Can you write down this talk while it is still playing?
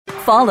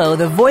Follow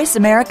the Voice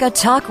America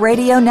Talk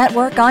Radio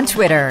Network on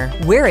Twitter.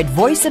 We're at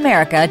Voice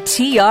America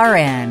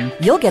TRN.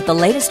 You'll get the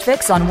latest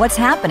fix on what's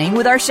happening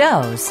with our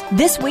shows,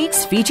 this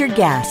week's featured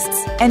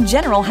guests, and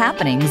general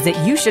happenings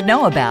that you should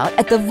know about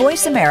at the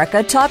Voice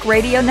America Talk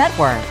Radio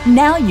Network.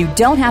 Now you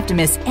don't have to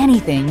miss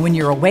anything when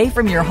you're away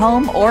from your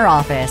home or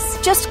office.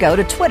 Just go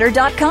to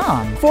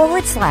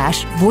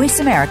twitter.com/Voice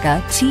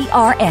America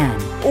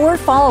TRN or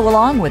follow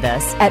along with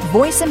us at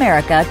Voice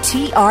America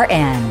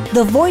TRN,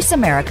 the Voice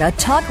America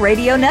Talk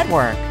Radio Network.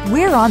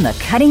 We're on the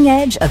cutting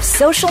edge of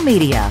social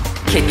media.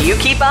 Can you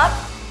keep up?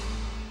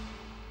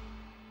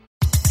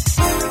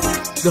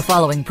 The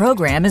following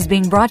program is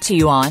being brought to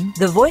you on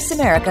the Voice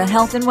America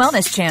Health and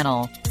Wellness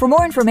Channel. For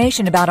more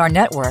information about our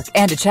network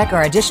and to check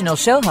our additional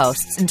show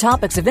hosts and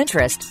topics of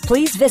interest,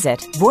 please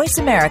visit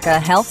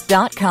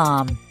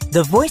voiceamericahealth.com.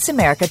 The Voice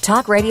America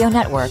Talk Radio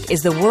Network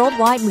is the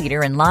worldwide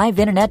leader in live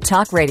Internet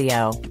talk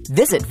radio.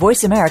 Visit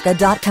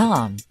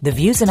voiceamerica.com. The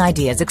views and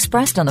ideas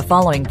expressed on the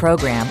following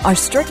program are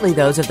strictly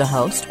those of the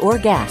host or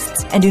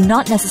guests and do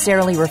not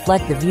necessarily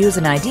reflect the views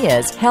and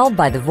ideas held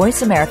by the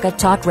Voice America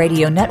Talk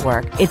Radio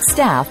Network, its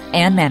staff,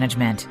 and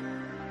management.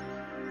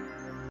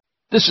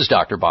 This is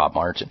Dr. Bob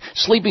Martin.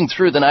 Sleeping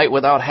through the night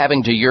without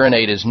having to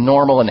urinate is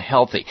normal and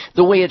healthy,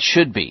 the way it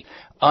should be.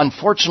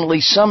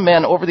 Unfortunately, some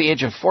men over the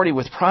age of 40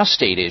 with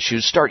prostate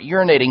issues start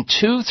urinating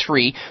 2,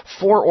 3,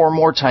 4 or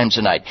more times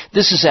a night.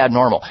 This is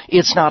abnormal.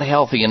 It's not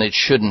healthy and it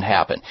shouldn't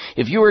happen.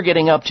 If you are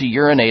getting up to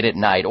urinate at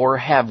night or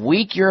have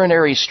weak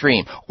urinary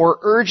stream or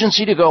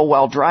urgency to go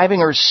while driving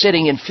or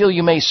sitting and feel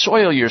you may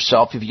soil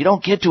yourself if you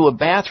don't get to a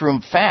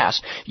bathroom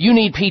fast, you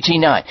need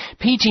PT9.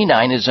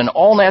 PT9 is an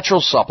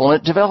all-natural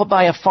supplement developed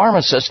by a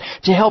pharmacist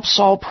to help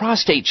solve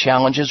prostate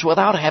challenges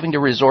without having to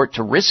resort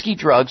to risky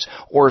drugs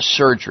or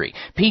surgery.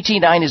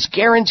 PT9 is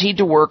guaranteed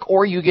to work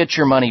or you get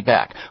your money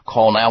back.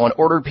 Call now and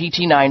order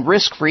PT9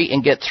 risk-free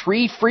and get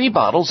 3 free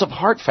bottles of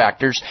Heart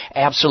Factors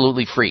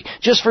absolutely free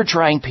just for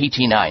trying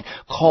PT9.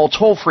 Call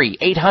toll-free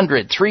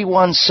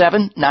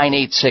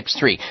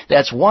 800-317-9863.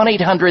 That's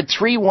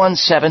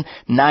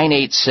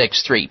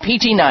 1-800-317-9863.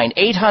 PT9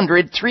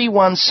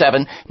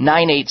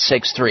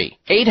 800-317-9863.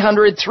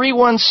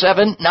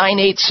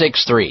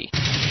 800-317-9863.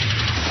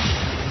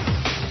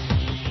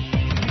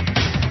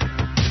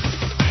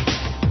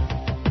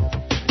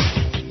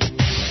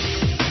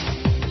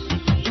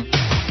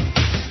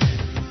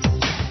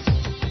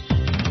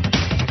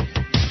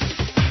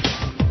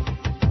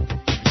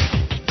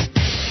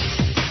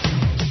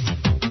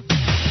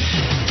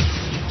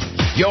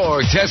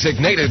 Your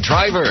designated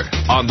driver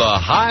on the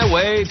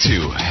highway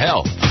to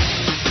health.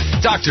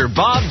 Dr.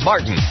 Bob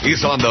Martin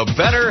is on the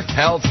Better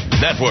Health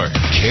Network.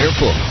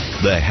 Careful.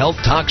 The health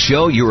talk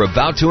show you're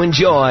about to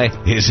enjoy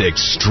is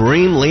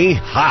extremely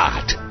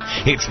hot.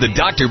 It's the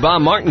Dr.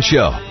 Bob Martin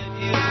Show.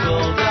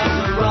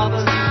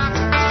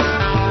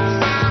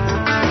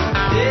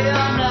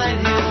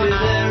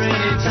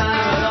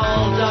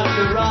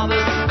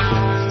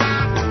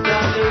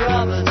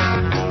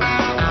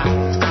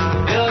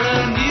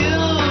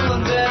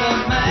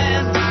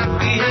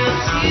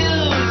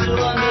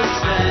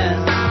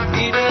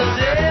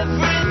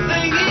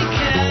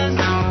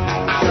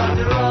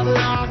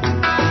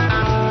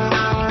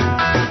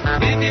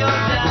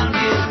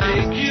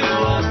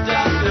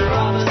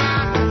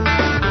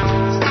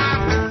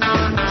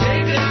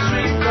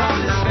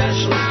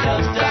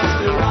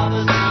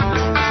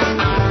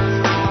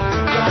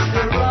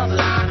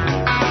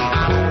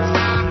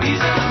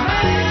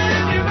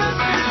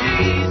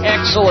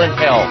 Excellent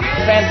health,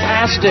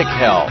 fantastic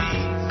health,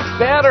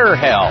 better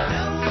health.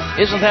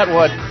 Isn't that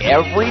what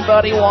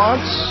everybody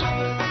wants?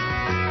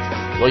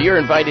 Well, you're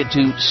invited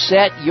to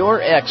set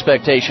your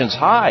expectations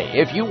high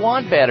if you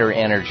want better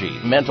energy,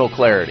 mental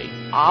clarity,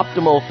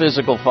 optimal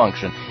physical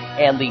function,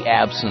 and the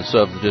absence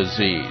of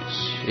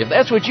disease. If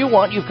that's what you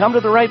want, you've come to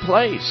the right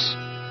place.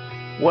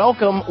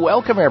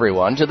 Welcome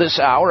everyone to this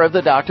hour of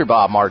the Dr.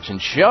 Bob Martin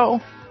Show.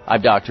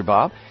 I'm Dr.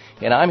 Bob,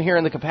 and I'm here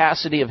in the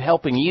capacity of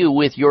helping you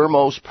with your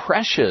most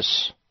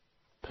precious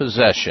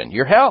possession,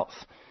 your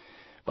health,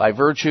 by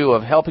virtue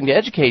of helping to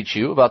educate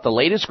you about the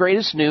latest,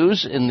 greatest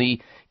news in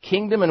the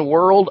kingdom and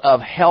world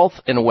of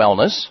health and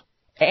wellness,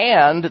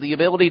 and the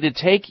ability to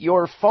take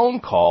your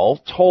phone call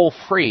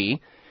toll-free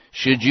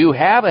should you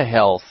have a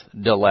health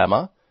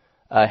dilemma,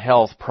 a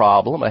health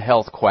problem, a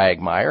health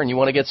quagmire, and you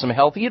want to get some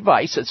healthy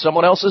advice at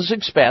someone else's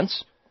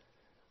expense.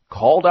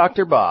 Call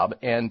Dr. Bob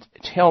and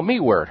tell me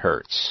where it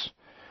hurts.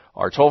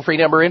 Our toll-free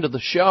number into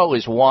the show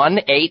is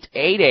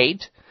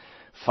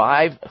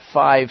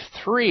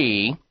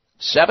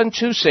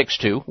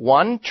 1-888-553-7262,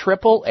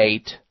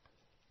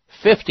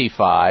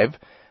 1-888-55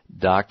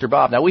 Dr.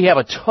 Bob. Now, we have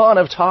a ton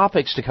of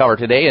topics to cover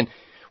today, and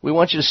we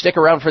want you to stick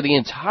around for the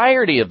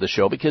entirety of the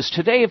show, because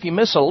today, if you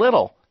miss a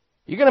little,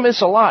 you're going to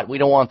miss a lot. We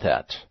don't want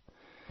that.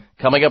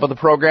 Coming up on the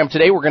program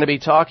today, we're going to be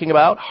talking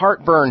about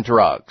heartburn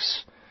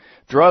drugs.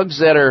 Drugs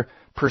that are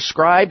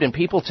prescribed and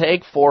people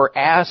take for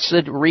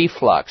acid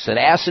reflux and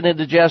acid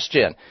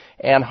indigestion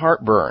and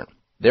heartburn.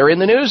 They're in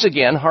the news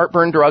again.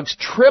 Heartburn drugs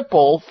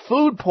triple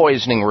food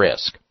poisoning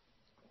risk.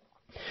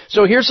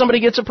 So here somebody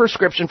gets a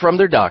prescription from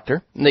their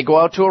doctor, and they go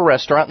out to a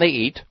restaurant and they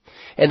eat,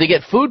 and they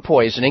get food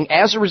poisoning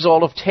as a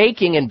result of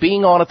taking and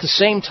being on at the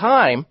same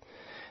time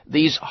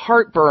these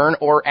heartburn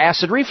or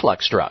acid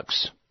reflux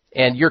drugs.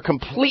 And you're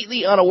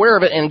completely unaware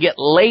of it and get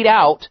laid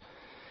out,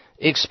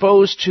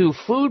 exposed to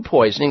food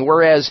poisoning,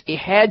 whereas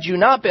had you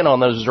not been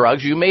on those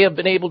drugs, you may have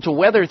been able to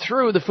weather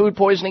through the food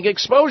poisoning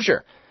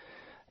exposure.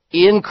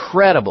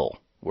 Incredible.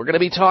 We're going to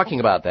be talking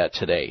about that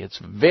today. It's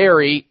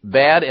very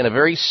bad and a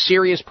very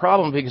serious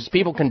problem because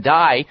people can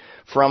die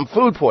from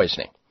food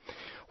poisoning.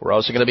 We're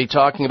also going to be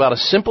talking about a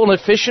simple and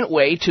efficient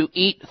way to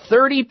eat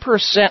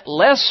 30%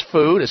 less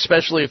food,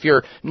 especially if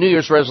your New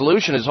Year's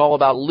resolution is all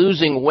about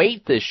losing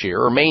weight this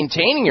year or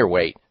maintaining your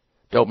weight.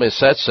 Don't miss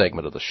that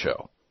segment of the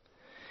show.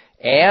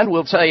 And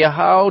we'll tell you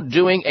how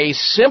doing a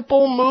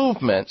simple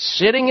movement,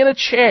 sitting in a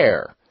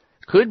chair,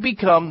 could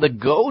become the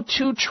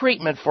go-to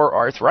treatment for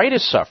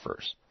arthritis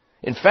sufferers.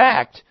 In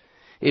fact,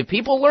 if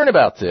people learn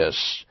about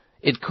this,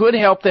 it could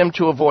help them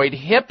to avoid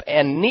hip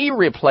and knee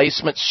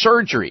replacement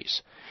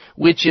surgeries,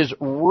 which is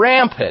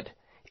rampant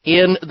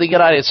in the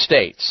United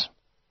States.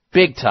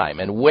 Big time,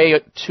 and way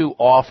too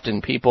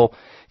often people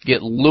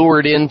get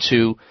lured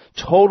into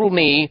total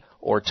knee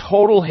or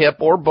total hip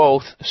or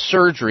both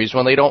surgeries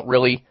when they don't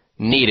really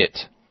need it.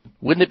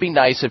 Wouldn't it be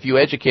nice if you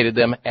educated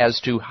them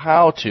as to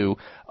how to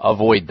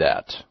avoid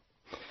that?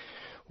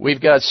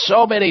 We've got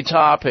so many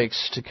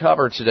topics to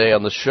cover today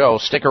on the show.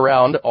 Stick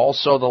around.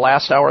 Also, the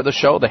last hour of the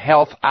show, the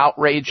health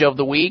outrage of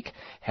the week,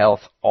 health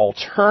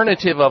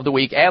alternative of the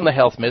week, and the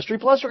health mystery.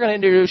 Plus, we're going to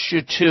introduce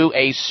you to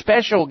a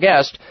special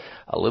guest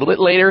a little bit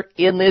later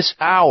in this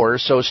hour,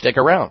 so stick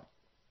around.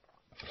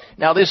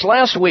 Now, this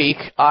last week,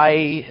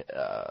 I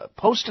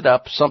posted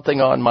up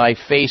something on my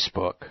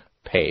Facebook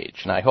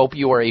page, and I hope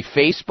you are a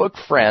Facebook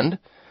friend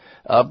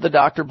of the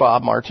Dr.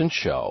 Bob Martin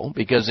Show,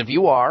 because if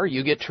you are,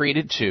 you get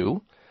treated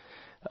to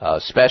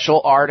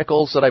special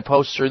articles that I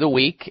post through the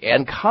week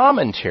and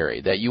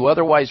commentary that you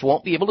otherwise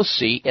won't be able to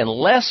see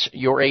unless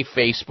you're a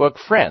Facebook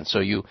friend.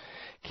 So you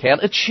can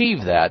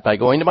achieve that by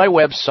going to my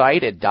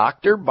website at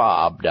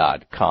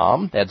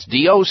drbob.com. That's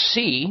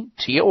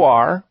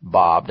D-O-C-T-O-R,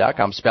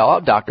 Bob.com. Spell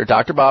out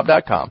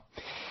drbob.com.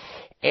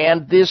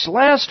 And this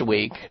last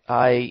week,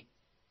 I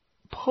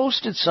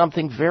posted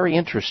something very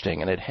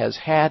interesting, and it has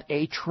had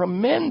a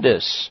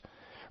tremendous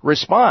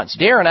response.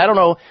 Darren, I don't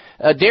know,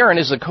 Darren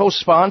is the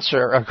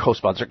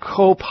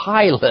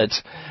co-pilot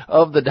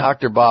of the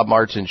Dr. Bob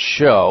Martin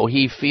Show.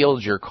 He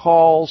fields your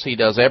calls. He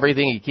does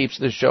everything. He keeps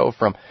the show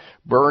from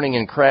burning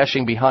and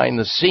crashing behind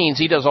the scenes.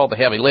 He does all the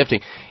heavy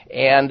lifting.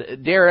 And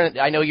Darren,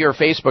 I know you're a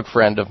Facebook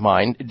friend of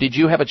mine. Did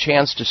you have a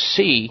chance to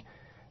see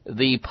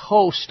the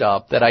post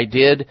up that I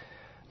did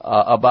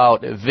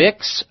about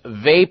Vicks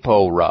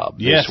VapoRub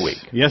this week?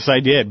 Yes, I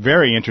did.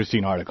 Very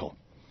interesting article.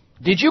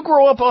 Did you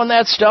grow up on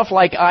that stuff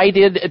like I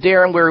did,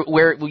 Darren,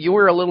 where you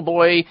were a little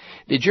boy?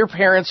 Did your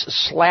parents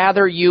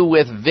slather you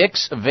with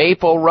Vicks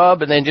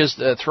VapoRub and then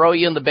just throw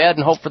you in the bed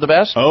and hope for the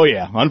best? Oh,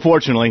 yeah.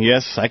 Unfortunately,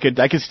 yes. I could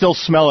still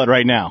smell it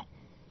right now.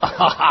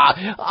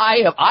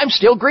 I'm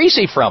still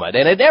greasy from it,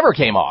 and it never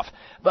came off.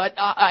 But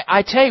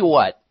I tell you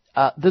what,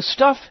 the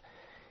stuff,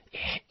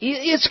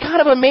 it's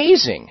kind of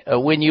amazing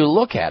when you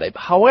look at it.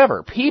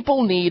 However,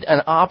 people need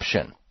an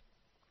option.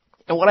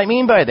 And what I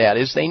mean by that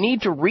is they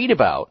need to read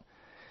about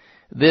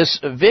this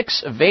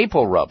Vicks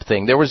VapoRub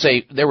thing. There was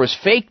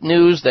fake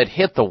news that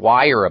hit the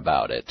wire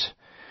about it.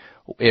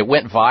 It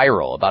went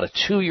viral about a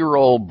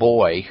 2-year-old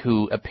boy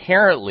who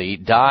apparently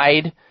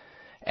died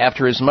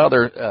after his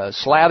mother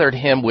slathered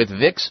him with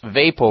Vicks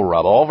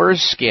VapoRub all over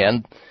his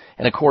skin.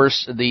 And of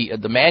course, the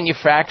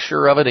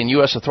manufacturer of it and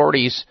U.S.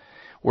 authorities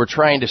were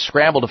trying to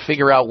scramble to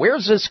figure out,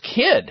 where's this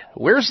kid?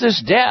 Where's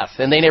this death?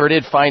 And they never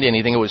did find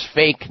anything. It was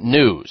fake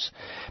news.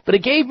 But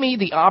it gave me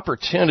the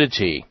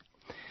opportunity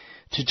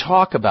to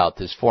talk about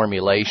this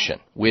formulation,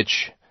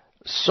 which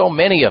so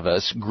many of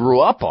us grew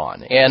up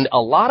on, and a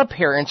lot of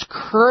parents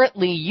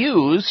currently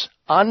use,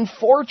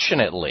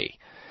 unfortunately.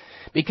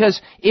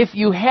 Because if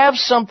you have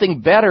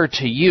something better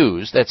to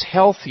use that's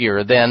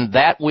healthier than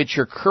that which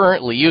you're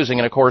currently using,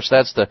 and of course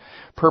that's the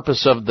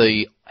purpose of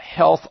the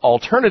health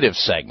alternative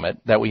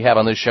segment that we have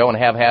on this show and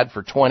have had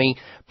for 20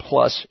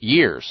 plus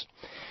years,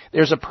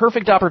 there's a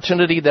perfect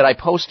opportunity that I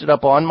posted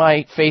up on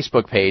my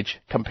Facebook page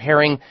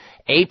comparing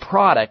a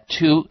product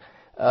to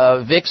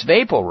Vicks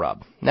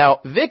VapoRub.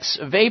 Now, Vicks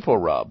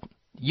VapoRub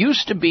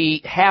used to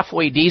be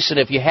halfway decent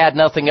if you had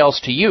nothing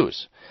else to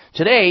use.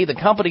 Today, the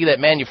company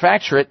that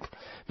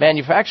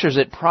manufactures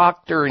it,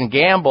 Procter &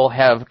 Gamble,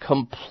 have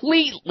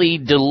completely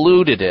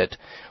diluted it,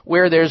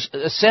 where there's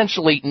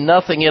essentially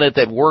nothing in it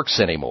that works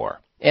anymore.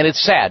 And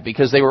it's sad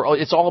because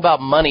it's all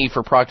about money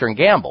for Procter &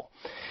 Gamble.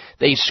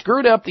 They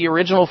screwed up the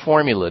original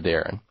formula,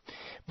 Darren,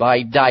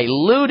 by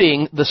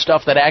diluting the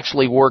stuff that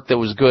actually worked that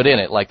was good in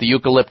it, like the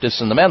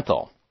eucalyptus and the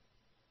menthol.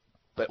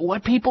 But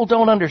what people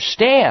don't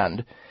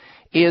understand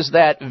is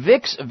that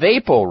Vicks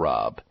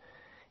VapoRub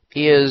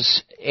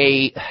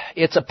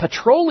it's a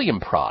petroleum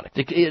product.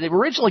 It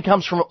originally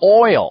comes from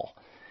oil.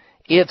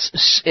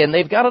 And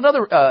they've got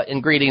another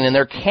ingredient in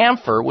there,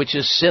 camphor, which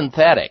is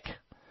synthetic.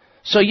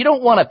 So you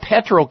don't want a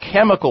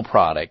petrochemical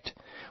product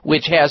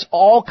which has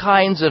all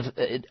kinds of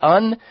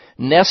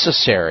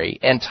unnecessary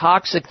and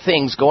toxic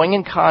things going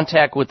in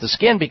contact with the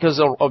skin because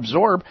they'll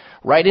absorb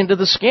right into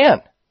the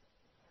skin.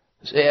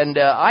 And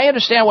I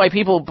understand why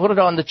people put it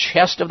on the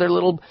chest of their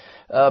little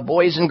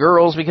boys and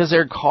girls because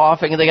they're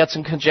coughing and they got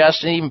some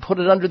congestion, and even put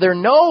it under their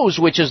nose,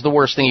 which is the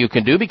worst thing you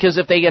can do, because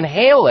if they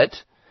inhale it,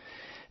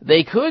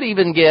 they could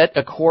even get,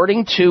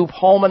 according to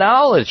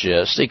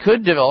pulmonologists, they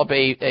could develop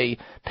a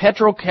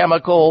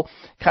petrochemical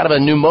kind of a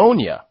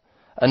pneumonia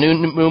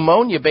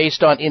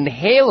based on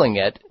inhaling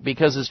it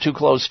because it's too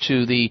close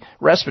to the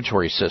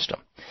respiratory system.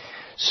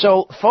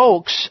 So,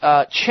 folks,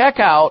 check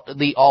out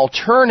the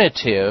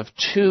alternative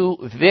to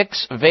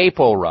Vicks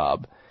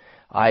VapoRub.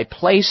 I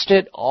placed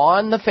it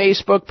on the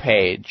Facebook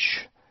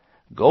page.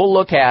 Go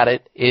look at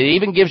it. It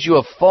even gives you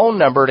a phone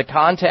number to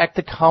contact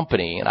the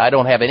company, and I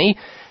don't have any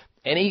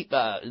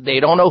they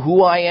don't know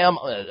who I am.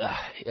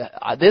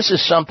 This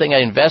is something I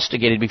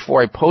investigated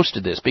before I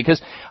posted this,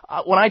 because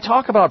when I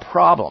talk about a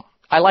problem,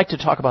 I like to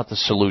talk about the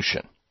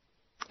solution.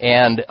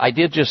 And I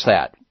did just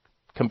that.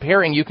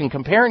 You can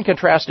compare and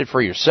contrast it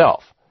for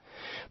yourself.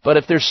 But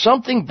if there's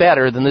something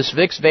better than this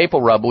Vicks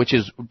VapoRub, which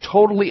is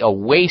totally a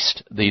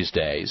waste these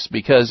days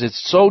because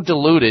it's so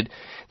diluted,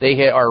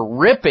 they are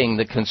ripping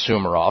the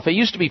consumer off. It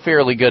used to be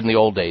fairly good in the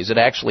old days. It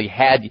actually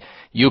had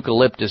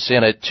eucalyptus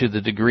in it to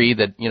the degree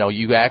that,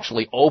 you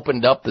actually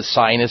opened up the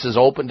sinuses,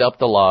 opened up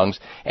the lungs,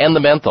 and the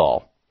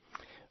menthol.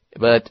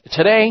 But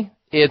today,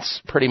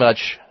 it's pretty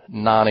much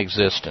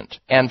non-existent.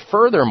 And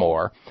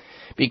furthermore,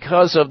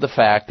 because of the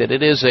fact that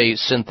it is a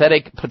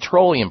synthetic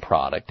petroleum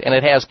product and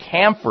it has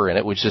camphor in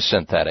it, which is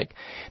synthetic,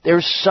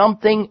 there's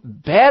something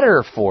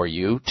better for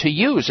you to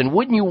use. And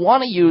wouldn't you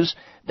want to use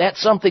that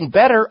something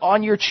better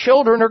on your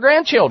children or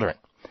grandchildren?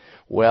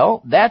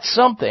 Well, that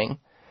something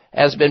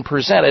has been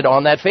presented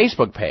on that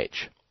Facebook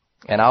page.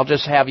 And I'll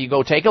just have you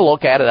go take a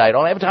look at it. I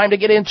don't have time to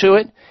get into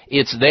it.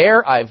 It's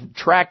there. I've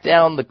tracked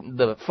down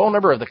the phone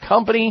number of the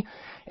company,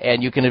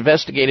 and you can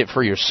investigate it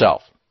for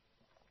yourself.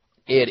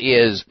 It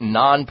is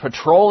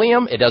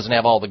non-petroleum. It doesn't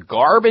have all the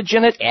garbage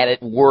in it, and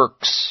it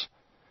works.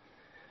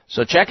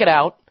 So check it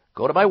out.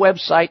 Go to my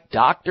website,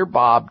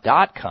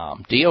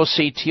 drbob.com,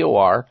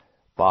 D-O-C-T-O-R,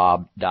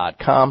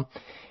 bob.com,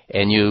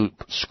 and you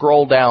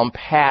scroll down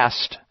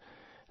past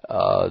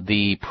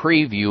the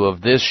preview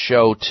of this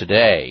show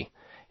today,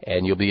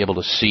 and you'll be able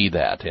to see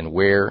that and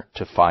where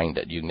to find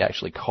it. You can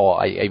actually call.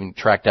 I even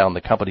track down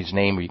the company's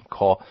name. You can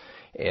call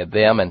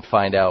them and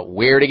find out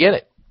where to get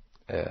it.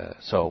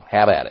 So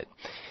have at it.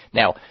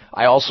 Now,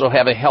 I also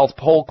have a health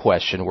poll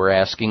question we're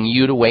asking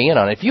you to weigh in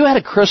on. If you had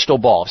a crystal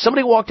ball, if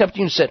somebody walked up to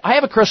you and said, I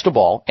have a crystal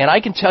ball, and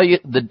I can tell you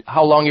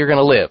how long you're going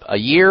to live, a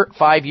year,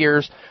 5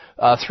 years,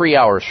 3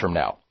 hours from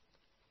now,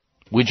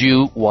 would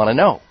you want to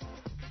know?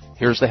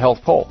 Here's the health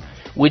poll.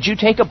 Would you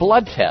take a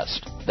blood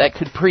test that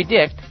could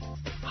predict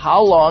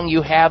how long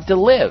you have to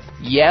live?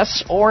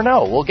 Yes or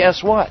no? Well,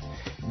 guess what?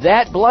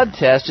 That blood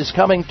test is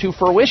coming to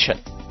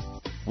fruition.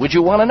 Would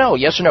you want to know?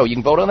 Yes or no? You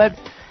can vote on that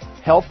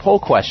health poll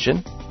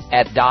question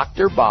at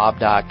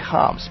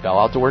drbob.com. Spell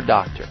out the word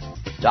doctor.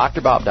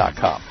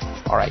 drbob.com.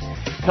 All right.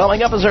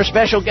 Coming up as our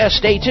special guest,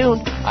 stay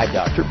tuned. I'm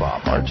Dr.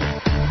 Bob Martin.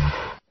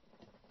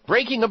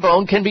 Breaking a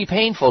bone can be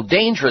painful,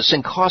 dangerous,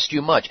 and cost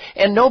you much.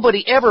 And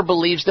nobody ever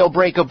believes they'll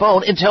break a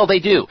bone until they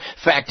do.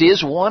 Fact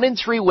is, 1 in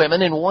 3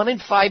 women and 1 in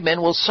 5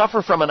 men will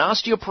suffer from an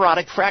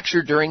osteoporotic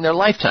fracture during their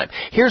lifetime.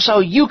 Here's how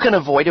you can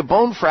avoid a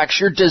bone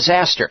fracture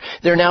disaster.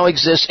 There now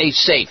exists a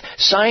safe,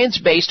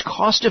 science-based,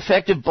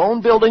 cost-effective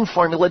bone-building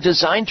formula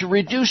designed to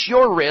reduce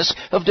your risk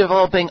of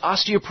developing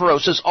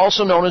osteoporosis,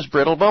 also known as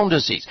brittle bone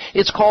disease.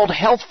 It's called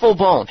Healthful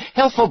Bone.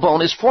 Healthful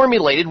Bone is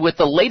formulated with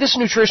the latest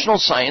nutritional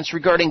science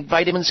regarding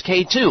vitamins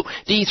K2,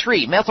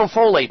 D3,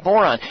 methylfolate,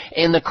 boron,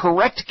 and the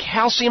correct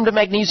calcium to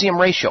magnesium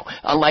ratio.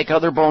 Unlike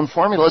other bone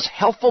formulas,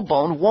 Healthful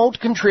Bone won't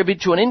contribute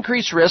to an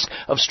increased risk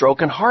of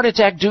stroke and heart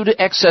attack due to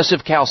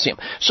excessive calcium.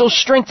 So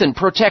strengthen,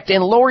 protect,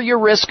 and lower your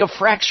risk of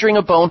fracturing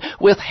a bone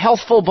with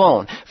Healthful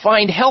Bone.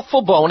 Find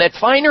Healthful Bone at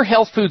finer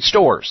health food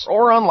stores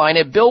or online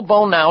at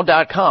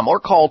BuildBoneNow.com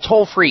or call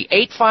toll-free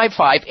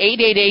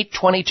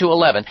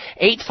 855-888-2211.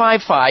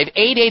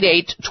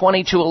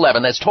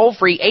 855-888-2211. That's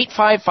toll-free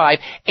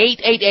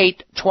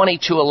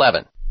 855-888-2211.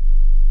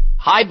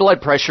 High blood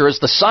pressure is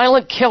the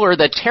silent killer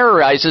that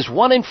terrorizes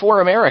 1 in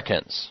 4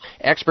 Americans.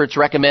 Experts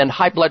recommend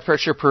high blood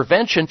pressure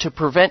prevention to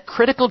prevent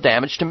critical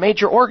damage to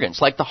major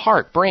organs like the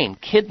heart, brain,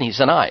 kidneys,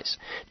 and eyes.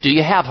 Do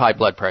you have high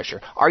blood pressure?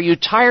 Are you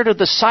tired of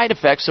the side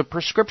effects of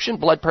prescription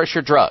blood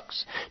pressure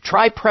drugs?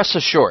 Try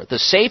PressAssure, the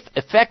safe,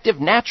 effective,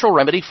 natural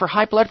remedy for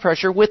high blood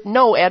pressure with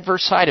no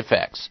adverse side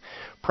effects.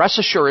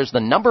 PressAssure is the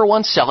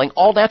 #1 selling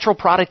all-natural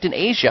product in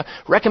Asia,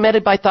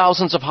 recommended by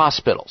thousands of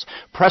hospitals.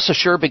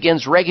 PressAssure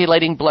begins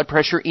regulating blood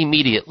pressure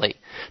immediately.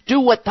 Do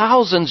what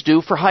thousands do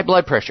for high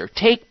blood pressure.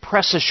 Take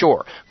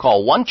PressAssure.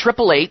 Call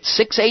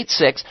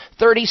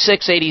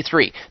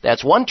 1-888-686-3683.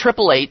 That's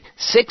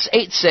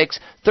 1-888-686-3683.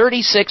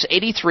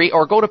 3683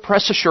 or go to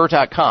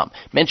PressAssure.com.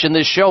 Mention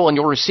this show and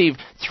you'll receive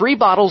 3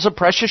 bottles of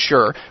Press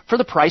Assure for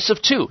the price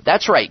of 2.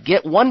 That's right.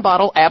 Get 1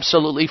 bottle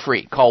absolutely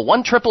free. Call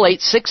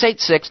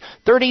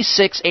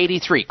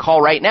 1-888-686-3683.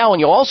 Call right now and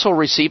you'll also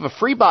receive a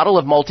free bottle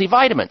of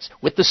multivitamins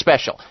with the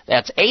special.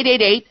 That's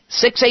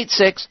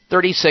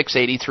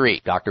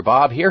 888-686-3683. Dr.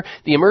 Bob here.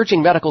 The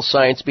emerging medical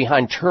science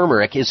behind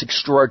turmeric is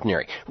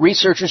extraordinary.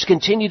 Researchers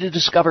continue to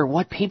discover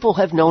what people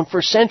have known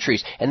for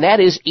centuries, and that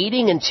is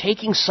eating and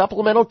taking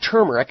supplemental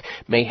turmeric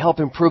may help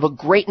improve a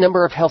great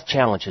number of health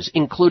challenges,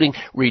 including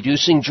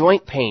reducing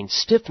joint pain,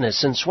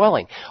 stiffness, and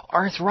swelling,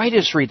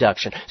 arthritis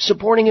reduction,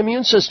 supporting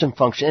immune system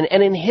function,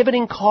 and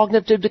inhibiting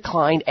cognitive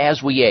decline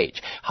as we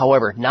age.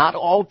 However, not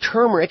all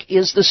turmeric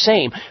is the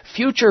same.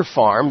 Future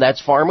Farm,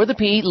 that's farm with a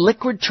P,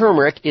 liquid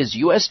turmeric is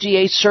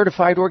USDA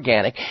certified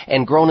organic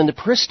and grown in the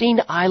pristine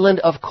island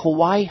of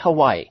Kauai,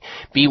 Hawaii.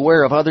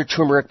 Beware of other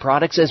turmeric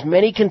products as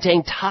many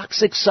contain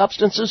toxic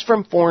substances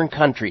from foreign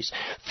countries.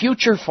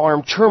 Future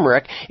Farm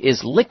turmeric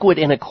is liquid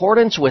in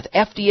accordance with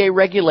FDA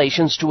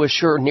regulations to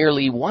assure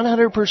nearly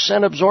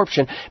 100%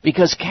 absorption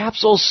because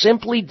capsules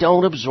simply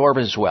don't absorb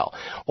as well.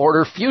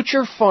 Order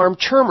Future Farm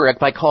turmeric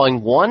by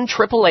calling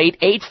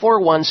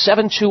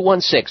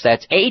 1-888-841-7216.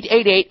 That's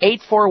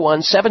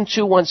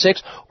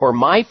 888-841-7216 or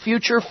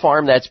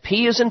MyFutureFarm, that's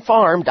P as in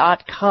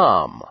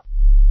farm.com.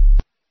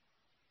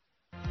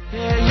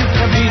 Yeah, you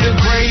can be the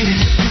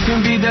greatest, you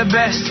can be the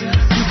best,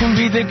 you can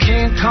be the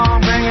King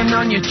Kong banging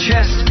on your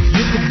chest.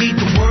 You can beat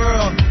the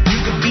world, you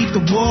can beat the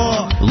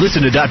war.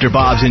 Listen to Dr.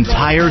 Bob's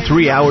entire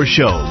 3-hour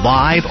show,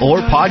 live or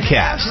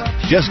podcast.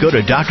 Just go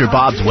to Dr.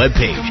 Bob's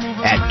webpage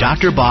at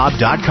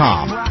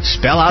drbob.com.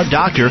 Spell out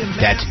doctor,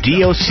 that's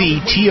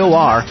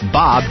DOCTOR,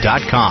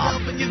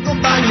 Bob.com. You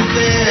can find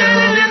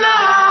yourself in the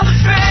Hall of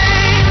Fame.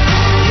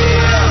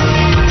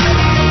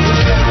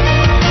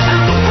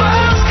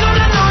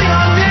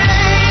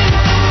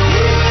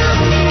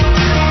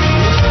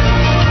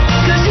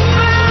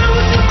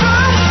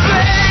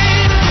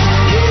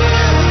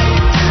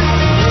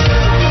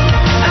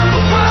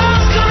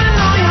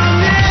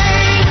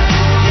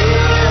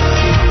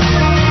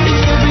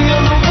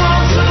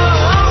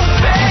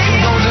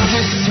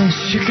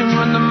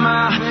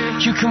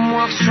 You can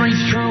walk straight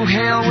through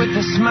hell with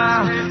a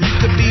smile. You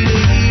could be the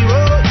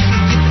hero, you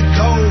can get the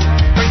gold.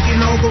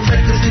 Breaking all the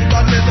records if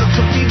I never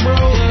could be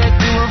broke. Yeah,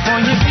 do it for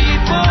your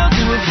people,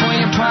 do it for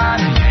your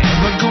pride.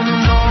 Never gonna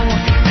know,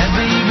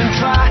 never even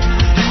try.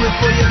 Do it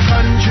for your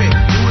country,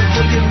 do it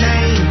for your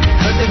name.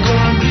 Cause there's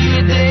gonna be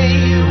a day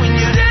when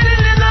you're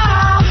standing in the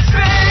Hall of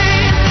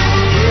Fame.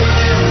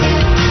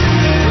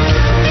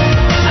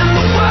 And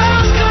the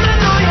world's gonna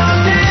know your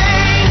name.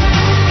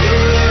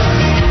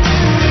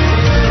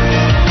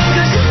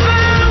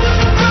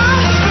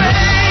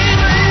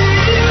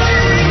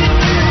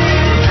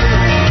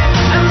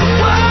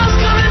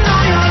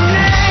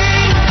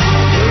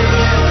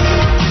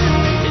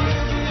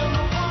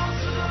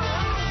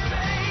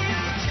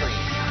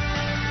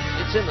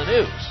 In the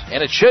news,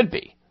 and it should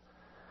be.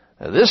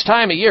 This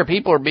time of year,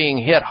 people are being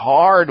hit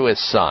hard with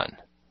sun.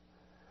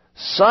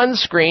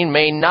 Sunscreen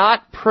may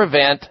not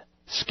prevent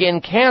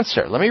skin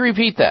cancer. Let me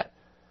repeat that.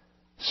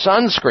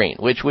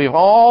 Sunscreen, which we've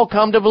all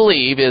come to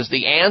believe is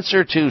the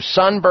answer to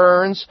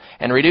sunburns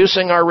and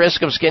reducing our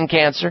risk of skin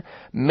cancer,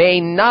 may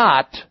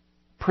not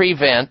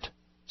prevent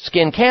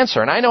skin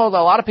cancer. And I know a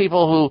lot of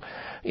people who,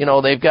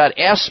 they've got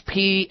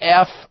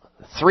SPF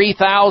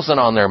 3000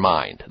 on their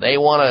mind. They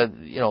want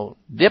to,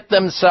 dip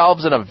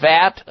themselves in a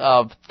vat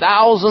of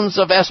thousands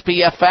of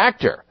SPF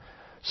factor,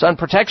 sun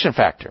protection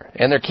factor,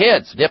 and their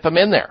kids dip them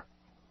in there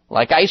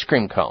like ice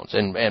cream cones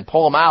and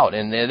pull them out,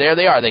 and there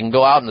they are. They can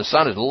go out in the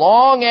sun as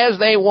long as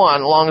they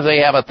want, as long as they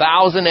have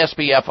 1,000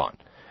 SPF on,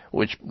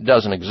 which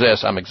doesn't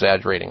exist. I'm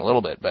exaggerating a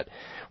little bit, but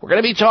we're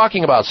going to be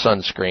talking about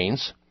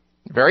sunscreens.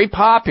 Very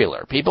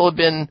popular. People have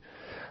been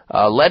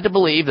led to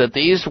believe that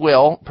these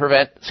will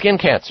prevent skin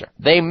cancer.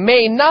 They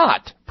may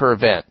not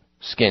prevent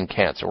skin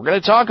cancer. We're going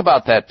to talk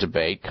about that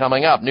debate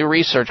coming up. New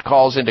research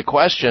calls into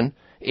question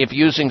if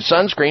using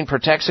sunscreen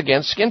protects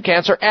against skin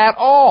cancer at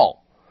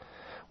all.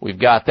 We've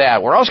got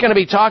that. We're also going to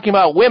be talking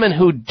about women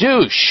who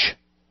douche.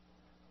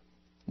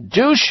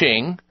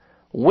 Douching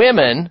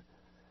women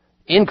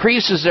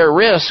increases their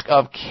risk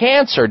of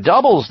cancer,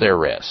 doubles their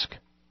risk.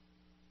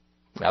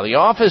 Now, the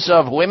Office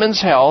of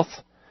Women's Health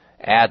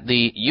at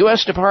the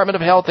U.S. Department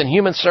of Health and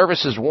Human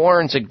Services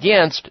warns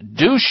against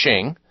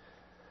douching.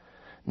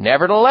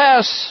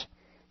 Nevertheless,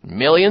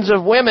 millions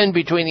of women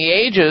between the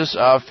ages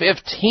of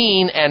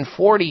 15 and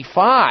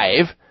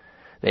 45,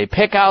 they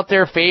pick out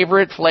their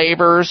favorite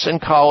flavors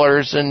and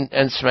colors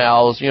and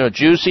smells,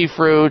 juicy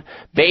fruit,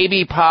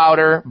 baby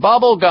powder,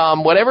 bubble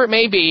gum, whatever it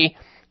may be,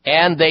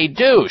 and they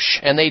douche,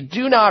 and they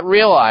do not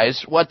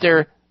realize what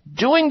they're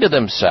doing to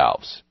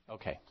themselves.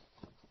 Okay.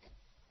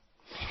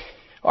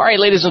 All right,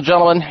 ladies and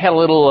gentlemen, had a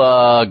little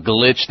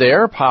glitch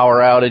there, power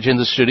outage in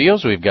the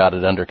studios. We've got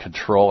it under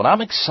control, and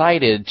I'm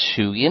excited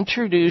to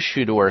introduce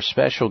you to our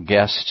special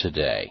guest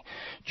today.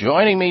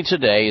 Joining me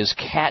today is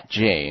Kat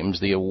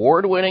James, the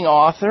award-winning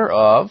author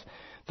of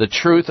The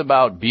Truth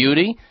About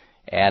Beauty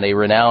and a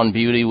renowned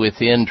beauty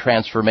within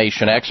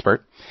transformation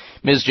expert.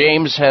 Ms.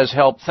 James has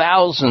helped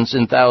thousands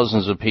and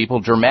thousands of people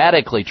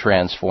dramatically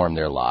transform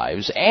their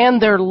lives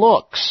and their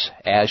looks,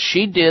 as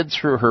she did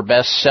through her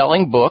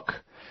best-selling book,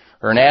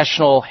 her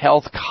national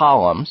health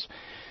columns,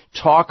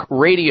 talk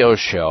radio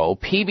show,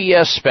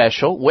 PBS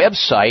special,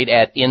 website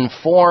at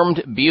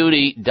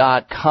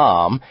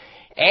informedbeauty.com,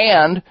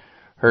 and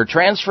her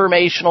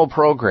transformational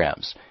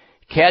programs.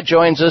 Kat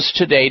joins us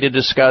today to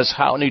discuss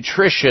how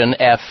nutrition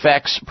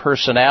affects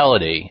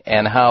personality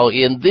and how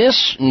in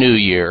this new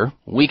year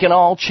we can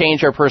all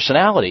change our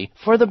personality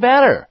for the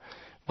better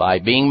by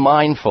being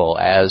mindful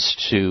as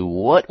to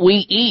what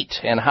we eat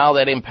and how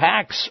that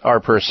impacts our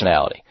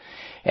personality.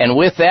 And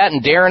with that,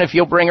 and Darren, if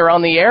you'll bring her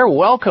on the air,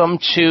 welcome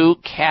to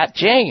Kat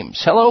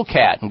James. Hello,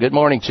 Kat, and good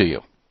morning to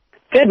you.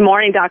 Good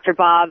morning, Dr.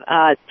 Bob.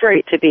 It's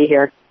great to be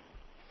here.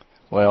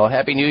 Well,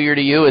 Happy New Year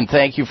to you, and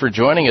thank you for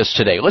joining us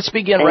today. Let's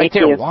begin right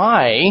there.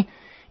 Why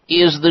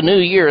is the new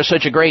year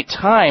such a great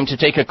time to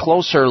take a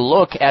closer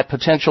look at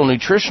potential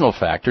nutritional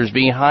factors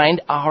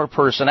behind our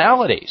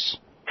personalities?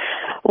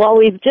 Well,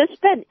 we've just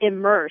been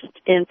immersed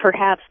in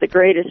perhaps the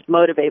greatest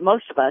motivate,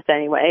 most of us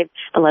anyway,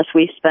 unless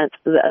we spent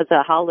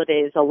the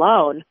holidays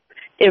alone,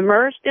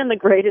 immersed in the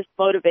greatest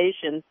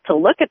motivation to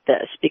look at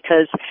this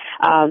because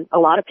a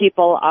lot of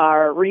people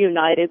are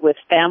reunited with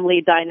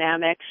family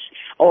dynamics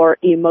or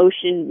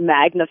emotion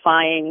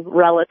magnifying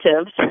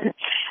relatives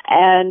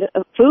and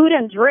food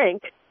and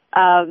drink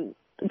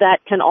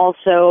that can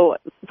also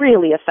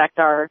really affect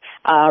our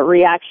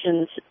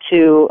reactions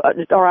to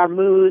or our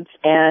moods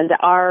and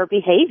our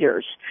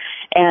behaviors.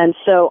 And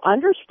so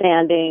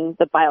understanding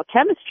the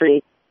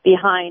biochemistry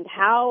behind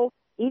how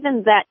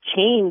even that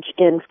change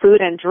in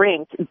food and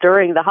drink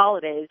during the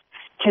holidays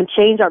can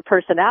change our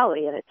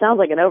personality. And it sounds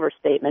like an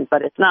overstatement,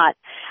 but it's not.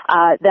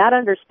 That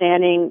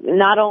understanding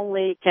not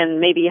only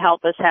can maybe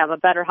help us have a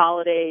better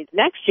holiday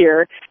next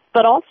year,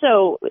 but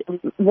also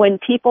when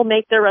people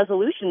make their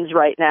resolutions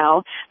right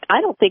now, I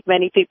don't think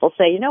many people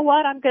say, you know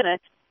what, I'm going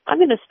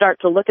to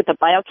start to look at the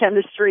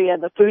biochemistry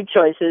and the food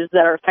choices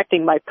that are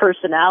affecting my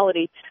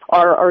personality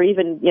or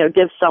even,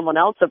 give someone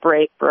else a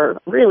break for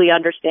really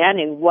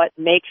understanding what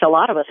makes a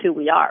lot of us who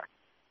we are.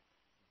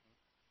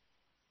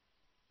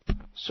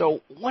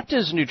 So what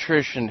does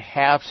nutrition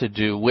have to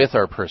do with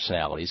our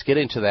personalities? Get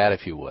into that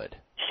if you would.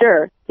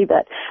 Sure, you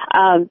bet.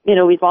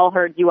 We've all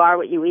heard you are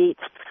what you eat,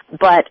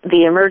 but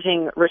the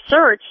emerging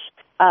research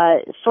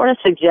sort of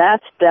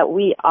suggests that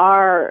we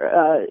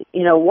are,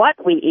 what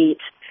we eat.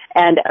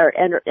 And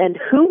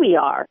who we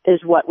are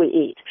is what we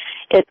eat.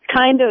 It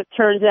kind of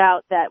turns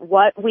out that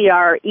what we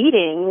are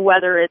eating,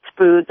 whether it's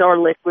foods or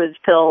liquids,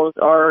 pills,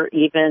 or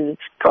even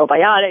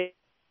probiotics,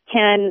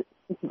 can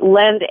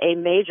lend a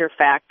major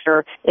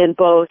factor in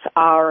both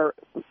our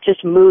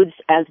just moods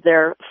as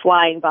they're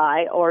flying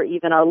by or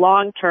even our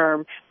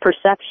long-term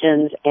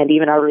perceptions and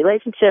even our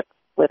relationship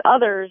with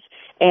others.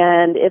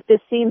 And if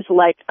this seems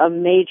like a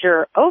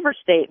major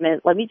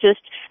overstatement, let me just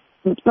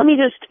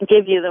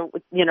give you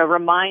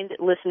remind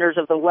listeners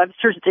of the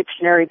Webster's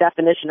Dictionary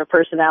definition of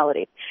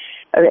personality.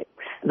 Okay.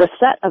 The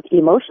set of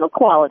emotional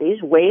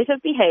qualities, ways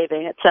of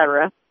behaving,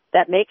 etc.,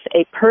 that makes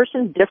a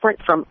person different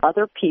from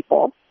other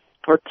people.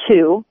 Or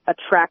 2,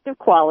 attractive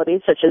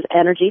qualities such as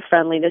energy,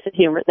 friendliness, and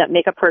humor that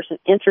make a person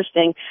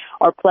interesting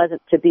or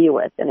pleasant to be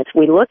with. And if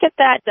we look at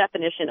that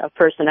definition of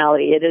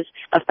personality, it is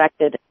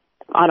affected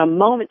on a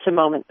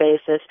moment-to-moment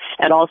basis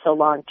and also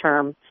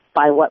long-term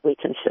by what we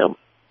consume.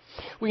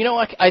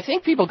 Well, I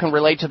think people can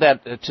relate to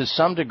that to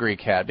some degree,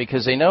 Kat,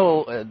 because they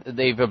know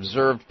they've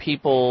observed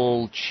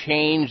people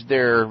change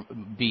their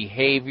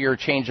behavior,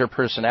 change their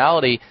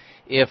personality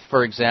if,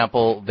 for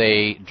example,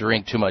 they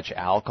drink too much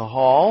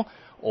alcohol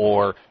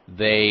or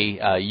they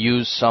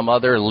use some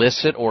other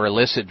illicit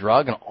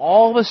drug, and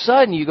all of a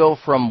sudden you go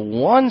from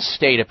one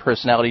state of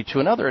personality to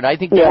another. And I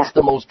think that's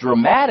the most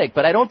dramatic,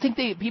 but I don't think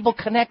people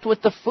connect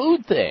with the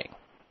food thing.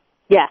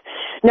 Yeah.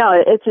 No,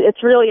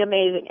 it's really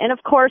amazing. And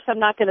of course, I'm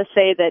not going to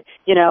say that,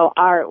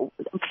 our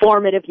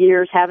formative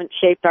years haven't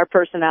shaped our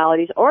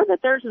personalities or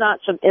that there's not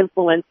some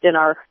influence in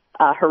our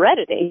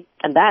heredity,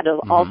 and that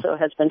also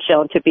has been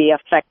shown to be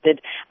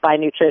affected by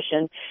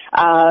nutrition.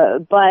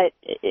 But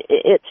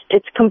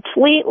it's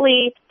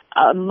completely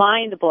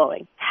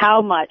mind-blowing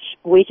how much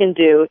we can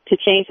do to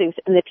change things.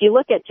 And if you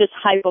look at just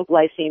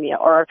hypoglycemia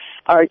or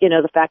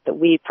the fact that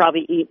we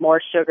probably eat more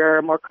sugar,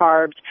 more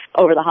carbs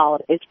over the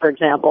holidays, for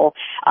example,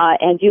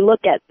 and you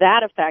look at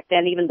that effect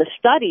and even the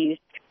studies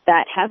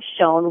that have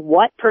shown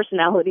what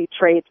personality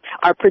traits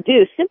are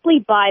produced simply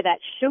by that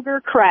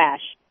sugar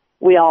crash,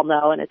 we all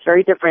know, and it's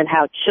very different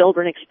how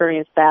children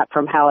experience that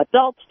from how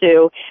adults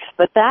do,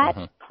 but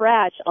that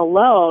crash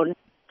alone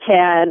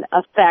can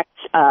affect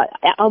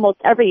almost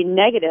every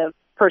negative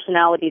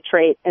personality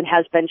trait and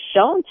has been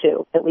shown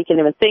to that we can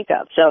even think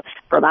of. So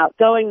from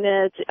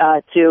outgoingness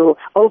to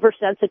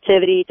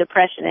oversensitivity,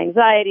 depression,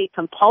 anxiety,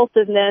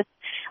 compulsiveness,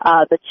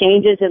 the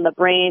changes in the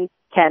brain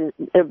can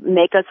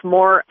make us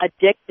more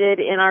addicted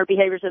in our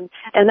behaviors,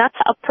 and that's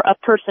a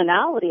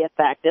personality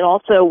effect. And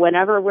also,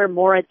 whenever we're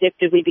more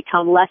addicted, we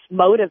become less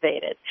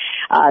motivated.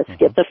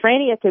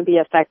 Schizophrenia can be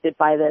affected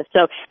by this.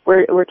 So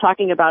we're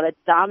talking about a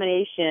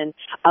domination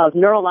of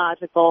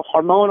neurological,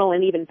 hormonal,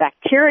 and even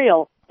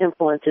bacterial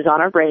influences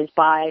on our brains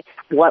by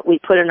what we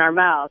put in our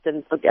mouth.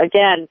 And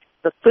again,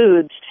 the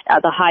foods,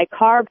 the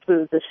high-carb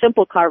foods, the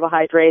simple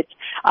carbohydrates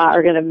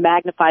are going to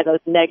magnify those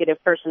negative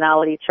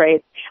personality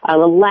traits, the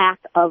lack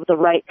of the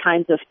right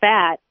kinds of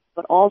fat,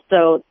 but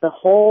also the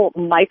whole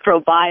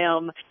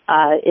microbiome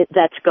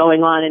that's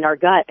going on in our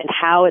gut and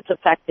how it's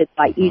affected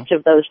by each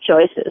of those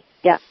choices.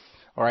 Yeah.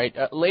 All right.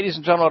 Ladies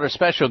and gentlemen, our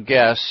special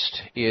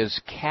guest is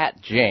Kat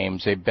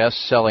James, a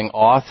best-selling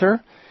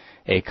author,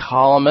 a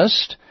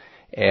columnist,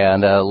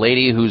 and a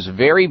lady who's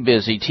very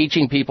busy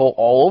teaching people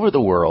all over the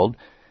world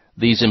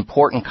these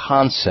important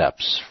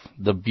concepts,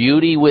 the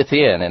beauty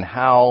within, and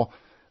how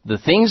the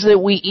things that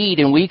we eat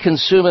and we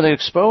consume and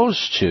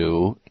exposed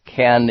to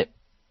can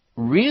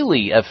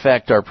really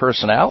affect our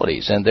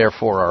personalities and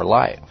therefore our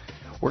life.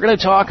 We're going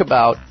to talk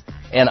about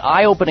an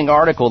eye-opening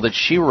article that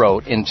she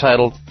wrote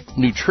entitled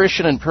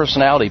Nutrition and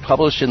Personality,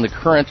 published in the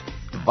current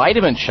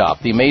Vitamin Shop,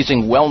 the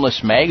amazing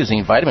wellness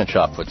magazine Vitamin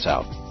Shop puts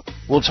out.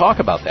 We'll talk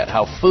about that,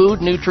 how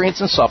food,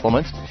 nutrients, and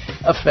supplements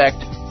affect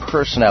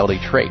personality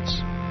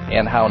traits,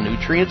 and how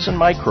nutrients and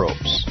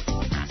microbes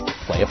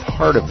play a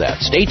part of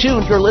that. Stay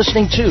tuned. You're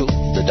listening to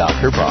The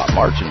Dr. Bob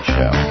Martin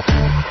Show.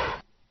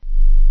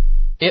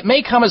 It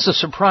may come as a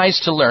surprise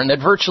to learn that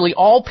virtually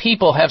all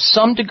people have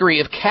some degree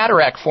of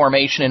cataract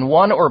formation in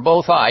one or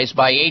both eyes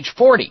by age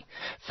 40.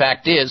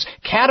 Fact is,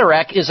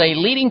 cataract is a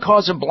leading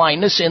cause of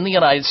blindness in the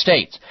United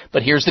States.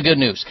 But here's the good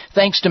news.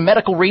 Thanks to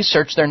medical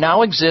research, there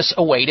now exists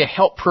a way to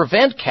help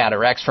prevent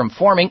cataracts from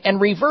forming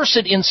and reverse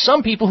it in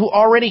some people who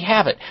already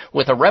have it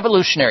with a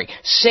revolutionary,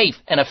 safe,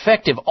 and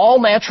effective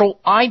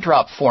all-natural eye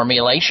drop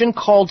formulation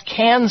called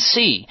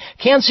Can-C.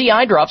 Can-C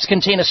eye drops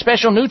contain a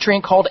special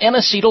nutrient called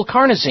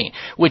N-acetylcarnosine,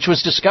 which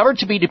was discovered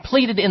to be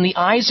depleted in the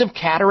eyes of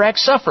cataract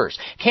sufferers.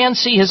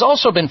 Can-C has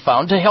also been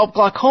found to help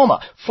glaucoma,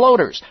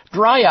 floaters,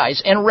 dry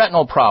eyes, and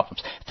retinal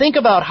problems. Think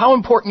about how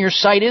important your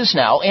sight is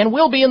now and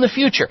will be in the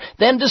future.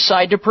 Then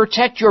decide to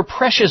protect your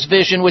precious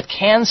vision with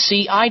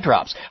Can-C eye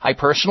drops. I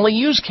personally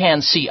use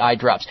Can-C eye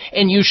drops,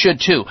 and you should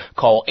too.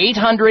 Call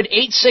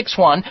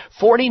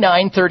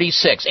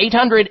 800-861-4936.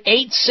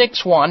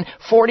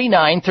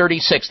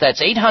 800-861-4936.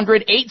 That's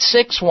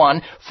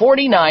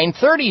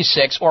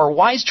 800-861-4936 or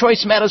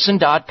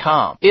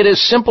wisechoicemedicine.com. It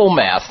is simple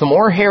math. The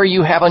more hair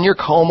you have on your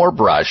comb or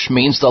brush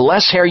means the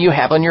less hair you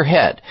have on your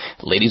head.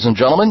 Ladies and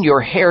gentlemen, your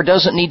hair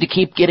doesn't need to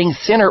keep getting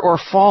thinner or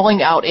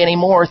falling out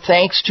anymore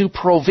thanks to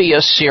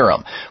Provia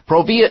Serum.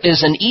 Provia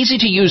is an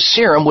easy-to-use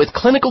serum with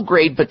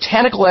clinical-grade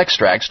botanical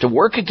extracts to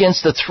work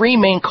against the three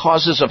main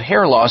causes of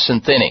hair loss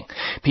and thinning.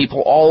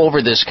 People all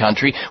over this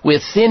country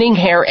with thinning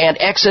hair and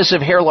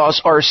excessive hair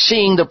loss are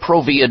seeing the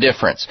Provia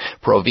difference.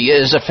 Provia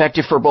is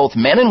effective for both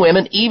men and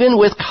women, even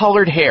with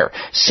colored hair.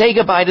 Say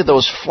goodbye to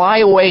those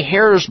flyaway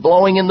hairs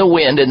blowing in the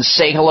wind and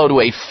say hello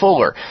to a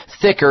fuller,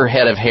 thicker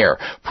head of hair.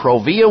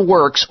 Provia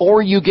works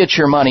or you get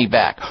your money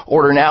back.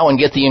 Order now and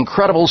get the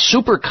incredible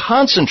super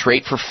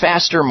concentrate for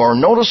faster, more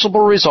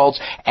noticeable results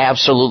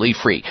absolutely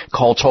free.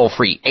 Call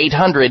toll-free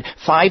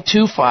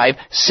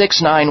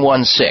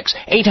 800-525-6916.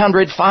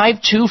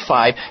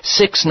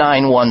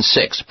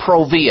 800-525-6916.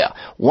 Provia.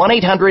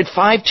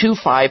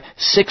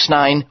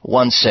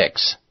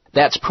 1-800-525-6916.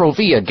 That's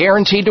Provia,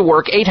 guaranteed to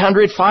work,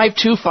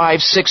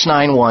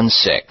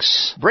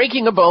 800-525-6916.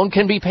 Breaking a bone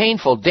can be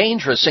painful,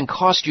 dangerous, and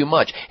cost you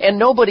much, and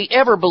nobody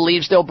ever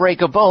believes they'll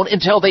break a bone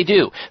until they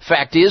do.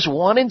 Fact is,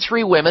 1 in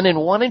 3 women and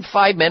 1 in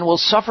 5 men will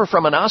suffer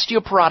from an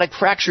osteoporotic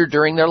fracture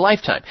during their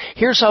lifetime.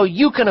 Here's how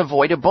you can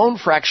avoid a bone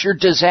fracture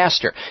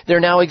disaster. There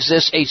now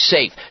exists a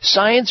safe,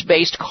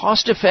 science-based,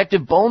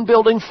 cost-effective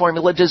bone-building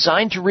formula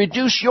designed to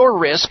reduce your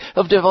risk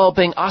of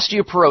developing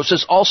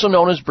osteoporosis, also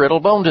known as brittle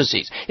bone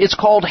disease. It's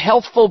called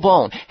Healthful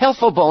Bone.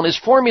 Healthful Bone is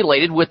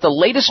formulated with the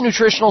latest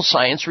nutritional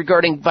science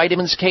regarding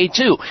vitamins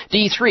K2,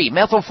 D3,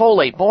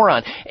 methylfolate,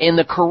 boron, and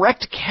the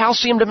correct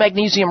calcium to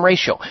magnesium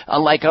ratio.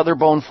 Unlike other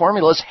bone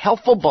formulas,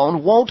 Healthful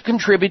Bone won't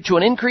contribute to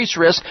an increased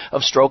risk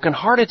of stroke and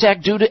heart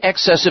attack due to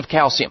excessive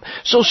calcium.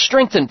 So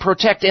strengthen,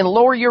 protect, and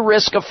lower your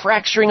risk of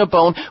fracturing a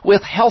bone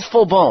with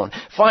Healthful Bone.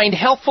 Find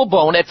Healthful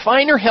Bone at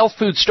finer health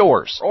food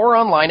stores or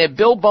online at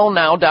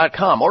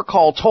BuildBoneNow.com or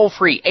call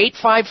toll-free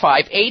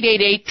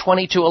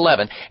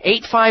 855-888-2211.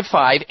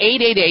 855-888-2211.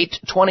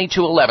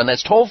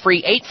 That's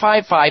toll-free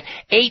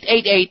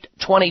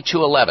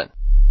 855-888-2211.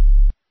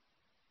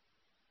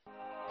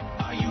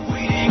 Are you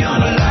waiting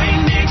on a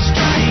lightning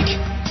strike?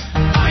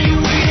 Are you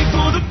waiting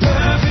for the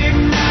perfect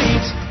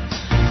night?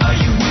 Are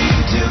you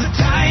waiting till the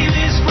time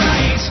is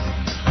right?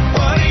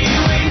 What are you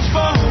waiting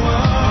for?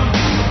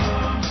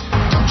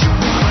 Don't you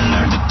want to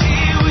learn to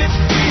deal with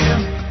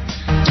fear?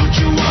 Don't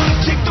you want to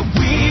take the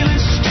wheel and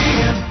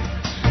steer?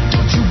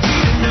 Don't you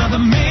wait another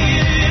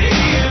minute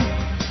here?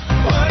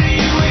 What are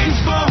you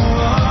waiting for?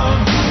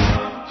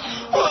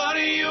 What are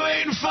you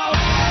waiting for?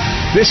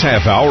 This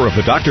half hour of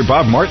the Dr.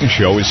 Bob Martin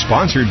Show is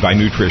sponsored by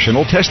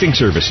Nutritional Testing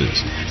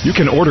Services. You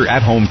can order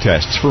at-home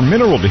tests for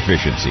mineral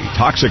deficiency,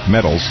 toxic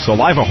metals,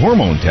 saliva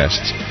hormone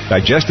tests,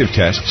 digestive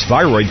tests,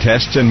 thyroid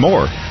tests, and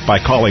more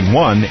by calling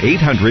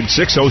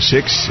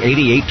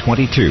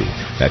 1-800-606-8822.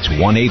 That's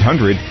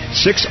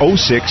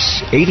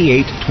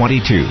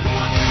 1-800-606-8822.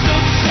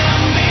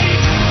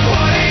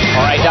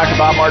 All right, Dr.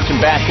 Bob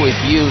Martin back with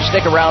you.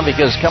 Stick around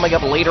because coming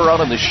up later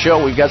on in the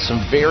show, we've got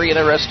some very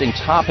interesting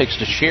topics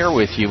to share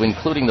with you,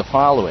 including the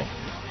following.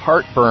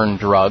 Heartburn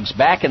drugs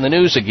back in the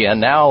news again.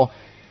 Now,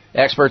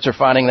 experts are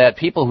finding that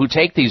people who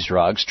take these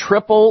drugs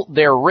triple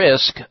their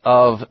risk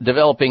of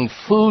developing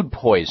food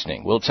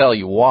poisoning. We'll tell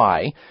you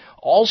why.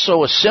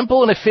 Also, a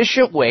simple and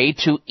efficient way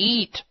to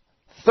eat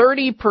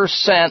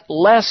 30%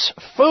 less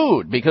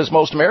food because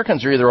most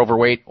Americans are either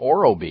overweight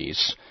or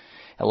obese.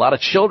 A lot of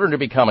children are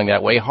becoming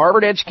that way.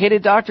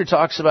 Harvard-educated doctor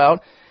talks about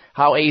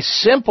how a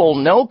simple,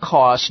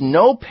 no-cost,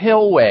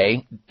 no-pill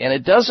way, and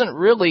it doesn't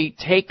really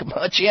take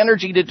much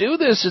energy to do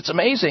this, it's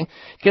amazing,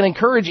 can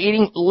encourage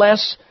eating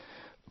less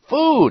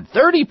food,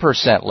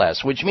 30%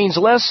 less, which means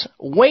less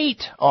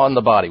weight on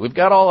the body. We've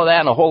got all of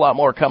that and a whole lot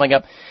more coming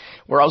up.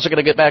 We're also going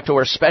to get back to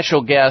our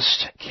special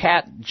guest,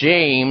 Kat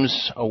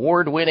James,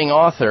 award-winning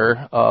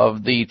author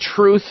of The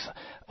Truth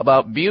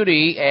About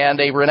Beauty and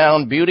a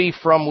renowned beauty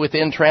from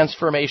within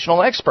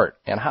transformational expert,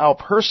 and how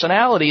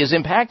personality is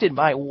impacted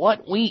by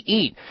what we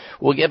eat.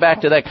 We'll get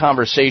back to that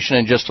conversation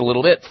in just a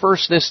little bit.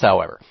 First, this,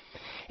 however.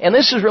 And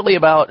this is really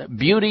about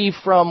beauty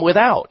from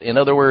without. In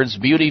other words,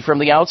 beauty from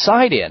the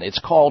outside in. It's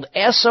called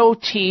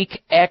Esotique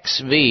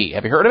XV.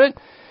 Have you heard of it?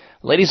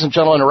 Ladies and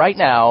gentlemen, right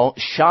now,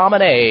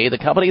 Chamonix, the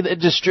company that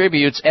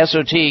distributes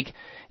Esotique,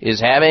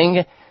 is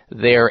having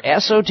their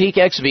Esotique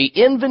XV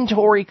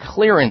inventory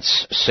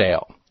clearance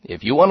sale.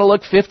 If you want to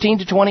look 15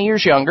 to 20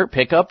 years younger,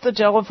 pick up the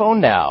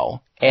telephone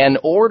now and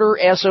order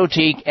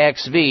Esotique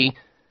XV.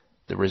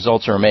 The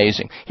results are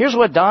amazing. Here's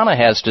what Donna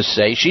has to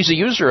say. She's a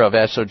user of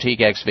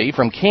Esotique XV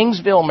from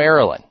Kingsville,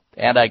 Maryland.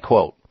 And I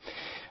quote,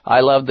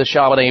 I love the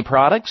Chamonix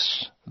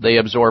products. They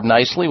absorb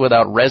nicely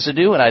without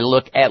residue, and I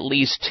look at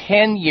least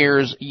 10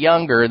 years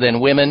younger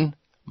than women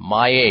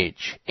my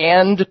age.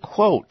 End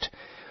quote.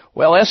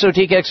 Well,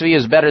 Esotique XV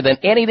is better than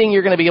anything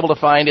you're going to be able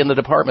to find in the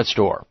department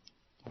store.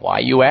 Why,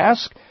 you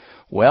ask?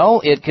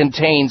 Well, it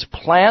contains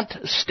plant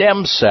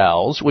stem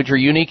cells, which are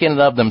unique in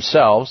and of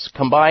themselves,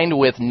 combined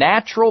with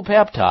natural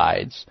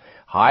peptides,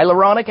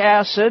 hyaluronic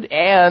acid,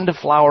 and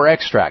flower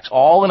extracts,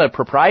 all in a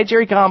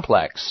proprietary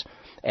complex,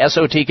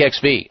 Esotique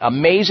XV.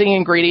 Amazing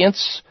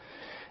ingredients,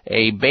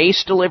 a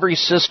base delivery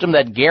system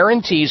that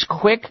guarantees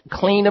quick,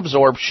 clean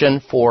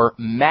absorption for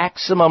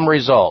maximum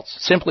results.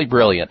 Simply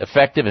brilliant,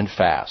 effective, and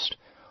fast.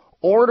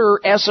 Order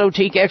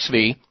Esotique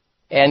XV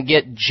and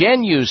get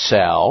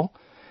Genucel.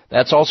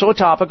 That's also a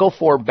topical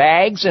for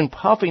bags and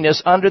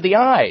puffiness under the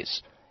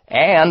eyes.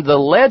 And the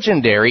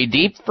legendary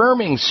Deep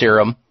Firming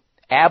Serum,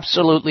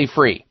 absolutely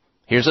free.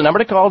 Here's the number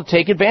to call to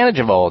take advantage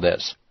of all of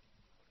this.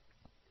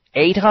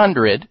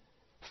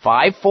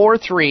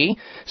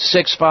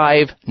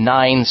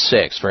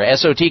 800-543-6596. For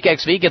Esotique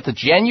XV, get the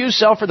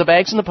Genucel for the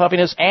bags and the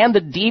puffiness and the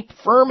Deep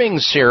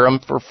Firming Serum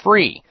for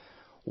free.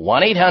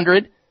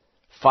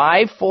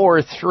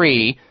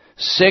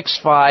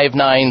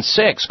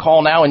 1-800-543-6596.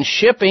 Call now and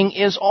shipping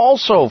is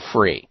also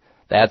free.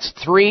 That's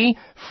 3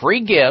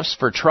 free gifts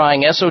for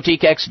trying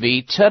Esotique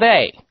XV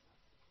today.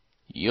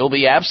 You'll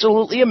be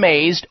absolutely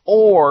amazed,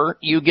 or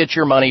you get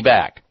your money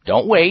back.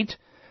 Don't wait.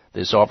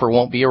 This offer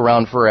won't be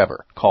around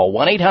forever. Call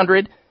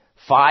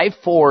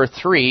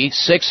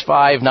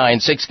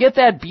 1-800-543-6596. Get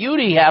that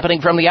beauty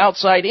happening from the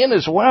outside in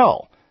as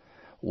well.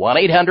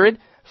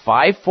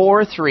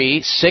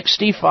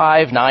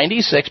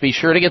 1-800-543-6596. Be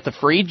sure to get the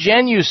free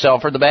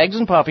Genucel for the bags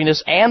and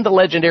puffiness and the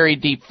legendary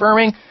Deep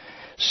Firming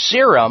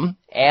Serum,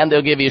 and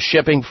they'll give you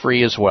shipping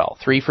free as well.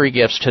 3 free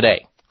gifts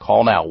today.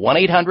 Call now.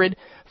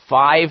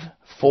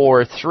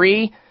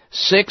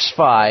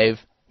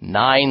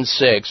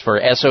 1-800-543-6596 for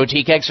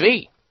Esotique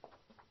XV.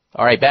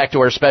 All right, back to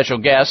our special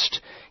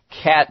guest,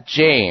 Kat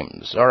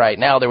James. All right,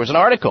 now there was an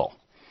article.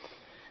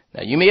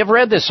 Now, you may have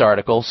read this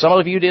article. Some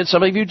of you did,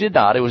 some of you did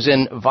not. It was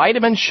in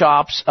Vitamin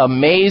Shopp's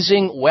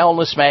Amazing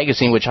Wellness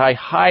magazine, which I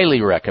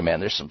highly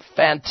recommend. There's some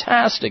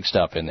fantastic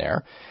stuff in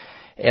there.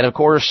 And, of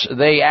course,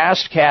 they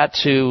asked Kat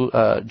to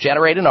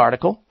generate an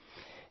article.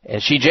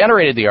 And she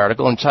generated the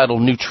article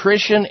entitled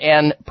Nutrition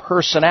and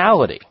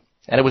Personality.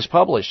 And it was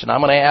published. And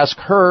I'm going to ask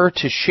her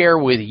to share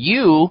with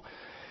you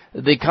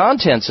the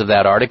contents of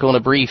that article in a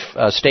brief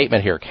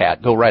statement here,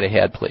 Kat. Go right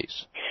ahead,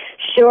 please.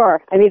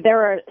 Sure. I mean,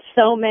 there are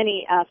so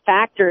many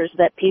factors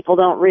that people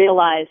don't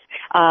realize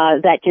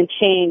that can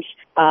change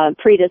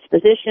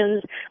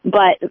predispositions,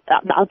 but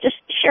I'll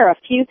just share a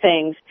few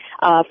things.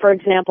 For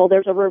example,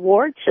 there's a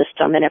reward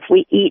system, and if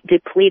we eat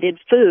depleted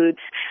foods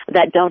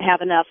that don't have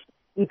enough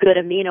good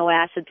amino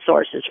acid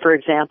sources, for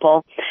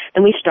example,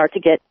 then we start to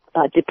get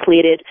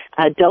depleted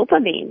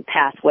dopamine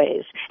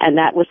pathways. And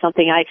that was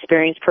something I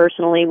experienced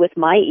personally with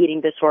my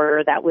eating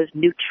disorder that was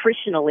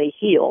nutritionally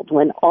healed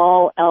when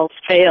all else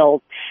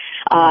failed.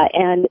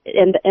 And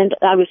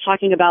I was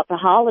talking about the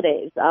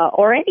holidays,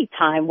 or any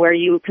time where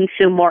you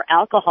consume more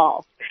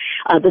alcohol.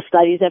 The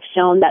studies have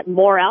shown that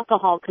more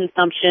alcohol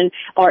consumption,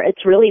 or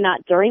it's really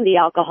not during the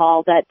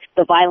alcohol that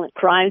the violent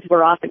crimes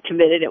were often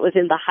committed. It was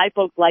in the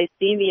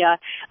hypoglycemia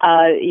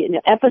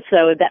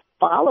episode that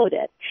followed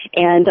it.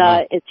 And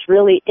it's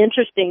really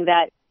interesting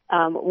that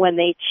when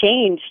they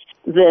changed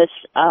this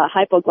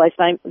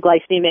hypoglycemic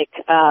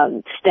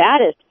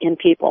status in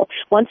people.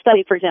 One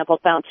study, for example,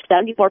 found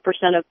 74%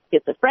 of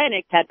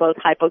schizophrenics had both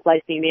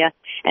hypoglycemia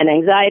and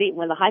anxiety.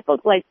 When the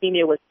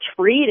hypoglycemia was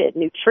treated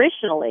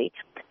nutritionally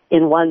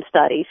in one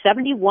study,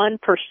 71%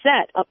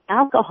 of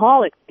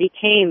alcoholics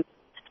became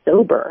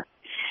sober.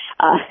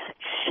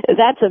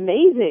 That's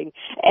amazing.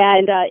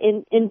 And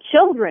in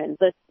children,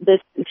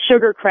 this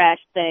sugar crash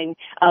thing,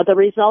 the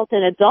result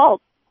in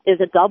adults is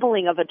a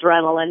doubling of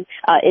adrenaline.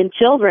 In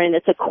children,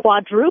 it's a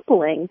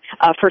quadrupling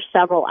for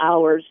several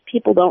hours.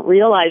 People don't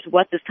realize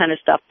what this kind of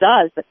stuff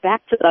does. But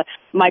back to the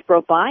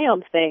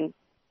microbiome thing,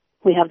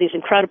 we have these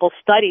incredible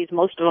studies,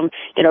 most of them,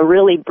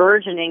 really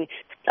burgeoning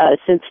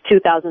since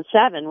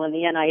 2007 when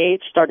the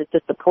NIH started to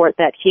support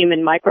that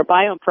human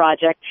microbiome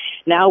project.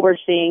 Now we're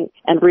seeing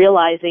and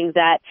realizing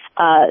that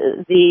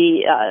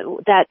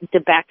that the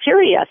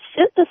bacteria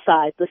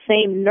synthesize the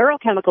same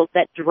neurochemicals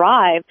that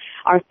drive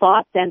our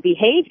thoughts and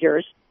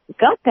behaviors,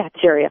 gut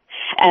bacteria,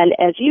 and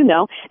as you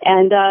know,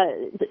 and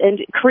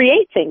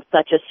create things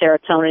such as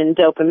serotonin and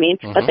dopamine,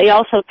 but they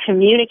also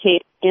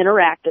communicate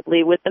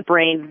interactively with the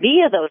brain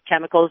via those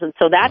chemicals, and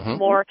so that's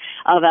more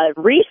of a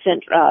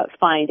recent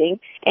finding,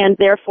 and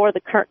therefore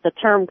the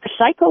term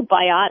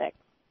psychobiotic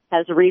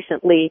has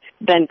recently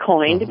been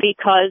coined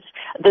because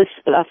this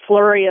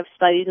flurry of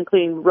studies,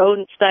 including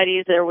rodent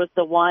studies, there was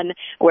the one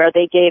where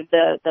they gave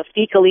fed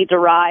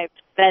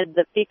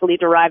the fecally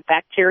derived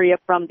bacteria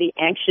from the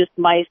anxious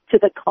mice to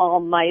the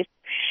calm mice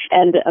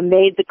and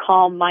made the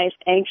calm mice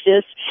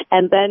anxious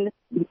and then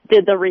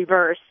did the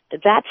reverse.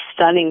 That's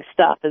stunning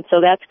stuff. And so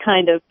that's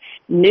kind of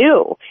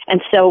new.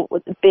 And so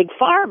Big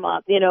Pharma,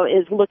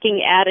 is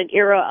looking at an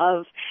era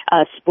of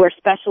where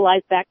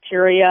specialized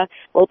bacteria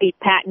will be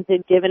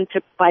patented, given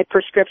by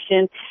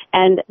prescription.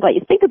 But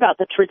you think about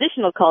the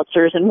traditional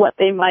cultures and what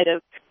they might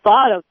have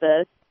thought of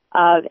this.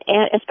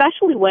 And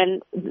especially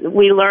when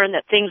we learn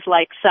that things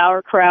like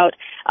sauerkraut,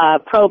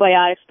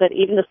 probiotics, that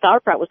even the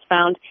sauerkraut was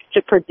found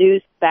to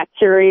produce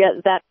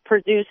bacteria that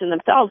produce in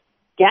themselves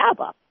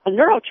GABA, a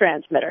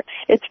neurotransmitter.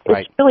 It's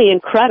really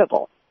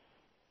incredible.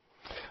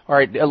 All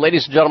right,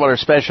 ladies and gentlemen, our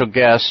special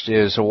guest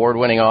is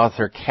award-winning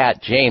author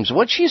Kat James.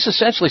 What she's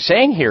essentially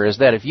saying here is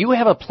that if you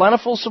have a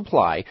plentiful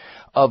supply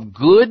of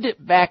good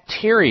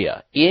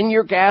bacteria in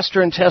your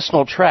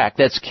gastrointestinal tract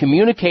that's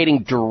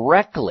communicating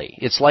directly,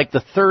 it's like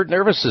the third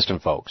nervous system,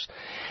 folks,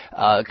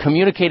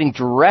 communicating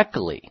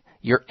directly,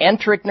 your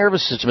enteric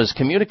nervous system is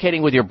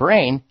communicating with your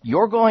brain,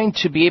 you're going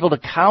to be able to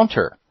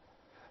counter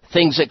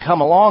things that come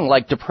along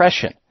like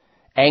depression,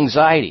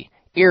 anxiety,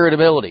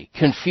 irritability,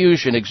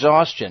 confusion,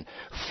 exhaustion,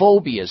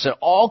 phobias, and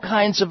all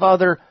kinds of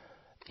other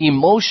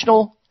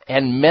emotional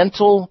and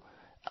mental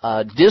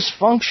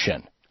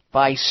dysfunction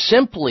by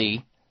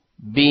simply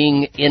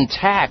being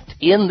intact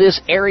in this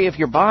area of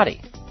your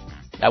body.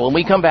 Now, when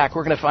we come back,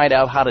 we're going to find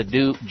out how to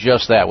do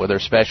just that with our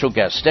special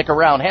guest. Stick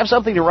around. Have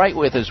something to write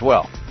with as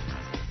well.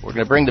 We're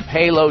going to bring the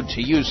payload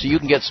to you so you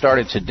can get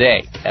started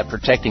today at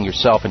protecting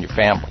yourself and your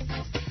family.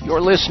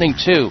 You're listening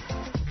to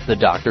The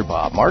Dr.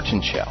 Bob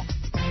Martin Show.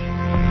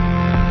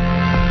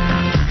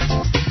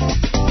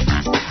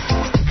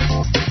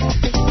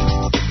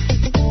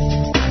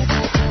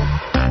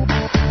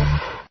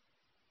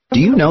 Do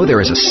you know there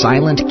is a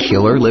silent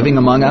killer living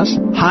among us?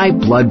 High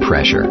blood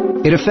pressure.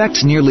 It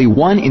affects nearly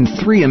 1 in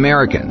 3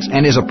 Americans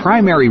and is a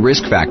primary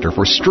risk factor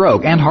for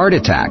stroke and heart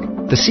attack.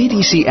 The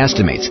CDC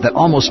estimates that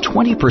almost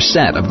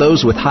 20% of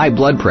those with high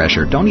blood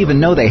pressure don't even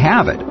know they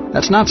have it.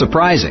 That's not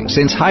surprising,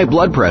 since high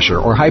blood pressure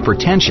or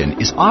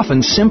hypertension is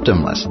often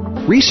symptomless.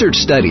 Research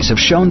studies have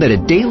shown that a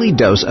daily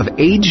dose of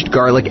aged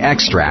garlic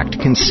extract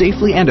can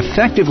safely and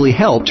effectively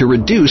help to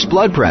reduce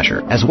blood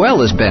pressure, as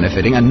well as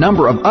benefiting a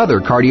number of other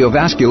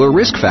cardiovascular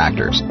risk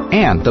factors.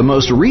 And the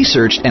most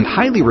researched and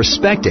highly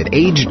respected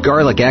aged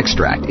garlic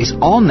extract is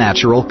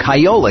all-natural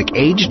Kyolic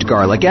aged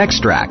garlic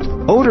extract.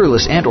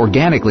 Odorless and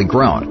organically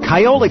grown,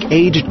 Kyolic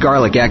aged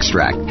garlic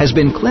extract has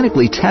been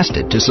clinically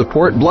tested to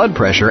support blood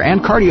pressure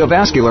and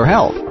cardiovascular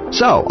health.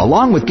 So,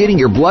 along with getting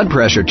your blood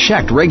pressure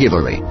checked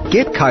regularly,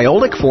 get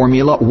Kyolic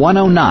Formula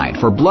 109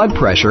 for blood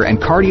pressure and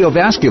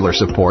cardiovascular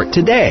support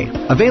today.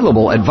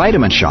 Available at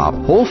Vitamin Shop,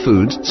 Whole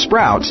Foods,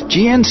 Sprouts,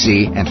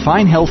 GNC, and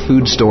fine health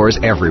food stores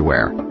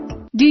everywhere.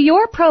 Do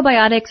your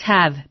probiotics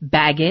have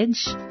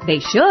baggage? They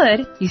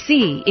should. You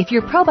see, if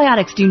your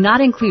probiotics do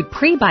not include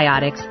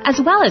prebiotics as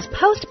well as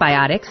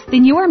postbiotics,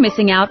 then you are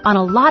missing out on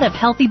a lot of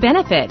healthy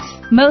benefits.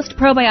 Most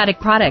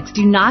probiotic products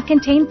do not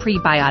contain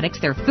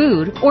prebiotics, their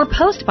food, or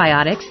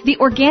postbiotics, the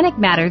organic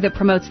matter that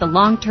promotes the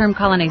long-term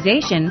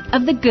colonization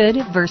of the good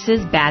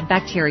versus bad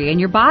bacteria in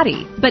your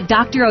body. But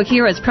Dr.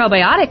 Ohhira's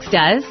probiotics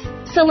does.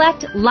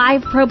 Select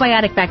live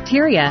probiotic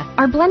bacteria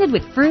are blended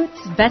with fruits,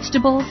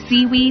 vegetables,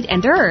 seaweed,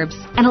 and herbs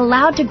and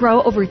allowed to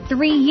grow over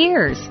 3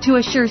 years to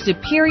assure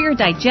superior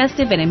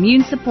digestive and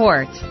immune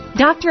support.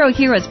 Dr.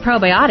 Ohhira's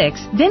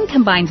Probiotics then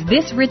combines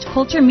this rich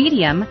culture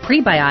medium,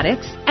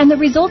 prebiotics, and the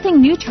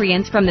resulting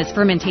nutrients from this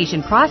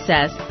fermentation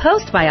process,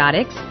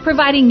 postbiotics,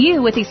 providing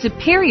you with a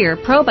superior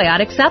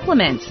probiotic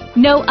supplement.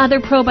 No other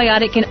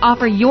probiotic can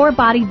offer your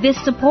body this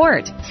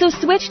support, so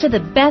switch to the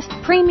best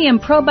premium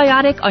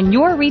probiotic on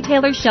your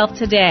retailer shelf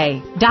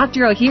today.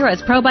 Dr.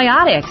 Ohhira's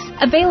Probiotics,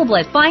 available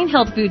at fine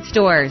health food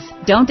stores.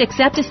 Don't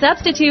accept a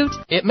substitute.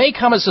 It may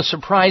come as a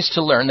surprise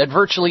to learn that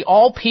virtually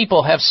all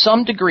people have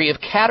some degree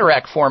of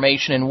cataract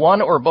formation in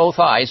one or both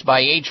eyes by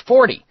age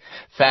 40.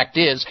 Fact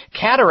is,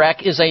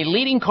 cataract is a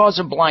leading cause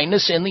of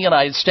blindness in the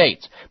United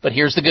States. But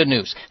here's the good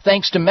news.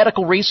 Thanks to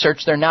medical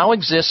research, there now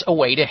exists a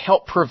way to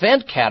help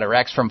prevent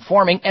cataracts from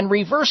forming and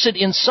reverse it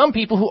in some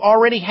people who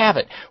already have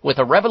it with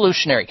a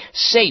revolutionary,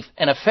 safe,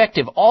 and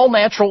effective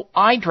all-natural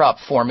eye drop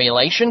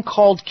formulation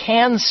called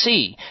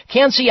Can-C.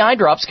 Can-C eye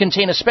drops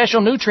contain a special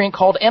nutrient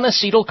called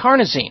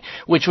N-acetylcarnosine,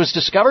 which was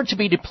discovered to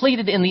be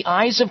depleted in the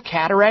eyes of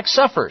cataract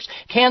sufferers.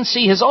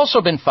 Can-C has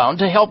also been found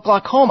to help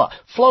glaucoma,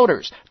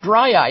 floaters,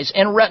 dry eyes,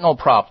 and retinal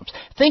problems.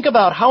 Think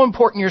about how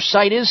important your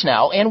sight is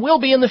now and will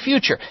be in the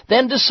future.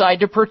 Then decide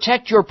to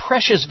protect your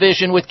precious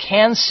vision with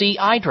Can-C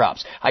eye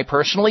drops. I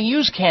personally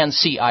use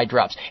Can-C eye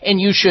drops,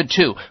 and you should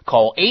too.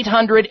 Call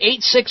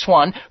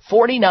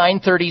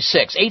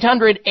 800-861-4936.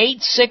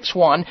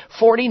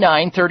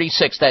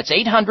 800-861-4936. That's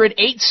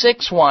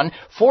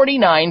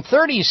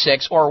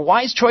 800-861-4936 or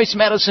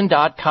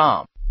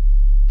wisechoicemedicine.com.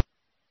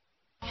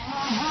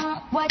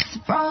 What's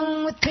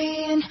wrong with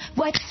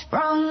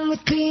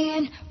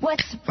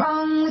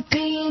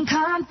being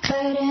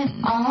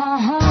confident?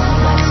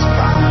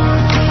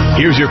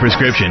 Here's your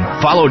prescription.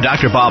 Follow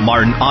Dr. Bob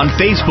Martin on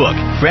Facebook.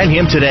 Friend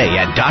him today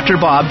at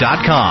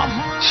drbob.com.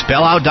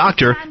 Spell out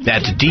doctor,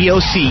 that's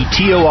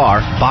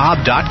D-O-C-T-O-R,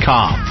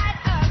 bob.com.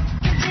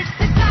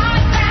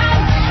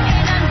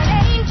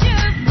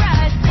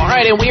 All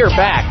right, and we are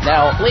back.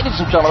 Now, ladies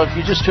and gentlemen, if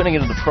you're just tuning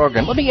into the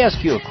program, let me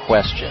ask you a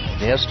question.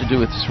 It has to do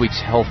with this week's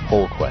health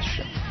poll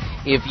question.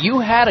 If you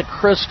had a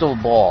crystal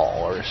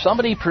ball, or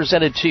somebody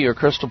presented to you a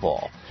crystal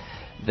ball,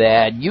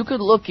 that you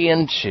could look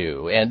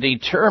into and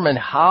determine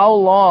how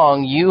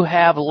long you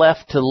have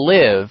left to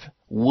live,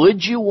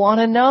 would you want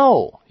to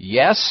know?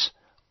 Yes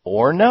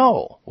or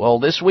no? Well,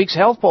 this week's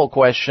health poll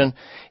question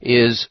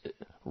is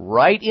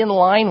right in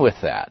line with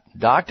that.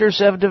 Doctors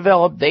have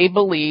developed, they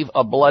believe,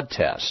 a blood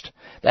test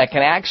that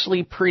can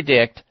actually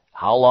predict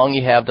how long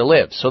you have to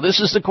live. So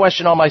this is the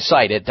question on my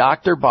site at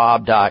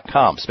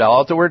drbob.com. Spell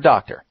out the word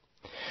doctor.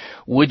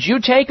 Would you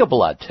take a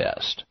blood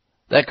test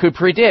that could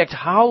predict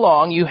how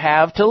long you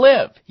have to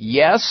live?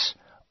 Yes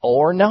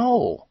or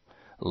no?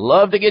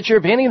 Love to get your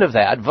opinion of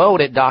that. Vote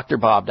at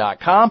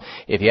drbob.com.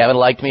 If you haven't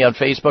liked me on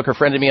Facebook or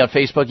friended me on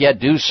Facebook yet,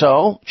 do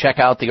so. Check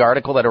out the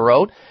article that I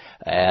wrote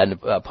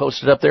and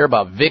posted up there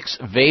about Vicks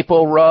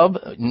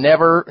VapoRub.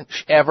 Never,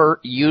 ever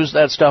use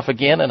that stuff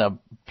again, and a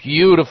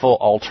beautiful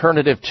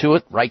alternative to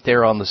it right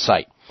there on the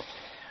site.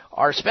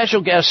 Our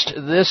special guest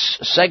this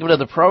segment of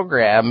the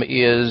program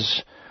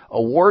is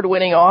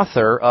award-winning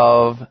author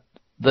of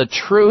The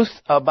Truth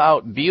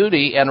About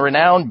Beauty and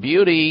renowned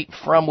beauty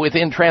from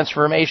within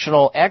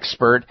transformational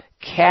expert,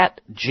 Kat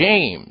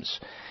James.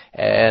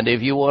 And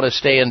if you want to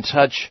stay in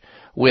touch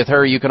with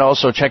her, you can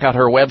also check out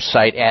her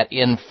website at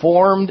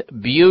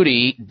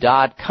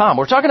informedbeauty.com.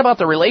 We're talking about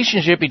the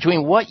relationship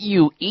between what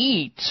you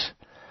eat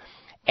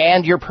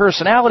and your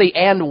personality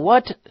and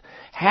what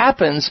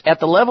happens at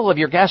the level of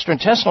your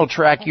gastrointestinal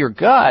tract, your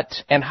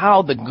gut, and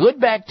how the good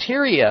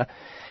bacteria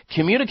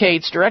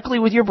communicates directly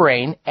with your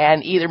brain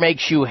and either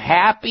makes you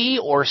happy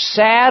or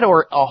sad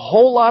or a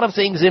whole lot of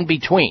things in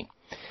between.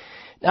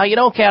 Now, you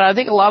know, Kat, I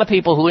think a lot of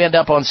people who end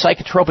up on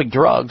psychotropic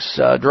drugs,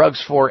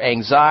 drugs for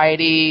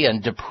anxiety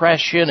and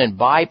depression and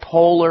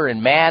bipolar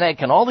and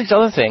manic and all these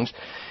other things,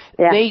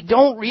 they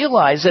don't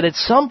realize that at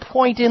some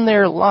point in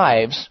their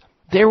lives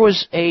there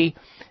was a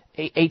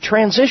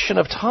transition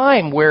of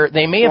time where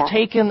they may have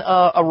taken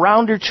a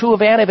round or two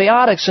of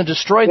antibiotics and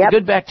destroyed the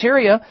good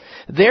bacteria,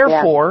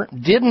 therefore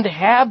didn't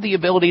have the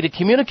ability to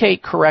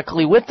communicate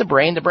correctly with the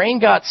brain. The brain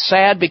got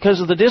sad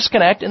because of the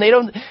disconnect, and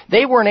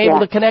they weren't able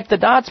to connect the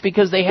dots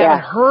because they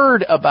haven't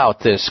heard about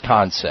this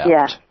concept.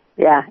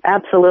 Yeah,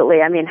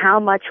 absolutely. I mean, how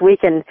much we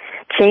can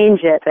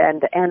change it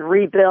and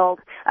rebuild.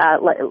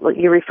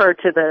 You referred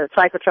to the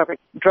psychotropic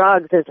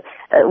drugs as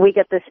we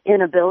get this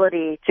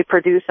inability to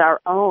produce our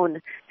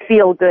own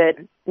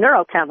feel-good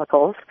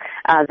neurochemicals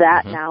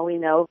that now we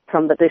know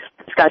from the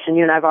discussion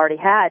you and I've already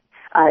had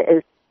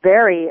is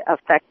very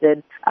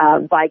affected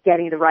by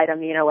getting the right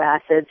amino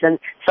acids, and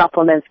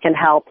supplements can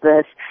help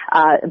this.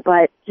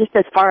 But just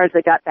as far as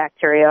the gut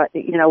bacteria,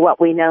 you know,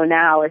 what we know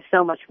now is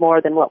so much more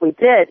than what we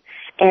did.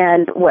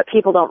 And what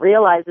people don't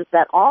realize is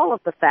that all of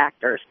the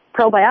factors,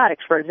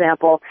 probiotics, for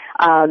example,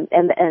 and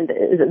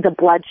the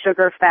blood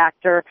sugar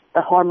factor,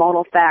 the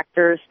hormonal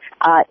factors,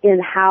 in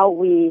how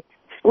we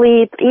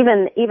sleep,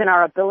 even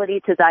our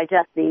ability to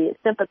digest, the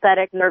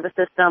sympathetic nervous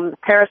system,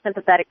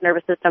 parasympathetic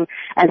nervous system,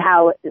 and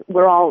how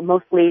we're all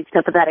mostly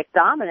sympathetic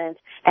dominant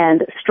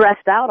and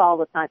stressed out all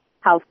the time,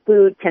 how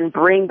food can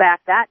bring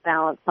back that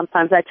balance.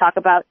 Sometimes I talk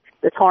about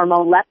this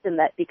hormone leptin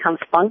that becomes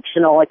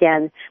functional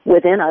again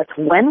within us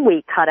when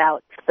we cut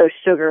out those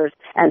sugars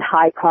and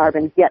high carb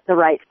and get the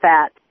right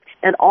fat.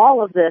 And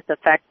all of this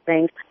affects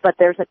things, but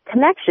there's a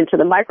connection to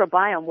the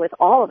microbiome with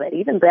all of it.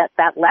 Even that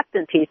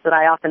leptin piece that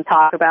I often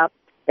talk about,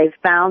 they've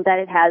found that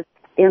it has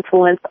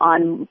influence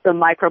on the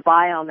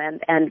microbiome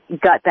and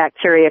gut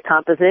bacteria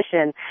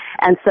composition.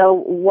 And so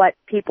what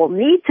people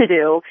need to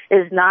do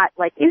is not,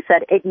 like you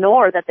said,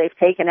 ignore that they've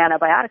taken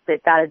antibiotics.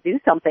 They've got to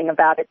do something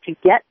about it to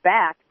get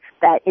back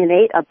that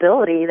innate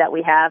ability that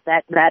we have,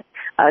 that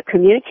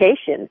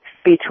communication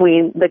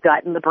between the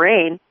gut and the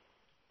brain.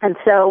 And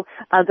so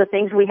the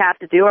things we have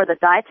to do are the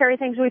dietary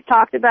things we've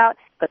talked about,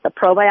 but the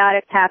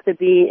probiotics have to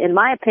be, in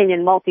my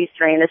opinion,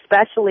 multi-strain,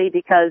 especially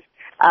because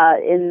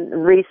in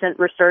recent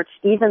research,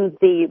 even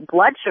the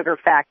blood sugar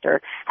factor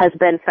has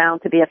been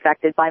found to be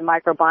affected by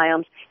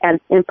microbiomes, and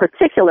in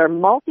particular,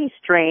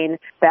 multi-strain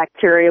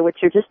bacteria,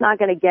 which you're just not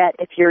going to get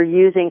if you're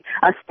using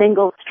a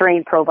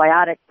single-strain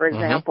probiotic, for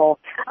example,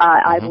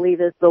 I believe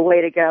is the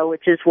way to go,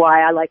 which is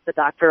why I like the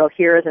Dr.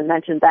 Ohhira's and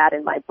mentioned that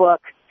in my book.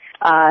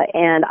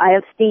 And I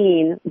have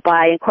seen,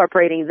 by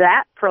incorporating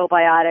that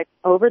probiotic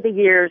over the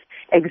years,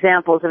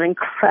 examples of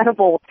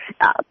incredible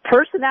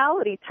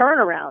personality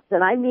turnarounds.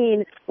 And I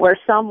mean where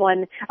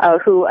someone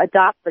who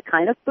adopts the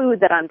kind of food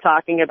that I'm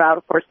talking about,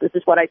 of course, this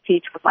is what I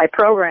teach with my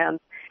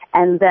programs,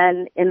 and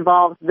then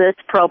involves this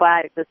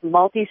probiotic, this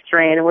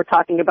multi-strain, and we're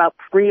talking about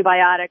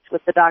prebiotics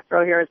with the Dr.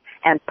 Ohhira's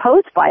and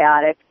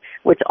postbiotics,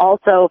 which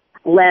also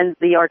lends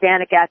the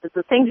organic acids,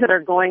 the things that are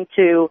going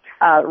to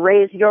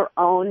raise your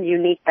own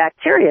unique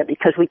bacteria,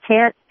 because we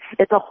can't,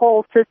 it's a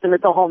whole system,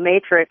 it's a whole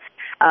matrix,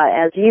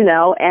 as you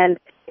know, and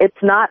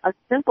it's not a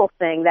simple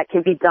thing that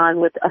can be done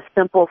with a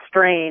simple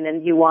strain,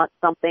 and you want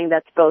something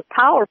that's both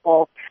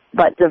powerful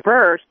but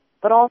diverse,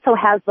 but also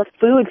has the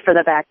food for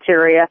the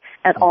bacteria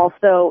and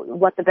also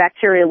what the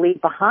bacteria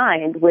leave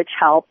behind, which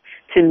help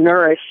to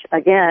nourish,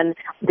 again,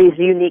 these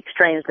unique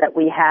strains that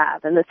we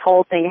have. And this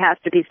whole thing has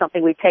to be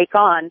something we take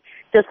on,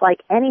 just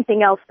like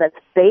anything else that's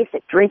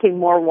basic, drinking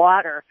more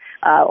water,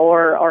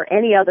 or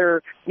any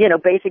other,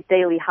 basic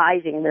daily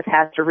hygiene. This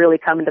has to really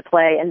come into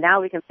play. And now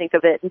we can think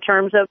of it in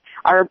terms of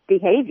our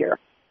behavior.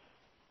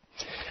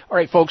 All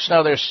right, folks,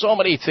 now there's so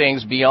many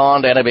things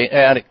beyond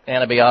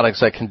antibiotics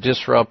that can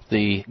disrupt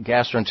the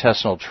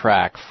gastrointestinal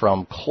tract,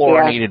 from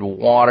chlorinated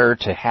water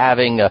to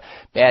having a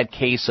bad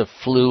case of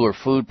flu or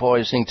food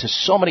poisoning to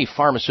so many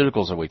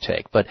pharmaceuticals that we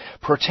take. But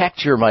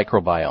protect your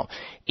microbiome.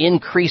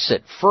 Increase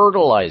it.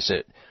 Fertilize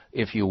it,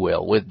 if you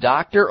will, with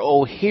Dr.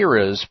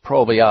 Ohhira's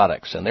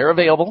probiotics. And they're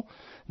available.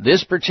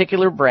 This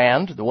particular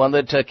brand, the one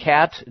that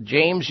Kat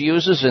James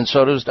uses, and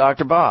so does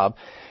Dr. Bob,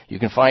 you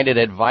can find it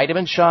at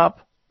Vitamin Shop,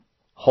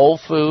 Whole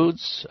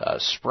Foods,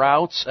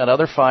 Sprouts, and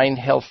other fine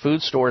health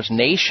food stores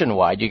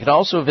nationwide. You can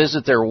also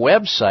visit their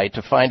website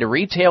to find a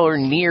retailer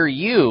near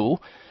you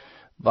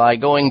by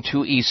going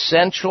to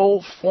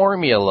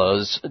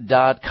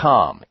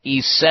essentialformulas.com.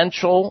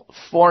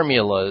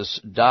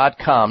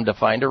 Essentialformulas.com to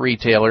find a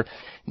retailer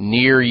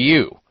near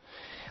you.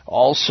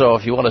 Also,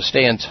 if you want to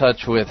stay in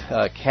touch with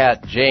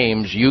Kat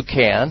James, you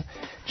can.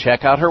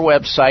 Check out her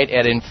website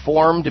at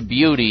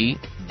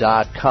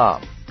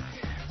informedbeauty.com.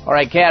 All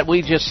right, Kat,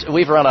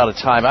 we've run out of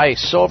time. I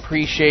so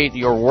appreciate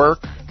your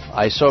work.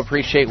 I so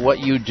appreciate what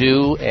you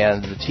do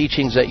and the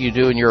teachings that you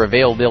do and your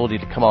availability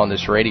to come on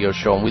this radio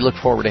show, and we look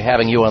forward to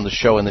having you on the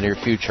show in the near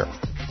future.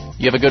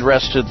 You have a good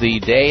rest of the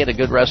day and a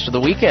good rest of the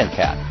weekend,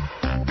 Kat.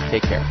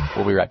 Take care.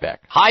 We'll be right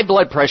back. High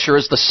blood pressure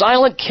is the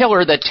silent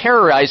killer that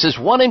terrorizes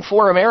 1 in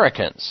 4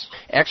 Americans.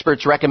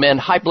 Experts recommend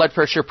high blood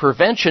pressure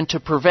prevention to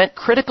prevent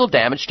critical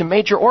damage to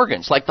major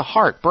organs like the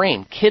heart,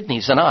 brain,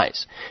 kidneys, and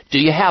eyes. Do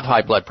you have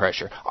high blood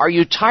pressure? Are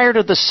you tired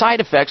of the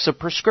side effects of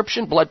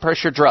prescription blood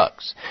pressure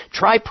drugs?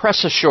 Try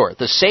Press Assure,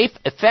 the safe,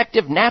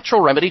 effective, natural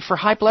remedy for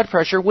high blood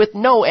pressure with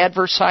no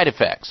adverse side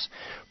effects.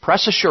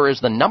 Press Assure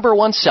is the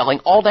 #1 selling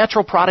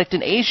all-natural product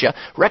in Asia,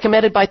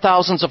 recommended by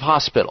thousands of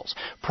hospitals.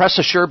 Press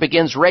Assure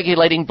begins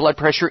regulating blood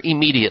pressure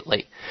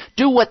immediately.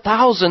 Do what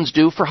thousands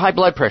do for high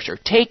blood pressure.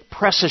 Take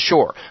Press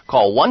Assure.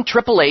 Call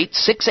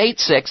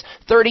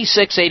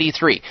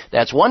 1-888-686-3683.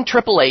 That's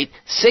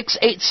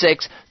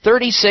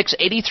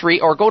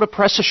 1-888-686-3683, or go to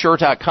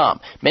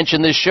PressAssure.com.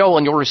 Mention this show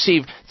and you'll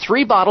receive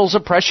 3 bottles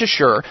of Press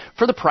Assure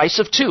for the price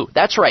of 2.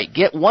 That's right.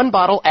 Get 1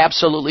 bottle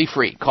absolutely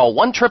free. Call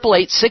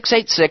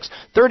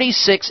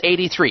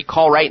 1-888-686-3683.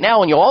 Call right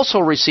now and you'll also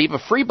receive a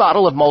free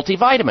bottle of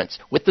multivitamins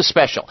with the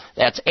special.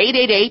 That's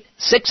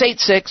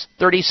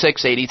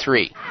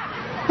 888-686-3683.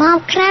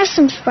 Mom, can I have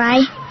some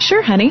Spry?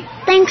 Sure, honey.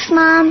 Thanks,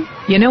 Mom.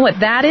 You know what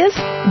that is?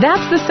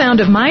 That's the sound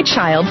of my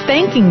child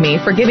thanking me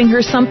for giving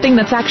her something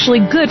that's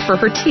actually good for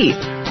her teeth.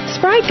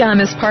 Spry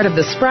Gum is part of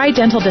the Spry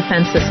Dental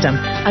Defense System,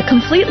 a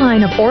complete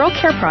line of oral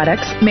care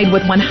products made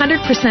with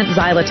 100%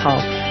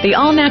 xylitol, the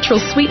all-natural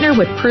sweetener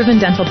with proven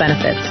dental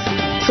benefits.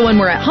 So when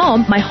we're at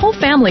home, my whole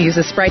family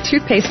uses Spry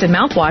toothpaste and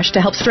mouthwash to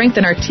help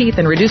strengthen our teeth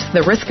and reduce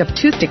the risk of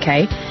tooth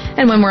decay.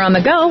 And when we're on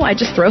the go, I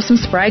just throw some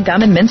Spry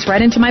gum and mints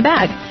right into my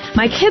bag.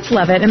 My kids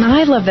love it, and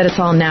I love that it's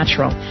all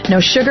natural.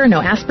 No sugar,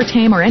 no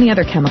aspartame, or any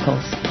other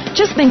chemicals.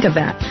 Just think of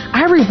that.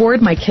 I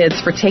reward my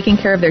kids for taking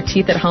care of their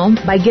teeth at home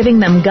by giving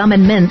them gum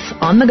and mints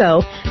on the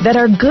go that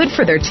are good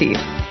for their teeth.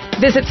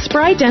 Visit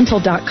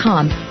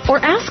sprydental.com or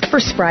ask for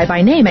Spry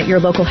by name at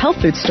your local health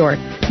food store.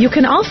 You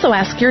can also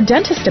ask your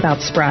dentist about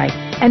Spry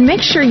and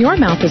make sure your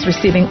mouth is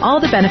receiving all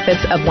the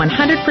benefits of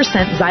 100%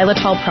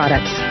 xylitol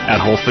products. At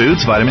Whole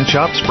Foods, Vitamin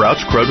Shoppe,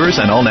 Sprouts, Kroger's,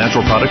 and all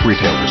natural product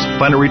retailers.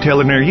 Find a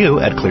retailer near you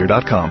at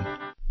clear.com.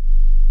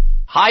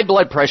 High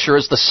blood pressure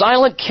is the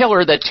silent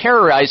killer that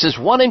terrorizes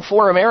 1 in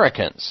 4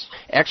 Americans.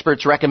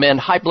 Experts recommend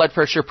high blood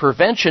pressure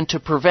prevention to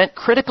prevent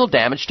critical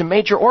damage to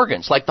major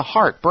organs like the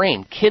heart,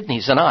 brain,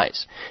 kidneys, and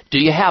eyes. Do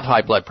you have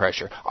high blood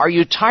pressure? Are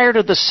you tired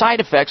of the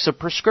side effects of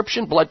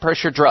prescription blood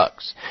pressure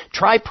drugs?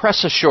 Try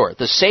Press Assure,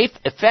 the safe,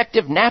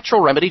 effective, natural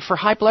remedy for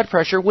high blood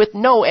pressure with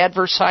no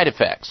adverse side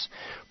effects.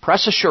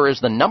 Press Assure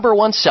is the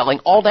 #1 selling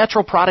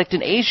all-natural product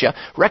in Asia,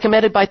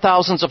 recommended by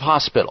thousands of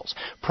hospitals.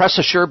 Press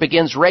Assure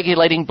begins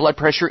regulating blood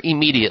pressure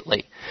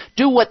immediately.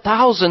 Do what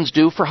thousands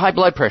do for high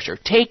blood pressure.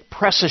 Take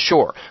Press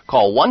Assure.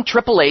 Call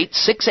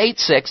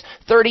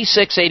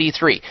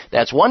 1-888-686-3683.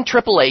 That's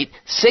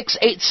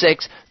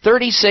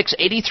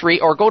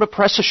 1-888-686-3683, or go to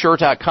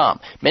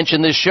PressAssure.com.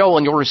 Mention this show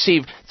and you'll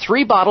receive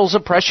 3 bottles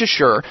of Press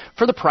Assure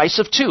for the price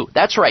of 2.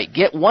 That's right.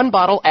 Get 1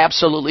 bottle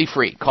absolutely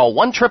free. Call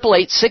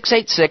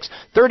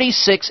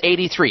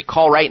 1-888-686-3683.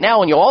 Call right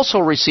now and you'll also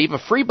receive a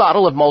free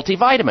bottle of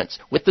multivitamins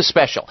with the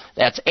special.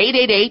 That's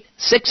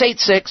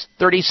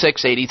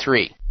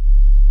 888-686-3683.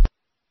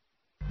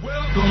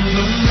 Welcome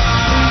to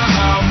my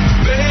house,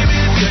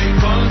 baby,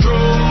 take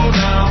control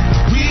now.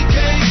 We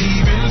can't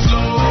even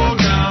slow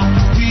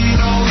down. We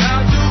don't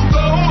have to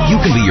go.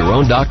 You can be your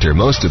own doctor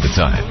most of the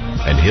time,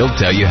 and he'll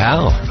tell you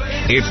how.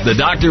 It's the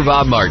Dr.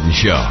 Bob Martin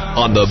Show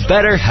on the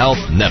Better Health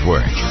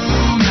Network.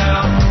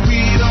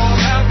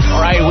 All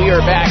right, we are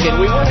back, and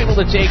we weren't able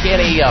to take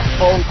any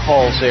phone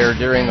calls there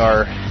during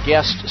our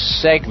guest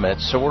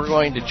segment, so we're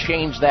going to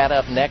change that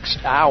up next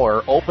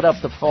hour. Open up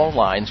the phone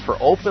lines for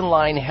open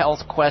line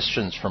health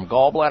questions, from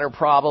gallbladder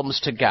problems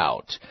to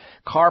gout,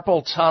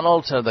 carpal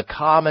tunnel to the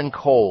common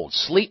cold,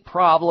 sleep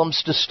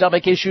problems to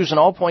stomach issues, and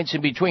all points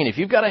in between. If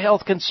you've got a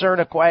health concern,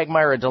 a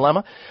quagmire, a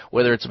dilemma,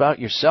 whether it's about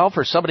yourself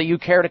or somebody you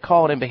care to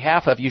call in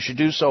behalf of, you should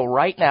do so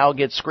right now.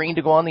 Get screened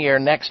to go on the air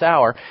next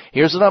hour.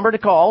 Here's the number to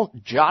call.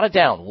 Jot it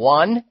down.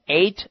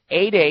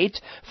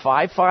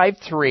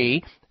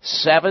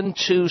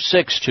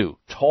 1-888-553-7262.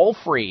 Toll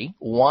free,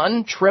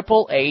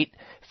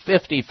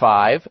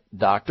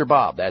 1-888-55-Dr.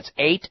 Bob. That's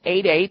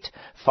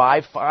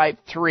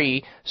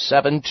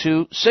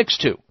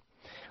 888-553-7262.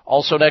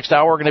 Also next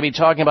hour, we're going to be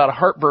talking about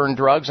heartburn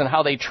drugs and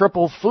how they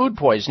triple food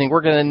poisoning. We're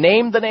going to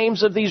name the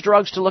names of these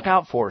drugs to look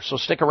out for, so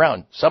stick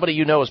around. Somebody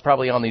you know is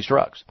probably on these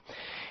drugs.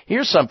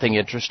 Here's something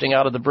interesting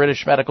out of the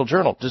British Medical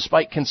Journal.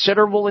 Despite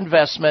considerable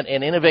investment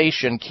and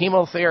innovation,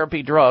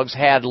 chemotherapy drugs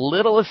had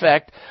little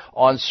effect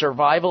on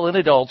survival in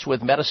adults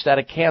with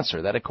metastatic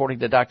cancer. That according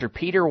to Dr.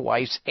 Peter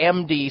Weiss,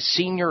 MD,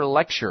 senior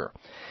lecturer.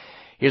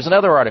 Here's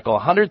another article.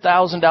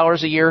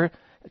 $100,000 a year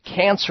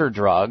cancer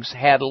drugs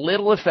had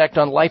little effect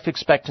on life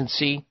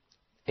expectancy,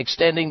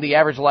 extending the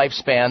average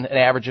lifespan an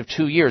average of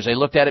 2 years. They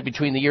looked at it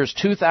between the years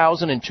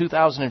 2000 and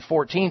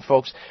 2014,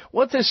 folks.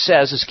 What this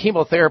says is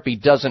chemotherapy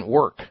doesn't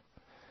work.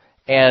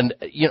 And,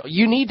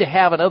 you need to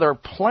have another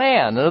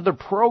plan, another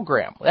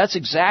program. That's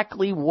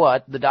exactly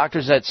what the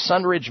doctors at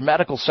Sunridge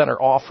Medical Center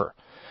offer.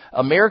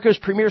 America's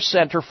premier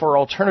center for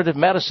alternative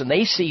medicine.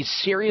 They see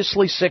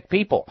seriously sick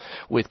people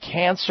with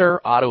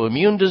cancer,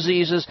 autoimmune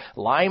diseases,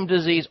 Lyme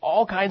disease,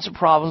 all kinds of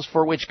problems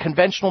for which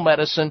conventional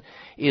medicine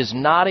is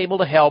not able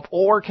to help,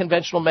 or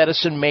conventional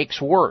medicine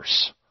makes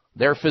worse.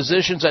 Their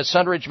physicians at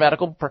Sunridge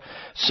Medical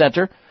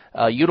Center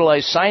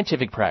utilize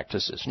scientific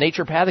practices,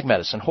 naturopathic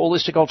medicine,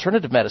 holistic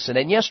alternative medicine,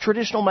 and yes,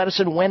 traditional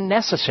medicine when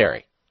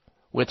necessary.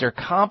 With their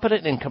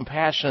competent and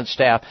compassionate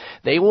staff,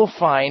 they will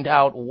find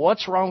out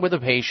what's wrong with the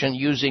patient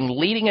using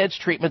leading-edge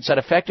treatments that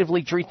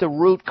effectively treat the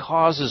root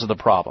causes of the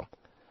problem.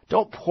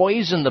 Don't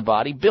poison the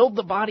body. Build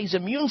the body's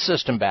immune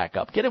system back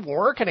up. Get it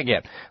working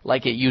again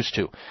like it used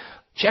to.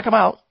 Check them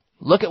out.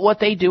 Look at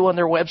what they do on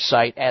their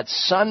website at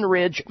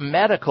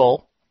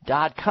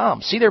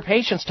sunridgemedical.com. See their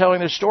patients telling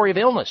their story of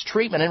illness,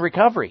 treatment, and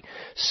recovery.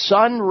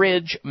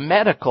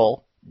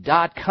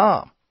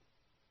 sunridgemedical.com.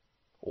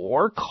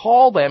 Or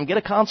call them, get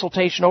a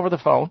consultation over the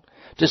phone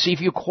to see if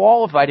you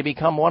qualify to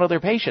become one of their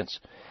patients.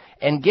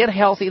 And get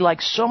healthy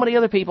like so many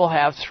other people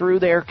have through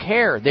their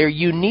care, their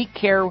unique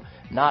care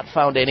not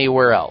found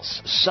anywhere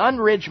else.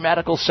 Sunridge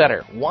Medical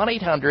Center,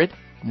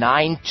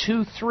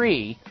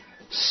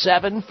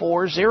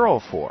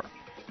 1-800-923-7404.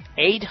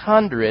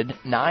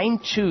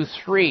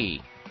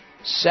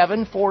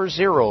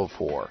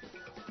 800-923-7404.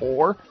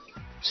 Or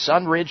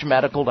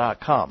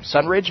sunridgemedical.com.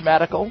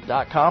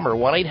 sunridgemedical.com or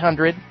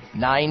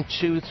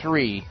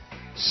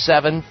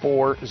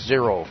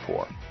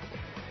 1-800-923-7404.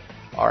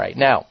 All right,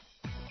 now,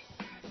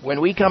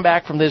 when we come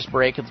back from this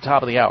break at the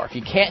top of the hour. If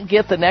you can't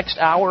get the next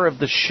hour of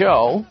the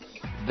show,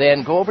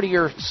 then go over to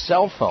your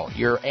cell phone,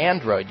 your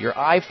Android, your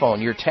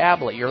iPhone, your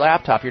tablet, your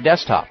laptop, your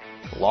desktop.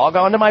 Log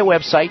on to my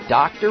website,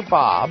 Dr.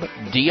 Bob,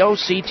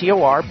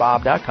 D-O-C-T-O-R,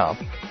 Bob.com.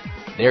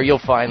 There you'll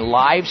find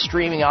live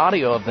streaming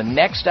audio of the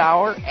next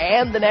hour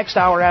and the next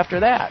hour after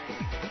that.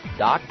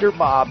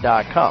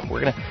 DrBob.com.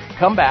 We're going to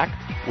come back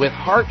with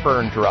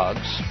heartburn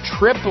drugs,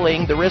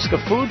 tripling the risk of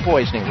food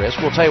poisoning risk.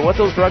 We'll tell you what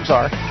those drugs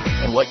are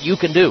and what you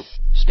can do.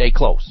 Stay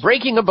close.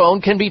 Breaking a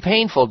bone can be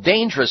painful,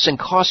 dangerous, and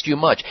cost you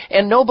much.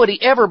 And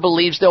nobody ever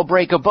believes they'll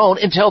break a bone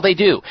until they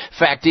do.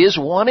 Fact is,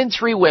 1 in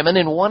 3 women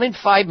and 1 in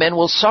 5 men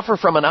will suffer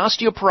from an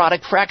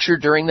osteoporotic fracture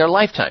during their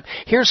lifetime.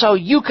 Here's how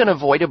you can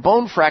avoid a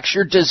bone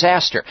fracture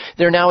disaster.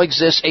 There now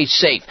exists a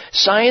safe,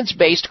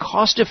 science-based,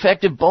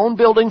 cost-effective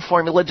bone-building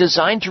formula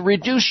designed to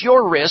reduce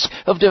your risk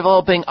of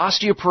developing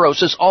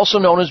osteoporosis, also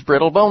known as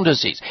brittle bone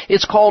disease.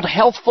 It's called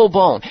Healthful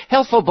Bone.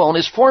 Healthful Bone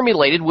is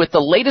formulated with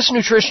the latest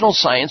nutritional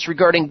science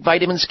regarding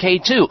vitamins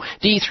K2,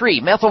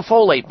 D3,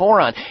 methylfolate,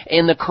 boron,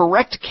 and the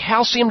correct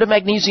calcium to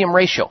magnesium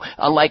ratio.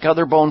 Unlike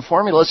other bone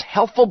formulas,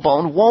 Healthful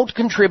Bone won't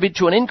contribute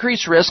to an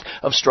increased risk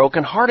of stroke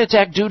and heart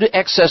attack due to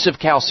excessive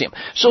calcium.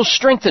 So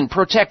strengthen,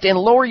 protect, and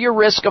lower your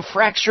risk of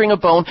fracturing a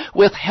bone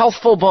with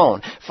Healthful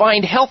Bone.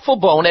 Find Healthful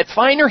Bone at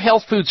finer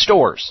health food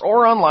stores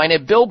or online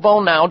at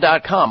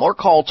BuildBoneNow.com or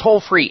call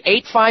toll-free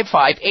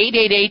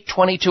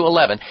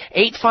 855-888-2211.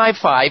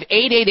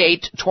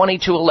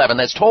 855-888-2211.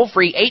 That's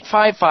toll-free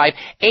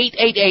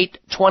 855-888-2211.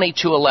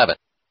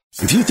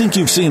 If you think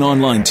you've seen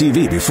online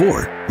TV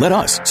before, let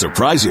us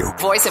surprise you.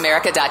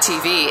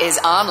 VoiceAmerica.tv is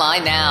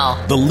online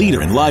now. The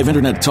leader in live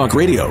internet talk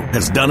radio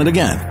has done it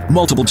again.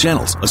 Multiple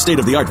channels, a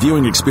state-of-the-art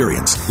viewing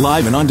experience,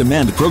 live and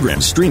on-demand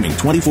programs streaming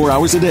 24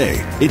 hours a day.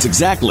 It's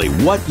exactly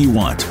what you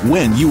want,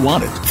 when you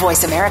want it.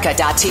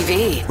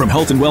 VoiceAmerica.tv. From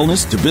health and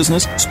wellness to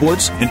business,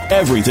 sports, and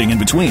everything in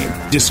between.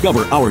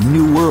 Discover our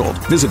new world.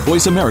 Visit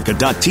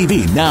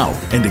VoiceAmerica.tv now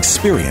and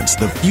experience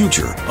the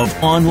future of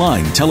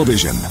online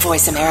television.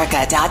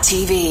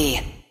 VoiceAmerica.tv.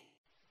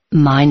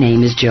 My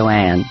name is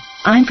Joanne.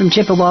 I'm from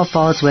Chippewa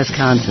Falls,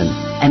 Wisconsin,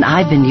 and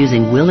I've been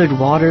using Willard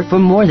water for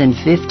more than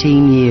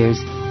 15 years.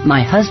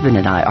 My husband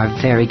and I are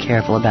very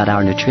careful about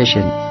our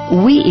nutrition.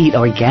 We eat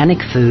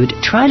organic food,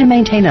 try to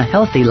maintain a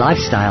healthy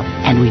lifestyle,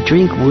 and we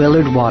drink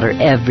Willard water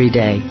every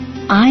day.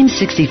 I'm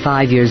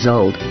 65 years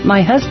old.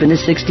 My husband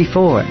is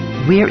 64.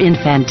 We're in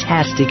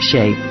fantastic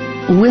shape.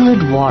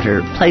 Willard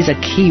water plays a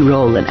key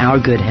role in our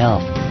good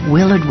health.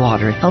 Willard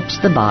water helps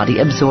the body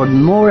absorb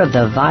more of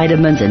the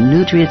vitamins and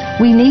nutrients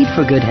we need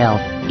for good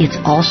health. It's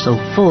also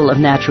full of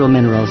natural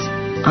minerals.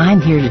 I'm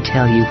here to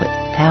tell you what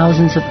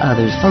thousands of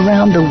others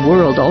around the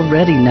world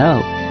already know.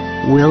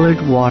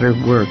 Willard water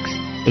works.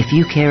 If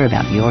you care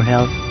about your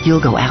health,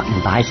 you'll go out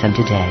and buy some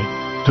today.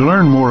 To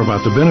learn more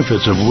about the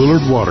benefits of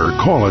Willard water,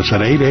 call us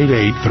at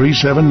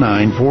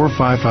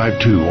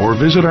 888-379-4552 or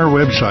visit our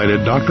website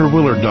at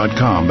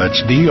drwillard.com.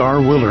 That's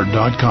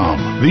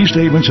drwillard.com. These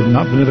statements have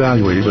not been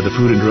evaluated by the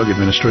Food and Drug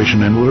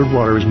Administration, and Willard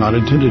water is not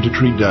intended to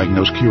treat,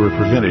 diagnose, cure, or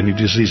prevent any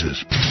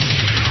diseases.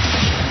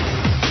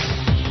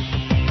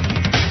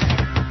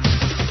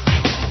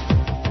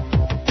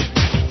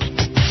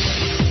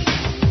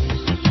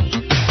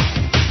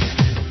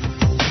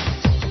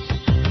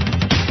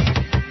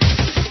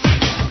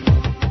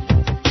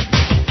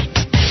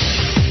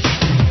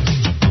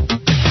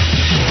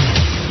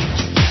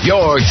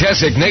 Your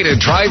designated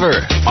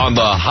driver on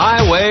the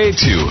highway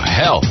to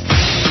health.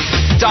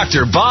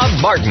 Dr. Bob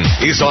Martin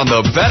is on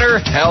the Better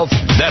Health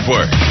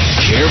Network.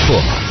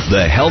 Careful.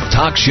 The health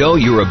talk show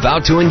you're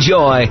about to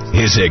enjoy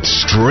is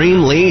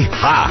extremely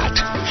hot.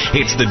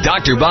 It's the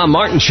Dr. Bob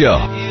Martin Show.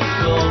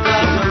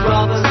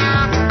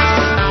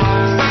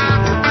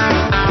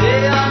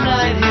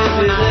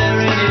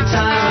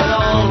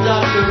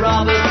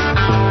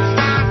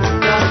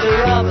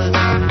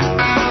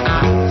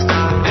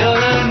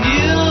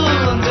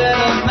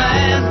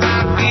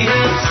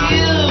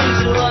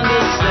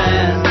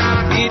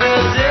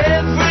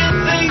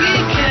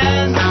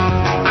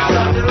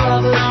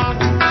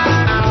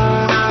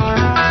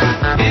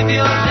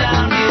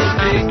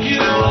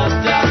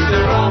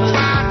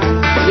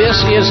 This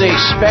is a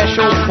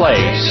special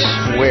place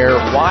where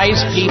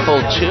wise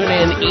people tune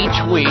in each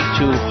week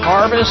to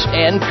harvest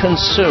and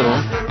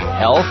consume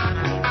health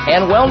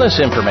and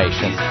wellness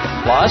information.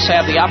 Plus,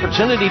 have the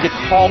opportunity to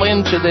call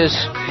into this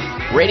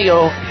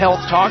radio health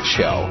talk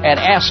show and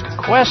ask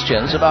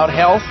questions about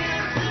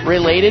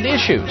health-related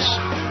issues.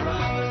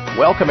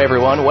 Welcome,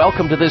 everyone.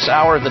 Welcome to this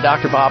hour of the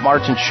Dr. Bob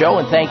Martin Show,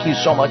 and thank you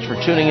so much for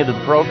tuning into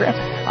the program.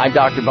 I'm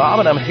Dr. Bob,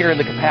 and I'm here in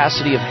the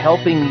capacity of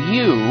helping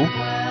you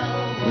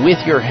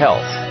with your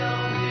health.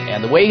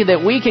 And the way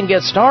that we can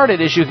get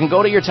started is you can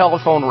go to your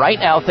telephone right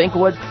now, think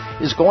what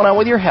is going on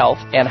with your health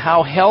and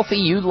how healthy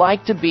you'd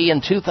like to be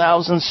in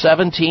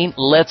 2017.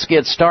 Let's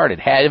get started.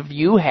 Have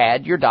you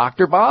had your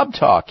Dr. Bob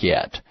talk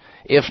yet?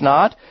 If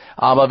not,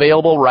 I'm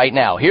available right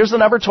now. Here's the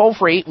number toll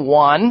free,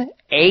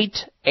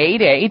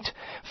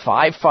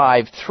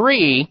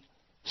 1-888-553-2211.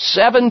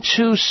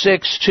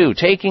 7262,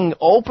 taking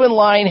open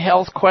line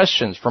health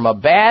questions from a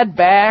bad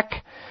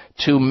back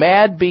to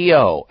mad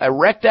BO,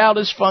 erectile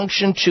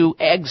dysfunction to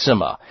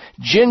eczema,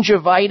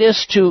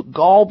 gingivitis to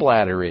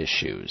gallbladder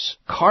issues,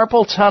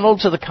 carpal tunnel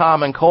to the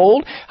common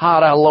cold, how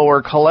to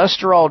lower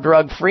cholesterol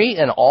drug-free,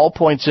 and all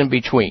points in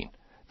between.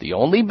 The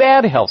only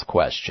bad health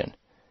question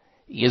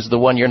is the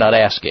one you're not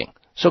asking.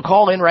 So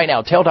call in right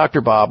now. Tell Dr.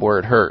 Bob where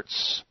it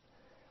hurts.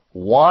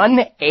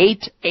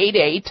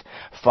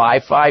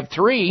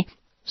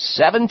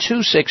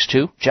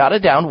 1-888-553-7262. Jot it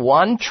down.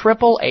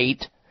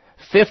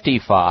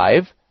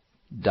 1-888-55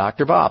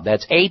 Dr. Bob.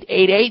 That's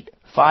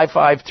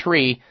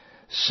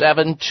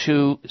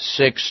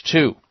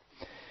 888-553-7262.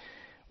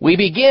 We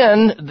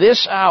begin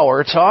this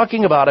hour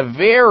talking about a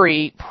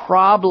very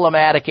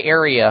problematic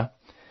area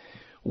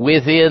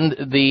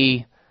within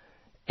the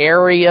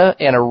area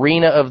and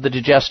arena of the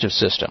digestive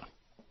system.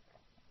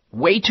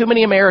 Way too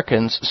many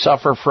Americans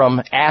suffer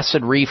from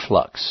acid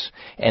reflux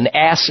and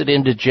acid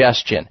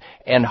indigestion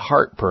and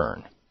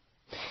heartburn.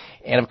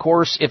 And of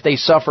course, if they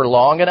suffer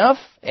long enough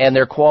and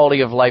their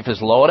quality of life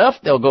is low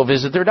enough, they'll go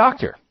visit their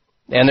doctor.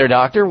 And their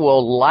doctor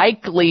will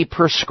likely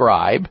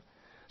prescribe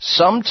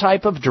some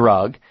type of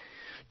drug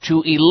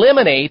to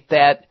eliminate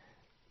that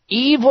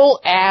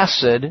evil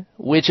acid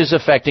which is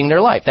affecting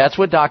their life. That's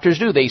what doctors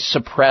do. They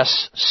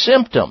suppress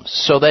symptoms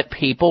so that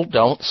people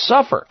don't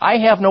suffer. I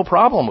have no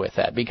problem with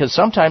that because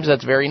sometimes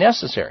that's very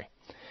necessary.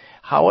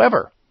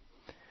 However,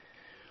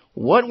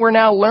 what we're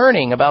now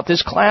learning about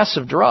this class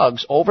of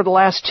drugs over the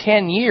last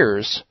 10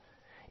 years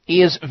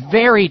is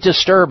very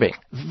disturbing,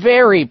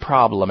 very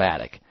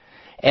problematic.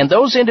 And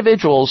those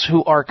individuals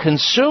who are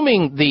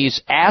consuming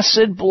these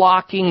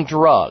acid-blocking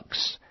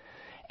drugs,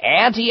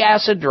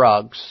 anti-acid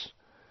drugs,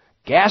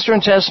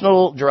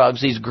 gastrointestinal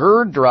drugs, these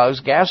GERD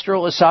drugs,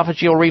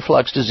 gastroesophageal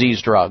reflux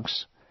disease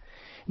drugs,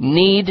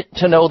 need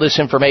to know this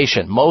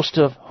information, most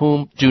of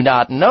whom do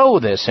not know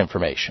this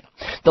information.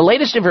 The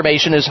latest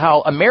information is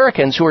how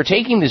Americans who are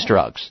taking these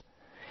drugs,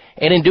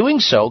 and in doing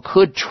so,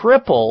 could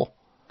triple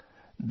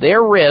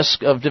their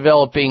risk of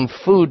developing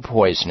food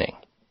poisoning.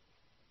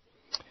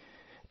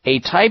 A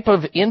type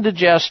of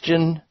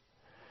indigestion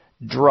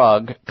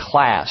drug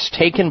class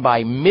taken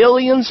by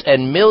millions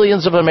and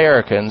millions of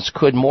Americans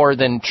could more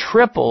than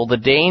triple the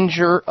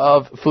danger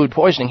of food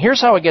poisoning.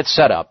 Here's how it gets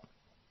set up.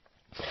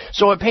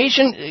 So a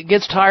patient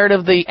gets tired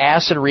of the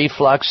acid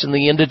reflux and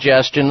the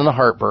indigestion and the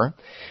heartburn.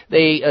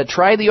 They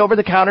try the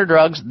over-the-counter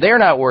drugs. They're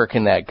not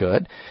working that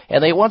good,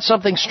 and they want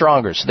something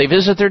stronger. So they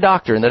visit their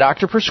doctor, and the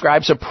doctor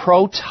prescribes a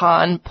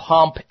proton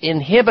pump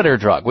inhibitor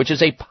drug, which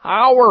is a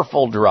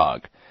powerful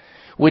drug,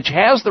 which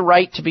has the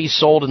right to be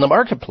sold in the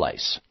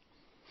marketplace.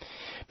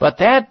 But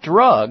that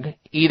drug,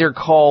 either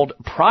called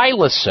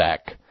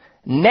Prilosec,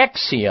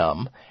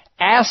 Nexium,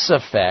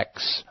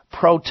 Acifex,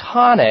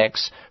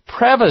 Protonix,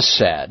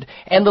 Prevacid,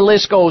 and the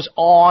list goes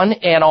on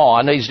and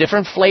on. These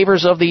different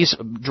flavors of these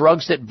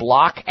drugs that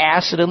block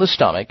acid in the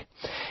stomach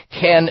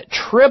can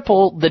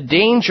triple the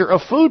danger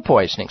of food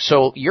poisoning.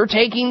 So you're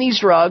taking these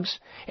drugs,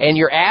 and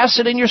your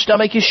acid in your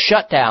stomach is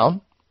shut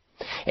down,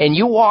 and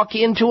you walk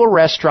into a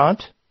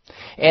restaurant,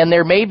 and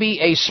there may be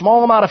a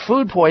small amount of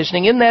food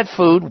poisoning in that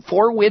food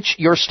for which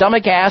your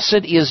stomach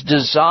acid is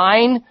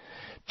designed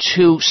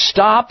to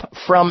stop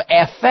from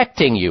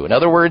affecting you. In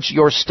other words,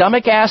 your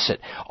stomach acid,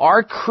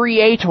 our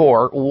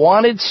Creator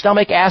wanted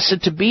stomach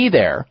acid to be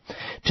there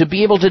to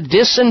be able to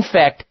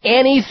disinfect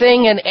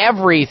anything and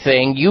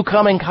everything you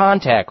come in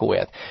contact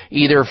with,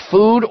 either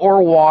food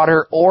or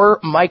water or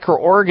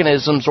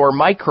microorganisms or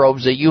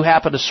microbes that you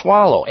happen to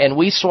swallow. And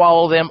we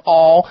swallow them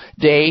all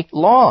day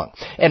long.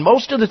 And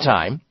most of the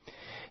time,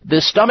 the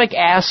stomach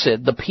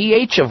acid, the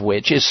pH of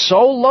which is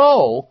so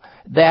low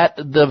that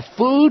the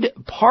food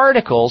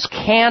particles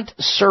can't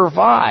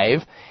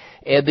survive.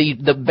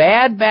 The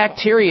bad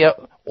bacteria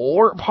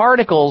or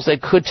particles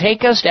that could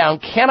take us down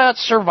cannot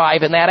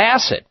survive in that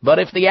acid. But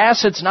if the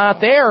acid's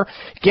not there,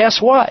 guess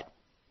what?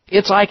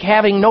 It's like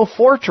having no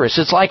fortress.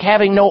 It's like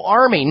having no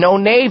army, no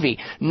navy,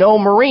 no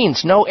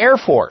Marines, no Air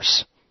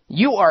Force.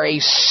 You are a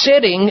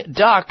sitting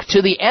duck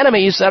to the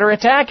enemies that are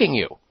attacking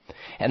you.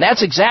 And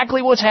that's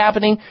exactly what's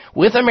happening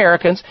with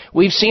Americans.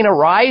 We've seen a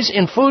rise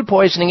in food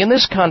poisoning in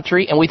this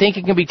country, and we think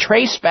it can be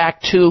traced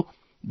back to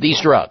these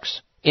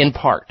drugs, in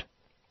part.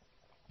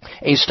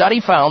 A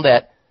study found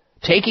that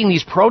taking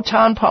these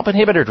proton pump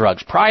inhibitor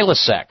drugs,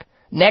 Prilosec,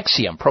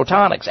 Nexium,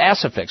 Protonix,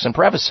 Acifex, and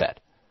Prevacid,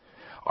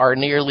 are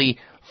nearly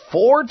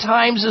 4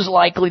 times as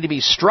likely to be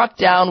struck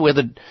down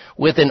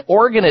with an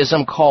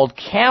organism called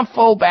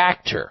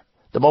Campylobacter,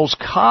 the most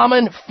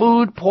common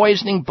food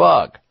poisoning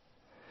bug.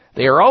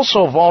 They are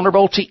also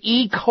vulnerable to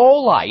E.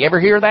 coli. You ever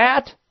hear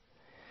that?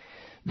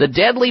 The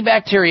deadly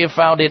bacteria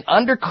found in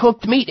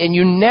undercooked meat, and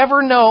you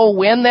never know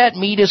when that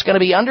meat is going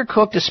to be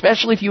undercooked,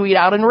 especially if you eat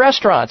out in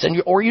restaurants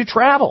or you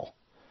travel.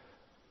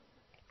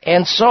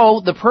 And so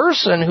the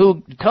person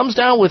who comes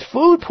down with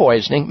food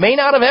poisoning may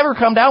not have ever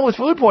come down with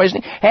food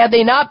poisoning had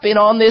they not been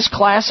on this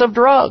class of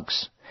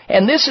drugs.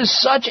 And this is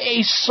such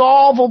a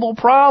solvable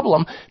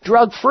problem,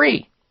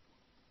 drug-free.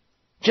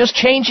 Just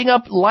changing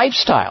up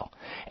lifestyle.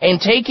 And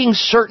taking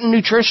certain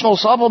nutritional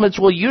supplements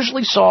will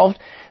usually solve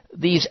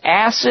these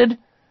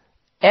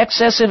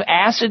excessive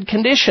acid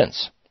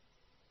conditions.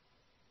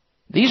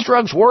 These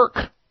drugs work,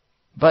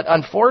 but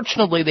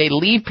unfortunately they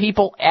leave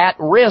people at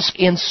risk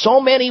in so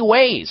many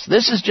ways.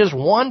 This is just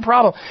one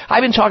problem.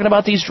 I've been talking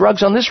about these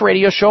drugs on this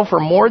radio show for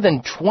more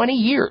than 20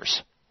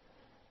 years,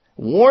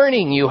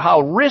 warning you how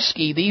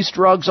risky these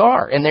drugs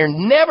are, and they're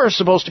never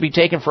supposed to be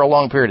taken for a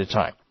long period of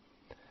time.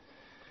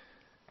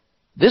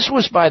 This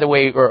was, by the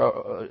way,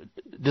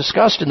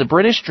 discussed in the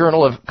British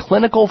Journal of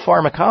Clinical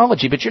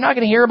Pharmacology, but you're not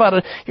going to hear about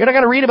it. You're not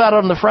going to read about it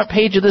on the front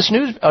page of this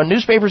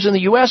newspapers in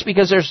the U.S.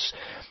 because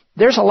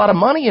there's a lot of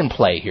money in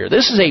play here.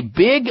 This is a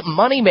big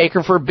money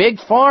maker for Big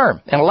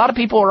Pharma, and a lot of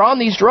people are on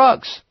these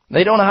drugs.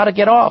 They don't know how to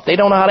get off. They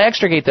don't know how to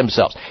extricate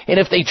themselves. And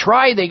if they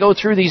try, they go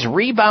through these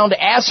rebound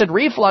acid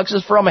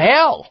refluxes from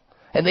hell,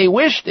 and they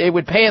wish they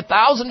would pay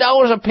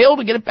 $1,000 a pill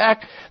to get it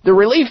back the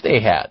relief they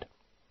had.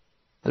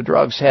 The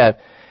drugs had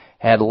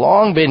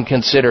long been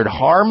considered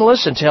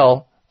harmless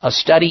until a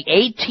study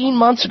 18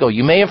 months ago,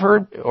 you may have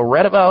heard or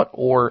read about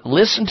or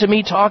listened to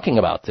me talking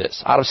about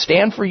this, out of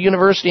Stanford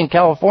University in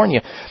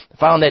California,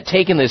 found that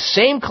taking this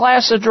same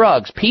class of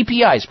drugs,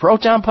 PPIs,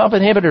 proton pump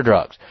inhibitor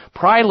drugs,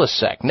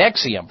 Prilosec,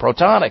 Nexium,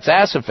 Protonix,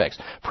 Acifix,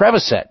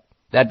 Prevacet,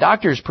 that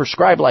doctors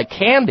prescribe like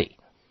candy,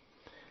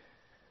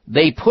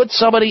 they put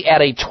somebody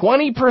at a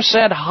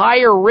 20%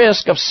 higher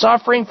risk of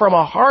suffering from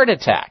a heart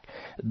attack.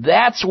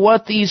 That's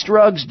what these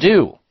drugs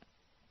do.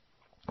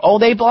 Oh,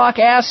 they block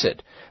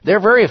acid. They're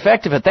very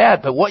effective at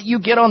that, but what you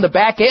get on the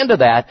back end of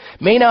that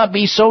may not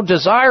be so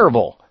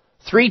desirable.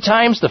 3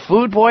 times the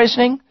food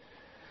poisoning,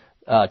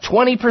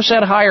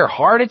 20% higher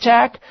heart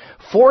attack,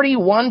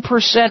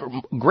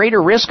 41%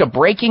 greater risk of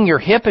breaking your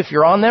hip if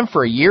you're on them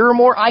for a year or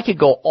more. I could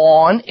go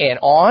on,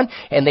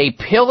 and they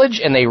pillage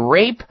and they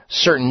rape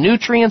certain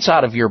nutrients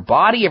out of your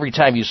body every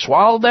time you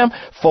swallow them.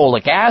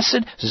 Folic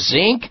acid,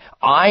 zinc,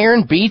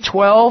 iron,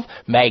 B12,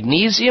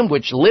 magnesium,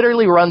 which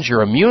literally runs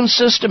your immune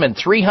system and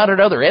 300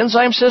 other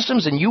enzyme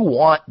systems, and you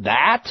want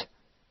that?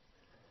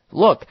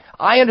 Look,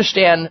 I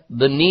understand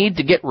the need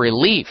to get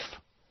relief,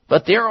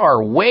 but there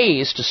are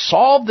ways to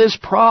solve this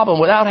problem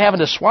without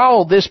having to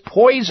swallow this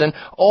poison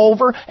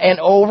over and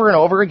over and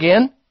over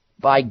again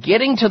by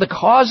getting to the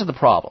cause of the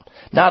problem.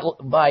 Not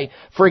by,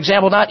 for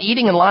example, not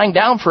eating and lying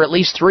down for at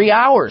least 3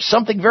 hours.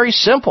 Something very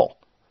simple.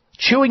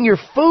 Chewing your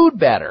food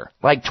better,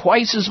 like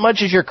twice as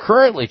much as you're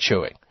currently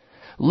chewing.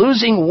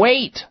 Losing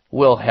weight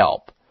will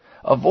help.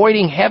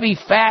 Avoiding heavy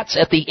fats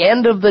at the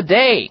end of the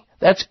day.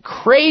 That's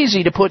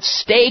crazy to put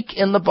steak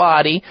in the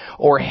body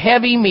or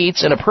heavy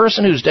meats in a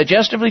person who's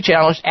digestively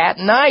challenged at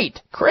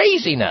night.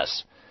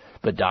 Craziness.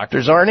 But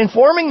doctors aren't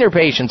informing their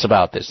patients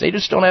about this. They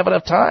just don't have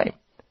enough time.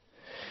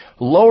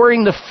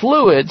 Lowering the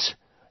fluids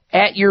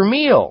at your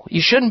meal.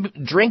 You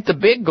shouldn't drink the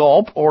big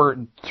gulp or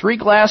 3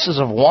 glasses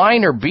of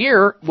wine or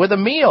beer with a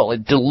meal.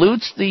 It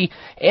dilutes the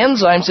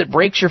enzymes that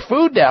breaks your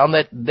food down,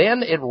 that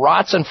then it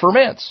rots and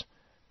ferments.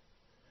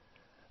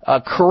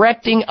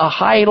 Correcting a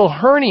hiatal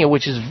hernia,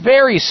 which is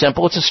very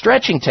simple. It's a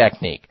stretching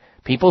technique.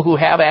 People who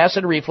have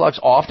acid reflux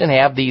often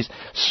have these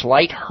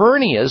slight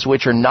hernias,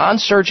 which are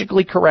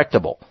non-surgically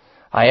correctable.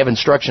 I have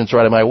instructions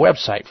right on my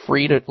website,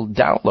 free to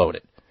download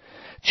it.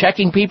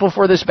 Checking people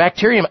for this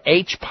bacterium,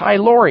 H.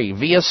 pylori,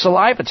 via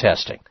saliva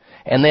testing,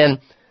 and then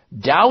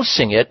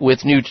dousing it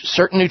with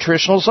certain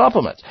nutritional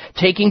supplements.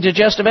 Taking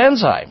digestive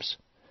enzymes.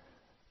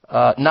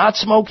 Not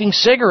smoking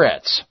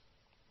cigarettes.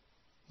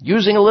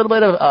 Using a little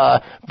bit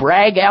of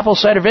Bragg apple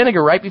cider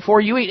vinegar right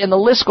before you eat, and the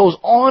list goes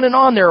on and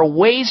on. There are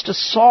ways to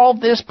solve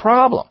this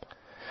problem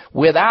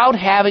without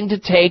having to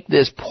take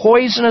this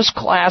poisonous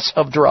class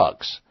of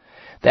drugs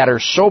that are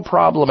so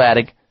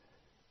problematic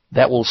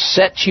that will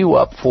set you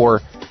up for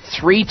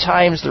 3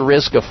 times the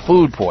risk of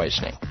food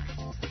poisoning,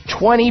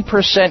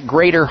 20%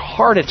 greater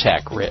heart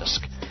attack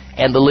risk,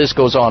 and the list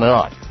goes on and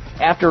on.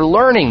 After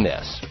learning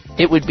this,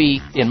 it would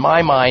be, in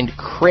my mind,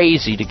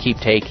 crazy to keep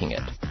taking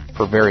it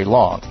for very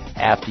long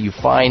after you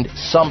find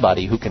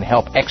somebody who can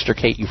help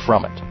extricate you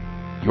from it.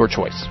 Your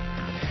choice.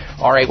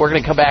 All right, we're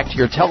going to come back to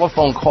your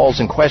telephone calls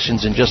and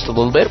questions in just a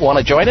little bit. Want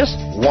to join us?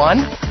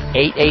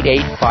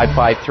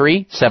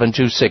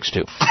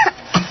 1-888-553-7262.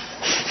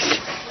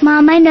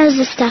 Mom, my nose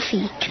is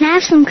stuffy. Can I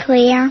have some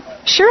Clear?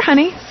 Sure,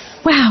 honey.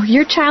 Wow,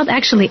 your child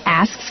actually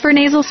asks for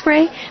nasal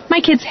spray? My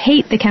kids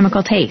hate the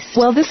chemical taste.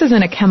 Well, this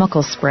isn't a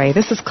chemical spray.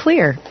 This is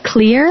Clear.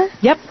 Clear?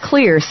 Yep,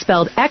 Clear,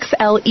 spelled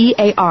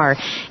Xlear.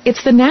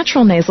 It's the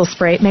natural nasal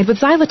spray made with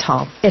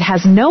xylitol. It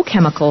has no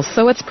chemicals,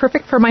 so it's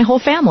perfect for my whole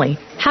family.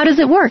 How does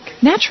it work?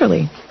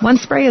 Naturally. 1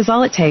 spray is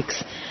all it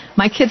takes.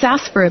 My kids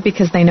ask for it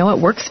because they know it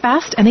works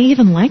fast, and they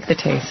even like the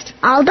taste.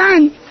 All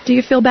done. Do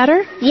you feel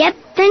better? Yep.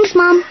 Thanks,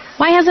 Mom.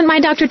 Why hasn't my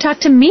doctor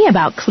talked to me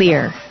about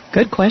Clear?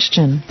 Good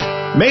question.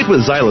 Made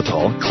with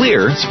xylitol,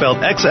 Clear,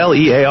 spelled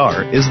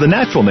Xlear, is the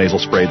natural nasal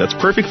spray that's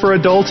perfect for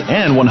adults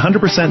and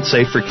 100%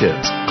 safe for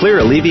kids.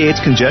 Clear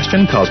alleviates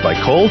congestion caused by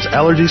colds,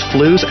 allergies,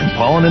 flus, and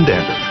pollen and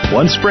dandruff.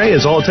 1 spray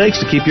is all it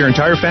takes to keep your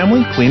entire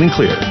family clean and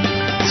clear.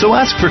 So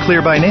ask for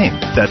Xlear by name.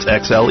 That's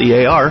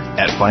Xlear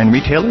at fine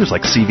retailers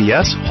like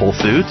CVS, Whole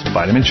Foods,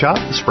 Vitamin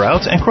Shoppe,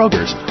 Sprouts, and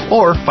Kroger's.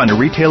 Or find a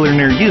retailer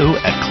near you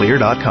at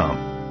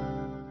Xlear.com.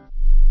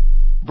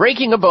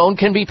 Breaking a bone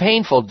can be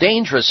painful,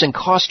 dangerous, and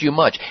cost you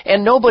much,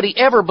 and nobody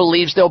ever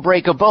believes they'll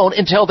break a bone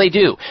until they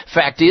do.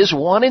 Fact is,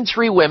 1 in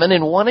 3 women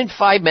and 1 in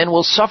 5 men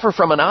will suffer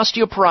from an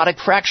osteoporotic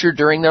fracture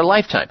during their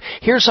lifetime.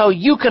 Here's how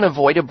you can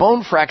avoid a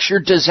bone fracture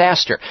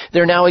disaster.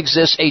 There now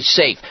exists a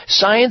safe,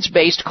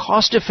 science-based,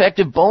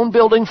 cost-effective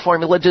bone-building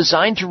formula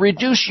designed to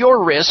reduce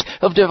your risk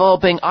of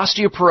developing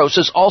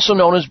osteoporosis, also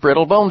known as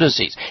brittle bone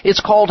disease.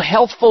 It's called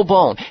Healthful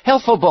Bone.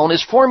 Healthful Bone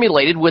is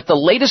formulated with the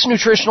latest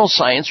nutritional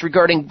science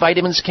regarding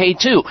vitamins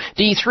K2,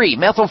 D3,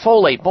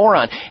 methylfolate,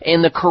 boron,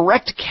 and the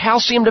correct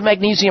calcium to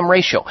magnesium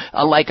ratio.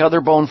 Unlike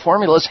other bone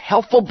formulas,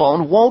 Healthful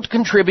Bone won't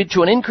contribute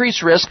to an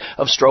increased risk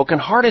of stroke and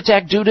heart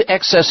attack due to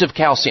excessive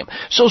calcium.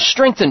 So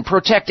strengthen,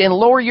 protect, and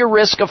lower your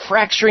risk of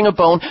fracturing a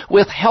bone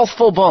with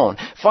Healthful Bone.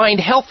 Find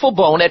Healthful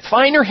Bone at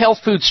finer health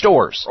food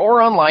stores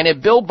or online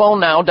at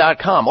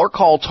BuildBoneNow.com or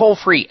call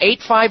toll-free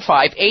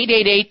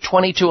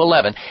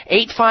 855-888-2211.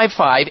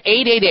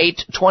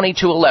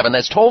 855-888-2211.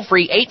 That's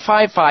toll-free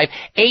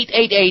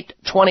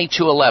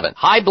 855-888-2211.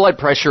 High blood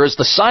pressure is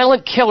the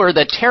silent killer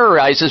that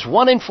terrorizes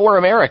 1 in 4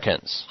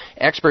 Americans.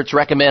 Experts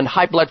recommend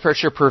high blood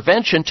pressure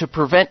prevention to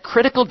prevent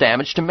critical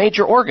damage to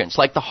major organs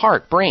like the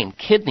heart, brain,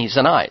 kidneys,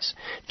 and eyes.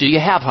 Do you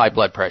have high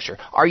blood pressure?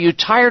 Are you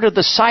tired of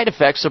the side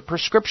effects of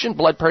prescription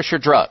blood pressure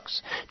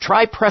drugs?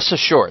 Try Press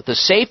Assure, the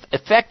safe,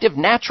 effective,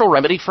 natural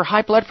remedy for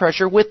high blood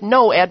pressure with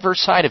no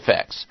adverse side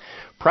effects.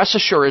 Press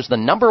Assure is the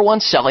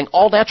 #1 selling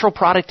all-natural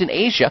product in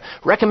Asia,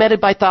 recommended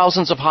by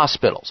thousands of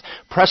hospitals.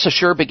 Press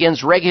Assure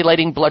begins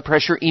regulating blood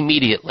pressure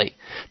immediately.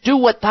 Do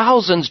what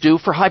thousands do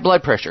for high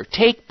blood pressure.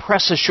 Take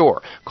Press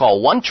Assure.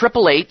 Call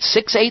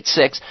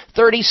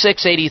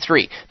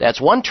 1-888-686-3683. That's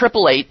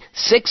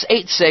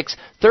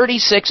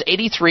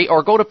 1-888-686-3683,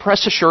 or go to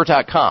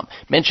PressAssure.com.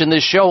 Mention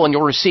this show and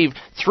you'll receive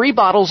 3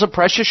 bottles of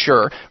Press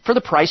Assure for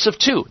the price of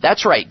 2.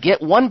 That's right. Get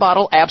 1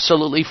 bottle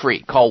absolutely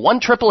free. Call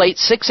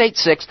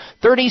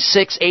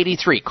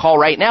 1-888-686-3683. Call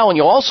right now and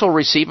you'll also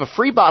receive a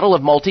free bottle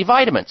of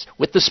multivitamins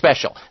with the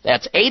special.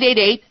 That's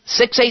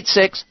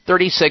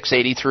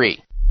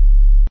 888-686-3683.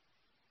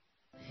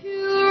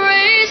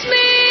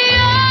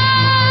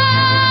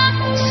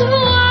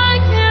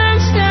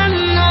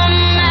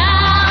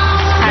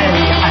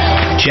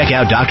 Check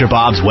out Dr.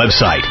 Bob's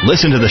website.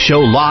 Listen to the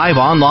show live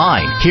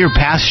online. Hear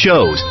past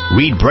shows.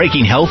 Read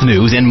breaking health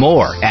news and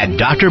more at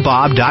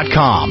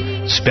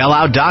drbob.com. Spell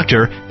out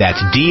doctor, that's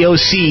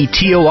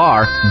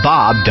DOCTOR,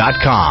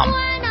 Bob.com.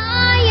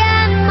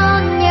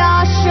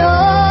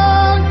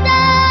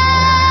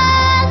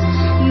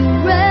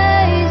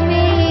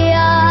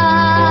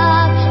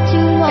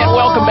 And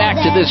welcome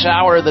back to this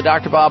hour of the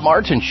Dr. Bob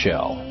Martin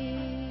Show.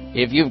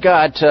 If you've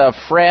got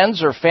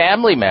friends or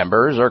family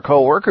members or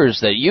coworkers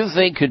that you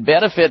think could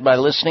benefit by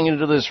listening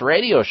to this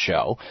radio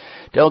show,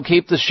 don't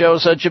keep the show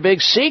such a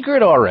big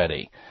secret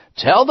already.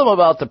 Tell them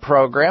about the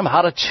program,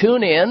 how to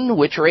tune in,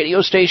 which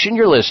radio station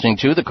you're listening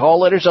to, the call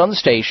letters on the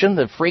station,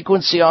 the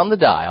frequency on the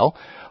dial,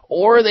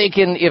 or they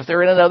can, if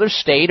they're in another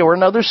state or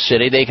another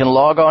city, they can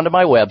log on to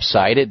my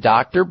website at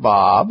Dr.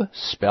 Bob,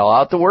 spell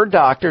out the word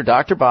doctor,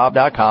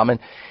 drbob.com, and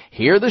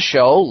hear the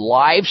show,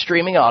 live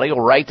streaming audio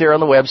right there on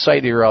the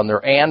website, either on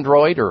their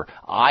Android or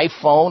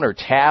iPhone or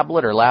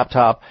tablet or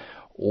laptop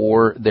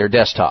or their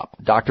desktop,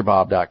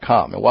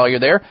 drbob.com. And while you're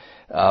there,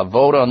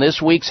 vote on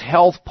this week's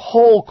health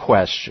poll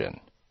question.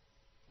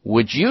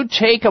 Would you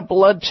take a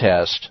blood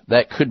test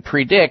that could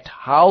predict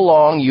how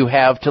long you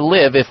have to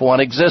live if one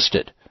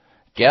existed?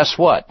 Guess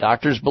what?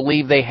 Doctors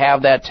believe they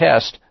have that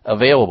test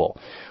available.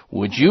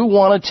 Would you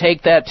want to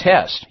take that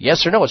test?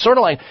 Yes or no? It's sort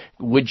of like,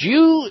 would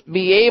you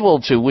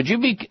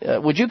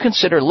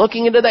consider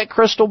looking into that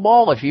crystal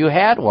ball if you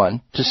had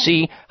one to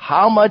see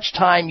how much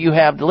time you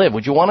have to live?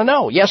 Would you want to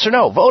know? Yes or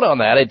no? Vote on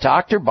that at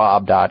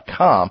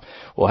drbob.com.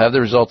 We'll have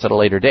the results at a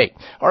later date.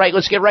 All right,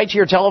 let's get right to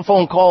your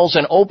telephone calls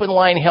and open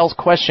line health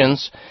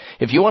questions.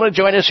 If you want to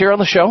join us here on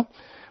the show,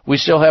 we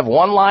still have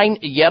one line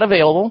yet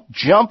available.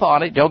 Jump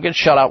on it. Don't get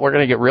shut out. We're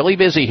going to get really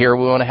busy here.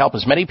 We want to help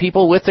as many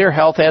people with their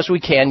health as we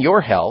can,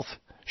 your health.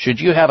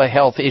 Should you have a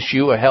health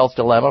issue, a health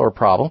dilemma or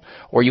problem,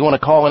 or you want to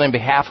call in on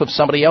behalf of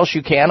somebody else,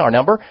 you can. Our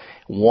number,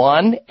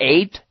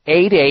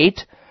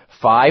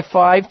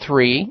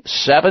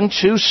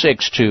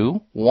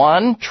 1-888-553-7262,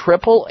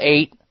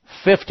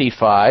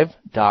 1-888-55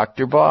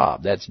 Dr.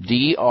 Bob. That's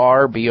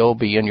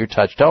DRBOB in your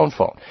touch tone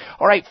phone.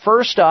 All right,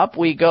 first up,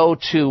 we go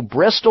to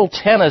Bristol,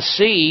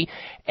 Tennessee,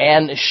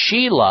 and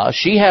Sheila.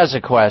 She has a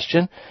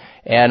question.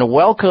 And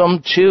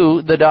welcome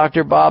to the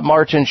Dr. Bob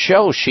Martin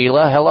Show,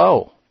 Sheila.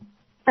 Hello.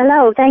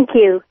 Hello, thank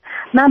you.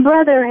 My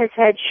brother has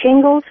had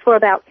shingles for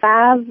about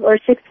 5 or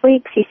 6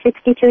 weeks. He's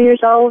 62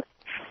 years old,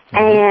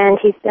 and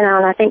he's been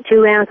on, I think,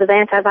 2 rounds of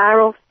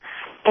antivirals,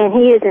 and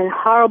he is in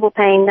horrible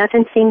pain.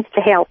 Nothing seems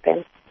to help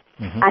him.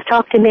 I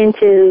talked him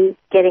into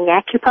getting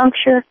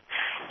acupuncture,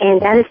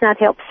 and that has not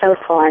helped so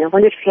far, and I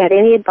wonder if you had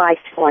any advice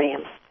for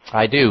him.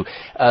 I do.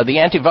 The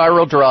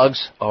antiviral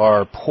drugs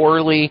are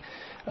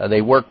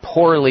they work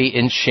poorly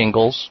in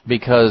shingles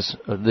because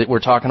we're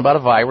talking about a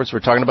virus. We're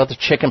talking about the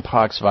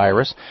chickenpox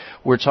virus.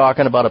 We're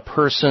talking about a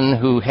person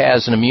who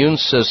has an immune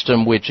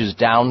system which is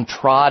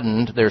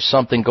downtrodden. There's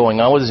something going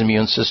on with his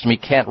immune system. He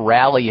can't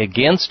rally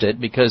against it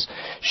because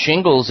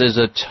shingles is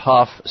a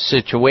tough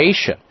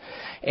situation.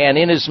 And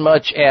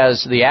inasmuch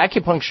as the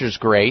acupuncture is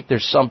great,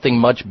 there's something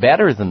much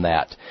better than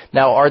that.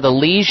 Now, are the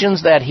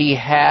lesions that he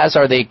has,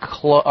 are they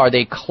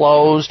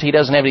closed? He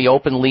doesn't have any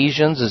open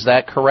lesions. Is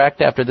that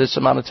correct after this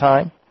amount of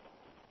time?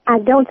 I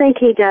don't think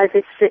he does.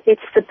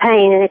 It's the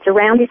pain, and it's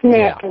around his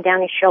neck and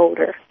down his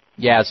shoulder.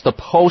 Yeah, it's the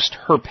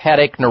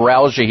post-herpetic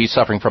neuralgia he's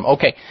suffering from.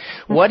 Okay,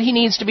 what he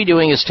needs to be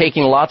doing is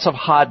taking lots of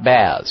hot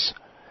baths.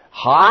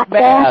 Hot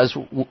baths?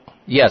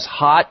 Yes,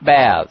 hot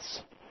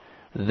baths.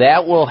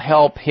 That will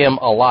help him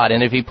a lot.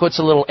 And if he puts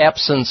a little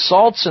Epsom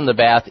salts in the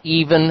bath,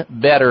 even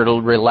better.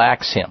 It'll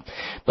relax him.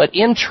 But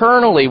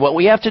internally, what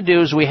we have to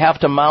do is we have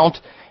to mount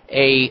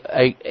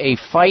a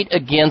fight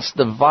against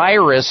the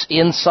virus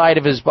inside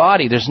of his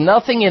body. There's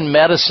nothing in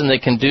medicine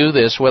that can do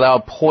this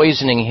without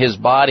poisoning his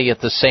body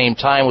at the same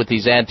time with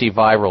these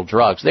antiviral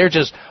drugs. They're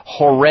just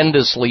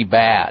horrendously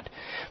bad.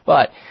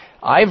 But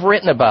I've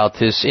written about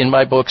this in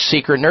my book,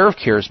 Secret Nerve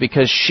Cures,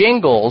 because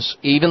shingles,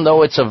 even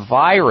though it's a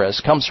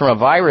virus, comes from a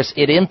virus,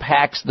 it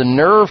impacts the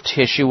nerve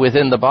tissue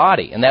within the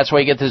body. And that's why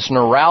you get this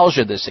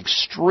neuralgia, this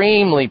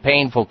extremely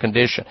painful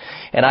condition.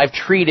 And I've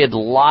treated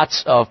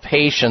lots of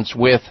patients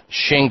with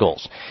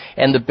shingles.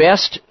 And the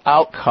best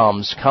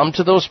outcomes come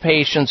to those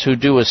patients who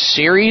do a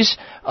series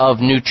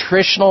of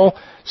nutritional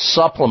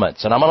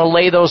supplements. And I'm going to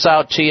lay those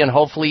out to you, and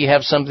hopefully you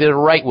have something to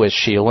write with,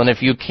 Sheila. And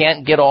if you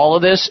can't get all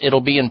of this, it'll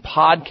be in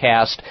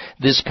podcast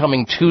this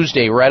coming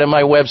Tuesday right on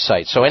my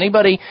website. So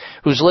anybody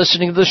who's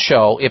listening to the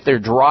show, if they're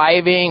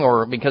driving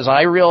or because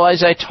I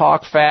realize I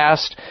talk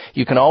fast,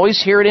 you can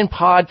always hear it in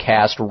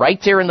podcast right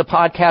there in the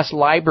podcast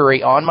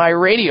library on my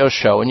radio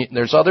show. And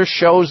there's other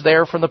shows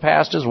there from the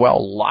past as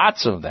well,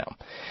 lots of them.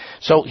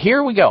 So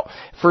here we go.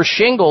 For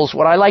shingles,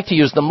 what I like to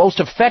use, the most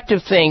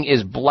effective thing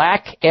is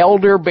black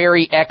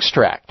elderberry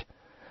extract.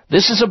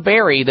 This is a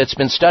berry that's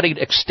been studied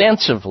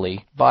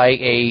extensively by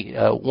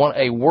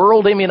a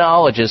world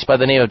immunologist by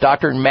the name of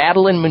Dr.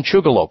 Madeline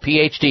Manchugalo,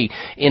 Ph.D.,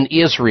 in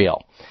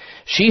Israel.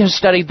 She has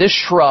studied this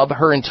shrub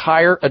her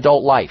entire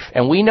adult life,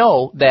 and we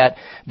know that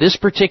this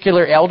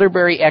particular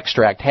elderberry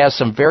extract has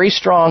some very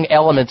strong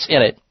elements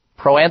in it,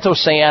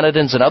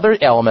 proanthocyanidins and other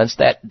elements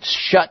that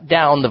shut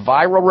down the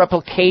viral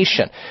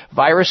replication,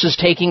 viruses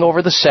taking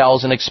over the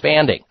cells and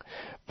expanding.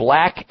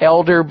 Black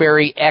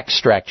elderberry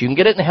extract. You can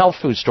get it in health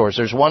food stores.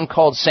 There's one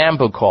called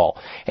Sambucol,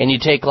 and you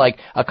take like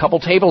a couple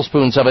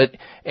tablespoons of it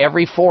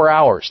every 4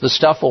 hours. The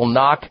stuff will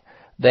knock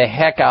the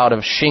heck out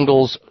of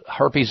shingles,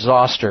 herpes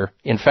zoster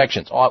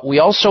infections. We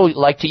also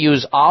like to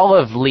use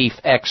olive leaf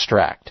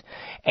extract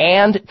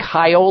and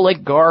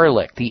kyolic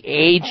garlic, the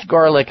aged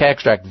garlic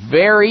extract,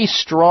 very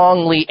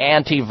strongly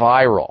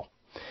antiviral.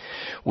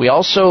 We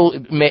also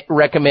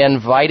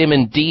recommend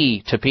vitamin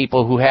D to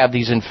people who have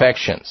these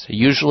infections,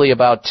 usually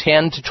about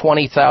 10 to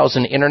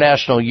 20,000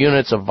 international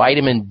units of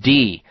vitamin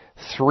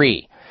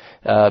D3,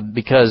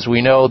 because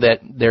we know that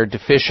they're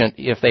deficient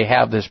if they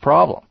have this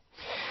problem.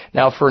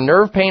 Now, for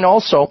nerve pain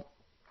also,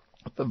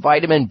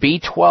 vitamin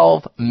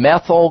B12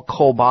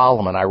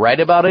 methylcobalamin. I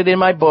write about it in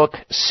my book,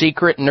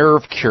 Secret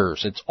Nerve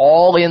Cures. It's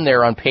all in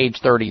there on page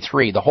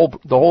 33, the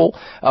whole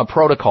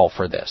protocol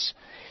for this.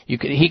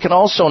 He can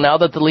also, now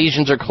that the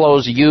lesions are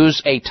closed,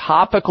 use a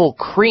topical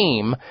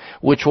cream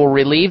which will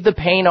relieve the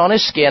pain on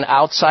his skin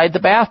outside the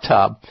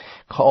bathtub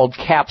called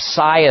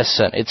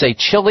capsaicin. It's a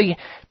chili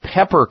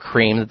pepper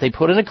cream that they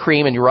put in a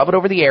cream and you rub it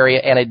over the area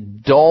and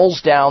it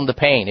dulls down the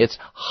pain. It's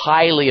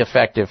highly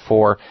effective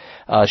for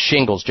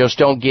shingles. Just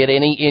don't get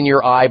any in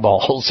your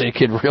eyeballs. It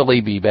could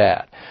really be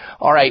bad.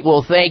 All right.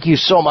 Well, thank you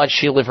so much,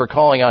 Sheila, for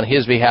calling on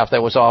his behalf.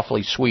 That was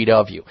awfully sweet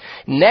of you.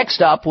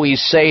 Next up, we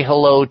say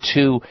hello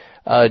to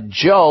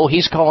Joe.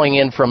 He's calling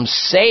in from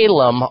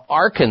Salem,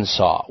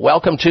 Arkansas.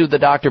 Welcome to the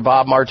Dr.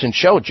 Bob Martin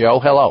Show. Joe,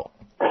 hello.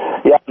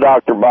 Yeah,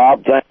 Dr.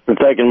 Bob. Thanks for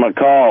taking my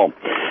call.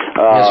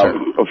 Yes, sir.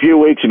 A few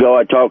weeks ago,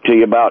 I talked to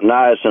you about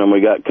niacin, and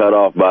we got cut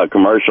off by a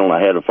commercial, and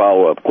I had a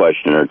follow-up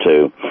question or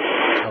two.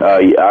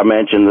 I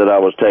mentioned that I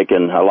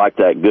like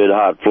that good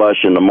hot flush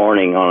in the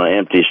morning on an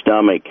empty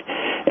stomach,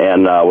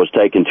 and I was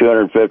taking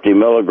 250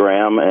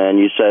 milligram, and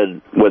you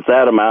said with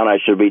that amount I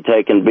should be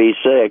taking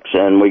B6,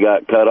 and we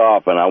got cut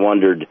off, and I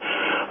wondered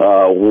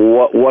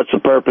what's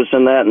the purpose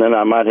in that, and then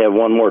I might have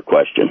one more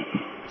question.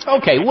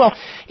 Okay, well,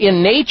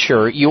 in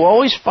nature, you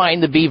always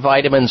find the B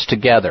vitamins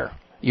together.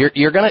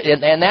 You're gonna,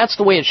 and that's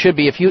the way it should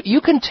be. If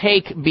you can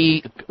take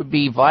B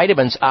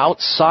vitamins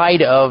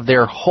outside of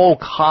their whole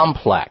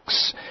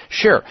complex,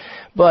 sure.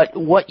 But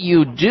what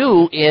you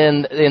do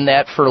in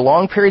that for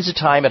long periods of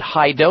time at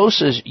high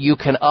doses, you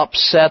can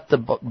upset the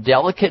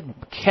delicate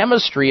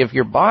chemistry of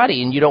your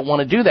body, and you don't want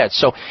to do that.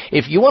 So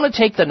if you want to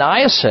take the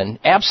niacin,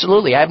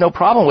 absolutely, I have no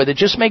problem with it.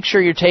 Just make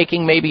sure you're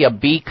taking maybe a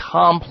B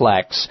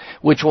complex,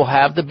 which will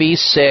have the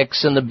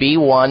B6 and the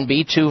B1,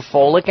 B2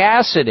 folic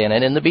acid in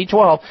it, and the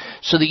B12,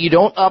 so that you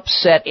don't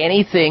upset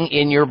anything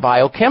in your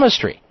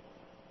biochemistry.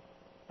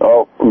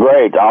 Oh,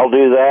 great. I'll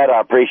do that. I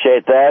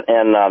appreciate that,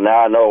 and now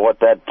I know what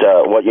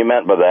you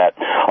meant by that.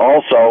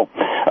 Also,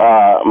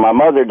 my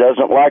mother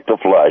doesn't like the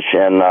flush,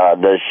 and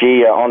does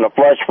she, on the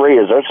flush-free,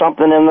 is there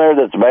something in there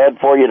that's bad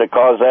for you to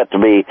cause that to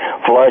be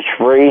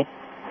flush-free?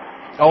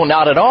 Oh,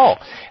 not at all.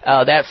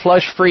 That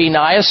flush-free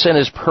niacin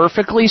is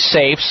perfectly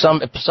safe.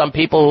 Some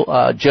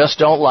people just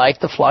don't like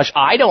the flush.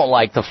 I don't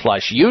like the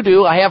flush. You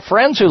do. I have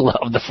friends who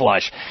love the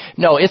flush.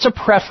 No, it's a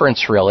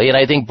preference, really, and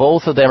I think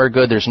both of them are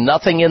good. There's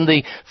nothing in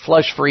the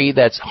flush-free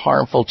that's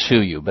harmful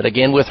to you. But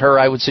again, with her,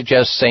 I would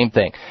suggest the same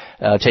thing.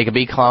 Take a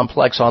B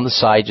complex on the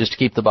side just to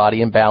keep the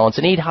body in balance,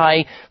 and eat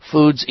high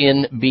foods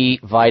in B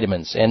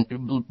vitamins.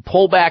 And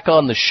pull back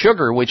on the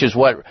sugar, which is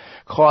what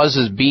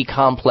causes B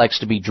complex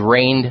to be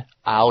drained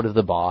out of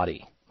the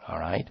body. All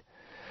right.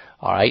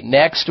 All right.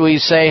 Next, we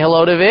say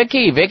hello to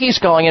Vicki. Vicki's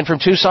calling in from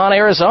Tucson,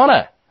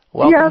 Arizona.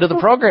 Welcome to the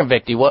program,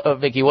 Vicki.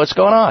 Vicki, what's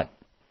going on?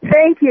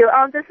 Thank you.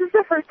 This is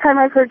the first time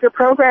I've heard your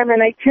program,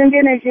 and I tuned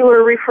in as you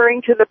were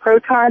referring to the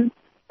proton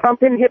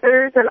pump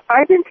inhibitors, and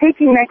I've been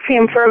taking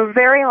Nexium for a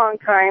very long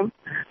time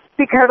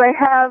because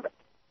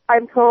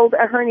I'm told,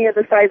 a hernia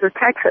the size of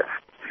Texas.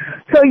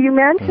 So you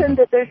mentioned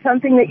that there's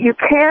something that you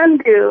can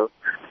do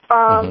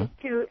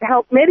to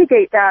help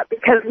mitigate that,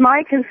 because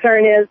my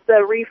concern is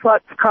the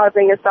reflux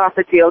causing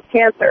esophageal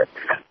cancer.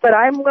 But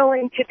I'm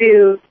willing to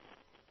do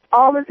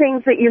all the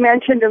things that you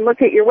mentioned and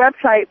look at your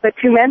website, but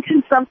you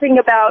mentioned something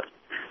about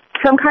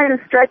some kind of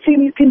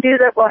stretching you can do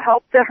that will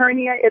help the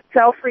hernia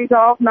itself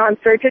resolve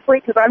non-surgically,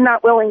 because I'm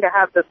not willing to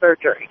have the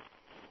surgery.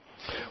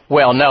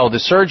 Well, no, the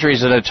surgery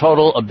is a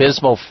total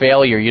abysmal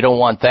failure. You don't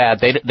want that.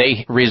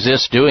 They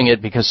resist doing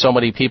it because so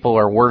many people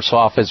are worse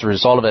off as a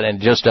result of it,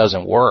 and it just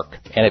doesn't work.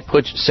 And it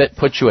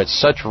puts you at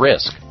such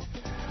risk.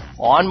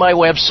 On my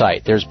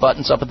website, there's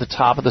buttons up at the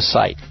top of the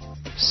site.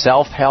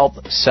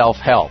 Self-help,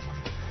 self-help.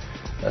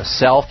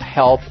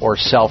 Self-help or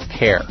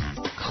self-care.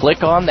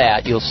 Click on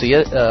that. You'll see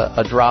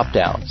a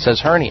drop-down. It says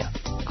hernia.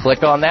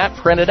 Click on that,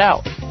 print it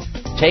out.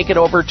 Take it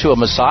over to a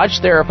massage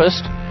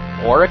therapist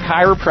or a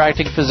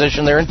chiropractic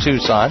physician there in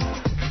Tucson.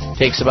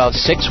 Takes about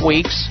 6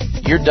 weeks.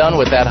 You're done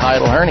with that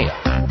hiatal hernia.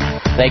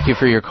 Thank you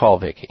for your call,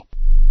 Vicki.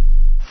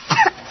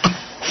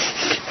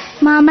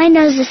 Mom, my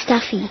nose is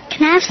stuffy.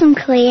 Can I have some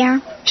Clear?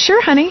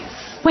 Sure, honey.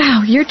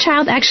 Wow, your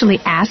child actually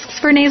asks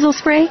for nasal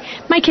spray?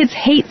 My kids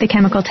hate the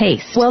chemical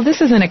taste. Well,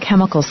 this isn't a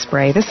chemical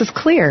spray. This is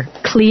Clear.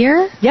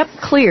 Clear? Yep,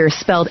 Clear,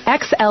 spelled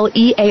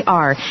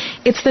Xlear.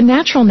 It's the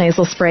natural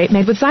nasal spray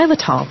made with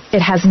xylitol.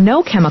 It has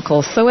no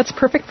chemicals, so it's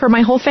perfect for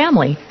my whole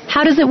family.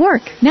 How does it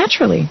work?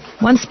 Naturally.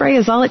 One spray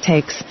is all it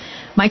takes.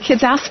 My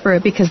kids ask for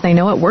it because they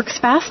know it works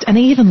fast, and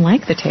they even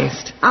like the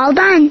taste. All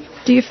done.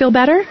 Do you feel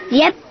better?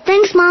 Yep.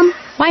 Thanks, Mom.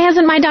 Why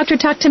hasn't my doctor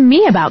talked to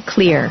me about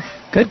Clear?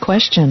 Good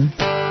question.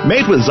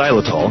 Made with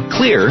xylitol,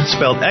 Clear,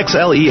 spelled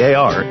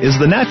Xlear,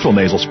 is the natural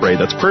nasal spray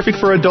that's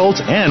perfect for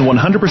adults and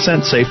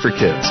 100% safe for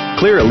kids.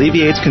 Clear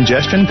alleviates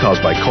congestion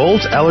caused by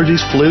colds, allergies,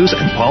 flus,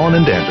 and pollen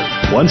and dandruff.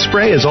 One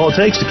spray is all it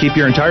takes to keep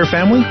your entire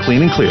family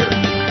clean and clear.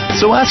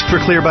 So ask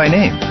for Clear by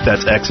name.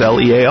 That's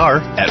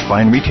Xlear at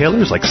fine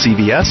retailers like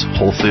CVS,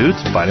 Whole Foods,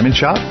 Vitamin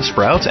Shop,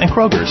 Sprouts, and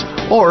Kroger's.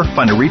 Or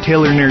find a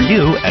retailer near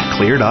you at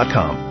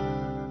Clear.com.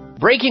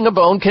 Breaking a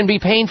bone can be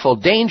painful,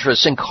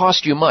 dangerous, and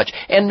cost you much,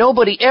 and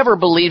nobody ever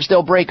believes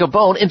they'll break a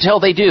bone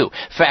until they do.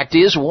 Fact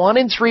is, 1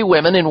 in 3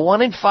 women and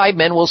 1 in 5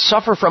 men will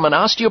suffer from an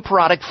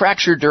osteoporotic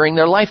fracture during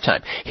their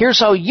lifetime. Here's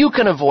how you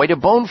can avoid a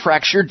bone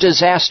fracture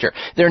disaster.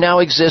 There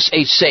now exists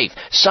a safe,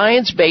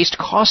 science-based,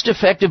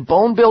 cost-effective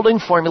bone-building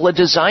formula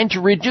designed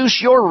to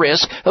reduce your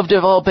risk of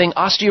developing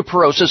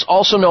osteoporosis,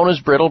 also known as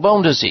brittle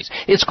bone disease.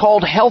 It's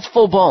called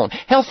Healthful Bone.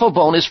 Healthful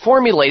Bone is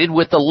formulated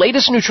with the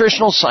latest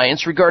nutritional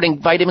science regarding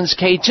vitamins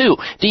K2,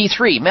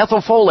 D3,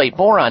 methylfolate,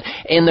 boron,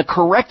 and the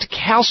correct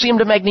calcium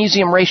to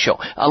magnesium ratio.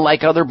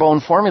 Unlike other bone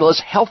formulas,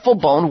 Healthful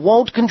Bone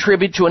won't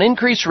contribute to an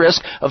increased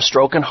risk of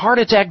stroke and heart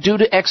attack due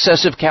to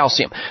excessive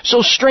calcium.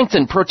 So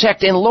strengthen,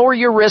 protect, and lower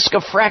your risk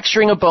of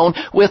fracturing a bone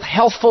with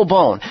Healthful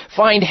Bone.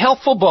 Find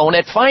Healthful Bone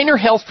at finer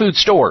health food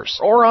stores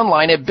or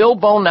online at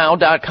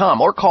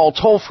BuildBoneNow.com or call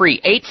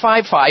toll-free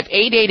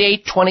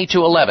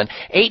 855-888-2211.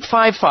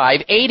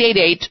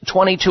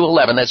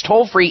 855-888-2211. That's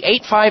toll-free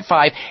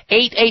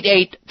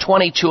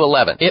 855-888-2211.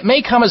 It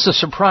may come as a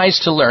surprise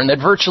to learn that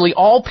virtually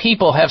all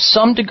people have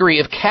some degree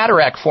of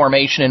cataract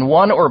formation in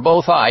one or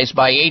both eyes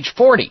by age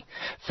 40.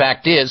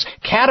 Fact is,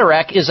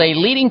 cataract is a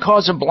leading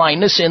cause of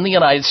blindness in the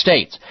United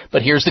States.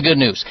 But here's the good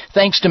news.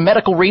 Thanks to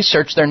medical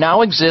research, there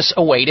now exists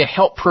a way to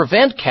help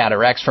prevent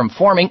cataracts from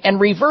forming and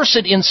reverse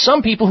it in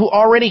some people who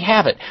already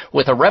have it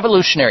with a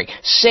revolutionary,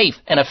 safe,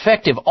 and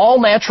effective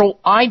all-natural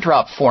eye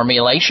drop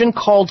formulation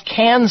called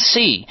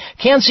Can-C.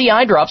 Can-C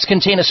eye drops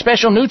contain a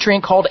special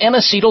nutrient called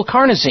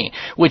N-acetylcarnosine,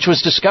 which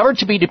was discovered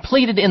to be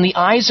depleted in the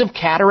eyes of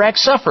cataract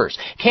sufferers.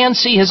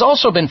 Can-C has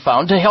also been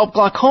found to help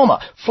glaucoma,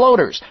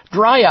 floaters,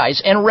 dry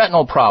eyes, and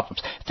retinal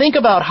problems. Think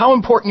about how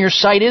important your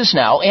sight is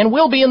now and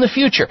will be in the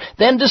future.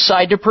 Then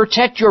decide to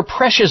protect your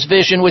precious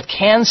vision with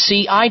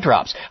Can-C eye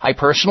drops. I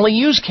personally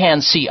use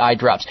Can-C eye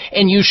drops,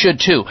 and you should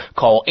too.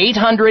 Call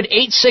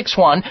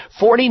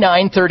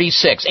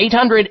 800-861-4936.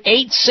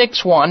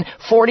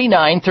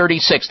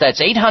 800-861-4936.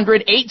 That's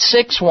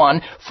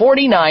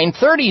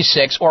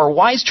 800-861-4936 or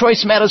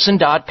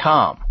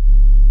wisechoicemedicine.com.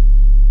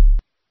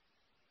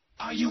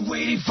 Are you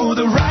waiting for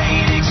the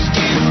right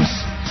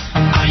excuse?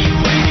 Are you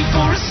waiting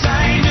for a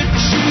sign to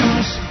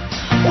choose?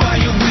 While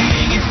you're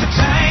waiting, it's the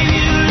time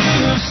you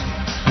lose.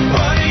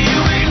 What are you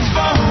waiting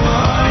for?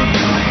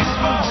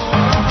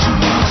 Don't you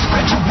want to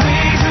spread your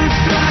wings and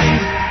fly?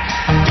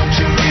 Don't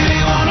you really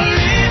want to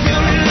live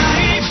your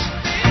life?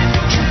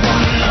 Don't you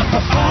want to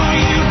love before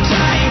you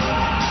die?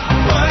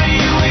 What are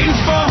you waiting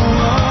for?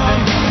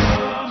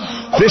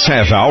 This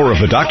half hour of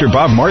the Dr.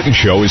 Bob Martin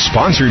Show is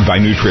sponsored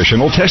by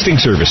Nutritional Testing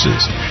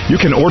Services.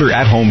 You can order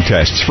at-home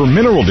tests for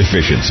mineral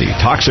deficiency,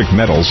 toxic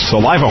metals,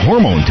 saliva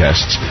hormone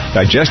tests,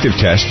 digestive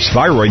tests,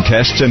 thyroid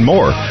tests, and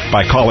more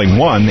by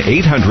calling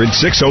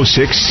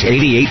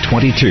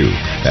 1-800-606-8822.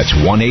 That's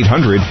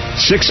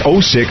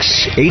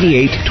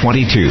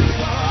 1-800-606-8822.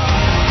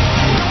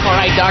 All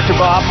right, Dr.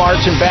 Bob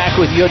Martin back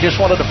with you. I just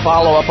wanted to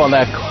follow up on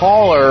that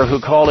caller who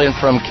called in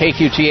from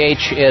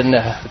KQTH in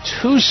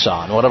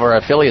Tucson, one of our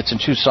affiliates in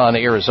Tucson,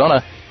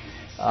 Arizona.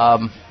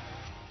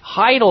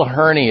 Hiatal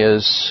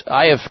hernias,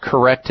 I have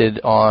corrected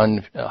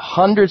on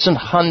hundreds and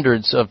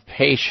hundreds of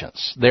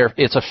patients.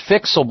 It's a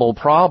fixable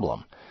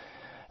problem.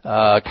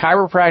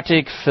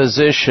 Chiropractic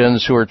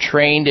physicians who are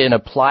trained in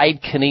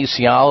applied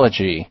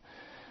kinesiology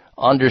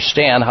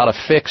understand how to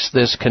fix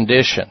this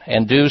condition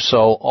and do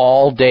so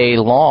all day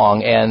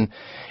long and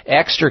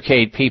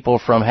extricate people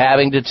from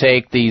having to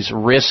take these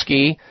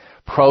risky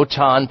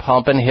proton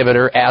pump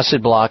inhibitor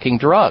acid blocking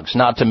drugs,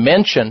 not to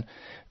mention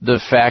the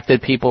fact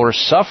that people are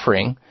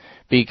suffering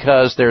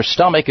because their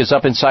stomach is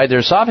up inside their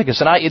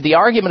esophagus. And the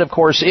argument, of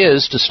course,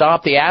 is to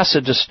stop the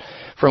acid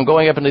from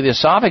going up into the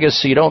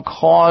esophagus so you don't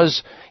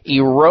cause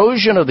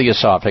erosion of the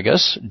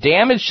esophagus,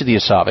 damage to the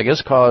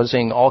esophagus,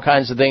 causing all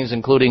kinds of things,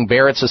 including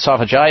Barrett's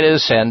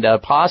esophagitis and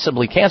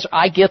possibly cancer.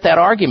 I get that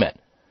argument.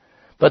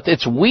 But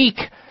it's weak.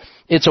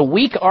 It's a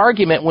weak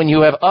argument when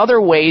you have other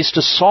ways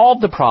to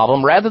solve the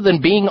problem rather than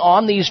being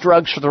on these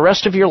drugs for the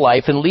rest of your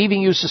life and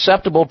leaving you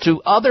susceptible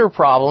to other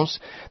problems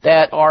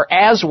that are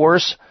as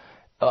worse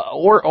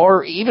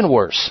or even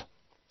worse.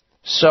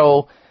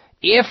 So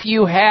if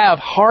you have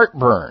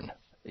heartburn,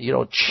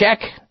 get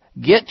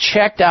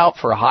checked out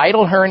for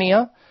hiatal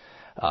hernia.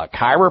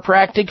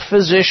 Chiropractic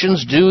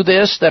physicians do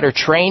this that are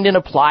trained in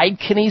applied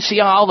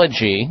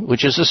kinesiology,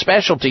 which is a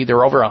specialty. There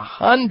are over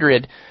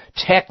 100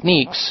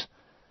 techniques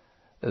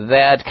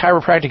that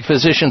chiropractic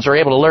physicians are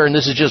able to learn.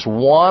 This is just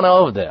one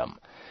of them.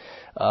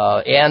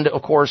 And,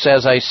 of course,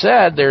 as I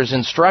said, there's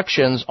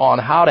instructions on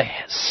how to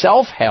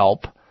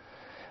self-help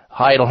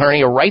hiatal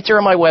hernia right there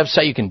on my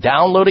website. You can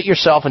download it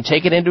yourself and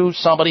take it into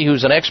somebody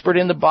who's an expert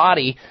in the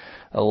body,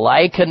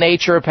 like a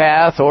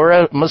naturopath or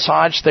a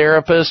massage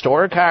therapist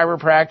or a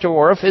chiropractor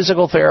or a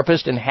physical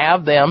therapist, and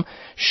have them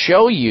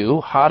show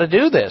you how to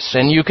do this.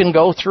 And you can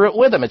go through it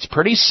with them. It's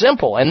pretty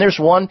simple. And there's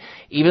one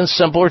even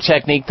simpler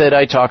technique that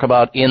I talk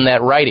about in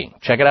that writing.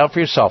 Check it out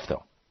for yourself,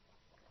 though.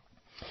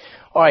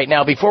 All right,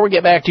 now, before we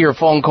get back to your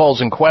phone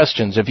calls and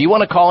questions, if you want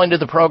to call into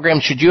the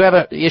program, should you have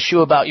an issue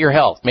about your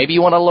health, maybe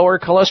you want to lower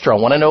cholesterol,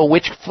 want to know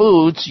which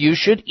foods you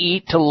should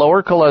eat to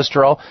lower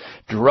cholesterol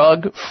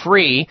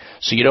drug-free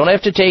so you don't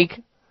have to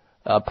take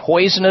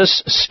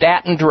poisonous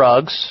statin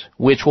drugs,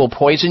 which will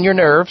poison your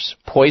nerves,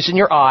 poison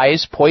your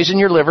eyes, poison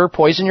your liver,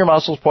 poison your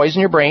muscles, poison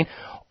your brain.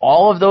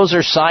 All of those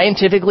are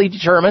scientifically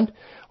determined,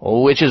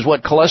 which is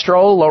what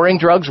cholesterol-lowering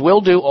drugs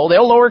will do. Oh,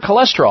 they'll lower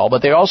cholesterol,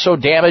 but they also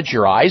damage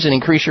your eyes and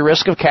increase your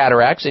risk of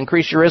cataracts,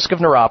 increase your risk of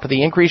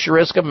neuropathy, increase your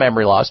risk of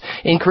memory loss,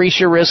 increase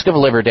your risk of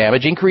liver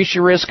damage, increase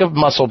your risk of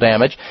muscle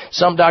damage.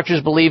 Some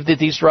doctors believe that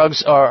these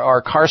drugs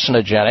are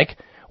carcinogenic.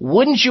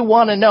 Wouldn't you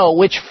want to know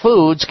which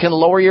foods can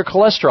lower your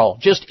cholesterol?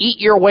 Just eat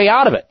your way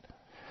out of it.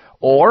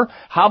 Or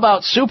how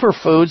about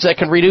superfoods that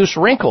can reduce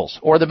wrinkles?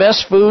 Or the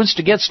best foods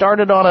to get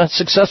started on a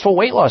successful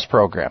weight loss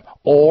program?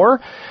 Or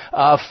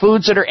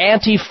foods that are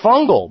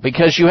antifungal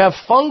because you have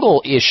fungal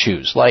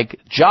issues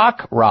like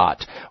jock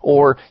rot,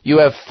 or you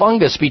have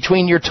fungus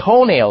between your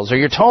toenails, or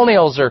your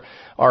toenails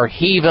are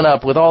heaving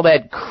up with all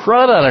that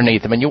crud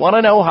underneath them, and you want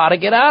to know how to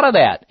get out of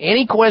that.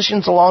 Any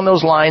questions along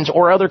those lines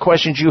or other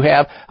questions you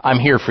have, I'm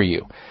here for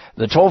you.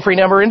 The toll-free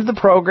number into the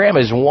program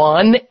is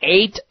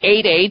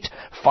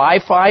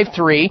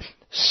 1-888-553-6854.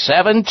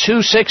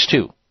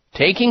 7262.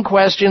 Taking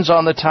questions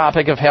on the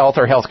topic of health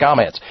or health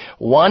comments.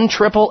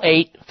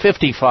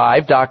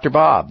 1-888-55 Dr.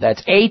 Bob.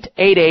 That's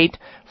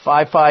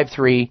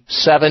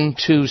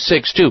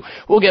 888-553-7262.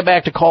 We'll get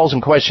back to calls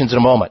and questions in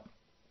a moment.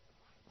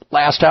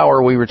 Last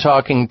hour we were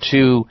talking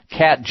to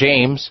Kat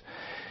James,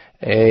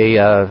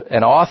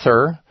 an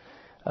author,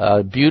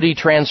 beauty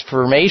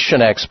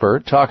transformation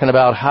expert, talking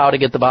about how to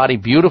get the body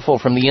beautiful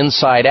from the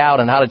inside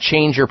out and how to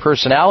change your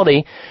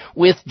personality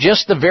with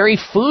just the very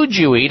food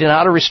you eat and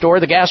how to restore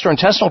the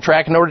gastrointestinal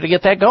tract in order to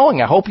get that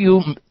going. I hope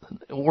you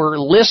were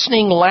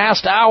listening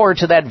last hour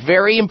to that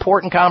very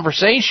important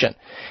conversation.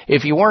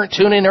 If you weren't,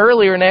 tune in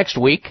earlier next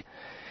week.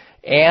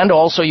 And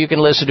also you can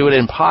listen to it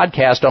in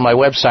podcast on my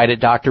website at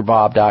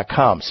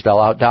drbob.com. Spell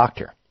out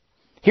doctor.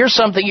 Here's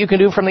something you can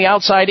do from the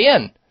outside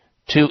in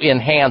to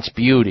enhance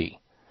beauty.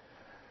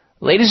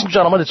 Ladies and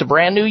gentlemen, it's a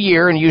brand new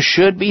year, and you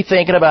should be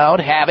thinking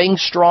about having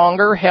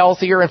stronger,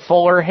 healthier, and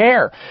fuller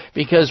hair.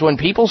 Because when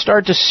people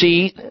start to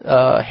see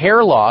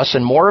hair loss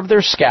and more of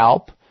their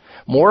scalp,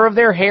 more of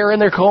their hair in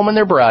their comb and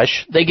their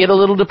brush, they get a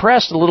little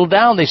depressed, a little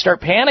down. They start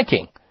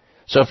panicking.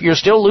 So if you're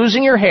still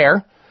losing your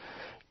hair,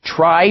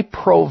 try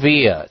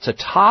Provia. It's a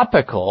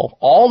topical,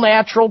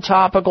 all-natural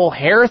topical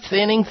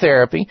hair-thinning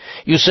therapy.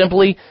 You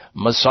simply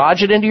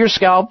massage it into your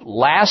scalp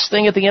last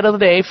thing at the end of the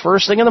day,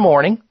 first thing in the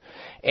morning,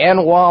 and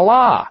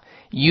voila.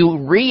 You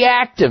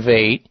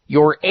reactivate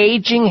your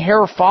aging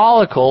hair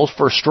follicles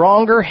for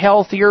stronger,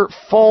 healthier,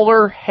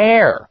 fuller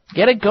hair.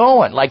 Get it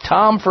going, like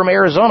Tom from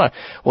Arizona,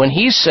 when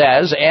he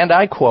says, and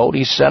I quote,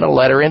 he sent a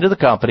letter into the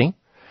company,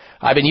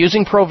 I've been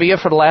using Provia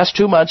for the last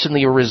 2 months, and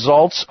the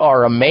results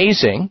are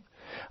amazing.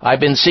 I've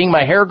been seeing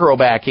my hair grow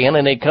back in,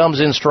 and it comes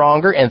in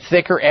stronger and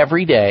thicker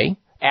every day.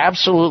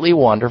 Absolutely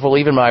wonderful.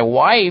 Even my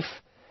wife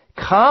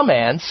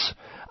comments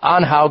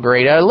on how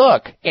great I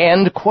look.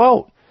 End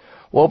quote.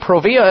 Well,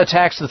 Provia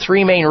attacks the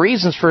 3 main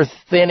reasons for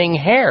thinning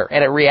hair,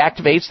 and it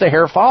reactivates the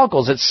hair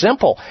follicles. It's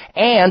simple,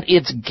 and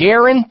it's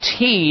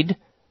guaranteed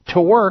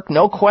to work.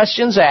 No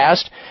questions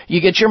asked.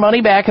 You get your money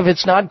back if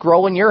it's not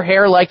growing your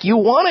hair like you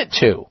want it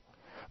to.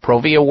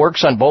 Provia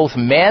works on both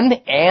men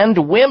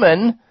and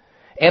women,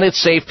 and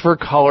it's safe for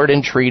colored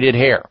and treated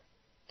hair.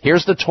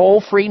 Here's the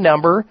toll-free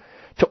number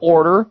to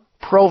order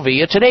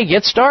Provia today.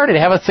 Get started.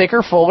 Have a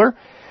thicker, fuller,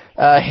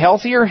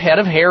 healthier head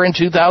of hair in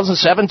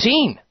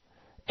 2017.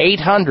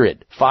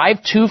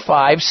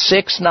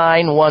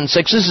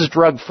 800-525-6916. This is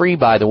drug-free,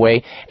 by the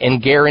way,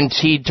 and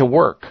guaranteed to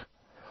work.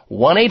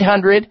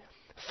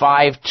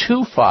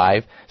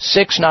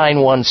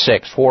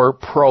 1-800-525-6916 for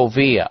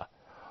Provia.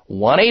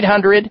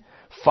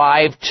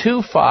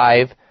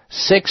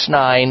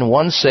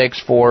 1-800-525-6916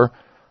 for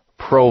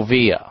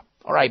Provia.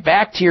 All right,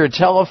 back to your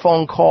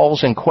telephone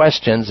calls and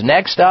questions.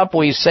 Next up,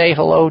 we say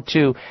hello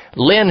to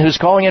Lynn, who's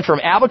calling in from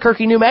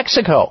Albuquerque, New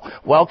Mexico.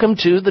 Welcome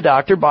to the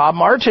Dr. Bob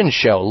Martin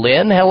Show.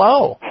 Lynn,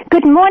 hello.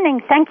 Good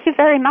morning. Thank you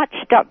very much,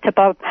 Dr.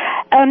 Bob.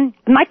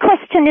 My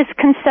question is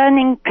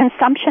concerning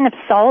consumption of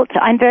salt.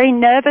 I'm very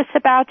nervous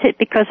about it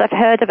because I've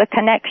heard of a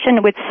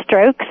connection with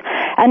strokes,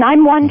 and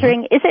I'm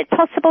wondering, is it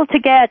possible to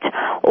get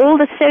all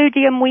the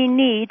sodium we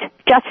need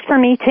just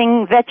from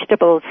eating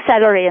vegetables,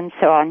 celery, and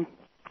so on?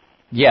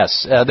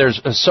 Yes,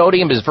 natural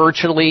sodium is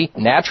virtually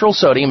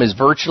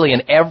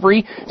in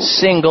every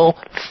single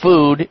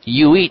food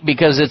you eat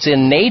because it's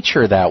in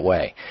nature that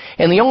way.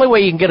 And the only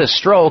way you can get a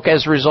stroke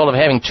as a result of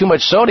having too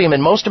much sodium,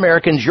 and most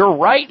Americans, you're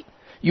right.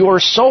 You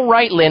are so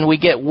right, Lynn. We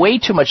get way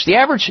too much. The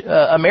average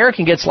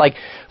American gets like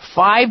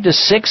 5 to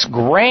 6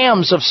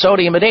 grams of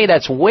sodium a day.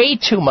 That's way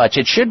too much.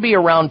 It should be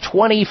around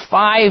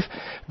 25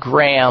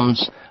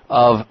 grams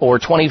or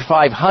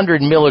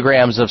 2,500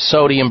 milligrams of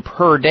sodium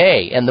per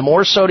day. And the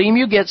more sodium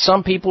you get,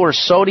 some people are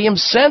sodium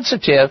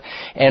sensitive,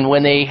 and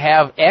when they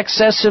have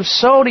excessive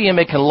sodium,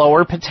 it can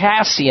lower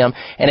potassium,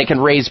 and it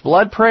can raise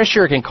blood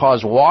pressure, it can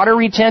cause water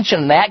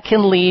retention, and that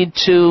can lead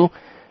to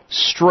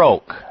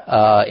stroke.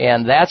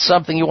 And that's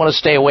something you want to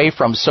stay away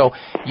from. So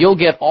you'll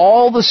get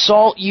all the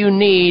salt you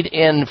need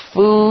in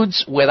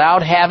foods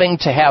without having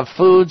to have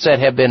foods that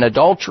have been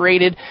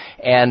adulterated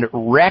and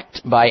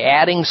wrecked by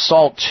adding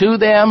salt to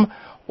them,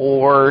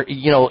 or,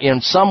 in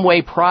some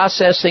way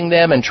processing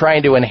them and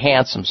trying to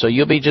enhance them. So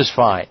you'll be just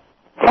fine.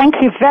 Thank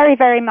you very,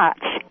 very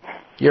much.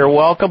 You're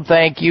welcome.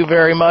 Thank you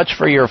very much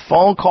for your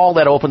phone call.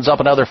 That opens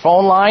up another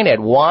phone line at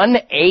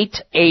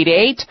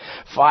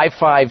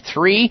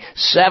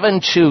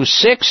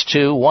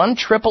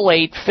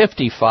 1-888-553-7262,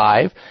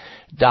 1-888-55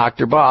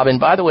 Dr. Bob. And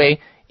by the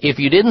way, if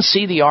you didn't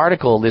see the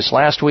article this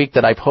last week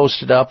that I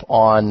posted up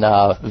on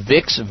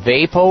Vicks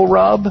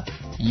VapoRub,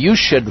 you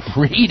should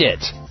read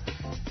it.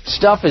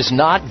 Stuff is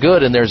not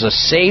good, and there's a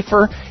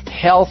safer,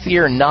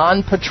 healthier,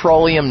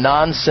 non-petroleum,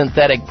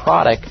 non-synthetic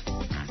product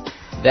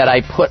that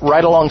I put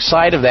right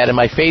alongside of that in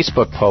my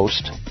Facebook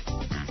post.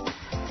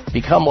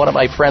 Become one of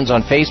my friends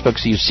on Facebook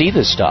so you see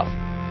this stuff.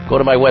 Go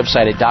to my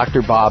website at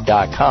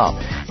drbob.com.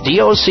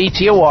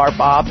 DOCTOR,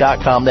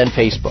 Bob.com, then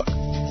Facebook.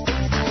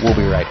 We'll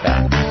be right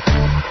back.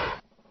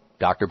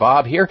 Dr.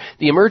 Bob here.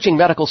 The emerging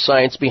medical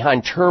science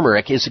behind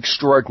turmeric is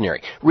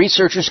extraordinary.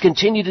 Researchers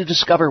continue to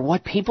discover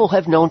what people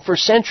have known for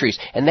centuries,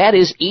 and that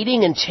is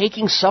eating and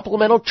taking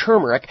supplemental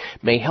turmeric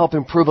may help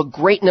improve a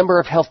great number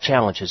of health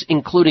challenges,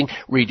 including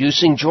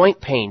reducing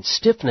joint pain,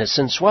 stiffness,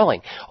 and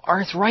swelling,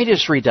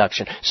 arthritis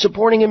reduction,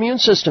 supporting immune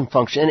system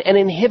function, and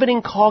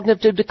inhibiting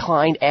cognitive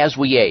decline as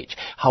we age.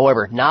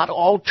 However, not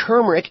all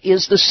turmeric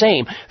is the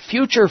same.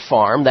 Future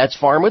Farm, that's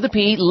farm with a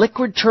P,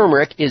 liquid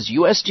turmeric is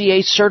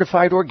USDA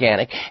certified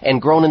organic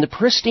and grown in the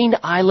pristine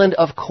island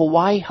of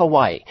Kauai,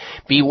 Hawaii.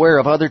 Beware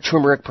of other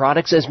turmeric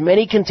products as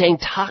many contain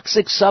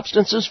toxic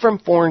substances from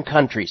foreign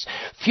countries.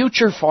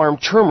 Future Farm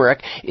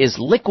turmeric is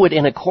liquid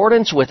in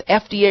accordance with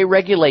FDA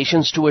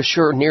regulations to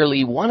assure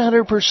nearly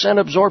 100%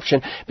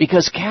 absorption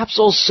because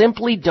capsules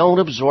simply don't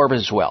absorb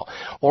as well.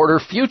 Order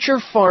Future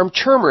Farm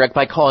turmeric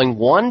by calling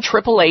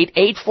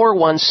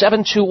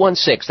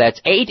 1-888-841-7216.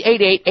 That's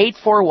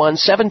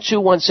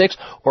 888-841-7216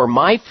 or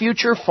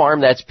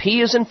MyFutureFarm, that's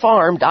P as in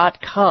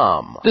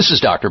farm.com. This is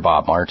Dr.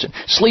 Bob Martin.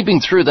 Sleeping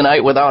through the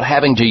night without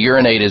having to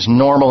urinate is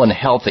normal and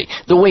healthy,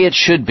 the way it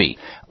should be.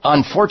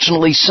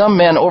 Unfortunately, some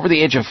men over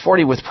the age of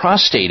 40 with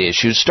prostate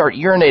issues start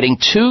urinating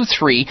 2,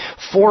 3,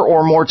 4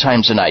 or more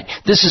times a night.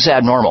 This is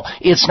abnormal.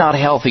 It's not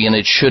healthy and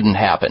it shouldn't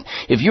happen.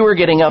 If you are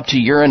getting up to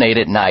urinate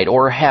at night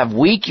or have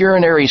weak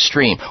urinary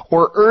stream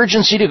or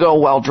urgency to go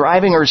while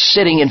driving or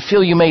sitting and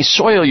feel you may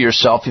soil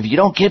yourself if you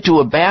don't get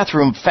to a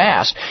bathroom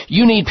fast,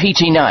 you need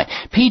PT9.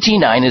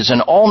 PT9 is an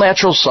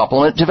all-natural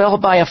supplement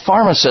developed by a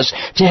pharmacist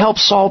to help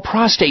solve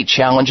prostate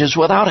challenges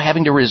without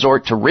having to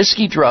resort to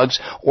risky drugs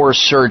or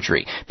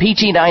surgery.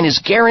 PT9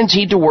 is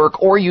guaranteed to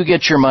work or you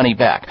get your money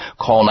back.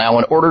 Call now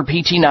and order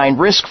PT9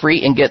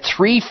 risk-free and get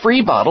 3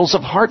 free bottles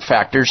of Heart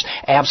Factors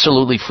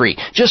absolutely free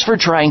just for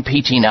trying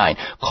PT9.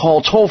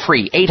 Call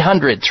toll-free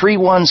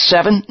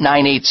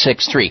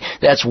 800-317-9863.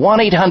 That's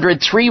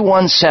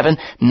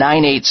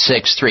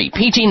 1-800-317-9863.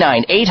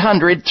 PT9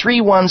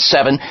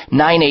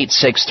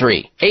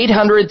 800-317-9863.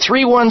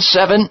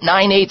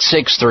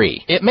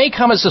 800-317-9863. It may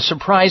come as a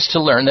surprise to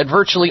learn that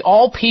virtually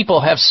all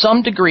people have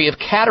some degree of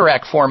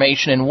cataract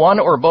formation in one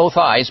or both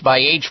eyes by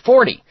age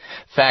 40.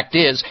 Fact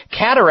is,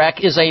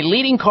 cataract is a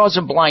leading cause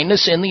of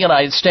blindness in the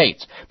United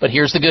States. But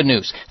here's the good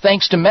news.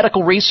 Thanks to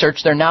medical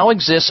research, there now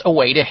exists a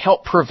way to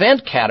help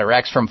prevent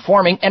cataracts from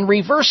forming and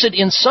reverse it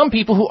in some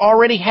people who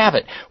already have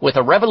it with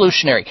a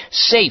revolutionary,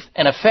 safe,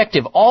 and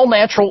effective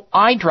all-natural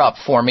eye drop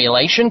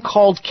formulation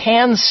called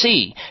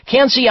Can-C.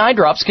 Can-C eye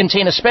drops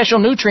contain a special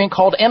nutrient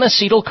called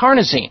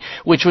N-acetylcarnosine,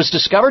 which was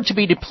discovered to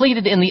be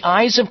depleted in the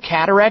eyes of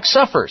cataract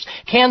sufferers.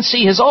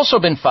 Can-C has also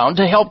been found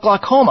to help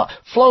glaucoma,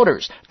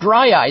 floaters,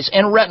 dry eyes,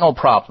 and retinal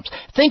problems.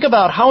 Think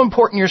about how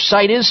important your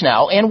sight is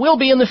now and will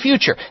be in the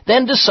future.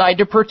 Then decide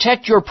to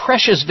protect your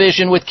precious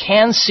vision with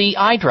Can-C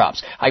eye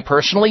drops. I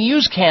personally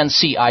use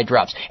Can-C eye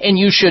drops, and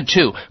you should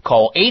too.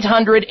 Call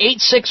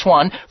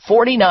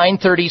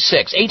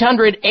 800-861-4936.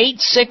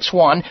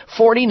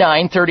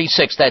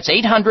 800-861-4936. That's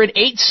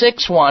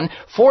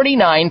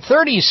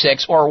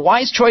 800-861-4936 or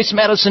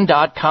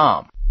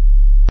wisechoicemedicine.com.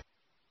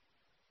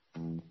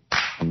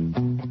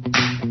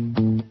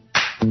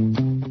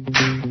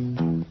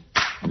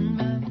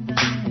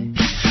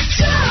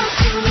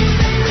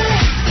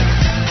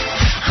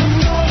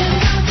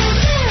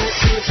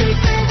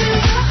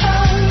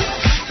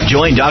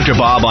 Join Dr.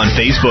 Bob on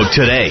Facebook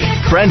today.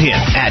 Friend him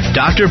at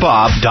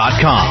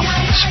drbob.com.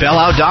 Spell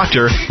out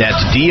doctor,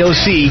 that's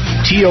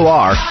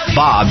D-O-C-T-O-R,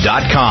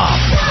 bob.com.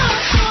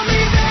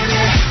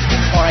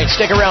 All right,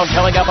 stick around.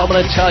 Coming up, I'm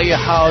going to tell you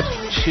how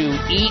to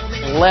eat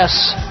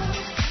less,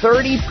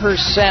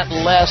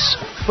 30% less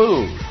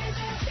food.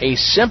 A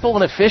simple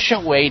and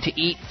efficient way to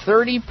eat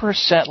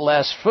 30%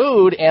 less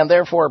food and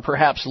therefore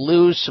perhaps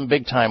lose some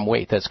big-time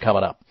weight. That's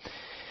coming up.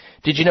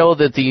 Did you know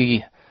that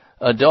the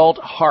adult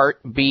heart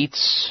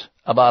beats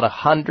about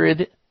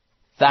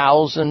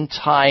 100,000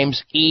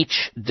 times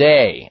each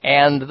day?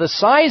 And the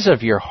size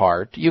of your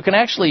heart, you can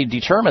actually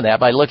determine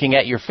that by looking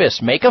at your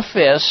fist. Make a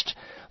fist,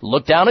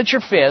 look down at your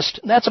fist,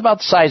 and that's about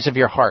the size of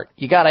your heart.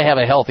 You got to have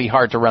a healthy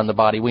heart to run the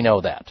body, we know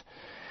that.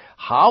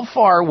 How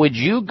far would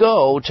you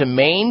go to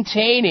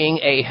maintaining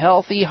a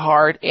healthy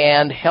heart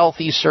and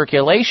healthy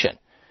circulation?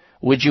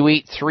 Would you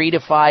eat 3 to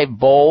 5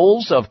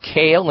 bowls of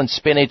kale and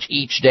spinach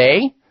each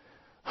day?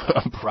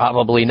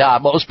 Probably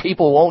not. Most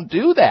people won't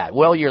do that.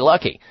 Well, you're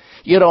lucky.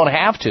 You don't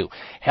have to.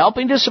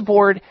 Helping to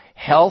support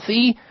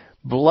healthy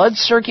blood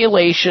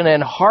circulation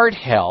and heart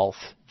health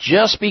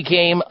just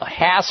became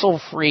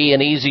hassle-free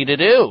and easy to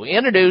do.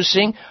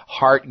 Introducing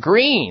Heart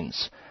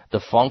Greens, the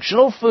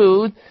functional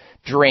food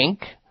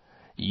drink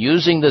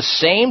using the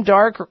same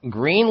dark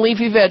green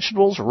leafy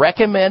vegetables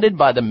recommended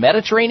by the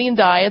Mediterranean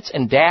Diets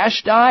and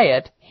DASH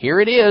Diet. Here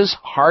it is,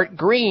 Heart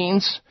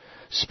Greens,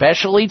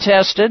 specially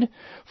tested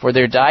for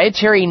their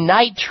dietary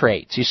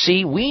nitrates. You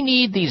see, we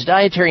need these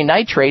dietary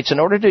nitrates in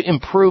order to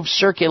improve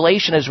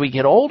circulation as we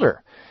get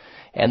older.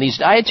 And these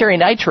dietary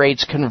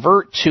nitrates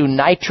convert to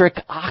nitric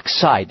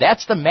oxide.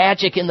 That's the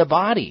magic in the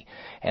body.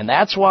 And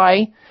that's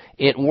why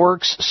It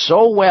works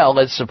so well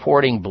at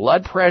supporting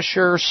blood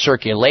pressure,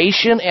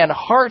 circulation, and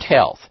heart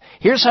health.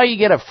 Here's how you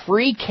get a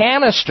free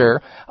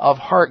canister of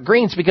Heart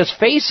Greens, because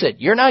face it,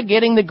 you're not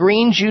getting the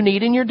greens you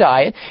need in your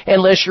diet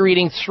unless you're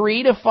eating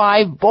 3 to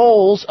 5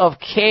 bowls of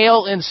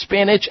kale and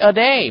spinach a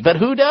day. But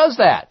who does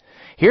that?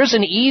 Here's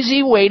an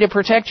easy way to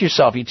protect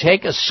yourself. You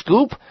take a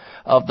scoop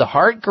of the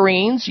Heart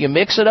Greens, you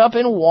mix it up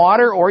in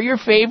water or your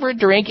favorite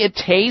drink, it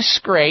tastes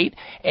great,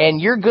 and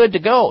you're good to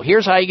go.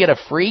 Here's how you get a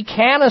free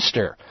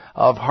canister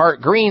of Heart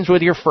Greens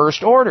with your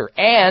first order,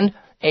 and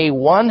a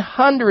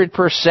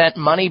 100%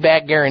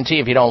 money-back guarantee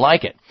if you don't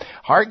like it.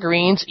 Heart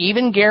Greens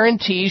even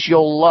guarantees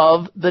you'll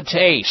love the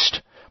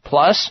taste.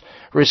 Plus,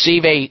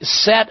 receive a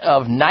set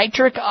of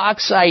nitric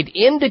oxide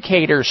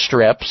indicator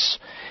strips.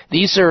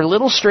 These are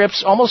little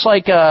strips, almost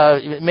like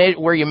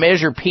where you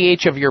measure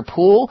pH of your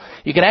pool.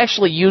 You can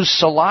actually use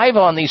saliva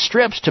on these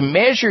strips to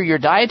measure your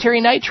dietary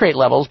nitrate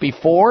levels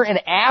before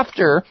and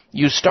after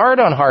you start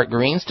on Heart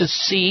Greens to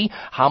see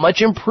how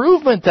much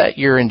improvement that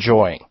you're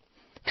enjoying.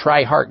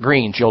 Try Heart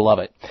Greens. You'll love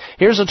it.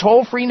 Here's a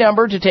toll-free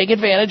number to take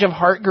advantage of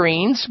Heart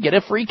Greens. Get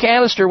a free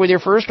canister with your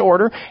first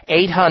order,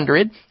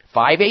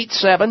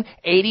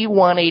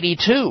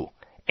 800-587-8182.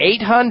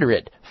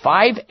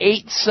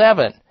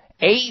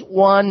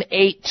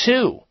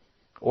 800-587-8182.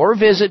 Or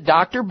visit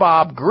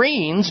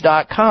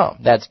drbobgreens.com.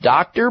 That's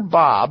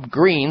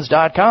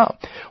drbobgreens.com.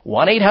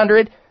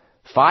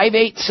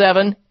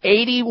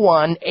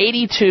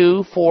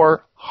 1-800-587-8182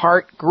 for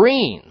Heart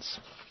Greens.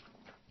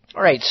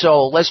 All right,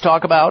 so let's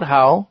talk about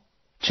how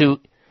to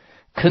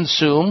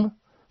consume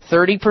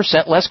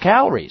 30% less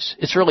calories.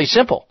 It's really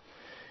simple.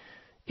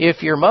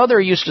 If your mother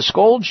used to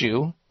scold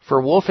you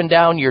for wolfing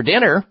down your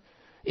dinner,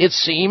 it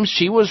seems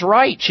she was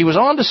right. She was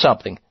onto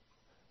something.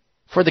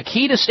 For the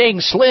key to staying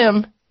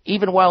slim,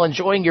 even while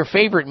enjoying your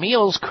favorite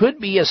meals, could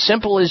be as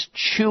simple as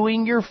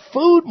chewing your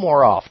food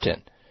more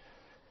often.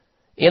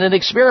 In an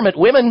experiment,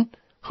 women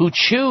who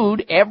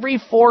chewed every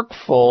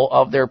forkful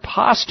of their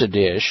pasta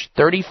dish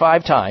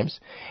 35 times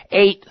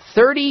ate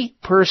 30%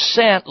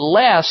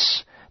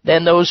 less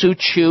than those who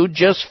chewed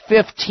just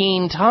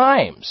 15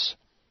 times.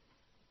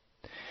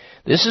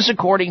 This is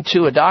according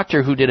to a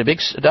doctor who did a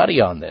big study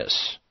on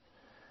this.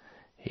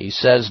 He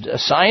says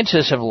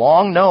scientists have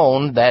long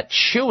known that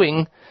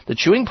the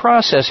chewing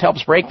process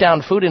helps break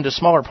down food into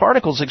smaller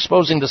particles,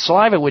 exposing the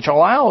saliva, which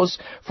allows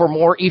for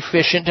more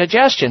efficient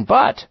digestion.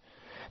 But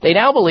they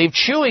now believe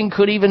chewing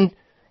could even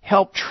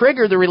help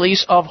trigger the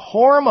release of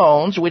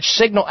hormones which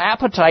signal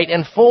appetite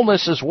and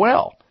fullness as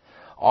well.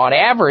 On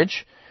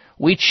average,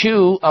 we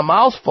chew a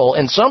mouthful,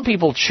 and some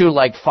people chew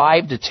like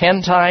 5 to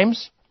 10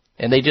 times,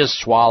 and they just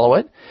swallow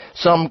it.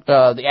 Some,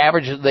 the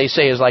average they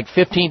say is like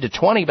 15 to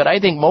 20, but I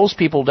think most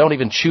people don't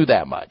even chew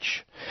that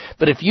much.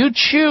 But if you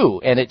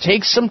chew, and it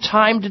takes some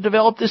time to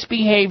develop this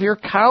behavior,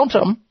 count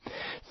them,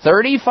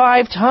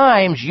 35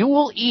 times, you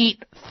will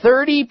eat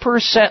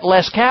 30%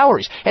 less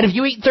calories. And if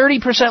you eat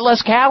 30%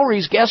 less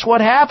calories, guess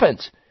what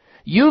happens?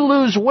 You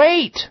lose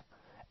weight.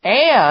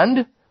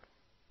 And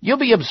you'll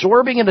be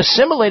absorbing and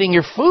assimilating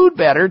your food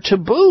better to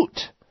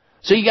boot.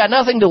 So you got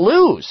nothing to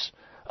lose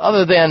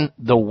other than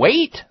the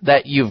weight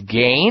that you've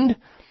gained,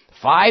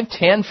 5,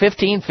 10,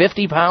 15,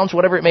 50 pounds,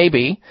 whatever it may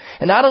be.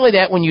 And not only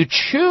that, when you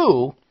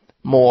chew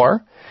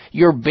more,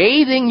 you're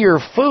bathing your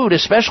food,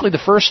 especially the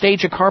first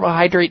stage of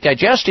carbohydrate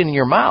digestion in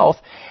your mouth,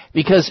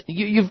 because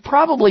you've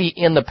probably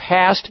in the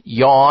past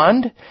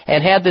yawned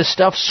and had this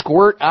stuff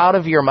squirt out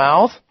of your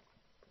mouth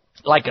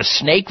like a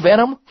snake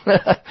venom.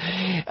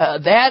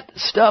 That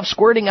stuff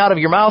squirting out of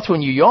your mouth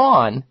when you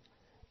yawn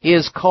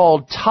is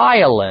called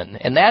ptyalin,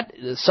 and that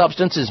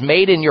substance is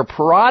made in your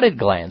parotid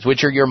glands,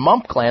 which are your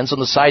mump glands on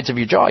the sides of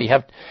your jaw. You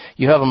have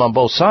them on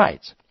both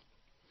sides.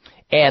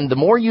 And the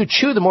more you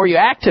chew, the more you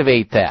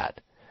activate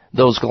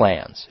those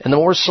glands. And the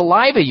more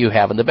saliva you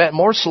have, and the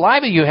more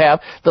saliva you have,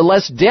 the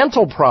less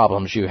dental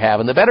problems you have,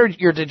 and the better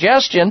your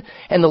digestion,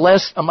 and the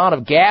less amount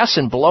of gas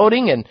and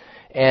bloating and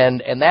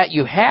that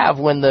you have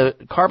when the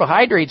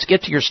carbohydrates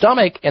get to your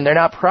stomach and they're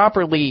not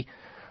properly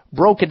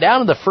broken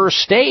down in the first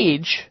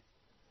stage.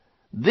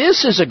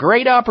 This is a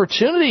great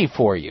opportunity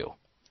for you.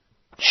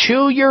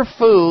 Chew your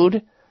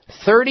food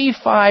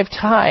 35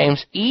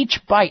 times each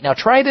bite. Now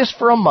try this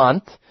for a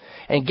month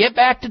and get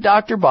back to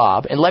Dr.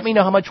 Bob and let me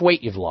know how much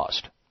weight you've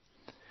lost.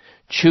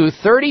 Chew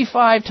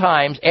 35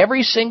 times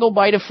every single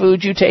bite of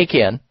food you take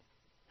in.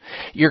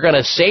 You're going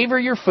to savor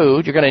your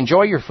food. You're going to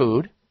enjoy your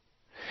food.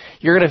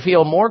 You're going to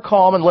feel more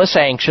calm and less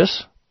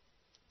anxious.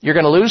 You're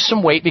going to lose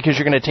some weight because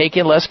you're going to take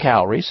in less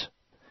calories.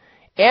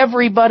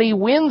 Everybody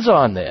wins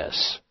on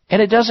this. And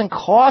it doesn't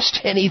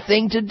cost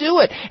anything to do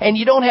it. And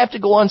you don't have to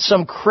go on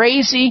some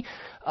crazy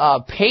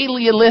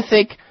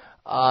Paleolithic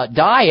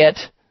diet,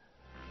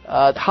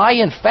 high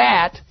in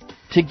fat,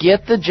 to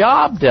get the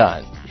job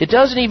done. It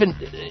doesn't even,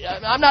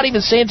 I'm not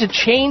even saying to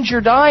change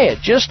your diet.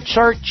 Just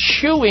start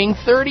chewing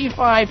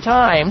 35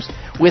 times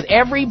with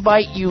every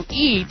bite you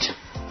eat,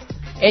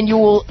 and you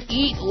will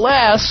eat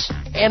less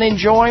and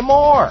enjoy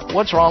more.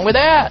 What's wrong with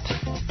that?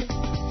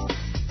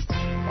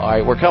 All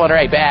right, we're coming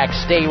right back.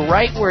 Stay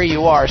right where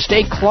you are.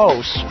 Stay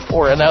close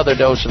for another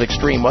dose of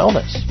extreme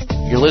wellness.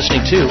 You're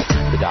listening to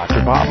the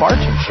Dr. Bob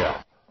Martin Show.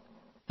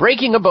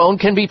 Breaking a bone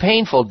can be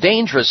painful,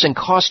 dangerous, and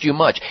cost you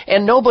much,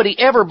 and nobody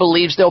ever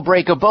believes they'll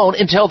break a bone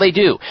until they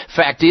do.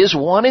 Fact is,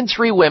 1 in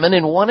 3 women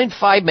and 1 in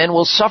 5 men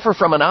will suffer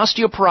from an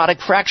osteoporotic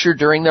fracture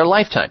during their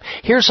lifetime.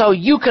 Here's how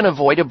you can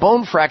avoid a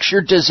bone fracture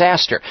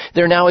disaster.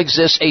 There now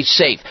exists a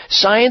safe,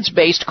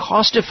 science-based,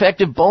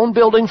 cost-effective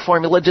bone-building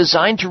formula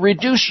designed to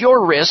reduce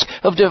your risk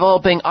of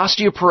developing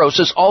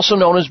osteoporosis, also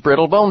known as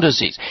brittle bone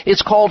disease.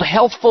 It's called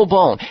Healthful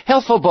Bone.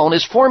 Healthful Bone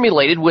is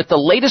formulated with the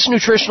latest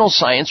nutritional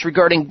science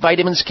regarding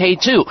vitamins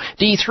K2,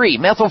 D3,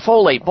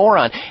 methylfolate,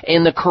 boron,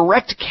 and the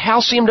correct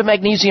calcium to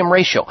magnesium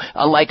ratio.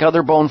 Unlike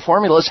other bone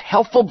formulas,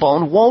 Healthful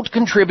Bone won't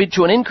contribute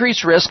to an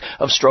increased risk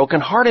of stroke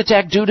and heart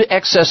attack due to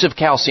excessive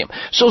calcium.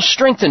 So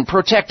strengthen,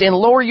 protect, and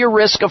lower your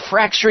risk of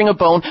fracturing a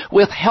bone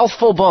with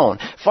Healthful Bone.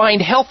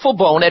 Find Healthful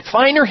Bone at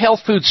finer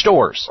health food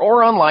stores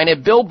or online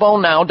at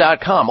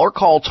BuildBoneNow.com or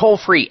call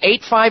toll-free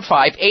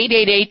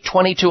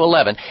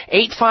 855-888-2211.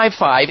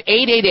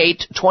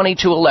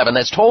 855-888-2211.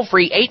 That's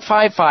toll-free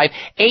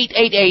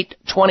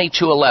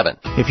 855-888-2211.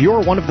 If you're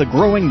one of the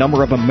growing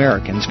number of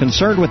Americans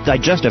concerned with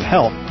digestive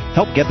health,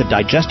 help get the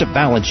digestive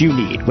balance you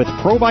need with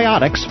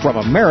probiotics from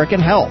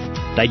American Health.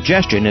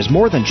 Digestion is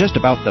more than just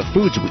about the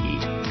foods we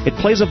eat. It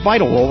plays a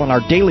vital role in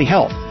our daily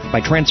health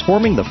by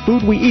transforming the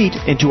food we eat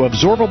into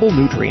absorbable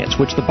nutrients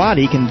which the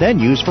body can then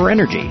use for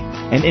energy.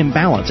 An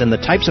imbalance in the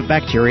types of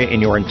bacteria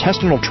in your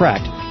intestinal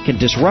tract can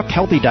disrupt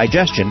healthy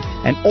digestion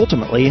and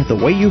ultimately the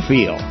way you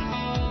feel.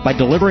 By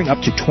delivering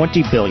up to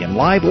 20 billion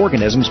live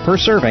organisms per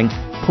serving,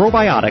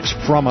 probiotics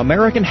from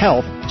American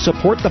Health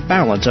support the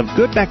balance of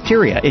good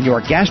bacteria in your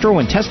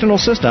gastrointestinal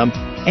system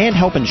and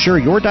help ensure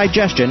your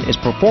digestion is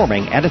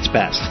performing at its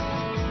best.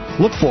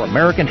 Look for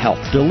American Health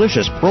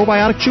Delicious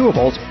Probiotic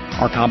Chewables,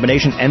 our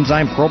combination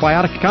enzyme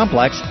probiotic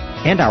complex,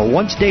 and our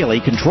once daily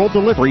controlled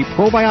delivery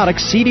probiotic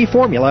CD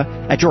formula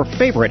at your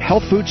favorite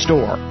health food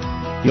store.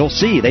 You'll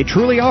see they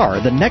truly are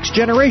the next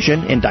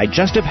generation in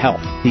digestive health.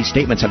 These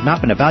statements have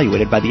not been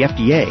evaluated by the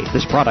FDA.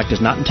 This product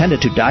is not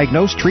intended to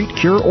diagnose, treat,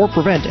 cure, or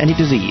prevent any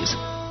disease.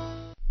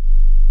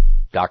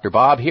 Dr.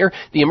 Bob here.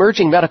 The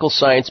emerging medical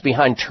science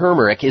behind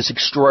turmeric is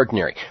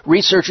extraordinary.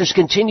 Researchers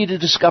continue to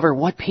discover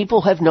what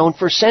people have known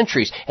for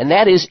centuries, and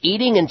that is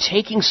eating and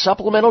taking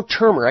supplemental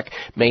turmeric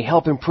may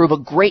help improve a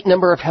great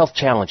number of health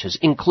challenges,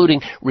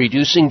 including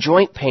reducing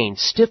joint pain,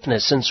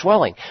 stiffness, and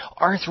swelling,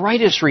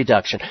 arthritis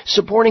reduction,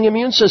 supporting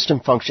immune system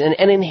function,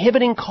 and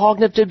inhibiting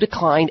cognitive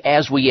decline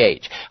as we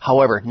age.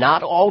 However,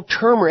 not all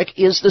turmeric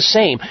is the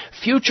same.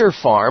 Future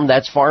Farm,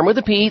 that's farm with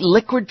a P,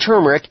 liquid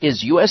turmeric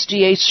is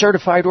USDA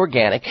certified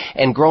organic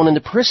and grown in the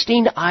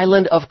pristine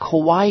island of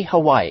Kauai,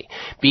 Hawaii.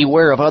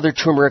 Beware of other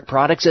turmeric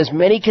products as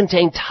many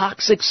contain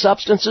toxic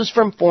substances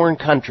from foreign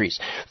countries.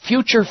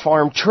 Future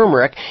Farm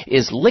turmeric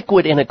is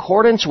liquid in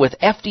accordance with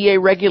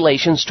FDA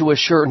regulations to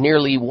assure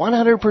nearly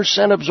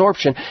 100%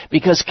 absorption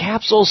because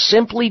capsules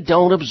simply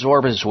don't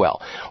absorb as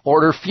well.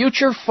 Order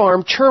Future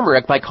Farm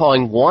turmeric by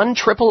calling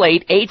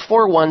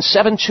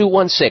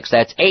 1-888-841-7216.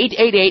 That's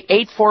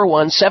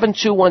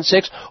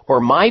 888-841-7216 or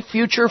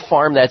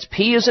MyFutureFarm, that's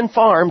P as in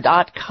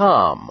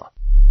farm.com.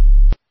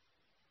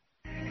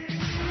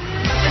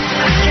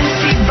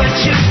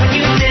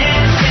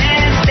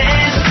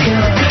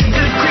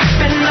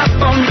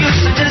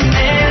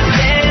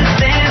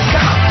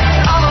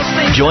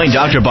 Join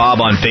Dr.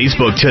 Bob on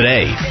Facebook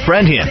today.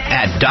 Friend him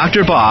at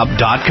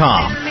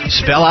drbob.com.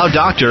 Spell out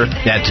doctor,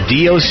 that's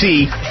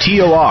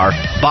D-O-C-T-O-R,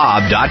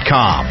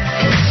 bob.com.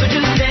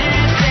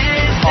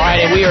 All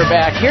right, and we are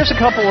back. Here's a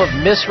couple of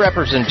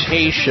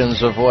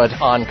misrepresentations of what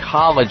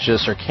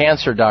oncologists or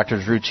cancer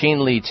doctors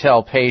routinely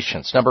tell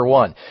patients. Number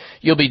one,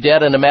 you'll be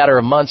dead in a matter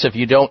of months if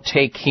you don't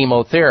take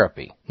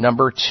chemotherapy.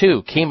 Number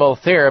two,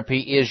 chemotherapy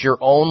is your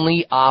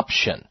only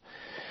option.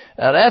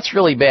 Now, that's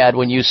really bad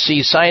when you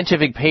see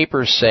scientific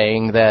papers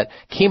saying that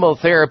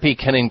chemotherapy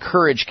can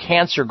encourage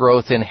cancer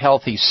growth in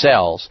healthy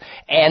cells,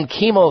 and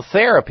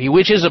chemotherapy,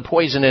 which is a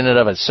poison in and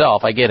of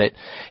itself, I get it,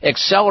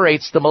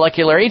 accelerates the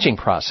molecular aging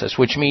process,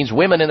 which means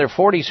women in their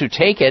 40s who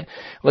take it,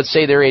 let's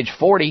say they're age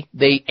 40,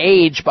 they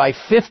age by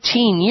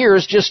 15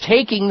 years just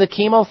taking the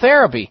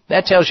chemotherapy.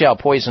 That tells you how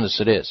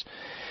poisonous it is.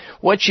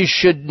 What you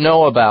should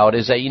know about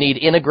is that you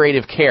need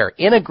integrative care,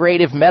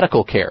 integrative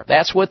medical care.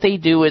 That's what they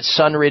do at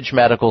Sunridge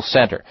Medical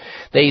Center.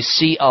 They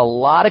see a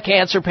lot of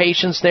cancer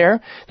patients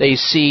there. They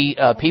see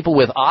people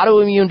with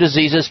autoimmune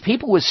diseases,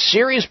 people with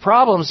serious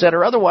problems that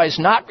are otherwise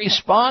not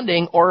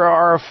responding or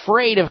are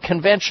afraid of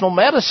conventional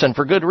medicine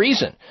for good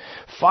reason.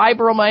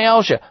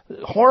 Fibromyalgia,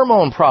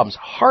 hormone problems,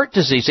 heart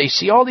disease. They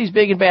see all these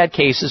big and bad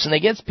cases, and they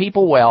get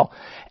people well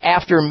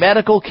after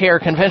medical care,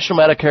 conventional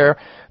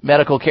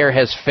medical care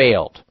has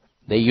failed.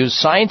 They use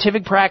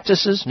scientific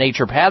practices,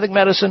 naturopathic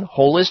medicine,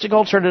 holistic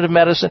alternative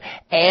medicine,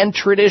 and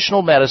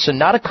traditional medicine,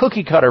 not a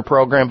cookie-cutter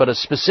program, but a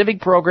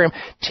specific program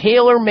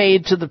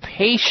tailor-made to the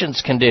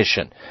patient's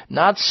condition,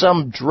 not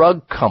some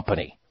drug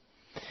company.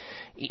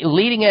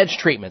 leading edge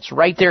treatments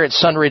right there at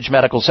Sunridge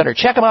Medical Center.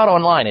 Check them out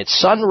online at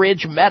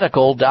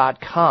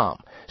sunridgemedical.com.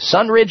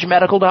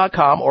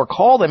 sunridgemedical.com, or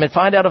call them and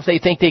find out if they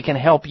think they can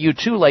help you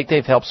too, like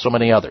they've helped so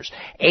many others.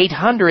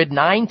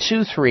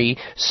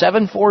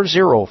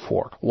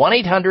 800-923-7404.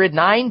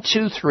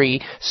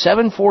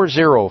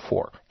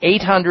 1-800-923-7404.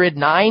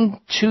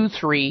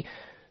 800-923-7404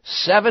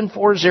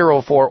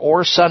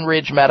 or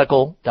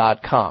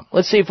sunridgemedical.com.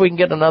 Let's see if we can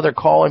get another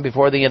call in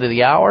before the end of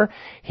the hour.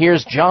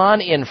 Here's John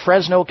in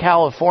Fresno,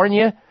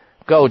 California.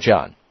 Go,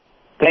 John.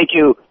 Thank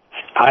you.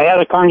 I had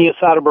a carne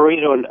asada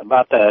burrito on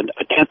about the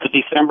 10th of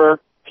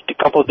December. A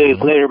couple of days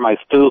later, my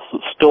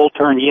stool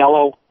turned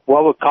yellow.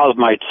 What would cause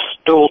my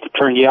stool to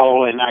turn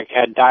yellow? And I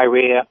had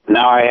diarrhea.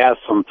 Now I have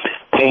some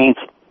pains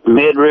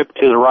midrib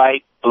to the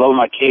right, below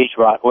my cage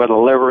where the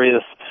liver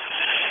is.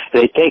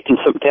 They've taken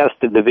some tests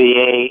at the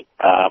VA.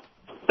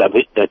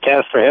 The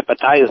test for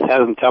hepatitis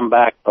hasn't come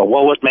back. But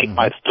what would make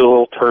my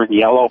stool turn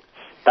yellow?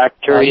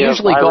 Bacteria,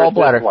 usually virus,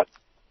 gallbladder.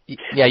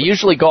 Yeah,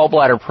 usually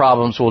gallbladder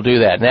problems will do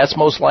that, and that's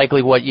most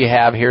likely what you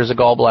have. Here's a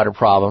gallbladder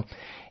problem,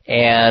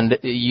 and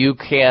you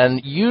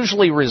can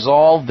usually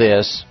resolve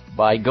this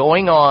by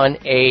going on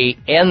a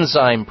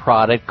enzyme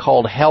product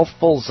called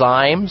Healthful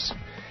Zymes.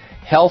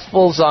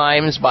 Healthful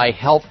Zymes by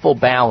Healthful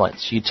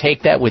Balance. You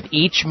take that with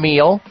each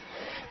meal.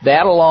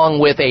 That along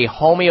with a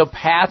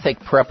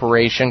homeopathic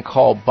preparation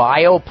called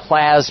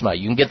Bioplasma.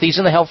 You can get these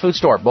in the health food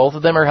store. Both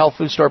of them are health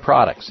food store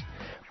products.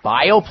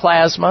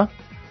 Bioplasma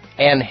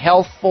and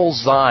Healthful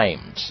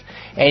Zymes.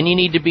 And you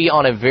need to be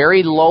on a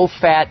very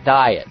low-fat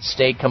diet.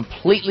 Stay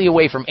completely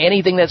away from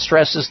anything that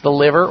stresses the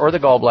liver or the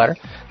gallbladder,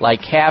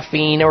 like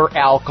caffeine or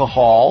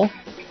alcohol,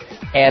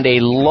 and a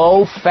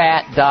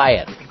low-fat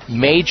diet.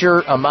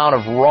 Major amount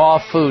of raw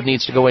food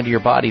needs to go into your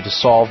body to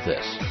solve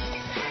this.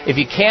 If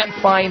you can't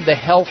find the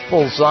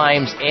Healthful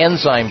Zymes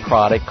enzyme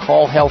product,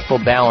 call Healthful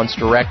Balance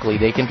directly.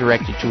 They can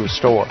direct you to a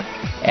store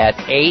at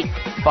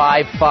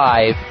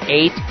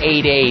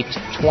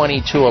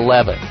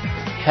 855-888-2211.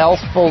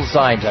 Healthful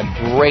Zymes, a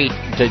great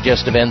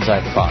digestive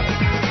enzyme product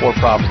for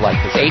problems like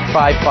this.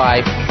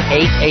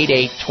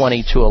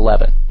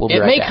 855-888-2211. We'll be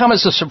right back. It may come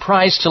as a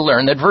surprise to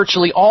learn that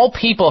virtually all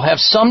people have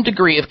some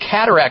degree of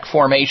cataract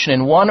formation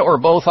in one or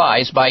both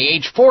eyes by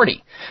age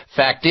 40.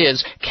 Fact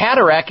is,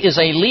 cataract is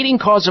a leading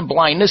cause of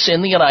blindness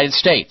in the United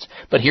States.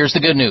 But here's the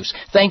good news.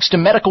 Thanks to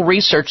medical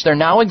research, there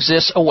now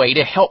exists a way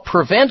to help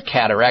prevent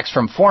cataracts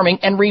from forming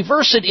and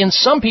reverse it in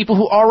some people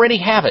who already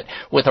have it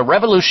with a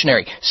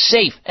revolutionary,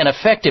 safe, and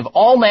effective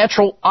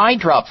all-natural eye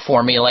drop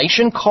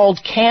formulation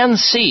called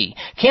Can-C.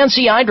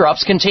 Can-C eye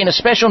drops contain a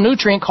special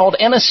nutrient called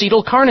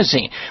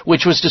N-acetylcarnosine,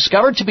 which was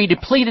discovered to be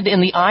depleted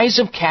in the eyes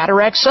of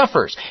cataract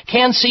sufferers.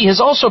 Can-C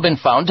has also been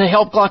found to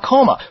help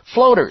glaucoma,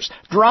 floaters,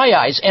 dry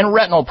eyes, and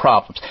retinal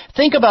problems.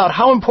 Think about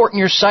how important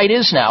your sight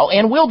is now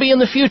and will be in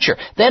the future.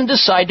 Then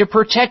decide to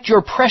protect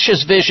your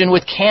precious vision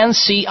with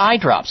Can-C eye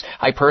drops.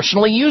 I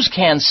personally use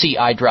Can-C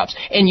eye drops,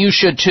 and you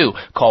should too.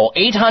 Call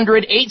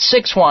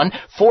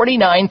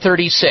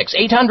 800-861-4936.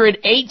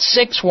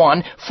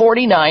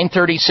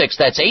 800-861-4936.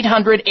 That's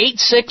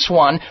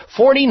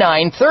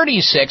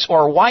 800-861-4936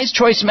 or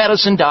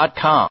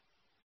wisechoicemedicine.com.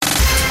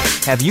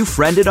 Have you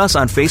friended us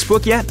on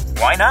Facebook yet?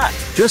 Why not?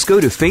 Just go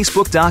to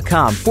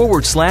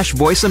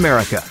facebook.com/Voice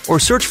America or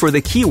search for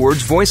the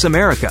keywords Voice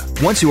America.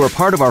 Once you are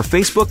part of our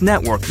Facebook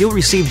network, you'll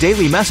receive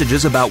daily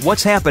messages about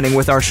what's happening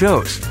with our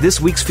shows, this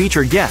week's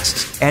featured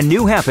guests, and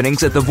new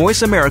happenings at the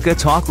Voice America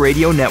Talk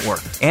Radio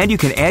Network. And you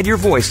can add your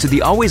voice to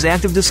the always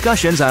active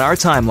discussions on our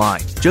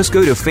timeline. Just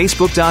go to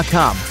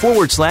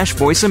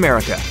facebook.com/Voice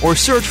America or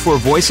search for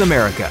Voice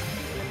America.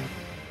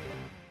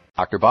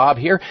 Dr. Bob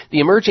here.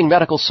 The emerging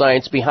medical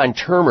science behind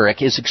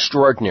turmeric is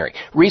extraordinary.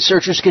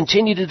 Researchers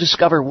continue to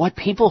discover what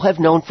people have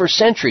known for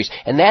centuries,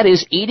 and that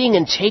is eating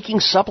and taking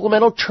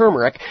supplemental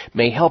turmeric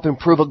may help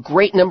improve a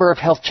great number of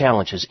health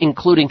challenges,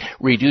 including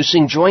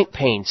reducing joint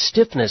pain,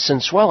 stiffness,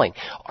 and swelling,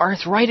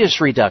 arthritis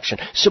reduction,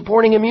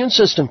 supporting immune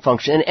system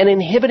function, and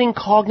inhibiting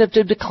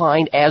cognitive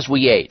decline as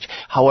we age.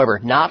 However,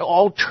 not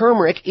all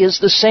turmeric is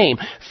the same.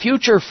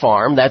 Future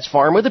Farm, that's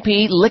farm with a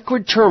P,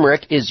 liquid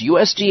turmeric, is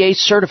USDA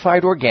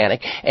certified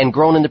organic and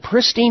grown in the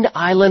pristine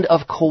island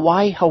of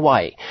Kauai,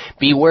 Hawaii.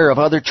 Beware of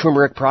other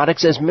turmeric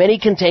products, as many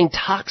contain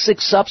toxic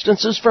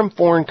substances from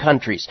foreign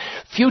countries.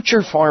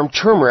 Future Farm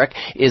turmeric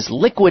is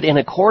liquid in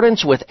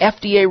accordance with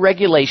FDA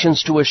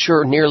regulations to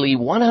assure nearly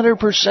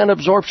 100%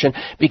 absorption,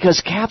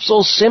 because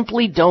capsules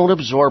simply don't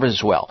absorb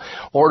as well.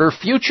 Order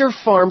Future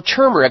Farm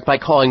turmeric by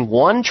calling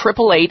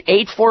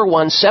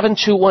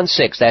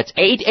 1-888-841-7216. That's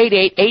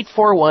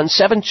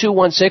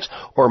 888-841-7216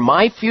 or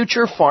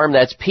MyFutureFarm,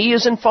 that's P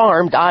as in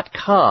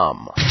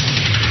farm.com.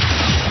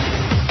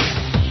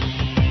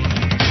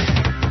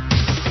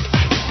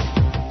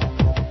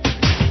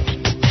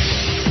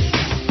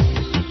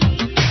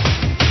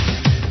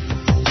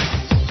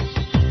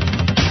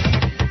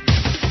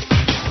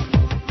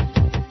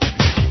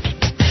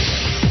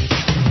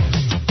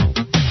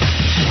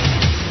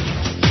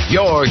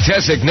 Your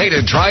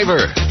designated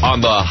driver on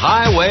the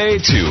highway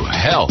to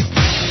health.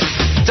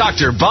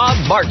 Dr. Bob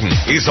Martin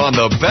is on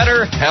the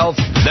Better Health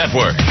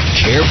Network.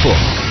 Careful.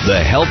 The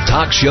health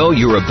talk show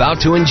you're about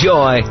to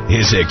enjoy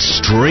is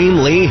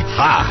extremely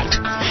hot.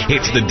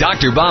 It's the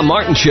Dr. Bob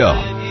Martin Show.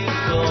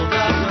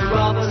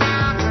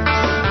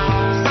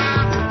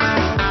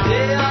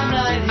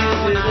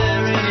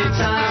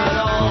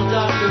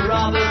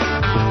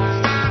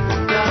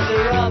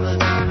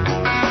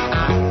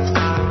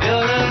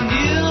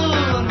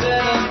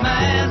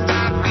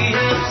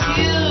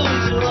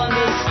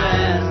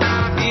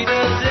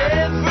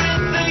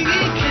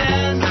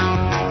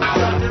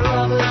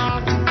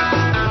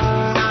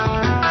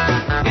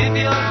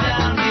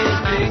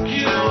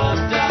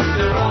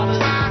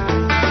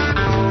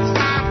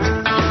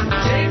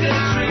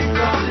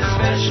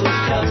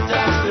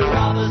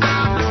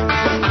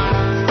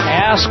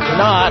 Ask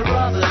not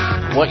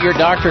what your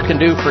doctor can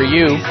do for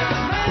you.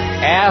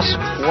 Ask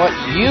what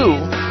you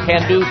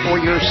can do for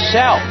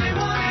yourself.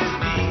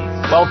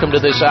 Welcome to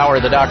this hour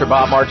of the Dr.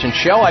 Bob Martin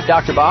Show. I'm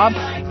Dr. Bob,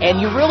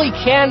 and you really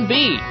can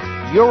be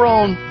your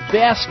own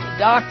best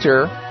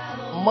doctor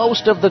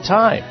most of the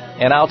time,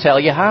 and I'll tell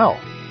you how.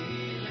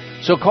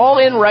 So call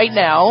in right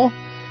now,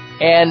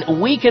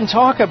 and we can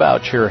talk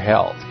about your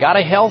health. Got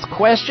a health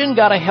question?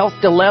 Got a health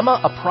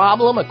dilemma? A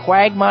problem? A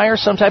quagmire?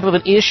 Some type of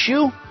an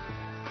issue?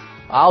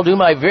 I'll do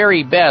my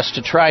very best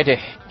to try to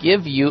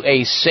give you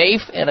a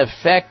safe and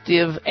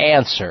effective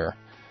answer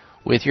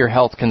with your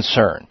health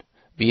concern.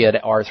 Be it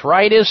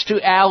arthritis to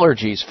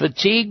allergies,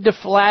 fatigue to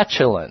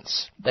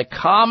flatulence, the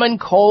common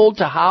cold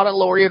to how to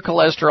lower your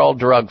cholesterol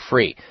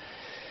drug-free.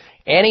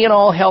 Any and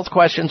all health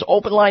questions,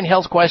 open line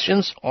health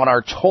questions on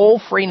our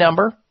toll-free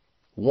number,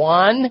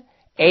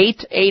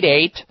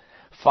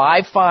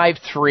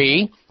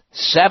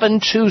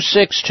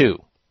 1-888-553-7262.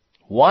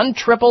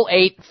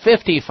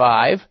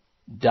 1-888-55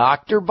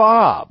 Dr.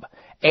 Bob,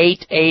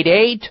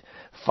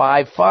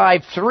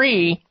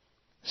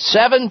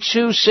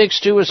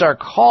 888-553-7262 is our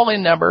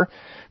call-in number.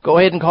 Go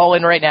ahead and call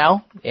in right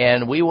now,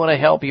 and we want to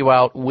help you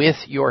out with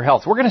your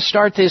health. We're going to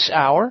start this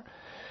hour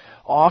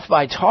off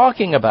by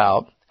talking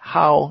about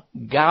how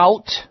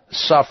gout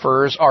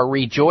sufferers are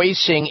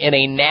rejoicing in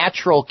a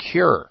natural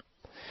cure.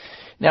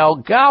 Now,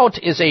 gout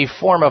is a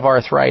form of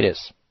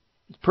arthritis.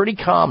 It's pretty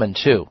common,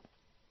 too.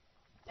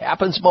 It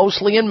happens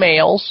mostly in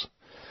males,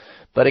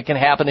 but it can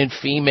happen in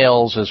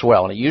females as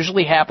well. And it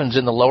usually happens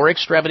in the lower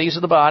extremities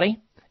of the body,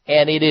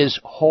 and it is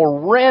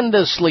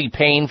horrendously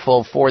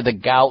painful for the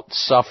gout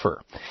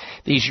sufferer.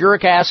 These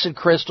uric acid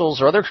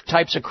crystals or other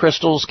types of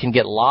crystals can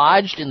get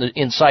lodged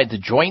inside the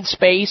joint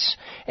space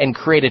and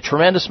create a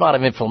tremendous amount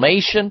of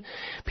inflammation.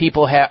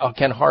 People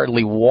can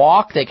hardly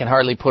walk. They can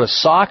hardly put a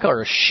sock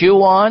or a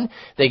shoe on.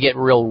 They get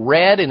real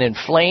red and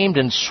inflamed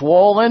and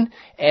swollen,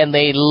 and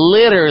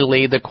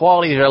the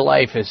quality of their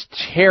life is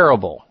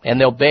terrible, and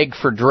they'll beg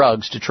for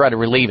drugs to try to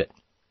relieve it.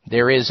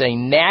 There is a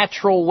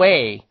natural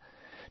way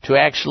to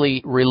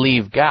actually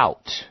relieve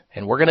gout,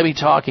 and we're going to be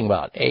talking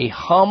about a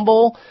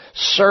humble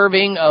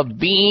serving of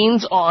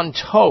beans on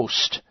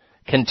toast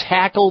can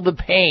tackle the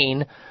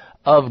pain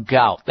of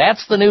gout.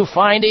 That's the new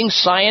finding.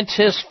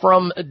 Scientists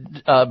from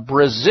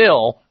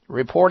Brazil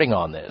reporting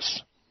on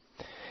this.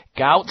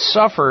 Gout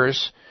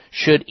sufferers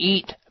should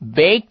eat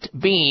baked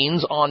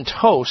beans on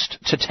toast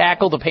to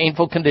tackle the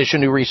painful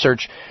condition, new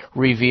research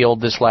revealed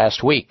this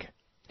last week.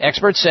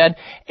 Experts said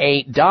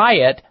a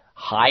diet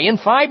high in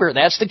fiber,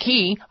 that's the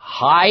key,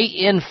 high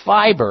in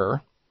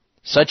fiber,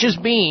 such as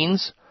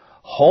beans,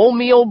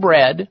 wholemeal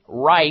bread,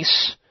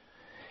 rice,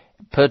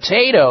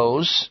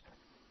 potatoes,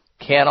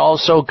 can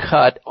also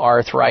cut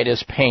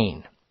arthritis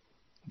pain.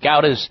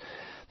 Gout is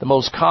the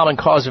most common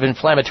cause of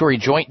inflammatory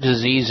joint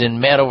disease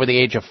in men over the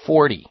age of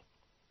 40.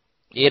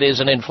 It is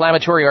an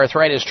inflammatory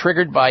arthritis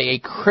triggered by a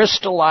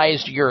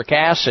crystallized uric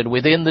acid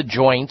within the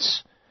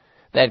joints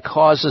that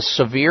causes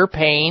severe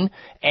pain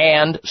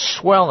and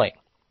swelling.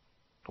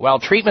 While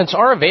treatments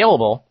are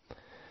available,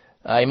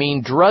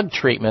 drug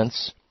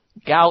treatments,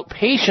 gout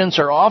patients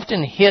are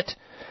often hit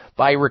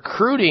by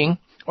recurring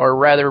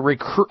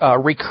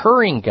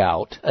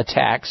gout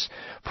attacks,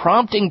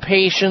 prompting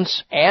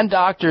patients and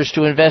doctors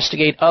to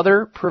investigate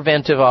other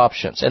preventive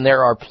options, and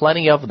there are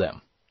plenty of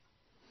them.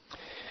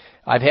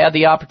 I've had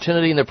the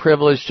opportunity and the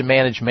privilege to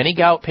manage many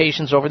gout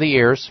patients over the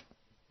years.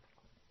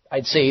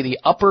 I'd say the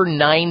upper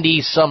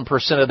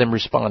 90% of them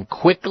respond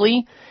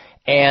quickly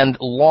and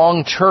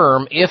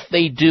long-term if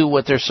they do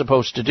what they're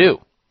supposed to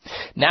do.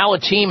 Now a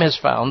team has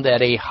found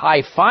that a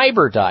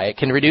high-fiber diet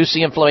can reduce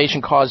the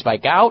inflammation caused by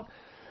gout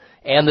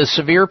and the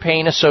severe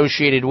pain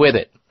associated with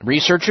it.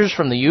 Researchers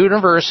from the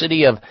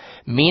University of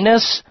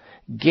Minas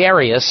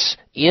Gerais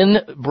in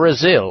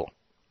Brazil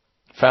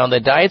found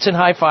that diets in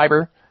high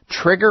fiber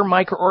trigger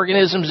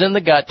microorganisms in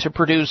the gut to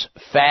produce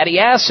fatty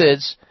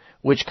acids,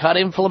 which cut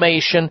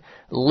inflammation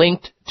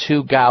linked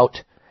to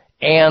gout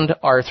and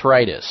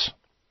arthritis.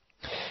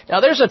 Now,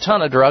 there's a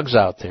ton of drugs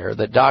out there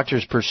that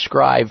doctors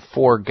prescribe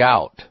for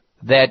gout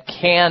that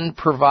can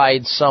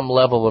provide some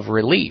level of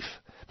relief,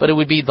 but it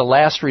would be the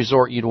last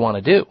resort you'd want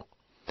to do,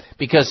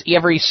 because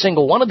every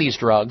single one of these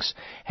drugs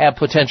have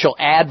potential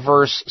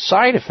adverse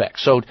side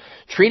effects. So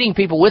treating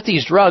people with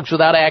these drugs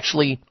without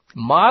actually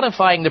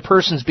modifying the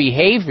person's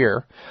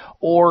behavior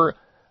or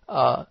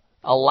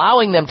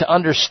allowing them to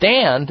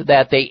understand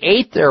that they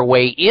ate their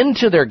way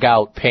into their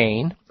gout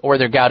pain or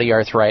their gouty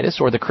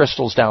arthritis or the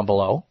crystals down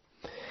below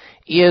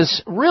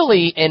is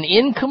really an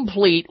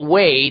incomplete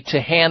way to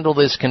handle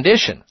this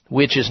condition,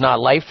 which is not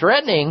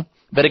life-threatening,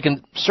 but it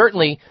can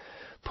certainly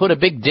put a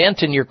big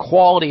dent in your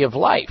quality of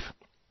life.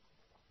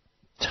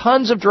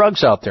 Tons of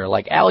drugs out there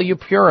like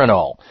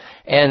allopurinol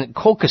and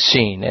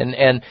colchicine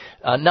and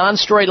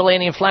non-steroidal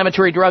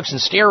anti-inflammatory drugs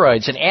and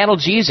steroids and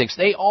analgesics.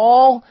 They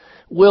all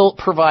will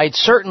provide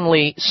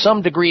certainly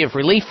some degree of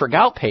relief for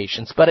gout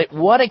patients, but at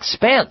what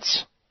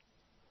expense?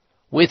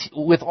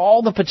 With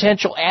all the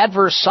potential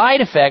adverse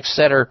side effects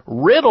that are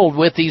riddled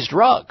with these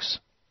drugs,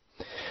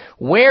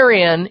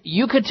 wherein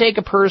you could take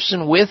a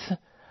person with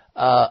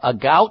a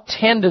gout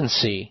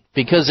tendency,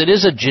 because it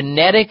is a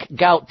genetic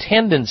gout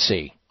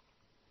tendency,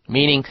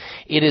 meaning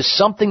it is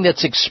something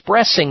that's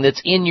expressing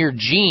that's in your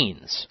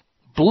genes,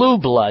 blue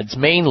bloods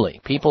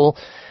mainly. People,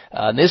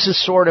 this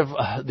is sort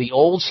of the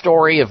old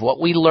story of what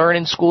we learn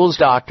in school as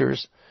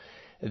doctors,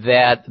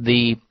 that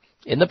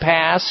in the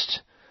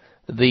past,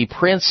 the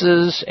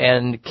princes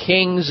and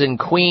kings and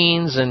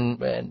queens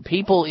and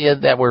people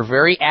that were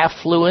very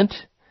affluent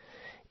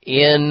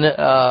in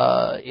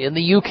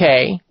the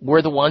UK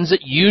were the ones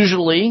that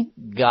usually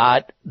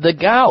got the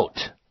gout.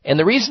 And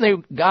the reason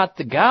they got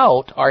the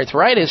gout,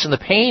 arthritis, and the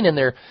pain in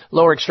their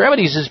lower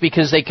extremities is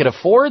because they could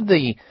afford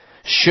the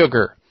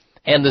sugar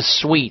and the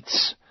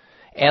sweets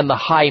and the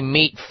high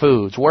meat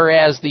foods,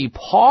 whereas the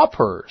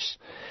paupers,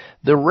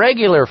 the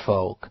regular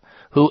folk,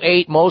 who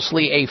ate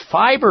mostly a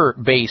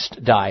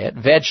fiber-based diet,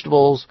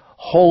 vegetables,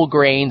 whole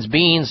grains,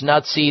 beans,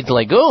 nuts, seeds,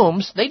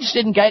 legumes, they just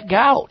didn't get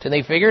gout. And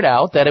they figured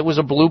out that it was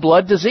a blue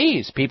blood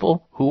disease.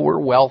 People who were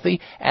wealthy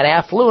and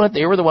affluent,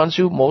 they were the ones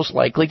who most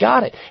likely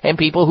got it. And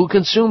people who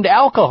consumed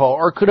alcohol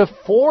or could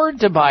afford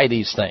to buy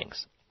these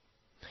things.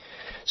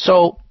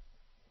 So,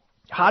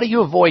 how do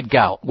you avoid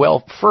gout?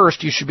 Well,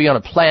 first, you should be on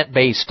a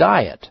plant-based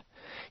diet.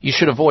 You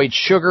should avoid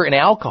sugar and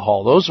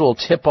alcohol. Those will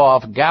tip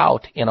off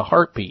gout in a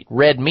heartbeat.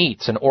 Red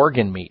meats and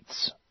organ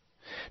meats.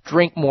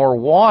 Drink more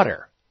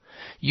water.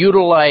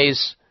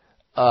 Utilize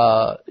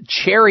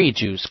cherry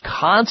juice,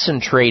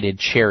 concentrated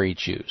cherry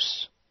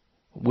juice,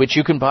 which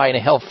you can buy in a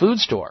health food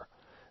store.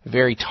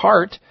 Very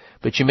tart,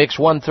 but you mix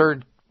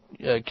 1/3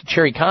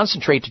 cherry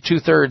concentrate to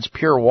 2/3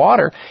 pure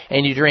water,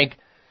 and you drink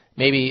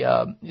maybe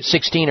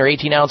 16 or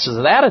 18 ounces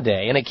of that a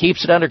day, and it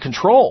keeps it under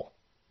control.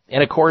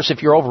 And, of course,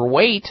 if you're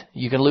overweight,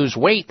 you can lose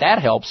weight. That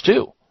helps,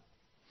 too.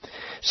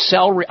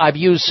 Celery, I've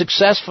used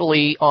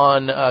successfully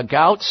on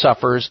gout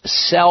sufferers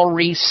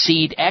celery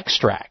seed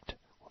extract.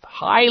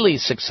 Highly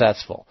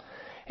successful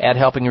at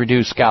helping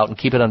reduce gout and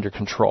keep it under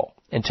control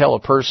until a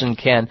person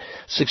can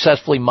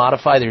successfully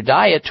modify their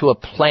diet to a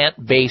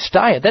plant-based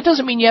diet. That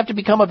doesn't mean you have to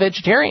become a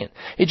vegetarian.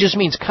 It just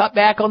means cut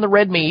back on the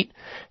red meat,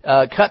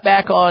 cut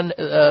back on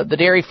the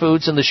dairy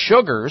foods and the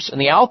sugars and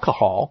the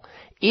alcohol,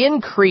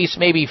 increase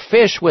maybe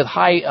fish with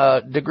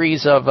high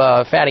degrees of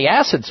fatty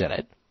acids in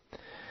it,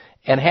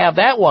 and have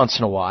that once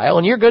in a while,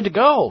 and you're good to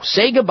go.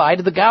 Say goodbye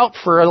to the gout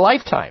for a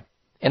lifetime.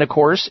 And, of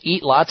course,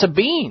 eat lots of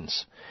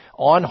beans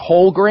on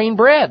whole grain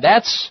bread.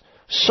 That's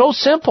so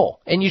simple.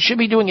 And you should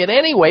be doing it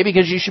anyway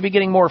because you should be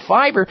getting more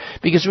fiber,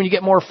 because when you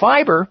get more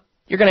fiber,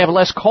 you're going to have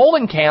less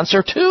colon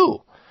cancer,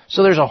 too.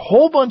 So there's a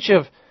whole bunch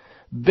of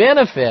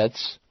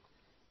benefits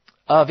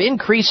of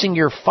increasing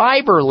your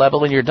fiber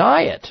level in your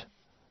diet.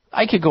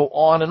 I could go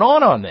on and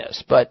on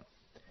this, but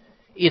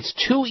it's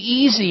too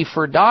easy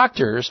for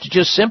doctors to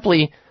just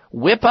simply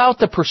whip out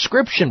the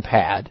prescription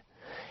pad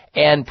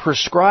and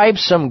prescribe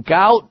some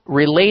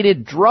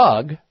gout-related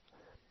drug,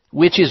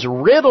 which is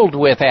riddled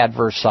with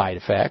adverse side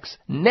effects,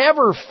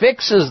 never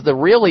fixes the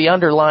really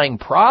underlying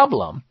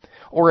problem,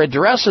 or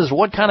addresses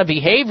what kind of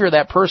behavior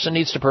that person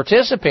needs to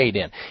participate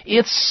in.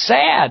 It's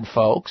sad,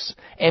 folks,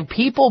 and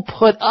people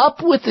put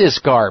up with this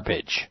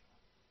garbage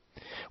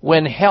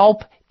when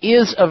help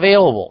is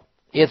available.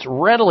 It's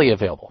readily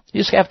available.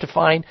 You just have to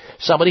find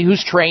somebody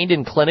who's trained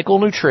in clinical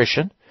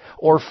nutrition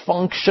or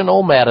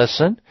functional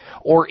medicine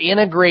or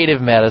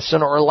integrative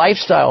medicine or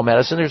lifestyle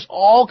medicine. There's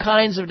all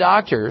kinds of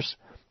doctors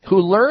who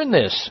learn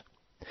this.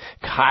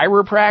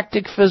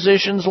 Chiropractic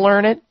physicians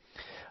learn it.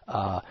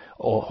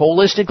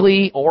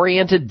 Holistically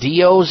oriented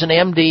DOs and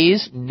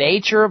MDs,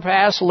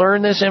 naturopaths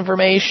learn this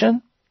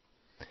information.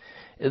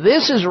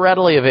 This is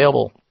readily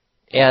available.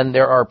 And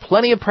there are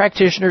plenty of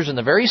practitioners in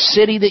the very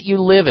city that you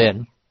live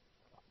in.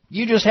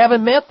 You just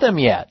haven't met them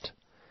yet.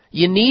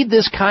 You need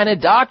this kind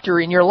of doctor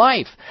in your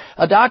life.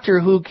 A doctor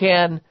who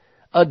can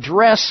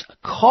address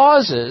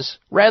causes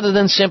rather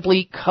than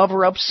simply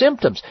cover up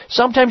symptoms.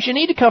 Sometimes you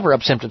need to cover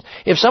up symptoms.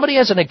 If somebody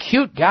has an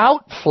acute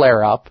gout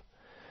flare-up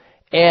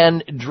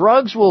and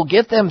drugs will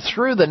get them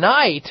through the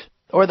night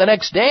or the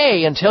next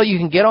day until you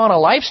can get on a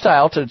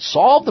lifestyle to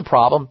solve the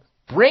problem,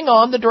 bring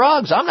on the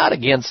drugs. I'm not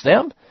against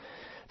them.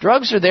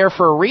 Drugs are there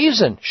for a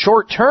reason,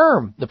 short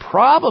term. The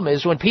problem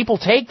is when people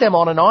take them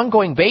on an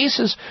ongoing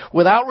basis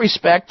without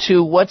respect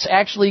to what's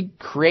actually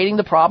creating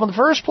the problem in the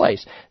first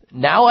place.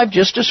 Now I've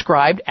just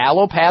described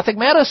allopathic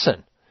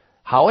medicine,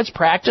 how it's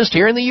practiced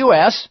here in the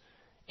U.S.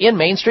 in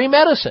mainstream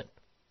medicine.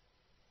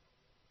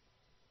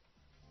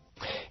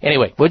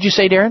 Anyway, what'd you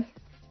say, Darren?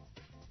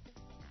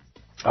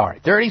 All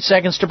right, 30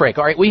 seconds to break.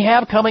 All right, we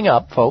have coming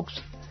up, folks,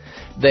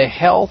 the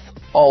health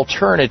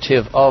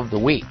alternative of the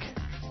week.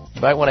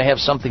 You might want to have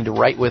something to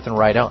write with and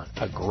write on.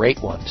 A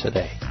great one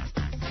today.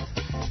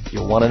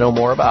 You'll want to know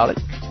more about it,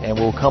 and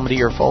we'll come to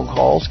your phone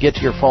calls, get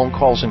to your phone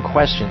calls and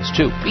questions,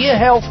 too. Be a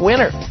health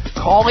winner.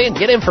 Call in,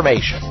 get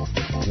information.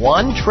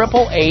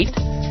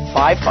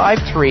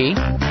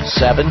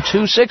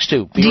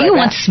 1-888-553-7262. Do you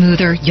want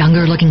smoother,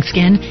 younger-looking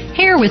skin,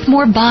 hair with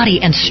more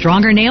body, and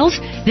stronger nails?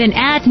 Then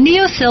add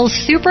Neocell's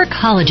Super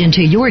Collagen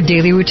to your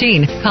daily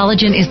routine.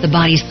 Collagen is the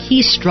body's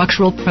key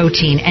structural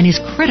protein and is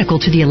critical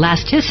to the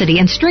elasticity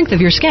and strength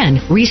of your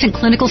skin. Recent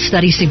clinical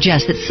studies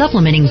suggest that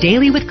supplementing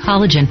daily with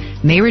collagen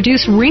may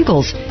reduce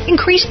wrinkles,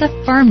 increase the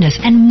firmness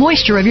and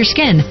moisture of your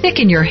skin,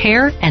 thicken your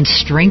hair, and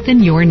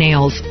strengthen your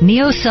nails.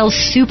 Neocell's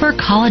Super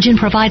Collagen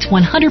provides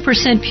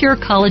 100% pure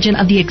collagen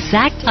of the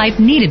exact type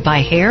needed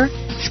by hair,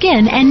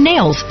 skin, and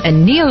nails.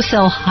 And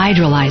Neocell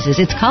hydrolyzes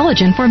its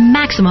collagen for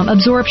maximum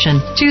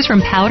absorption. Choose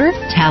from powder,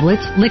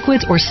 tablets,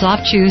 liquids, or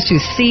soft chews to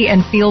see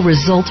and feel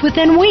results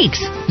within weeks.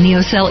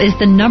 Neocell is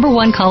the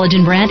 #1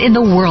 collagen brand in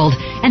the world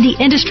and the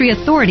industry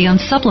authority on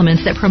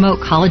supplements that promote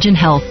collagen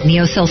health.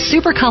 Neocell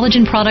Super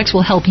Collagen products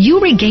will help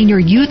you regain your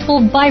youthful,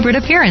 vibrant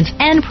appearance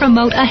and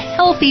promote a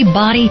healthy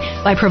body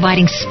by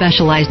providing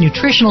specialized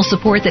nutritional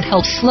support that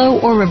helps slow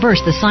or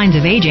reverse the signs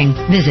of aging.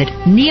 Visit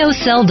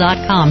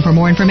neocell.com for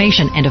more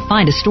information and to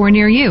find a store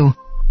near you.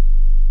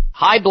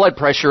 High blood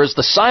pressure is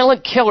the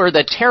silent killer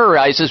that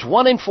terrorizes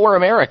 1 in 4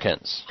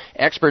 Americans.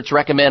 Experts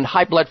recommend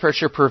high blood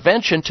pressure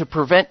prevention to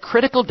prevent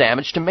critical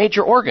damage to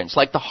major organs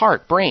like the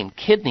heart, brain,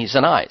 kidneys,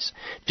 and eyes.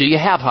 Do you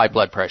have high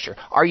blood pressure?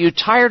 Are you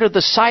tired of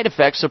the side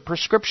effects of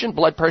prescription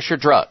blood pressure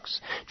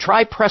drugs?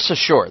 Try Press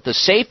Assure, the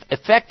safe,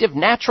 effective,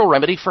 natural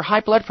remedy for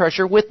high blood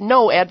pressure with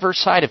no adverse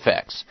side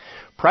effects.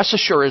 Press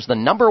Assure is the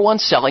 #1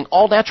 selling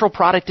all-natural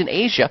product in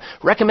Asia,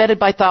 recommended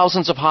by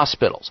thousands of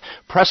hospitals.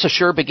 Press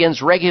Assure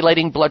begins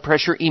regulating blood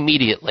pressure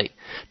immediately.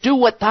 Do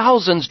what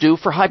thousands do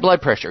for high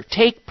blood pressure.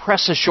 Take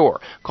Press Assure.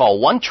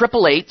 Call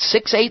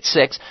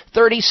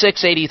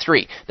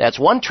 1-888-686-3683. That's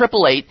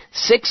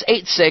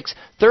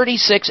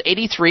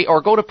 1-888-686-3683, or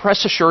go to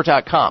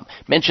PressAssure.com.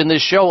 Mention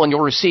this show and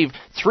you'll receive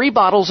 3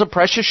 bottles of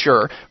Press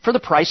Assure for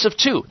the price of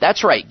 2.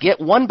 That's right. Get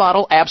 1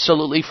 bottle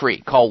absolutely free.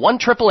 Call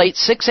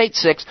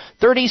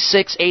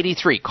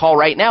 1-888-686-3683. Call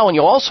right now and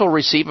you'll also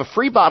receive a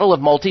free bottle of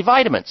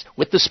multivitamins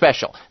with the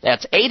special.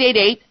 That's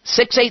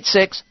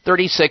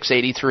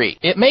 888-686-3683.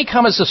 It may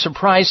come as a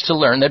surprise to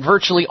learn that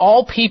virtually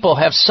all people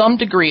have some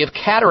degree of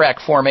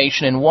cataract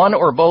formation in one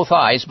or both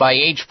eyes by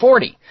age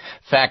 40.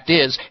 Fact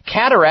is,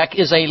 cataract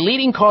is a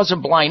leading cause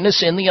of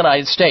blindness in the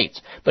United States.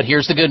 But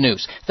here's the good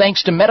news.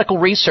 Thanks to medical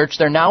research,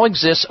 there now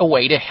exists a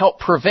way to help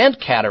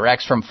prevent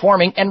cataracts from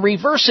forming and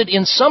reverse it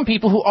in some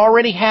people who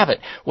already have it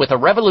with a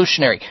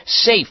revolutionary,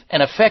 safe,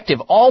 and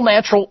effective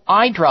all-natural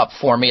eye drop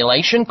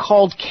formulation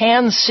called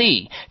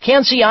Can-C.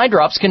 Can-C eye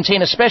drops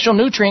contain a special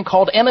nutrient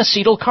called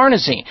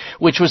N-acetylcarnosine,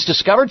 which was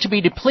discovered to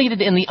be depleted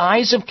in the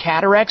eyes of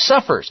cataract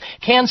sufferers.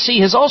 Can-C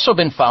has also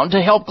been found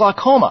to help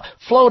glaucoma,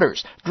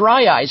 floaters,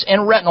 dry eyes,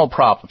 and retinal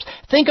problems.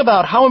 Think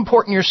about how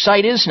important your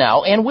sight is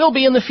now and will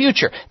be in the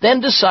future.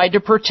 Then decide to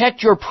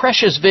protect your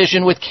precious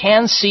vision with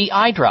Can-C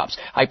eye drops.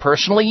 I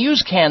personally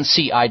use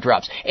Can-C eye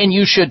drops, and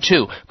you should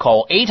too.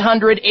 Call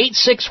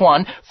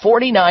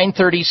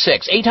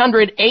 800-861-4936.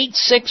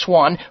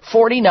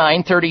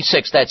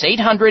 800-861-4936. That's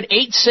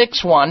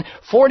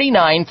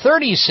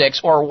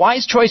 800-861-4936 or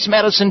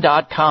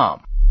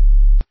wisechoicemedicine.com.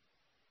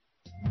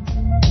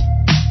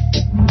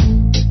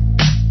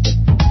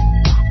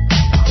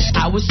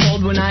 I was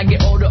told when I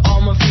get older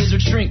all my fears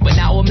would shrink, but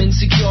now I'm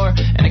insecure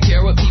and I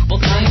care what people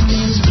think.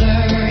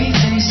 Blurry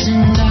face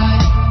and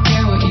I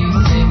care what you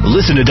think.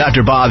 Listen to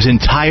Dr. Bob's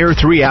entire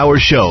 3-hour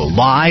show,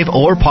 live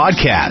or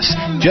podcast.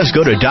 Just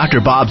go to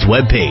Dr. Bob's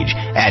webpage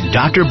at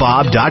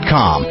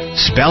drbob.com.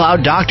 Spell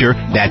out doctor,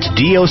 that's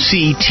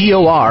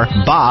D-O-C-T-O-R,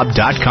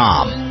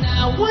 Bob.com.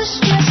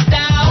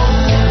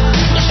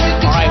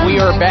 All right, we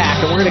are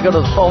back, and we're going to go to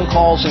the phone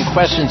calls and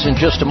questions in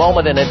just a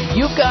moment. And if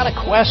you've got a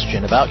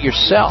question about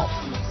yourself,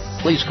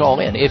 please call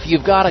in. If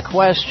you've got a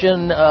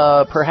question,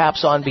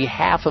 perhaps on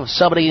behalf of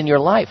somebody in your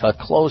life, a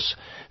close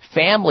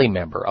family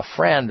member, a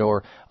friend,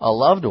 or a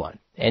loved one,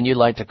 and you'd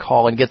like to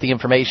call and get the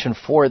information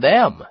for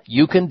them,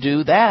 you can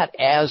do that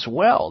as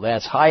well.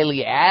 That's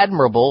highly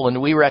admirable,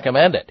 and we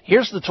recommend it.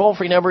 Here's the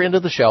toll-free number into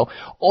the show.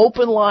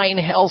 Open line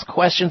health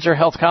questions or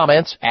health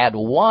comments at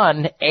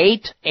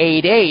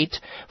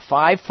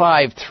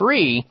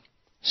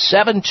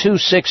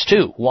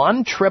 1-888-553-7262.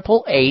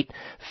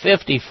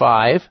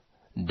 1-888-55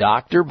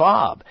 Dr.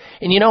 Bob.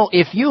 And you know,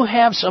 if you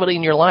have somebody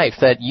in your life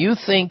that you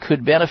think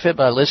could benefit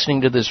by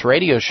listening to this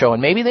radio show,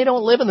 and maybe they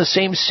don't live in the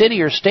same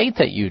city or state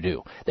that you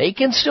do, they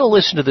can still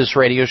listen to this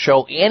radio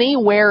show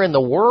anywhere in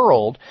the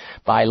world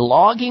by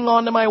logging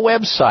onto my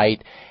website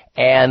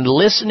and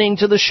listening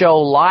to the show,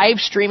 live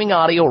streaming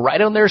audio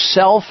right on their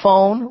cell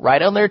phone,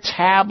 right on their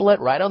tablet,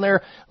 right on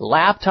their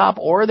laptop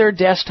or their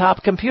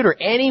desktop computer,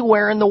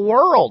 anywhere in the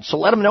world. So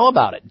let them know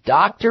about it.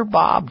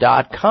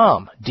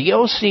 drbob.com.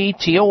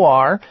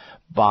 DOCTOR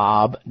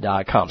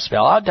Bob.com.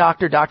 Spell out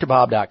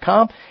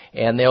drbob.com,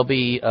 and they'll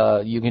be,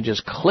 you can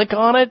just click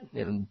on it,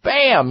 and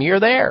bam, you're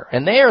there,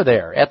 and they're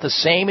there at the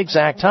same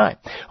exact time.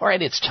 All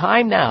right, it's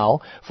time now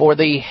for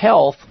the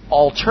health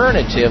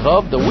alternative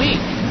of the week.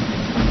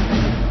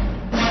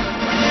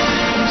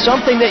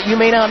 Something that you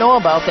may not know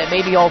about that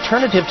may be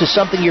alternative to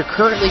something you're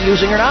currently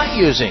using or not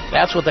using.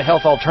 That's what the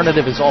health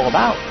alternative is all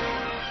about.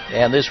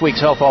 And this week's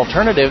health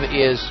alternative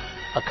is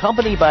a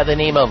company by the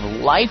name of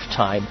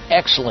Lifetime,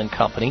 excellent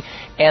company,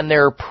 and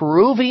their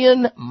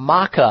Peruvian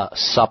maca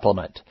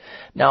supplement.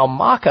 Now,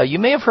 maca, you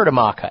may have heard of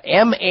maca,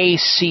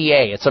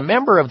 M-A-C-A. It's a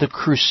member of the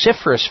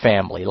cruciferous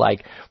family,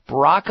 like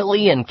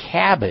broccoli and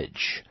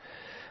cabbage.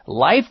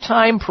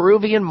 Lifetime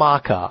Peruvian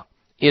maca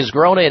is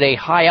grown at a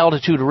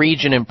high-altitude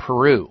region in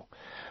Peru.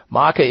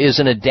 Maca is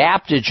an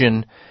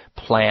adaptogen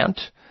plant,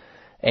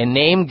 a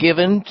name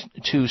given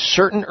to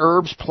certain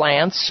herbs,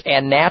 plants,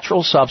 and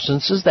natural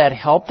substances that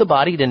help the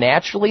body to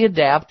naturally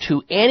adapt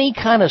to any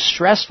kind of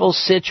stressful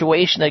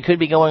situation that could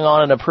be going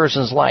on in a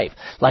person's life,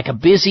 like a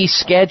busy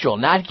schedule,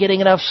 not getting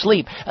enough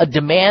sleep, a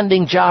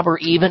demanding job, or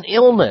even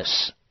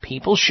illness.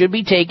 People should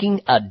be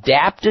taking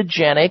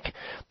adaptogenic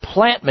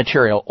plant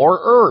material or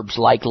herbs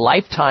like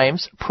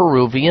Lifetime's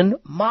Peruvian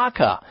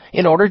maca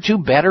in order to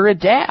better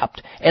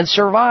adapt and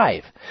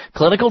survive.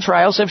 Clinical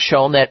trials have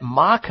shown that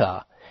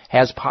maca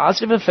has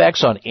positive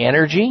effects on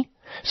energy,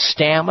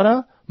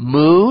 stamina,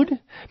 mood.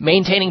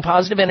 Maintaining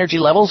positive energy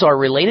levels are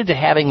related to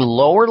having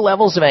lower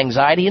levels of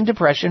anxiety and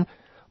depression,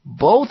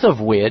 both of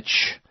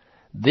which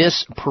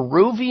this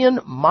Peruvian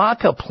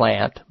maca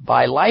plant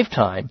by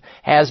Lifetime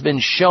has been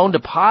shown to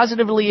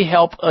positively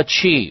help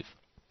achieve.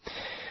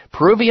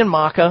 Peruvian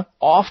maca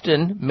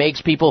often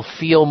makes people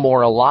feel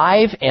more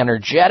alive,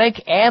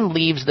 energetic, and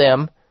leaves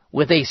them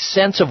with a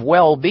sense of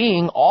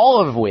well-being,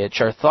 all of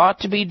which are thought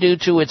to be due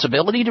to its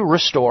ability to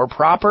restore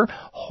proper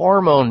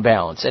hormone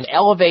balance and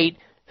elevate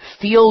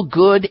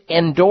feel-good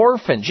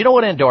endorphins. You know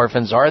what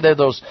endorphins are? They're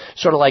those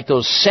sort of like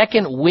those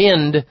second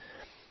wind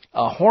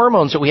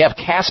hormones that we have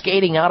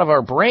cascading out of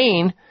our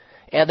brain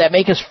and that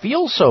make us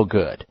feel so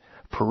good.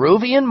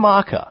 Peruvian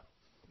maca,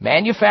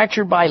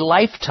 manufactured by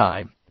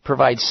Lifetime,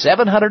 provides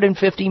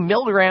 750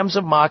 milligrams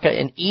of maca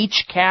in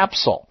each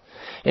capsule.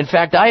 In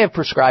fact, I have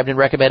prescribed and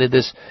recommended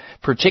this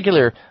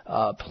particular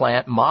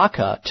plant,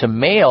 maca, to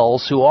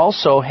males who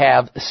also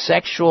have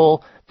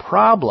sexual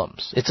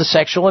problems. It's a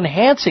sexual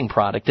enhancing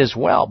product as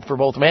well for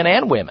both men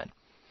and women.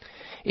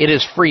 It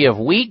is free of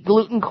wheat,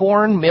 gluten,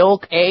 corn,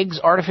 milk, eggs,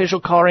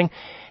 artificial coloring,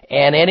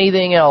 and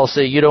anything else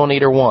that you don't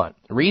need or want.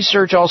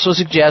 Research also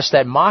suggests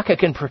that maca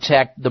can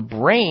protect the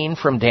brain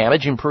from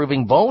damage,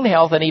 improving bone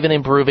health and even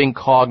improving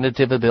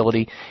cognitive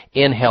ability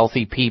in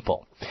healthy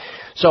people.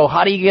 So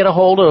how do you get a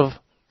hold of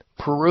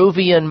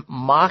Peruvian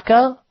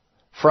maca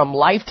from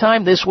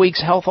Lifetime, this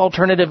week's health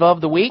alternative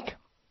of the week?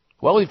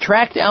 Well, we've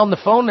tracked down the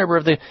phone number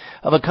of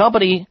a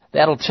company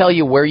that'll tell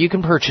you where you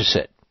can purchase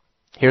it.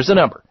 Here's the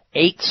number,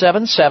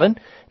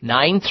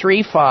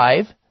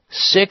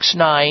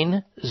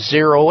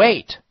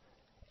 877-935-6908.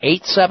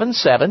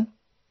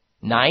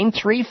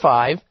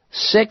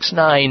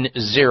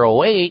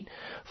 877-935-6908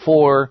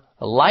 for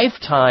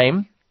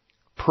Lifetime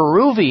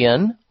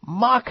Peruvian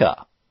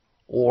maca,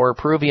 or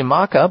Peruvian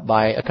maca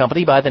by a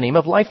company by the name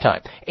of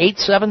Lifetime.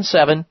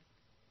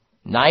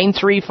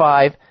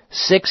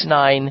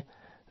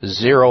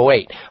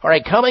 877-935-6908. All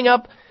right, coming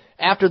up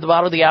after the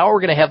bottom of the hour,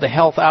 we're going to have the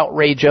health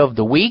outrage of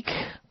the week,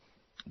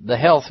 the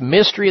health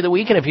mystery of the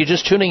week, and if you're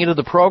just tuning into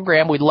the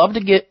program, we'd love to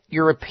get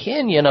your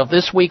opinion of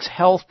this week's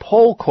health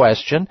poll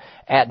question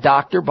at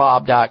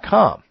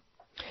drbob.com.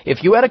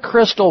 If you had a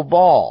crystal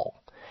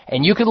ball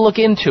and you could look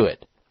into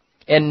it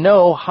and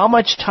know how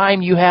much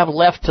time you have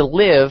left to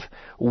live,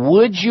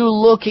 would you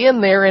look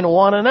in there and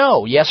want to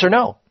know, yes or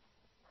no?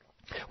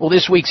 Well,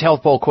 this week's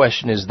health poll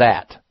question is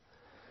that.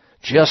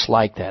 Just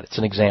like that. It's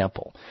an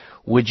example.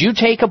 Would you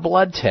take a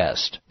blood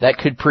test that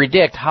could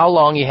predict how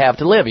long you have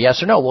to live?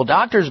 Yes or no? Well,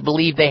 doctors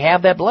believe they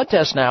have that blood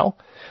test now.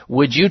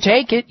 Would you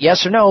take it?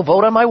 Yes or no?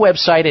 Vote on my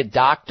website at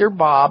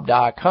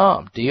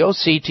drbob.com.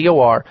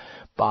 DOCTOR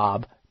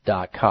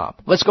Bob.com.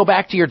 Let's go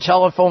back to your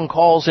telephone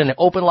calls and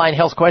open line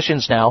health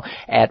questions now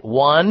at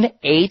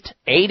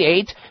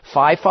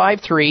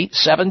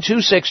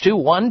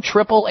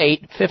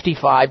 1-888-553-7262,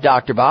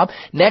 1-888-55-Dr. Bob.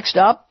 Next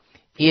up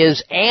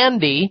is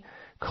Andy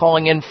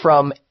calling in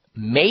from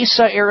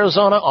Mesa,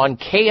 Arizona on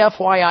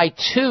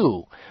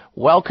KFYI2.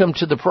 Welcome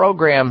to the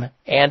program,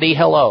 Andy.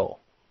 Hello.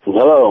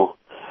 Hello.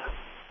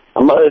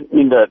 I'm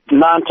in the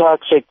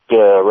non-toxic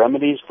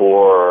remedies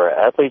for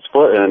athlete's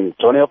foot and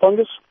toenail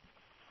fungus.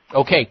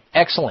 Okay,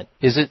 excellent.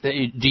 Is it?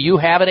 Do you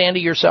have it,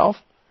 Andy, yourself?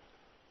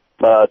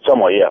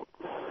 Somewhat, yeah.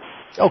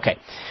 Okay.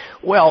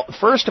 Well,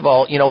 first of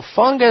all,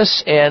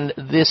 fungus and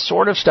this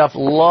sort of stuff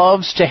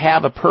loves to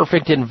have a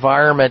perfect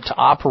environment to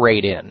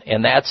operate in,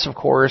 and that's, of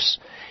course,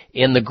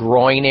 in the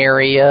groin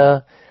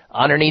area,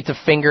 underneath the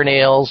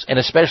fingernails, and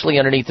especially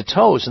underneath the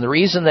toes. And the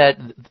reason that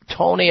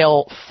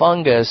toenail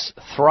fungus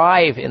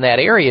thrive in that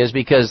area is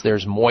because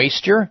there's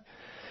moisture,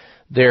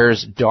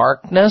 there's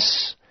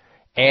darkness,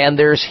 and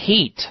there's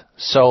heat.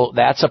 So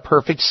that's a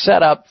perfect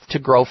setup to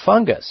grow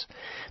fungus.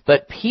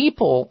 But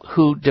people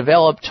who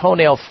develop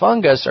toenail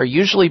fungus are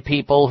usually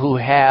people who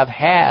have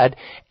had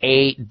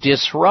a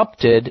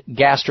disrupted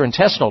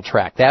gastrointestinal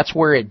tract. That's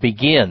where it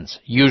begins,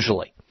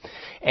 usually.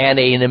 And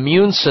an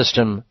immune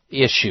system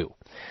issue.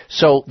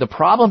 So the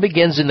problem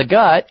begins in the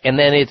gut, and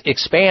then it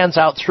expands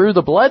out through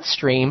the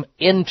bloodstream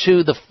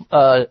into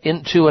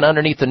and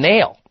underneath the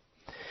nail.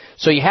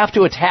 So you have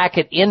to attack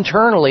it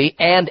internally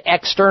and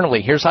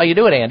externally. Here's how you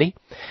do it, Andy.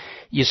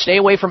 You stay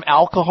away from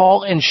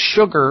alcohol and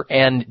sugar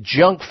and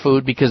junk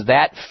food because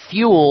that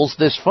fuels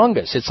this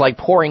fungus. It's like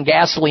pouring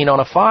gasoline on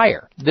a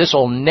fire. This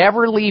will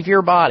never leave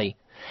your body,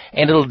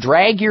 and it'll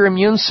drag your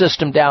immune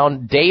system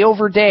down day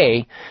over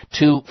day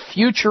to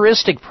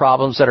futuristic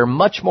problems that are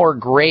much more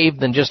grave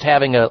than just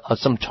having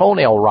some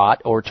toenail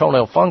rot or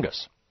toenail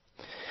fungus.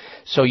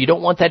 So you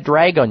don't want that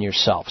drag on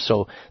yourself.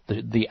 So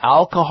the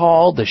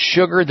alcohol, the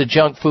sugar, the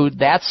junk food,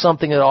 that's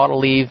something that ought to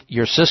leave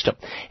your system.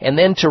 And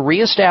then to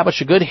reestablish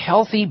a good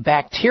healthy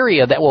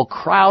bacteria that will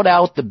crowd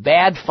out the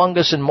bad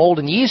fungus and mold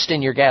and yeast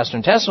in your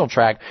gastrointestinal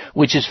tract,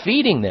 which is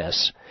feeding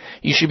this,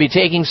 you should be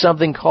taking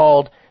something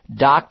called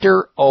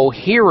Dr.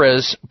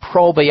 Ohhira's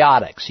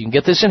Probiotics. You can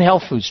get this in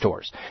health food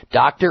stores.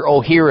 Dr.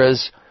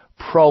 Ohhira's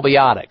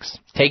Probiotics.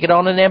 Take it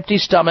on an empty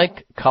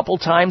stomach a couple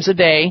times a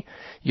day.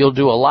 You'll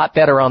do a lot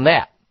better on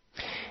that.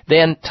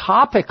 Then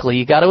topically,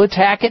 you got to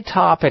attack it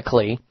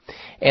topically,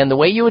 and the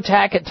way you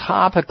attack it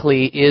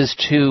topically is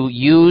to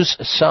use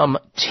some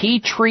tea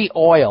tree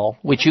oil,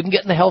 which you can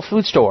get in the health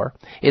food store.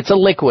 It's a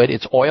liquid.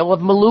 It's oil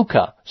of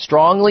Manuka,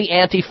 strongly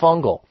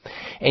antifungal.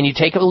 And you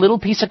take a little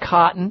piece of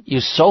cotton, you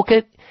soak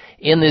it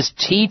in this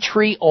tea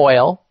tree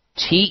oil,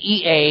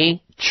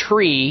 TEA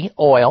tree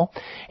oil,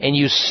 and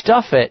you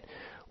stuff it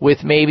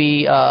with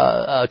maybe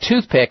a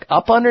toothpick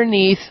up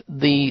underneath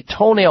the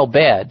toenail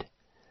bed,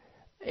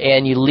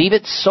 and you leave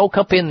it soak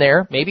up in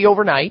there, maybe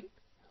overnight,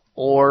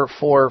 or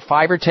for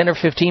 5 or 10 or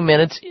 15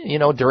 minutes,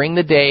 during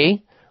the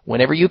day,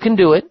 whenever you can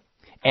do it,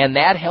 and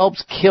that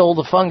helps kill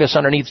the fungus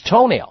underneath the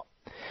toenail.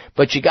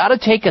 But you got to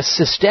take a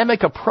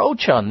systemic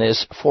approach on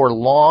this for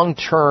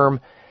long-term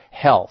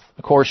health.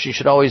 Of course, you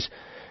should always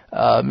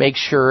make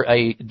sure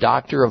a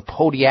doctor of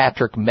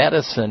podiatric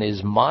medicine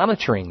is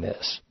monitoring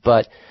this.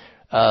 But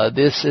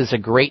this is a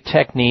great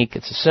technique.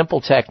 It's a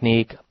simple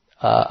technique.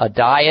 A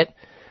diet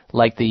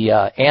like the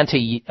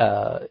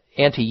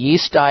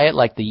anti-yeast diet,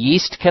 like the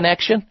Yeast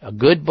Connection. A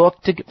good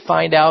book to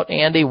find out,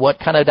 Andy, what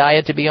kind of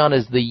diet to be on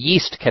is the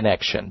Yeast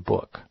Connection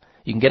book.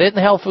 You can get it in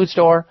the health food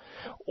store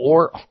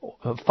or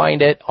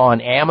find it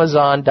on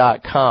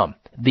Amazon.com.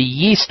 The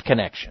Yeast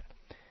Connection.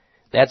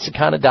 That's the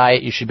kind of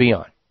diet you should be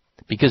on.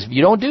 Because if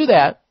you don't do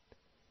that,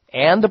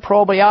 and the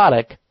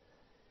probiotic,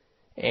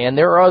 and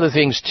there are other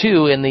things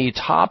too in the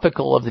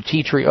topical of the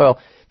tea tree oil,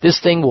 this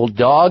thing will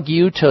dog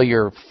you till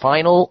your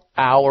final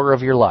hour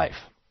of your life.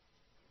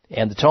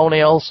 And the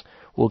toenails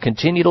will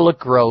continue to look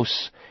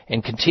gross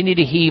and continue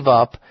to heave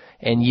up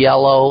and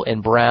yellow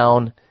and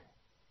brown.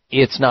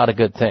 It's not a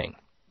good thing.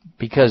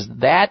 Because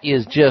that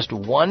is just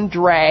one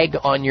drag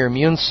on your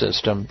immune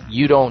system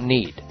you don't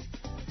need.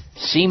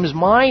 Seems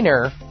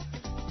minor,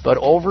 but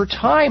over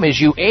time, as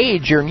you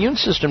age, your immune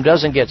system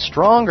doesn't get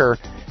stronger,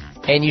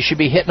 and you should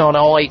be hitting on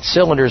all 8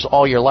 cylinders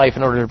all your life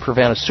in order to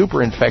prevent a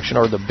super infection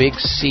or the big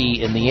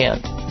C in the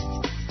end.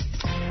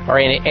 All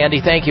right,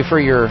 Andy, thank you for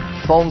your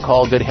phone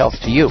call. Good health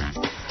to you.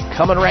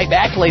 Coming right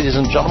back, ladies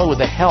and gentlemen, with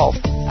the health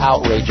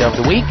outrage of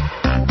the week.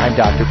 I'm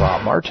Dr.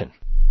 Bob Martin.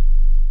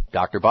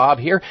 Dr. Bob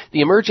here.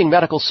 The emerging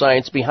medical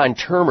science behind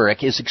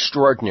turmeric is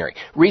extraordinary.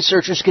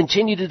 Researchers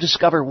continue to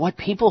discover what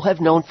people have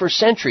known for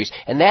centuries,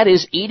 and that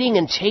is eating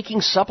and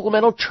taking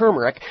supplemental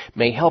turmeric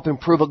may help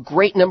improve a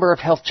great number of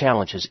health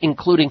challenges,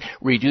 including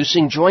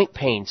reducing joint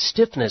pain,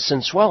 stiffness,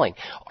 and swelling,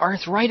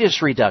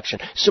 arthritis reduction,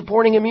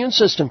 supporting immune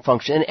system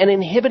function, and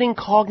inhibiting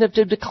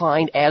cognitive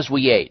decline as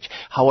we age.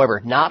 However,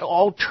 not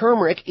all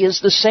turmeric is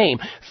the same.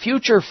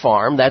 Future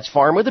Farm, that's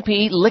Farm with a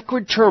P,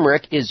 liquid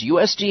turmeric is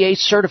USDA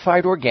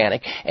certified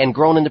organic and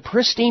grown in the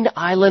pristine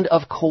island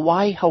of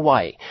Kauai,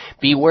 Hawaii.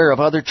 Beware of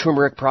other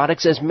turmeric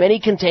products, as many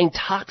contain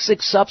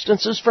toxic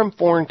substances from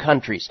foreign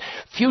countries.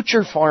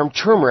 Future Farm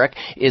turmeric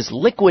is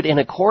liquid in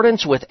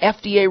accordance with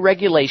FDA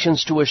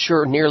regulations to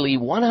assure nearly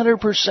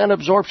 100%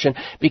 absorption,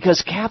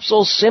 because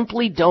capsules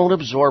simply don't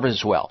absorb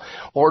as well.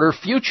 Order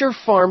Future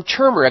Farm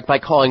turmeric by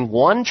calling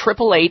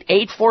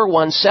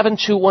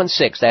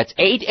 1-888-841-7216. That's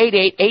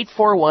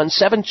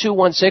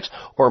 888-841-7216,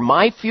 or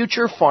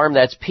MyFutureFarm,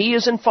 that's P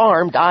as in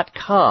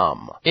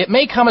farm.com. It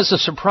may come as a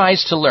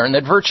surprise to learn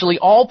that virtually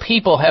all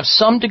people have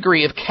some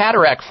degree of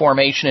cataract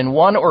formation in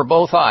one or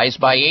both eyes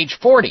by age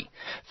 40.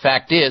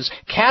 Fact is,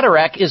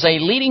 cataract is a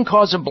leading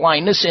cause of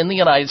blindness in the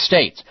United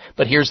States.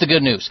 But here's the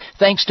good news.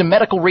 Thanks to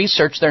medical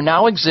research, there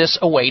now exists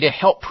a way to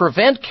help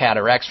prevent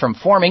cataracts from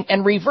forming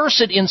and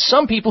reverse it in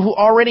some people who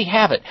already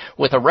have it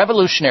with a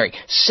revolutionary,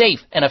 safe,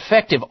 and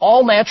effective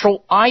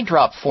all-natural eye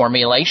drop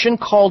formulation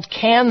called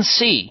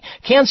Can-C.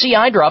 Can-C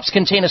eye drops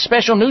contain a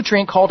special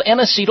nutrient called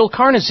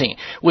N-acetylcarnosine,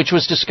 which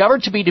was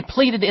discovered to be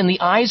depleted in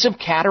the eyes of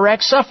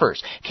cataract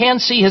sufferers.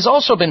 Can-C has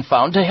also been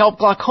found to help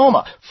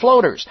glaucoma,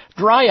 floaters,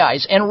 dry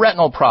eyes, and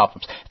retinal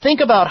problems.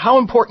 Think about how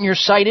important your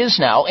sight is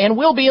now and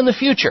will be in the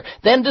future.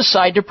 Then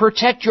decide to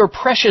protect your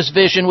precious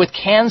vision with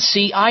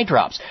Can-C eye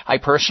drops. I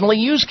personally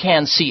use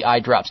Can-C eye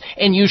drops,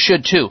 and you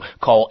should too.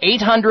 Call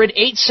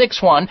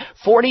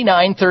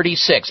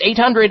 800-861-4936.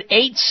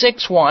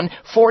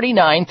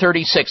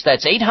 800-861-4936.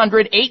 That's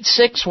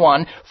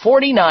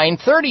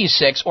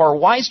 800-861-4936 or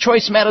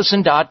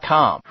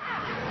wisechoicemedicine.com.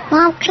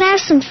 Mom, can I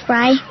have some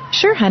Spry?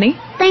 Sure, honey.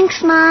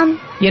 Thanks, Mom.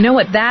 You know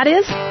what that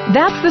is?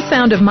 That's the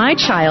sound of my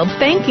child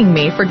thanking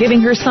me for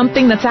giving her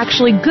something that's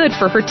actually good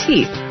for her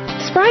teeth.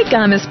 Spry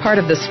Gum is part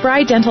of the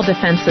Spry Dental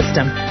Defense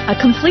System, a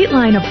complete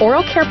line of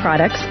oral care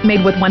products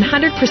made with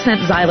 100%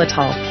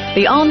 xylitol,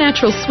 the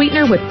all-natural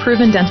sweetener with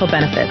proven dental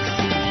benefits.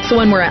 So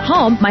when we're at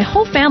home, my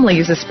whole family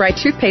uses Spry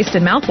toothpaste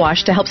and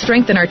mouthwash to help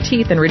strengthen our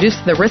teeth and reduce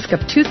the risk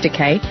of tooth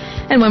decay.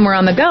 And when we're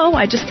on the go,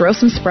 I just throw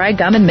some Spry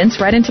Gum and mints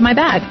right into my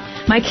bag.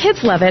 My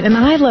kids love it, and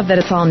I love that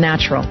it's all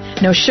natural.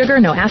 No sugar,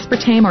 no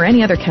aspartame, or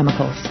any other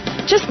chemicals.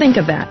 Just think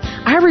of that.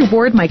 I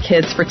reward my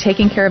kids for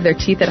taking care of their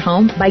teeth at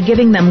home by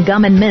giving them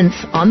gum and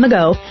mints on the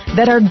go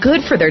that are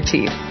good for their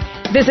teeth.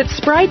 Visit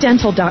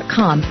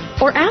sprydental.com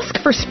or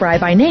ask for Spry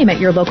by name at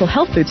your local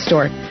health food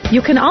store.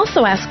 You can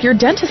also ask your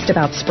dentist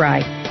about Spry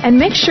and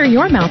make sure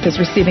your mouth is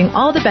receiving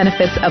all the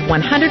benefits of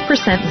 100%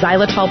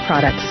 xylitol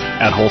products.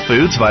 At Whole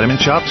Foods, Vitamin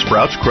Shoppe,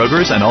 Sprouts,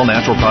 Kroger's, and all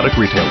natural product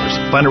retailers.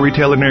 Find a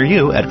retailer near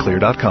you at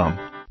clear.com.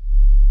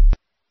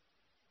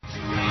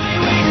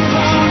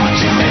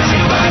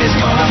 Everybody's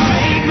gonna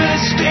make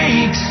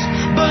mistakes,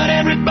 but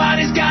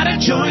everybody's got a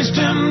choice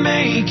to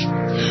make.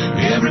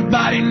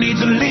 Everybody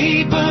needs a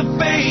leap of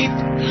faith.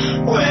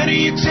 When are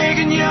you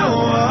taking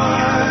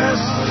yours?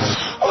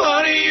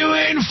 What are you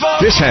waiting for?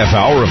 This half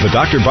hour of the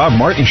Dr. Bob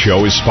Martin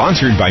Show is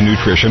sponsored by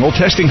Nutritional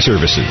Testing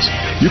Services.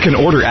 You can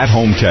order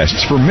at-home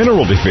tests for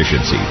mineral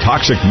deficiency,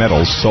 toxic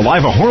metals,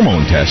 saliva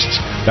hormone tests,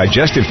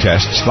 digestive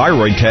tests,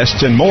 thyroid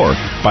tests, and more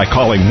by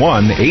calling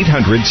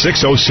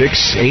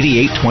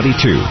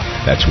 1-800-606-8822.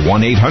 That's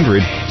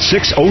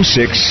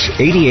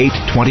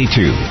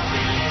 1-800-606-8822.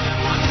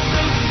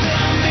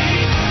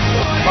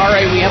 All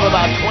right, we have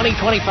about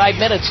 20-25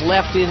 minutes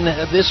left in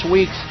this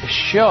week's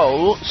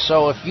show,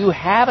 so if you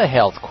have a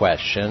health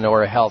question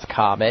or a health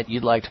comment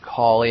you'd like to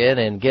call in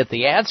and get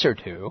the answer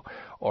to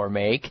or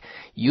make,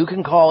 you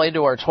can call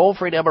into our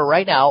toll-free number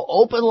right now,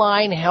 open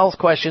line health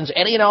questions,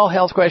 any and all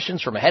health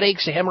questions from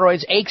headaches to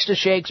hemorrhoids, aches to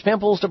shakes,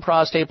 pimples to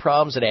prostate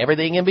problems, and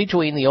everything in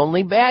between. The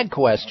only bad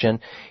question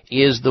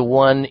is the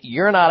one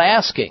you're not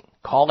asking.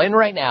 Call in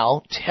right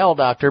now, tell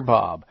Dr.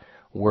 Bob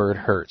where it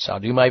hurts. I'll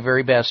do my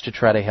very best to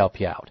try to help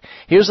you out.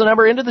 Here's the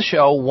number into the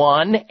show,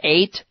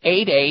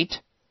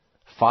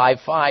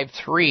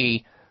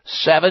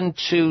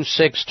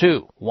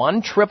 1-888-553-7262.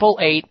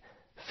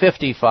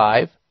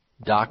 1-888-55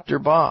 Dr.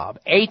 Bob.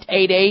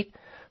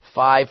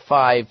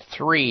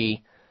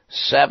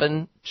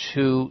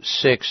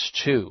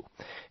 888-553-7262.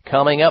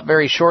 Coming up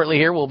very shortly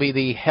here will be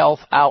the health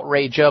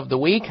outrage of the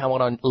week. I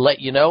want to let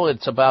you know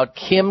it's about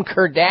Kim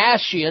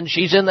Kardashian.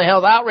 She's in the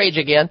health outrage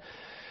again.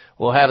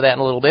 We'll have that in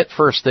a little bit.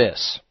 First,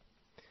 this.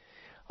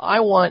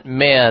 I want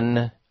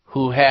men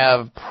who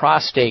have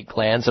prostate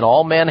glands, and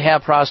all men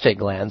have prostate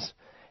glands,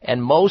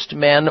 and most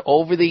men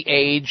over the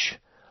age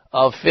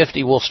of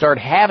 50 will start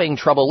having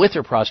trouble with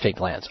their prostate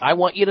glands. I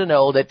want you to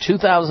know that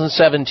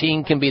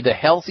 2017 can be the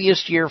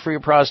healthiest year for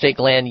your prostate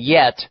gland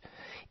yet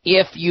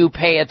if you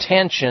pay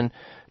attention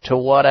to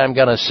what I'm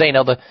going to say.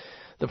 Now, the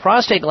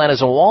prostate gland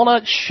is a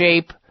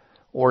walnut-shaped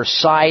or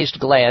sized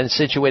gland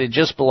situated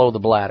just below the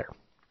bladder.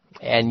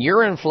 And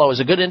urine flow is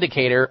a good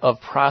indicator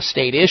of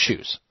prostate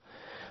issues.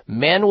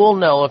 Men will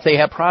know if they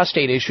have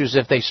prostate issues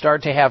if they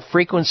start to have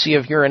frequency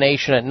of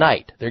urination at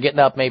night. They're getting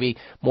up maybe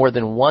more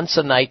than once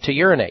a night to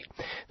urinate.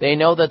 They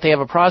know that they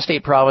have a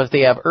prostate problem if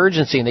they have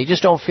urgency and they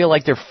just don't feel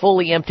like they're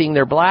fully emptying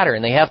their bladder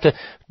and they have to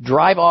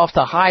drive off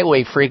the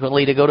highway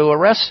frequently to go to a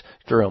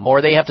restroom,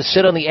 or they have to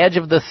sit on the edge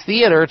of the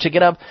theater to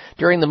get up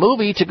during the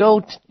movie to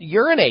go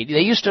urinate. They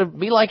used to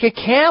be like a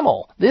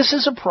camel. This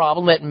is a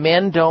problem that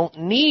men don't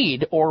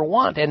need or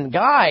want. And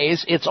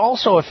guys, it's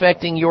also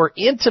affecting your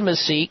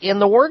intimacy in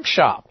the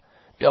workshop,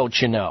 don't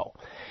you know?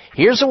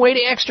 Here's a way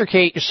to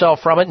extricate yourself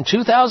from it in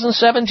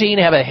 2017.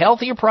 Have a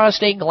healthier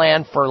prostate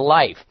gland for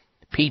life.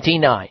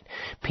 PT9.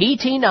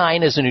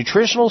 PT9 is a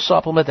nutritional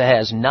supplement that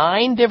has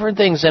 9 different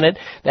things in it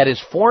that is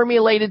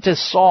formulated to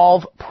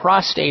solve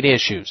prostate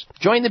issues.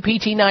 Join the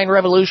PT9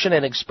 revolution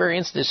and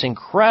experience this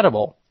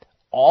incredible,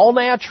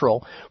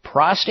 all-natural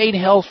prostate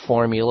health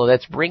formula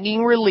that's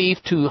bringing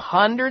relief to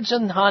hundreds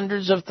and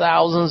hundreds of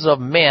thousands of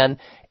men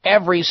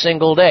every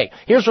single day.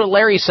 Here's what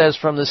Larry says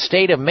from the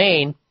state of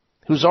Maine,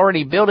 who's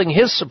already building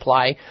his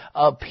supply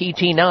of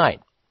PT9.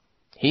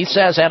 He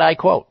says, and I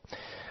quote,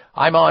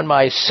 "I'm on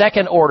my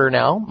second order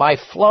now. My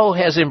flow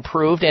has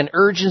improved and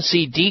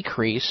urgency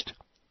decreased.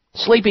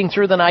 Sleeping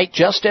through the night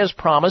just as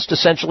promised,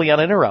 essentially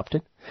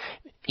uninterrupted.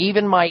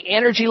 Even my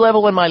energy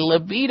level and my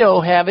libido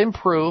have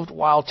improved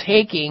while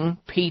taking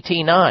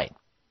PT9.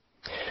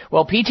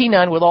 Well,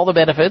 PT9 with all the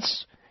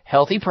benefits,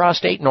 healthy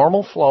prostate,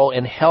 normal flow,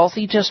 and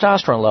healthy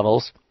testosterone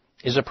levels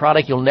is a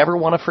product you'll never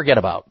want to forget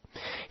about.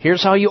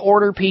 Here's how you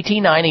order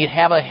PT9 and you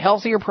have a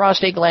healthier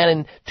prostate gland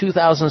in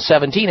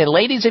 2017. And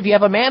ladies, if you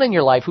have a man in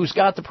your life who's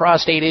got the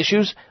prostate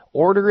issues,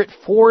 order it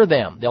for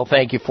them. They'll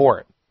thank you for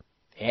it.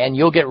 And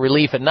you'll get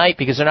relief at night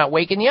because they're not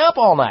waking you up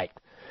all night.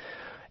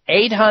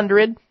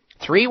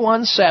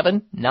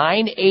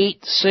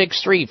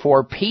 800-317-9863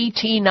 for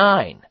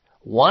PT9.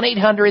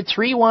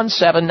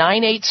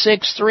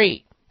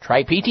 1-800-317-9863.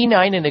 Try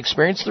PT9 and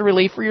experience the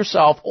relief for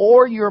yourself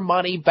or your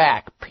money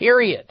back,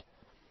 period.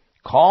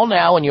 Call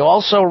now and you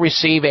also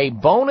receive a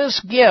bonus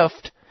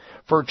gift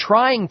for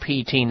trying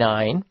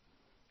PT9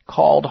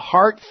 called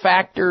Heart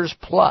Factors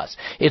Plus.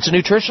 It's a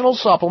nutritional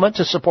supplement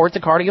to support the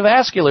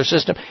cardiovascular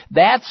system.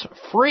 That's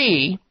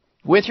free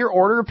with your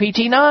order of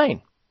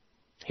PT9.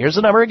 Here's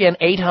the number again,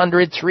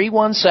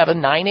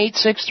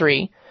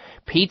 800-317-9863,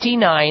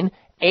 PT9,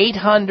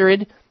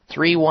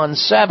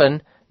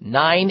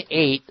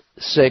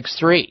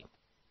 800-317-9863.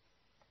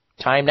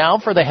 Time now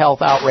for the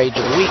health outrage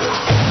of the week.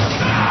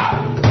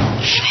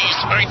 Jeez,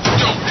 I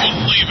don't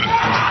believe it.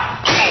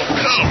 Oh,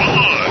 come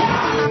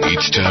on.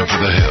 It's time for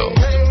the health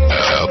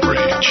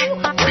outrage,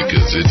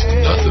 because it's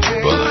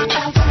nothing but.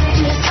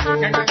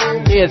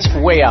 It's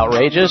way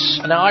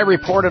outrageous. Now, I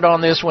reported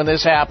on this when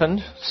this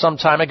happened some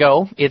time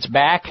ago. It's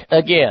back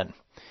again.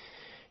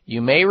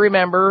 You may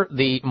remember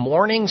the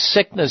morning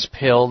sickness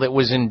pill that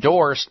was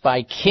endorsed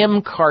by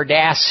Kim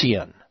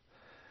Kardashian.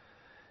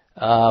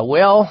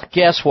 Well,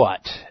 guess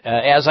what?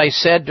 As I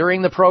said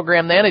during the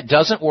program then, it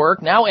doesn't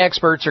work. Now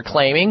experts are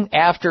claiming,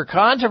 after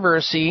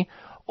controversy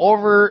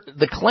over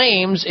the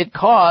claims it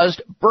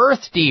caused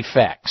birth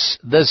defects.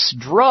 This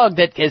drug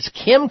that is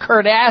Kim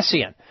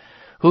Kardashian,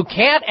 who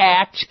can't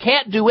act,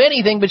 can't do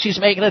anything, but she's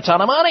making a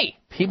ton of money.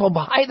 People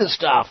buy the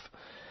stuff.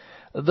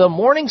 The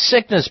morning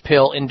sickness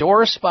pill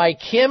endorsed by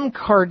Kim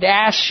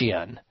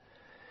Kardashian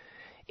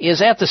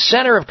is at the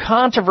center of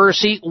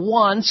controversy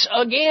once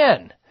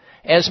again.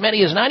 As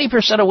many as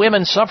 90% of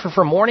women suffer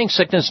from morning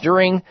sickness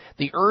during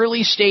the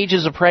early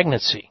stages of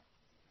pregnancy.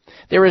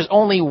 There is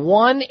only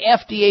one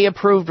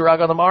FDA-approved drug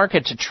on the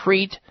market to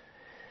treat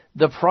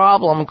the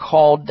problem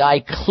called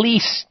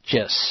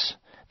diclegis.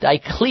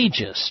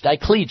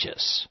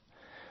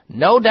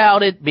 No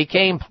doubt it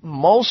became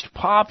most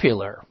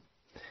popular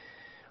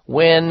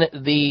when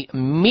the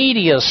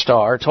media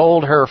star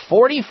told her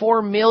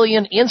 44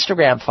 million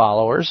Instagram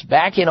followers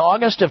back in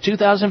August of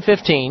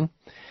 2015,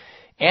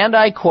 and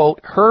I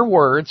quote her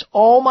words,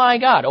 "Oh my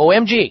God,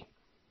 OMG,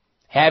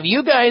 have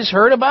you guys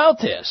heard about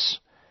this?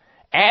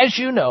 As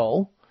you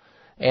know,"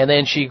 and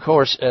then she, of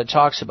course,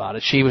 talks about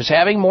it. She was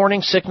having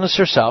morning sickness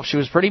herself. She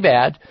was pretty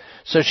bad.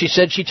 So she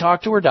said she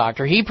talked to her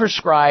doctor. He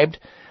prescribed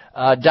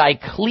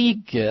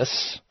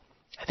diclegis.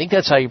 I think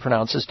that's how you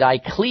pronounce this,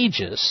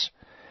 diclegis.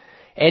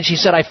 And she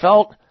said, I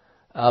felt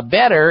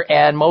better,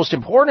 and most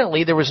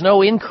importantly, there was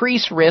no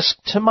increased risk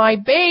to my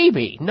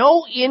baby.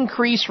 No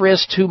increased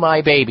risk to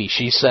my baby,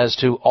 she says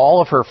to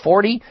all of her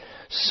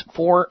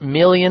 44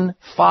 million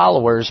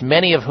followers,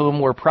 many of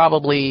whom were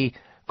probably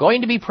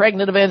going to be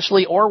pregnant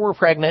eventually or were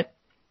pregnant.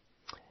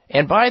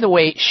 And by the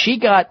way, she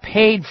got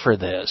paid for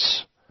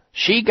this.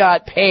 She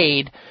got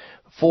paid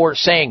for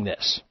saying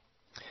this.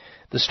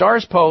 The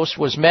Star's post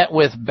was met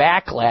with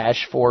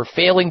backlash for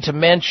failing to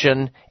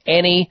mention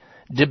any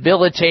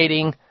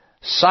debilitating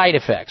side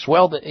effects.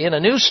 Well, in a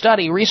new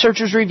study,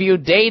 researchers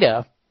reviewed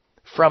data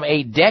from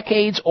a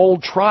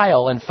decades-old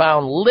trial and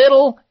found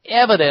little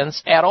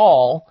evidence at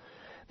all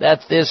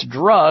that this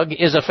drug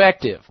is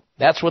effective.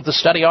 That's what the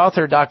study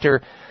author,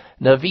 Dr.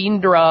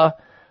 Navindra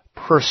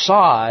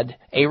Prasad,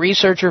 a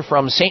researcher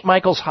from St.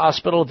 Michael's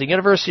Hospital at the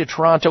University of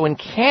Toronto in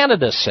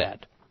Canada,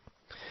 said.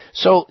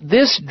 So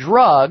this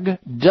drug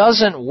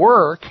doesn't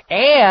work,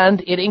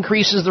 and it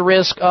increases the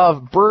risk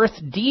of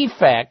birth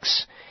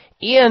defects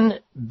in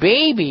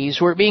babies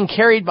who are being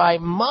carried by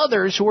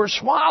mothers who are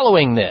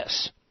swallowing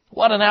this.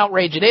 What an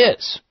outrage it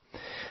is.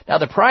 Now,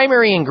 the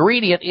primary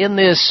ingredient in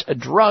this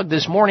drug,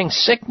 this morning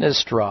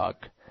sickness drug,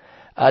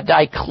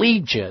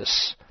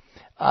 diclegis,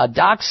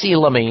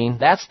 doxylamine,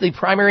 that's the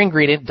primary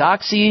ingredient,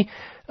 doxylamine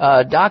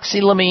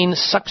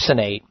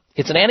succinate.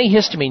 It's an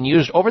antihistamine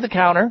used over the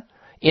counter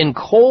in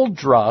cold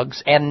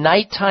drugs and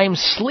nighttime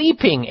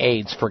sleeping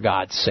aids, for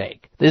God's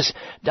sake. This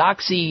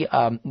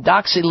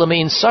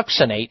doxylamine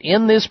succinate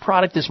in this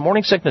product, this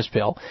morning sickness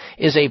pill,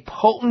 is a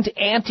potent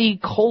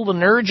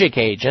anticholinergic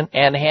agent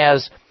and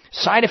has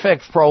side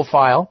effect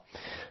profile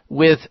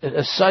with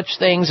such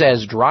things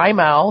as dry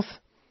mouth,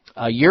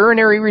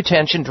 urinary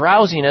retention,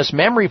 drowsiness,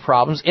 memory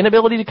problems,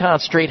 inability to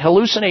concentrate,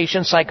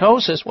 hallucination,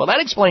 psychosis. Well,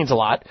 that explains a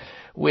lot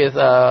with,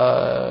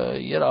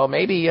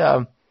 maybe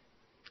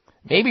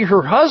Maybe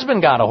her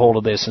husband got a hold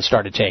of this and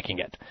started taking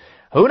it.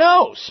 Who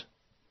knows?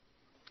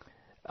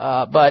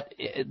 But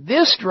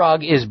this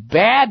drug is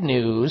bad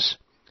news.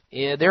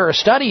 There are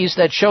studies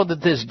that show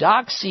that this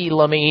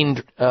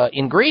doxylamine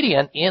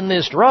ingredient in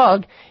this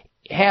drug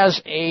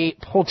has a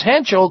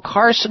potential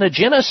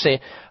carcinogenicity,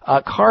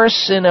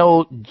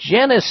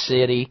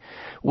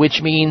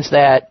 which means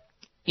that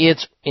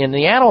it's, in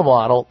the animal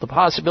model, the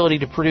possibility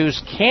to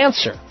produce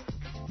cancer,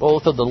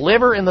 both of the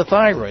liver and the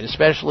thyroid,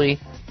 especially.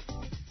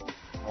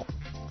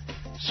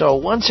 So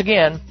once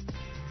again,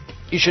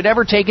 you should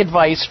never take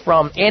advice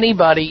from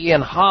anybody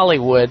in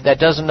Hollywood that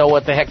doesn't know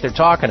what the heck they're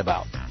talking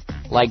about.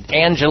 Like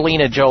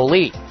Angelina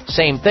Jolie,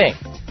 same thing.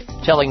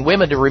 Telling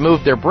women to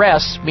remove their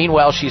breasts,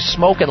 meanwhile she's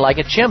smoking like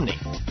a chimney.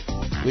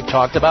 We've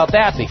talked about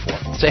that before.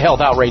 It's a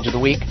health outrage of the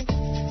week.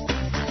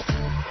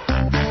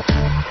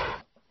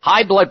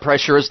 High blood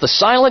pressure is the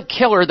silent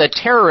killer that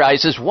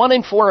terrorizes 1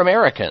 in 4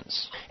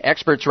 Americans.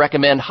 Experts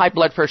recommend high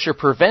blood pressure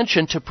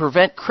prevention to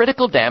prevent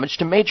critical damage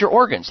to major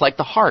organs like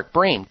the heart,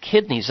 brain,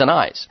 kidneys, and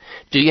eyes.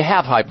 Do you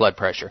have high blood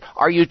pressure?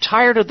 Are you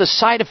tired of the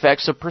side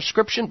effects of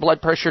prescription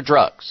blood pressure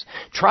drugs?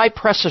 Try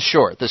Press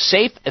Assure, the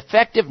safe,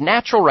 effective,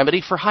 natural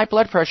remedy for high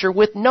blood pressure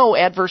with no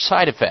adverse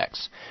side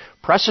effects.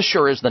 Press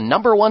Assure is the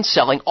 #1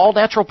 selling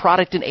all-natural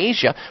product in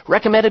Asia,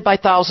 recommended by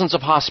thousands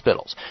of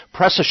hospitals.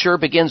 Press Assure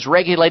begins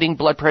regulating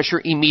blood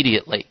pressure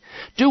immediately.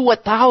 Do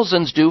what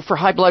thousands do for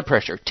high blood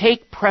pressure.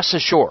 Take Press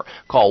Assure.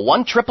 Call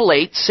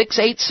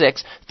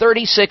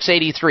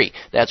 1-888-686-3683.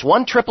 That's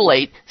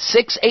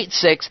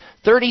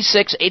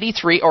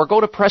 1-888-686-3683, or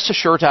go to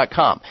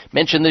PressAssure.com.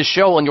 Mention this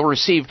show and you'll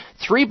receive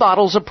 3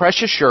 bottles of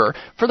Press Assure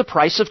for the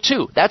price of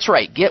 2. That's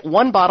right. Get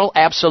 1 bottle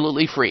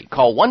absolutely free.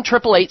 Call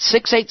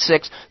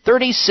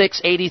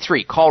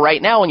 1-888-686-3683. Call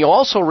right now and you'll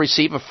also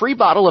receive a free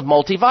bottle of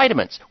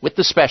multivitamins with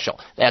the special.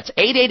 That's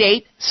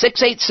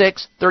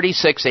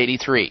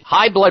 888-686-3683.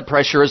 High blood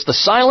pressure is the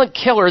silent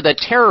killer that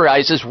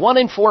terrorizes 1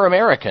 in 4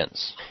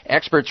 Americans.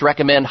 Experts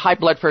recommend high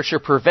blood pressure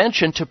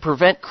prevention to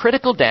prevent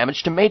critical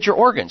damage to major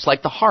organs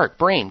like the heart,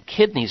 brain,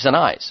 kidneys, and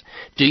eyes.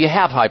 Do you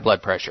have high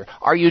blood pressure?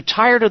 Are you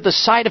tired of the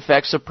side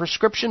effects of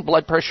prescription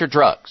blood pressure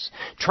drugs?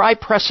 Try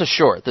Press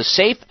Assure, the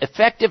safe,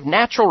 effective,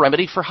 natural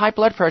remedy for high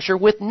blood pressure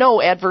with no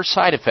adverse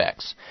side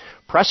effects.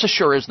 Press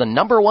Assure is the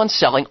 #1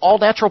 selling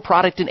all-natural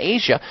product in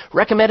Asia,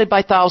 recommended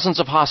by thousands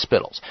of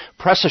hospitals.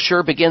 Press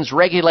Assure begins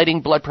regulating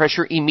blood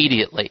pressure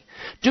immediately.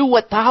 Do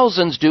what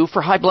thousands do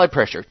for high blood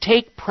pressure.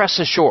 Take Press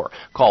Assure.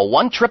 Call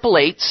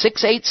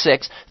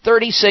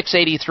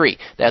 1-888-686-3683.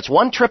 That's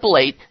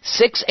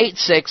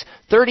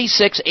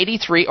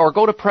 1-888-686-3683, or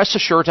go to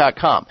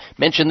PressAssure.com.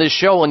 Mention this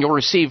show and you'll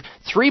receive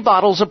 3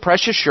 bottles of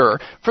Press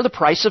Assure for the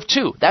price of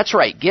 2. That's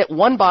right. Get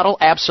 1 bottle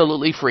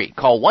absolutely free.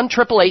 Call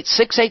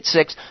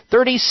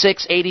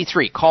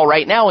 1-888-686-3683. Call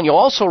right now and you'll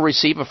also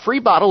receive a free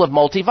bottle of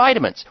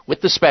multivitamins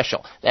with the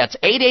special. That's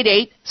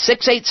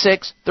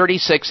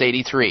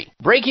 888-686-3683.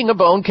 Breaking a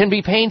bone can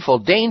be painful,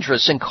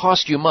 dangerous, and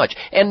cost you much,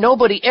 and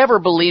nobody ever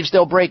believes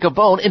they'll break a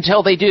bone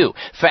until they do.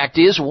 Fact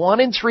is, 1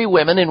 in 3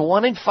 women and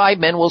 1 in 5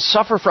 men will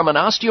suffer from an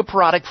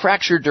osteoporotic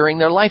fracture during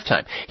their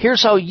lifetime.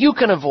 Here's how you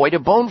can avoid a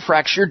bone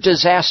fracture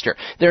disaster.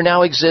 There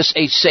now exists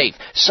a safe,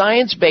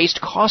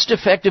 science-based,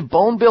 cost-effective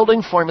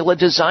bone-building formula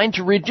designed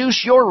to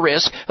reduce your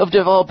risk of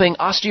developing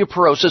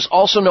osteoporosis,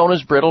 also known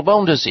as brittle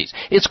bone disease.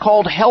 It's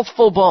called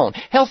Healthful Bone.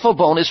 Healthful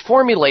Bone is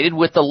formulated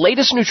with the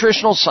latest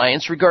nutritional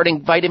science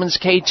regarding vitamins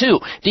K2,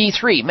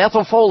 D3,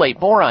 methylfolate,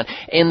 boron,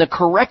 and the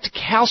correct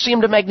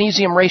calcium to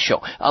magnesium ratio.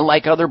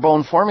 Unlike other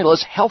bone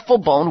formulas, Healthful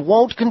Bone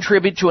won't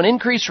contribute to an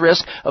increased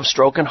risk of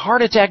stroke and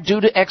heart attack due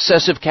to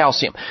excessive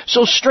calcium.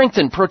 So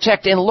strengthen,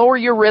 protect, and lower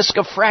your risk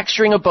of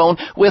fracturing a bone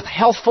with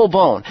Healthful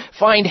Bone.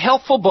 Find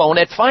Healthful Bone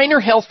at finer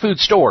health food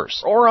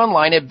stores or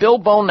online at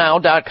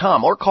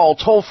BuildBoneNow.com, or call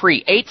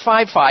toll-free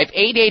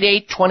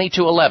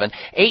 855-888-2211.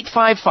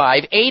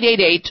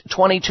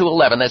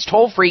 855-888-2211. That's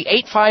toll-free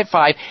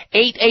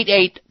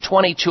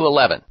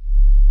 855-888-2211.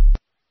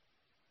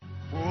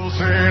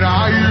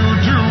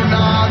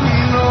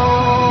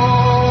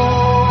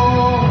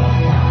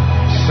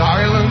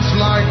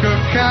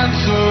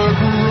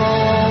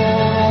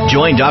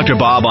 Join Dr.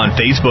 Bob on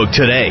Facebook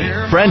today.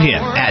 Friend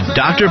him at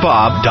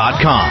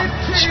drbob.com.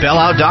 Spell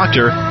out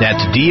doctor,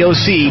 that's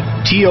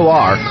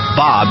D-O-C-T-O-R,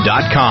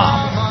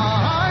 Bob.com.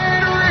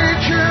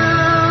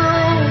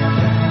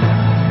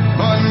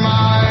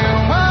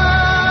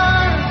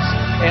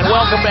 And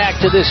welcome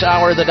back to this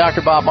hour of the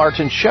Dr. Bob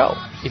Martin Show.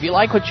 If you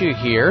like what you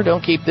hear,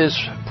 don't keep this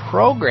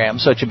program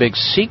such a big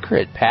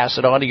secret. Pass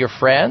it on to your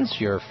friends,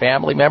 your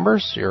family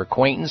members, your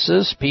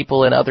acquaintances,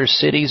 people in other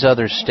cities,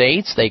 other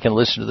states. They can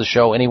listen to the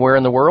show anywhere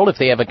in the world if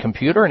they have a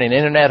computer and an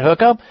internet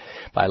hookup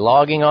by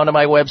logging onto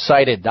my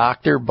website at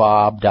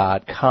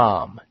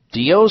drbob.com.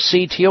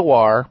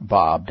 D-O-C-T-O-R,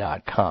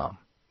 Bob.com.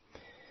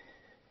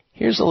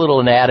 Here's a little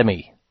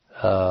anatomy,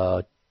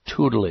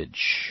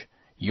 tutelage.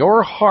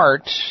 Your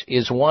heart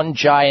is one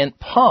giant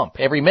pump.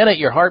 Every minute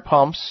your heart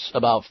pumps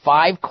about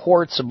 5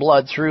 quarts of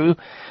blood through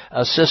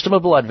a system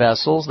of blood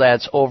vessels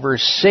that's over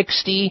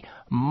 60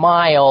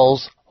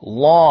 miles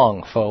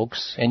long,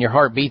 folks, and your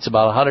heart beats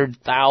about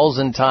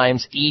 100,000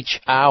 times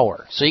each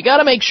hour. So you got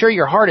to make sure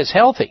your heart is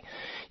healthy.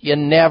 You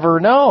never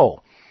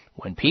know.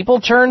 When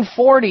people turn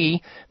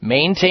 40,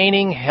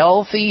 maintaining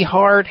healthy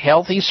heart,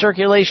 healthy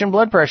circulation,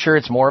 blood pressure,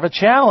 it's more of a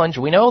challenge.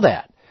 We know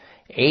that.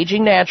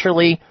 Aging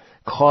naturally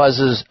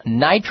causes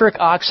nitric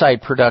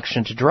oxide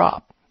production to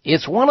drop.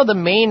 It's one of the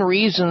main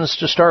reasons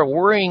to start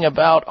worrying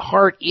about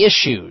heart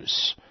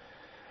issues.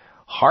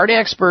 Heart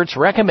experts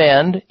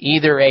recommend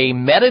either a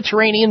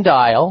Mediterranean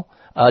diet,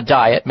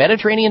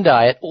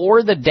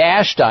 or the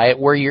DASH diet,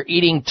 where you're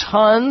eating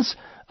tons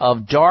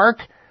of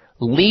dark,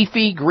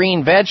 leafy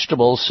green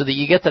vegetables so that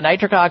you get the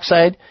nitric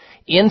oxide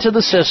into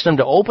the system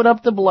to open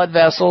up the blood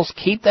vessels,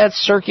 keep that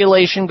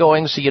circulation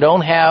going so you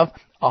don't have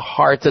a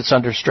heart that's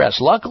under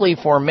stress. Luckily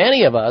for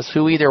many of us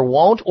who either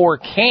won't or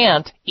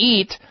can't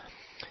eat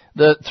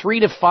the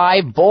 3 to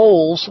 5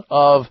 bowls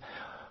of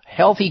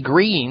healthy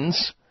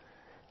greens,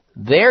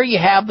 there you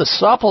have the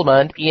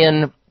supplement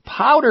in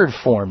powdered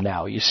form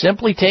now. You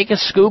simply take a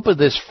scoop of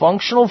this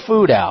functional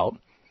food out,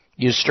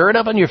 you stir it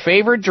up in your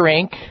favorite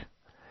drink,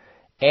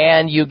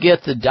 and you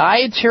get the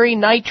dietary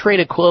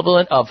nitrate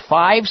equivalent of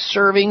 5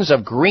 servings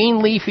of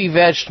green leafy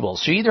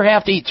vegetables. So you either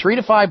have to eat 3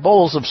 to 5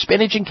 bowls of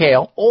spinach and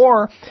kale,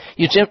 or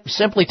you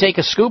simply take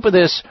a scoop of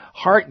this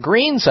heart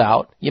greens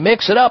out, you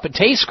mix it up, it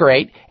tastes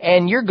great,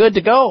 and you're good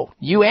to go.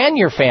 You and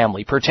your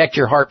family protect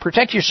your heart,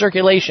 protect your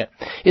circulation.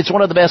 It's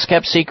one of the best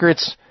kept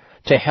secrets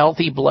to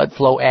healthy blood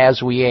flow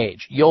as we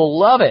age. You'll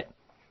love it.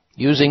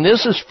 Using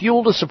this as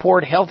fuel to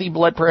support healthy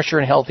blood pressure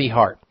and healthy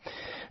heart.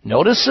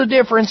 Notice the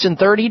difference in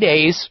 30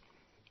 days.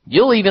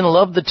 You'll even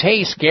love the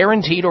taste,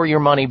 guaranteed, or your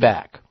money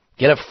back.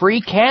 Get a free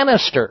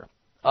canister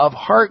of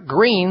Heart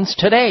Greens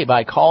today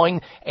by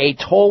calling a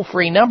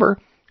toll-free number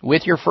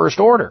with your first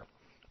order.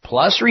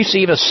 Plus,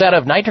 receive a set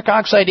of nitric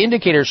oxide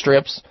indicator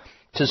strips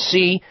to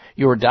see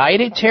your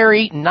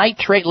dietary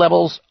nitrate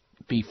levels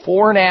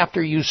before and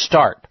after you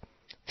start.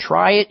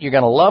 Try it. You're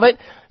going to love it.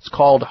 It's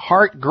called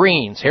Heart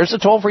Greens. Here's the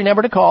toll-free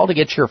number to call to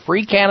get your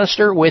free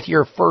canister with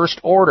your first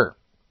order.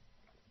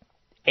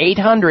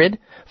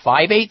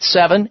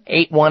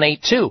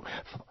 800-587-8182.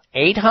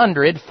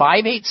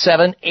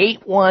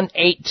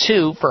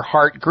 800-587-8182 for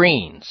Heart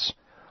Greens.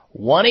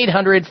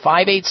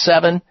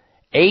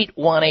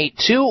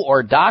 1-800-587-8182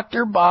 or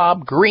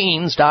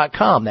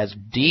drbobgreens.com. That's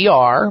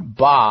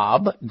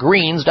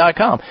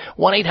drbobgreens.com.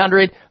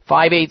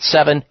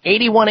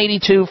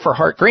 1-800-587-8182 for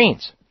Heart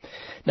Greens.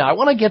 Now, I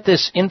want to get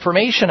this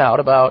information out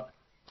about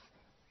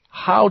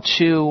how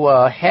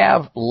to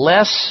have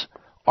less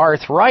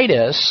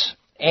arthritis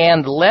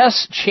and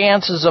less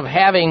chances of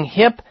having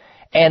hip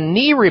and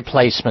knee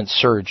replacement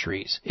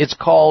surgeries. It's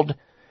called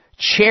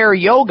chair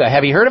yoga.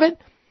 Have you heard of it?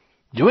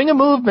 Doing a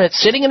movement,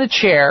 sitting in a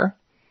chair,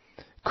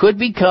 could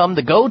become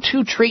the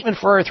go-to treatment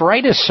for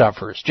arthritis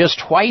sufferers. Just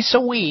twice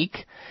a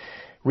week,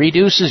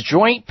 reduces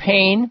joint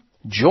pain,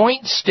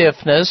 joint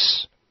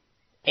stiffness,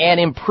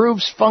 and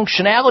improves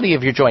functionality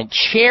of your joint.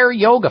 Chair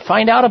yoga.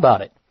 Find out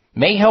about it.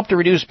 May help to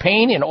reduce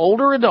pain in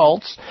older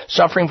adults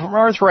suffering from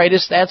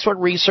arthritis. That's what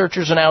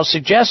researchers are now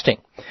suggesting.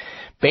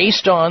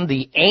 Based on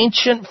the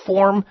ancient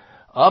form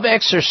of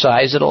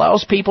exercise, it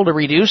allows people to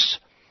reduce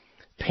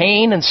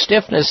pain and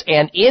stiffness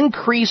and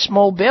increase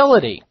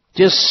mobility.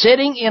 Just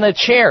sitting in a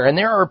chair. And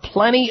there are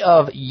plenty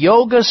of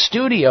yoga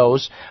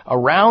studios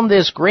around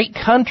this great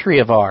country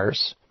of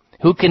ours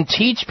who can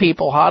teach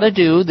people how to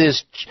do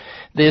this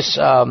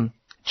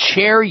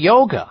chair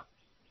yoga.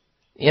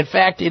 In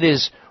fact, it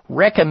is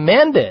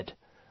recommended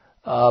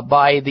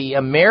by the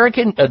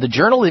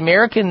Journal of the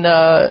American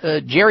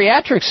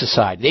Geriatric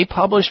Society. They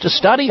published a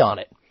study on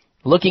it,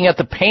 looking at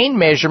the pain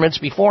measurements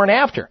before and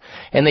after,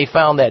 and they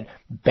found that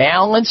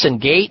balance and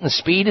gait and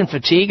speed and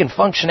fatigue and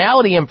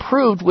functionality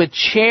improved with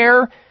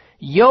chair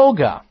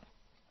yoga.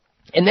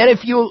 And then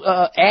if you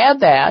add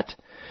that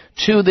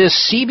to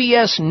this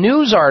CBS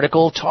News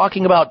article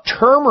talking about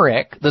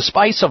turmeric, the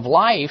spice of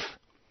life,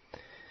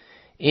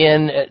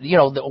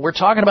 we're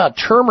talking about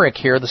turmeric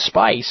here, the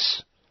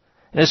spice,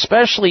 and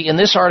especially in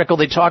this article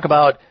they talk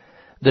about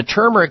the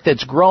turmeric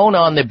that's grown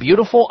on the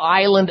beautiful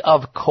island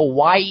of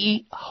Kauai,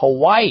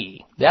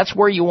 Hawaii. That's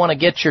where you want to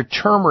get your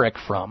turmeric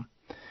from.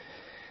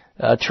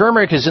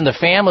 Turmeric is in the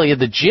family of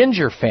the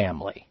ginger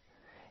family,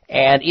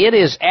 and it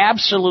is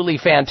absolutely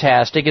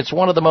fantastic. It's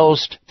one of the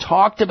most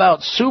talked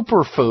about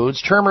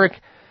superfoods. Turmeric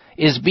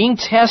is being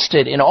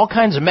tested in all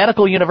kinds of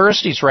medical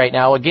universities right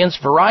now against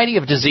a variety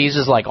of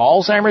diseases like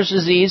Alzheimer's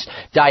disease,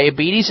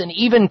 diabetes, and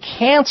even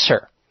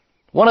cancer.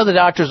 One of the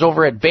doctors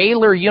over at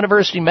Baylor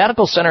University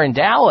Medical Center in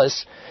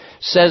Dallas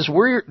says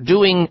we're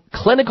doing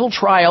clinical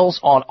trials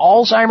on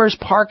Alzheimer's,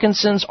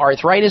 Parkinson's,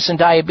 arthritis, and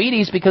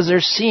diabetes because they're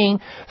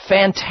seeing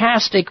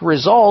fantastic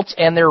results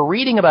and they're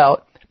reading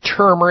about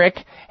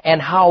turmeric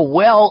and how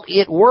well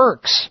it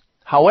works.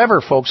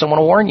 However, folks, I want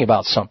to warn you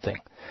about something.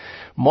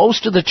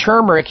 Most of the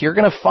turmeric you're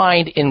going to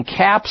find in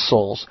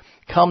capsules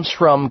comes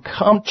from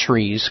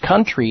countries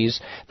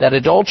that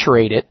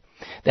adulterate it.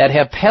 that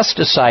have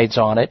pesticides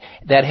on it,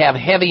 that have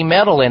heavy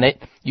metal in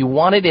it. You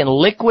want it in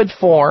liquid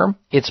form.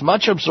 It's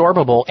much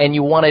absorbable, and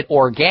you want it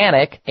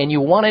organic, and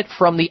you want it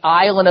from the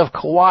island of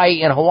Kauai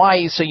in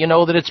Hawaii so you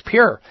know that it's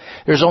pure.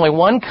 There's only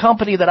one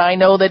company that I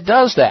know that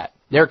does that.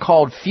 They're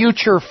called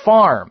Future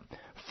Farm.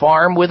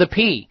 Farm with a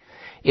P.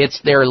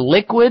 It's their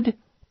liquid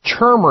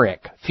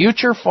turmeric.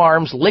 Future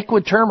Farm's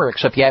liquid turmeric.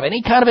 So if you have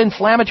any kind of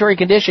inflammatory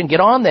condition, get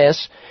on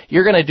this.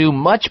 You're going to do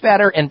much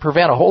better and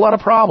prevent a whole lot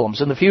of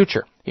problems in the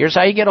future. Here's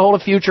how you get a hold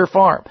of Future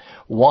Farm.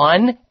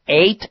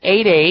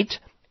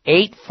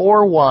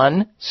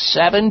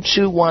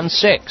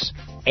 1-888-841-7216.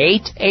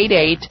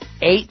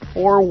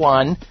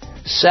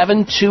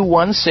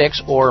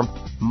 888-841-7216 or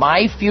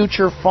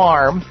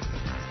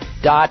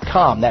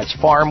myfuturefarm.com. That's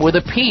farm with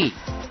a P.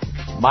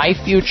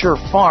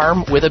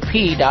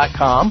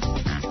 myfuturefarmwithap.com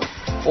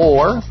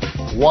or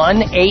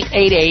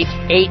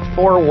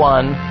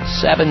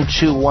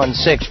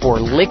 1-888-841-7216 for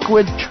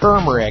liquid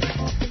turmeric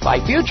by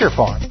Future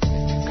Farm.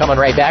 Coming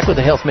right back with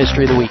the Health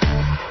Mystery of the Week.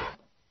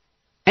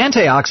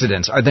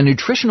 Antioxidants are the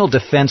nutritional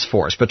defense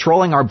force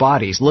patrolling our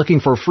bodies looking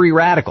for free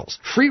radicals.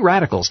 Free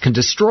radicals can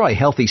destroy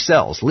healthy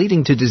cells,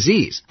 leading to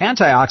disease.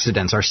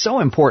 Antioxidants are so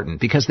important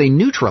because they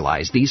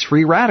neutralize these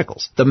free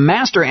radicals. The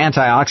master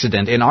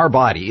antioxidant in our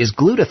body is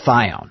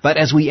glutathione, but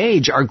as we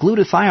age, our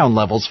glutathione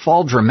levels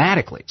fall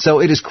dramatically.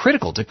 So it is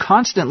critical to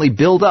constantly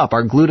build up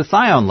our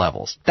glutathione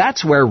levels.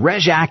 That's where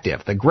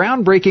RegActive, the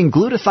groundbreaking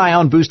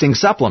glutathione-boosting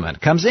supplement,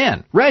 comes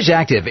in.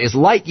 RegActive is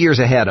light years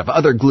ahead of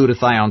other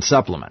glutathione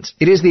supplements.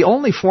 It is the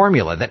only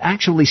formula that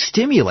actually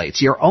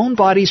stimulates your own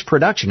body's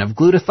production of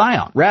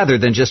glutathione rather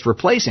than just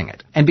replacing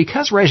it. And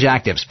because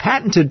RegActive's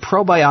patented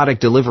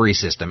probiotic delivery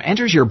system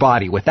enters your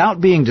body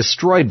without being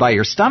destroyed by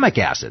your stomach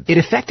acid, it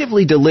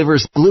effectively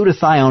delivers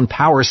glutathione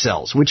power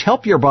cells, which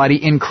help your body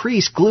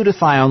increase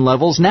glutathione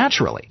levels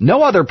naturally.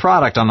 No other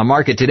product on the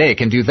market today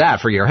can do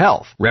that for your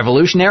health.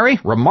 Revolutionary,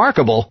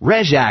 remarkable,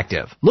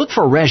 RegActive. Look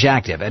for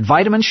RegActive at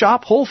Vitamin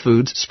Shop, Whole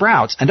Foods,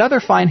 Sprouts, and other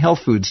fine health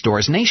food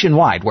stores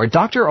nationwide where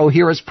Dr.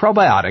 Ohhira's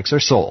probiotics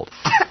are sold.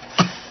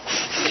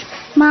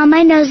 Mom,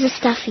 my nose is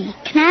stuffy.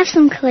 Can I have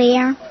some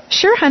Clear?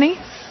 Sure, honey.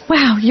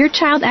 Wow, your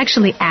child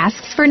actually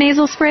asks for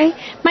nasal spray?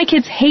 My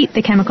kids hate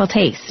the chemical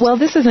taste. Well,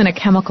 this isn't a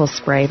chemical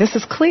spray. This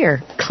is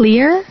Clear.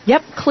 Clear?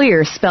 Yep,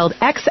 Clear, spelled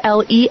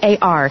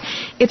Xlear.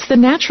 It's the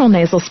natural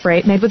nasal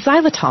spray made with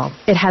xylitol.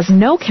 It has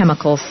no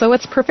chemicals, so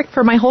it's perfect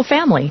for my whole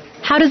family.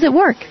 How does it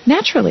work?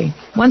 Naturally.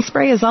 One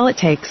spray is all it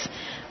takes.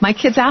 My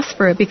kids ask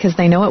for it because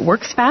they know it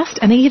works fast,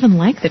 and they even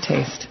like the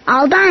taste.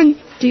 All done.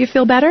 Do you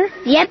feel better?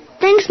 Yep.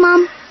 Thanks,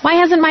 Mom. Why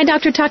hasn't my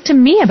doctor talked to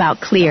me about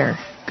Clear?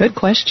 Good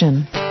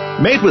question.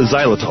 Made with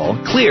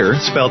xylitol, Clear,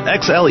 spelled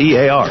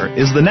Xlear,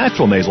 is the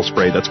natural nasal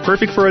spray that's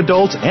perfect for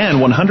adults and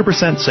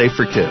 100% safe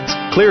for kids.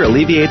 Clear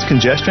alleviates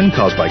congestion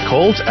caused by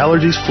colds,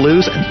 allergies,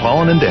 flus, and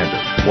pollen and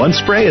dandruff. One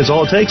spray is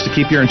all it takes to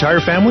keep your entire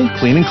family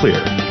clean and clear.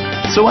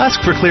 So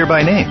ask for Clear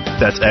by name.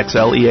 That's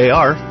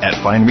Xlear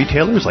at fine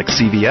retailers like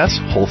CVS,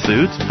 Whole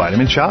Foods,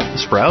 Vitamin Shop,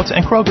 Sprouts,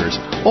 and Kroger's.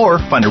 Or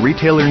find a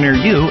retailer near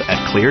you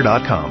at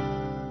Clear.com.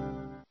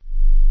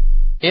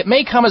 It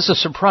may come as a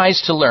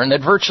surprise to learn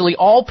that virtually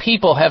all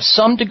people have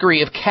some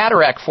degree of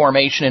cataract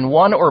formation in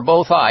one or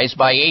both eyes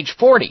by age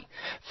 40.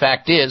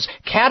 Fact is,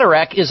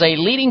 cataract is a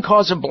leading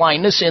cause of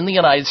blindness in the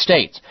United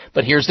States.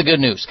 But here's the good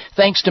news.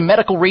 Thanks to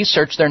medical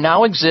research, there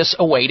now exists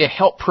a way to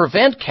help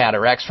prevent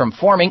cataracts from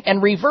forming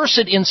and reverse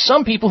it in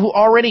some people who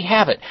already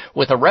have it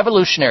with a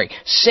revolutionary,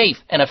 safe,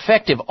 and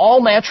effective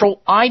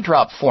all-natural eye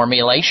drop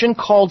formulation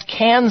called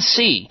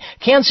Can-C.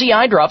 Can-C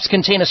eye drops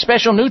contain a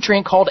special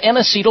nutrient called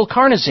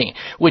N-acetylcarnosine,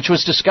 which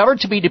was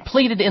discovered to be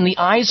depleted in the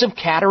eyes of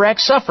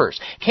cataract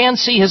sufferers.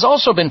 Can-C has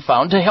also been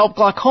found to help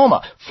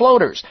glaucoma,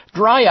 floaters,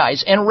 dry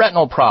eyes, and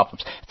retinal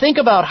problems. Think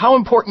about how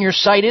important your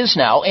sight is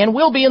now and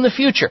will be in the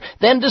future.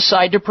 Then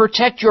decide to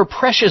protect your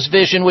precious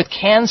vision with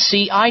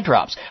Can-C eye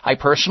drops. I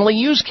personally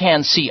use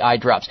Can-C eye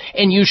drops,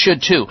 and you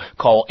should too.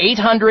 Call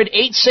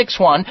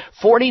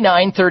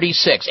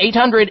 800-861-4936.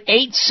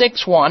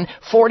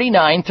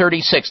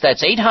 800-861-4936.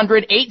 That's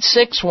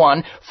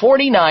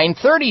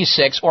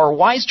 800-861-4936 or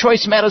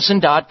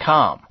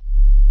wisechoicemedicine.com.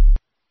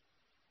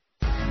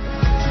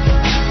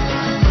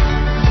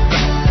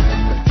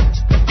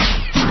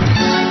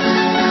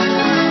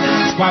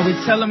 Why we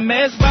tell them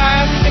it's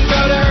vibes and go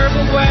the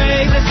herbal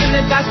way. Listen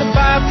to Dr.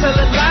 Bob tell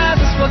it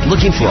live.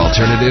 Looking for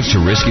alternatives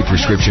to risky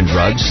prescription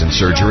drugs and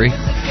surgery?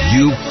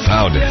 You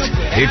found it.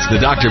 It's the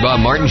Dr.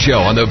 Bob Martin Show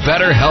on the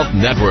Better Health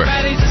Network.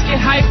 Just get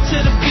hyped to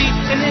the beat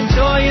and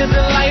enjoy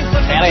the life.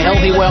 And a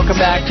healthy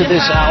welcome back to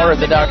this hour of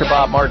the Dr.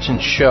 Bob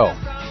Martin Show.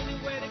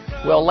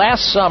 Well,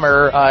 last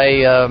summer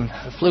I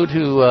flew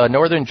to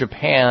northern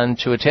Japan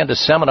to attend a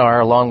seminar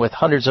along with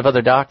hundreds of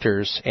other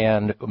doctors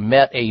and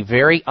met a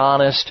very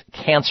honest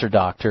cancer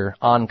doctor,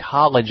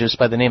 oncologist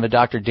by the name of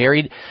Dr.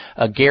 Gary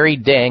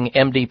Deng,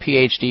 MD,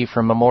 PhD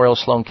from Memorial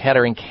Sloan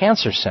Kettering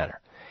Cancer Center.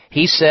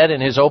 He said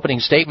in his opening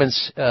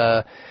statements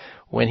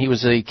when he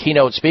was the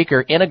keynote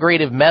speaker,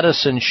 integrative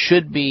medicine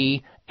should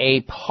be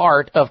a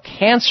part of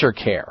cancer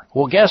care.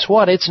 Well, guess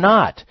what? It's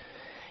not.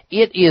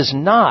 It is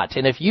not.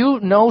 And if you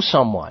know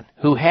someone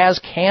who has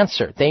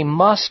cancer, they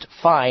must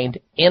find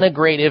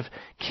integrative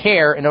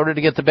care in order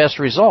to get the best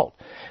result.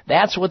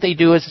 That's what they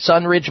do at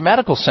Sunridge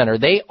Medical Center.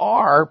 They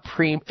are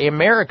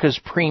America's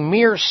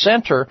premier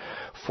center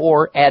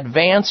for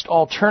advanced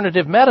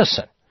alternative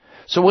medicine.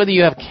 So whether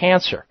you have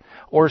cancer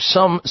or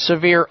some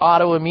severe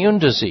autoimmune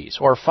disease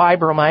or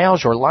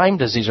fibromyalgia or Lyme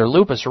disease or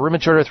lupus or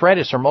rheumatoid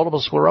arthritis or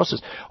multiple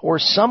sclerosis or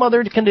some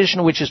other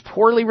condition which is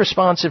poorly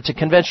responsive to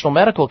conventional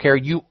medical care,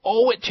 you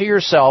owe it to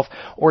yourself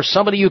or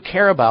somebody you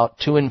care about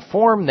to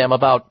inform them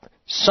about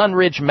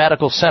Sunridge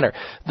Medical Center.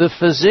 The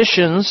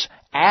physicians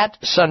at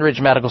Sunridge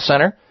Medical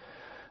Center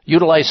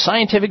utilize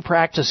scientific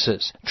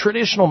practices,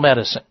 traditional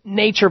medicine,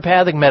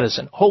 naturopathic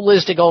medicine,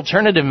 holistic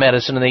alternative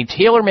medicine, and they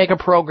tailor-make a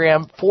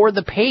program for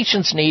the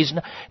patient's needs,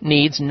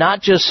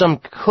 not just some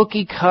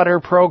cookie-cutter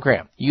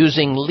program,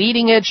 using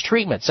leading-edge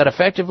treatments that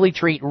effectively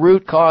treat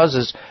root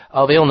causes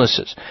of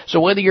illnesses.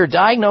 So whether you're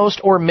diagnosed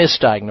or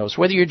misdiagnosed,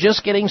 whether you're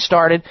just getting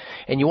started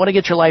and you want to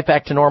get your life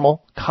back to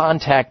normal,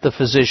 contact the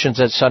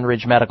physicians at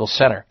Sunridge Medical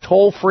Center.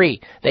 Toll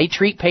free. They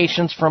treat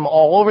patients from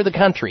all over the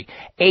country.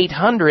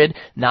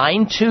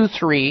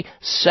 800-923-7404.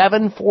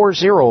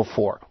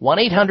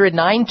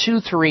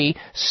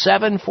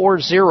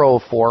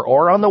 1-800-923-7404.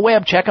 Or on the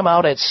web, check them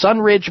out at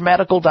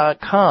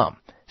sunridgemedical.com.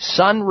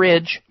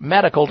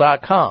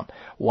 sunridgemedical.com.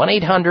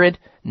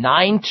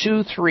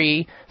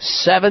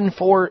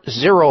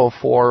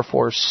 1-800-923-7404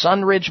 for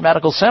Sunridge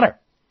Medical Center.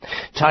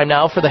 Time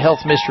now for the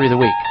Health Mystery of the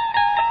Week.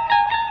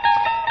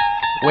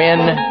 When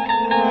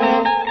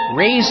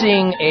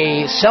raising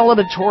a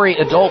celebratory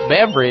adult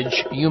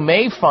beverage, you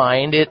may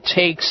find it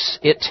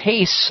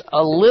tastes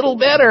a little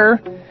better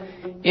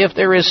if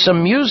there is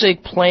some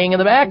music playing in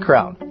the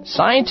background.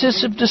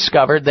 Scientists have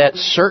discovered that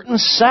certain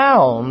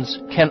sounds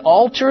can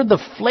alter the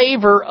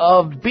flavor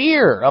of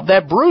beer, of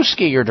that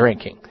brewski you're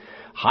drinking.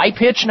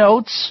 High-pitched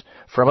notes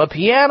from a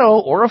piano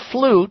or a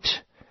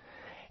flute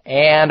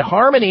and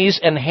harmonies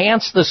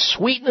enhance the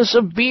sweetness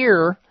of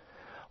beer,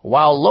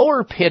 while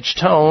lower-pitched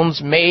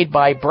tones made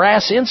by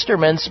brass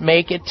instruments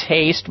make it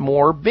taste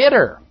more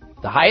bitter.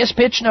 The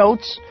highest-pitched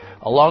notes,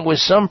 along with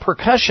some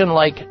percussion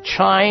like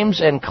chimes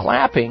and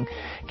clapping,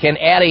 can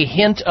add a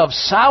hint of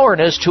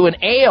sourness to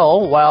an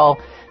ale, while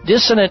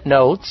dissonant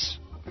notes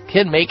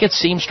can make it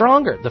seem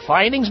stronger. The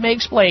findings may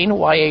explain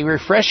why a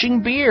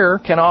refreshing beer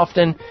can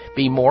often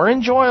be more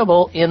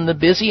enjoyable in the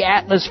busy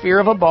atmosphere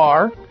of a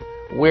bar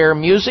where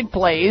music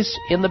plays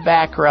in the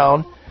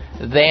background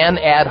than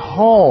at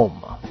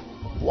home.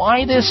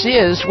 Why this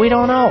is, we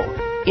don't know.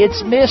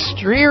 It's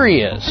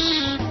mysterious.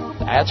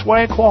 That's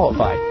why I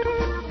qualified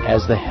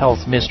as the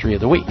Health Mystery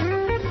of the Week.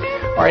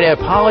 All right, I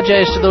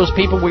apologize to those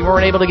people we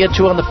weren't able to get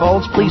to on the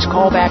phones. Please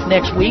call back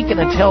next week, and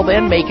until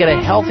then, make it a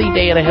healthy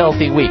day and a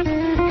healthy week.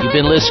 You've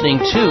been listening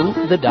to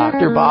The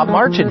Dr. Bob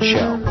Martin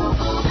Show.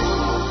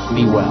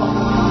 Be well.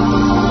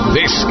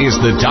 This is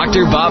The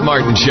Dr. Bob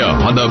Martin Show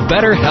on the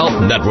Better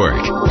Health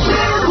Network.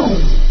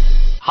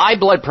 High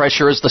blood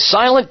pressure is the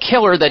silent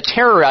killer that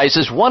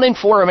terrorizes 1 in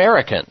 4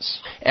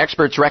 Americans.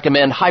 Experts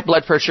recommend high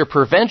blood pressure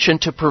prevention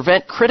to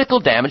prevent critical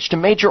damage to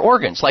major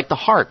organs like the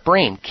heart,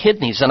 brain,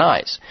 kidneys, and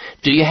eyes.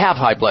 Do you have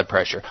high blood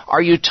pressure?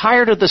 Are you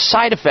tired of the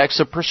side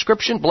effects of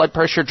prescription blood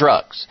pressure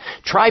drugs?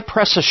 Try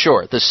Press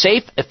Assure, the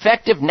safe,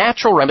 effective,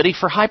 natural remedy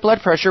for high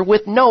blood pressure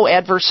with no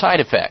adverse side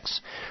effects.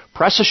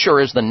 Press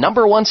Assure is the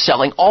 #1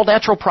 selling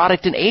all-natural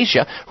product in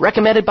Asia,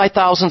 recommended by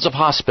thousands of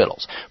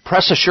hospitals.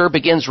 Press Assure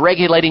begins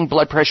regulating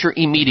blood pressure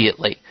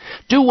immediately.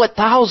 Do what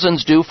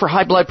thousands do for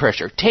high blood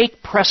pressure.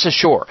 Take Press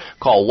Assure.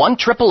 Call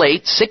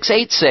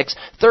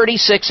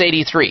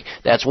 1-888-686-3683.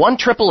 That's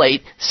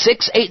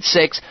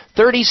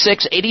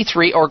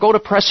 1-888-686-3683, or go to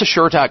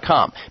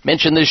PressAssure.com.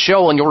 Mention this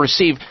show and you'll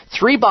receive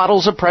 3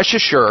 bottles of Press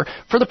Assure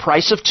for the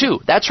price of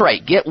 2. That's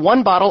right. Get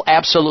 1 bottle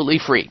absolutely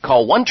free.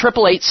 Call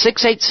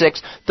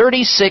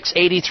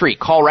 1-888-686-3683.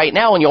 Call right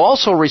now and you'll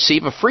also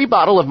receive a free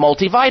bottle of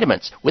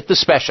multivitamins with the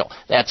special.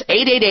 That's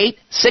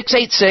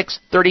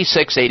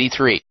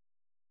 888-686-3683.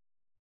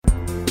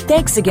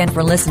 Thanks again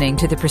for listening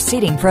to the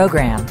preceding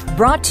program,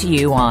 brought to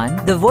you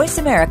on the Voice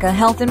America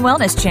Health and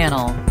Wellness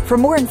Channel. For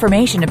more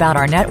information about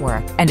our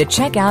network and to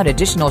check out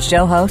additional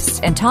show hosts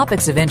and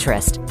topics of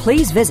interest,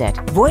 please visit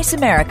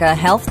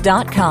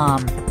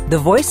voiceamericahealth.com. The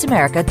Voice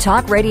America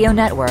Talk Radio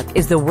Network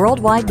is the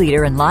worldwide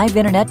leader in live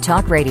Internet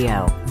talk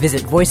radio.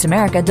 Visit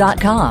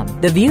voiceamerica.com.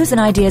 The views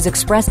and ideas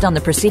expressed on the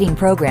preceding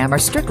program are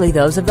strictly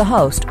those of the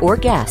host or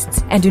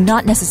guests and do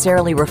not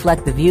necessarily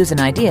reflect the views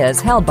and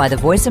ideas held by the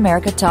Voice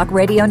America Talk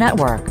Radio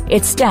Network,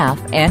 its staff,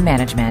 and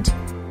management.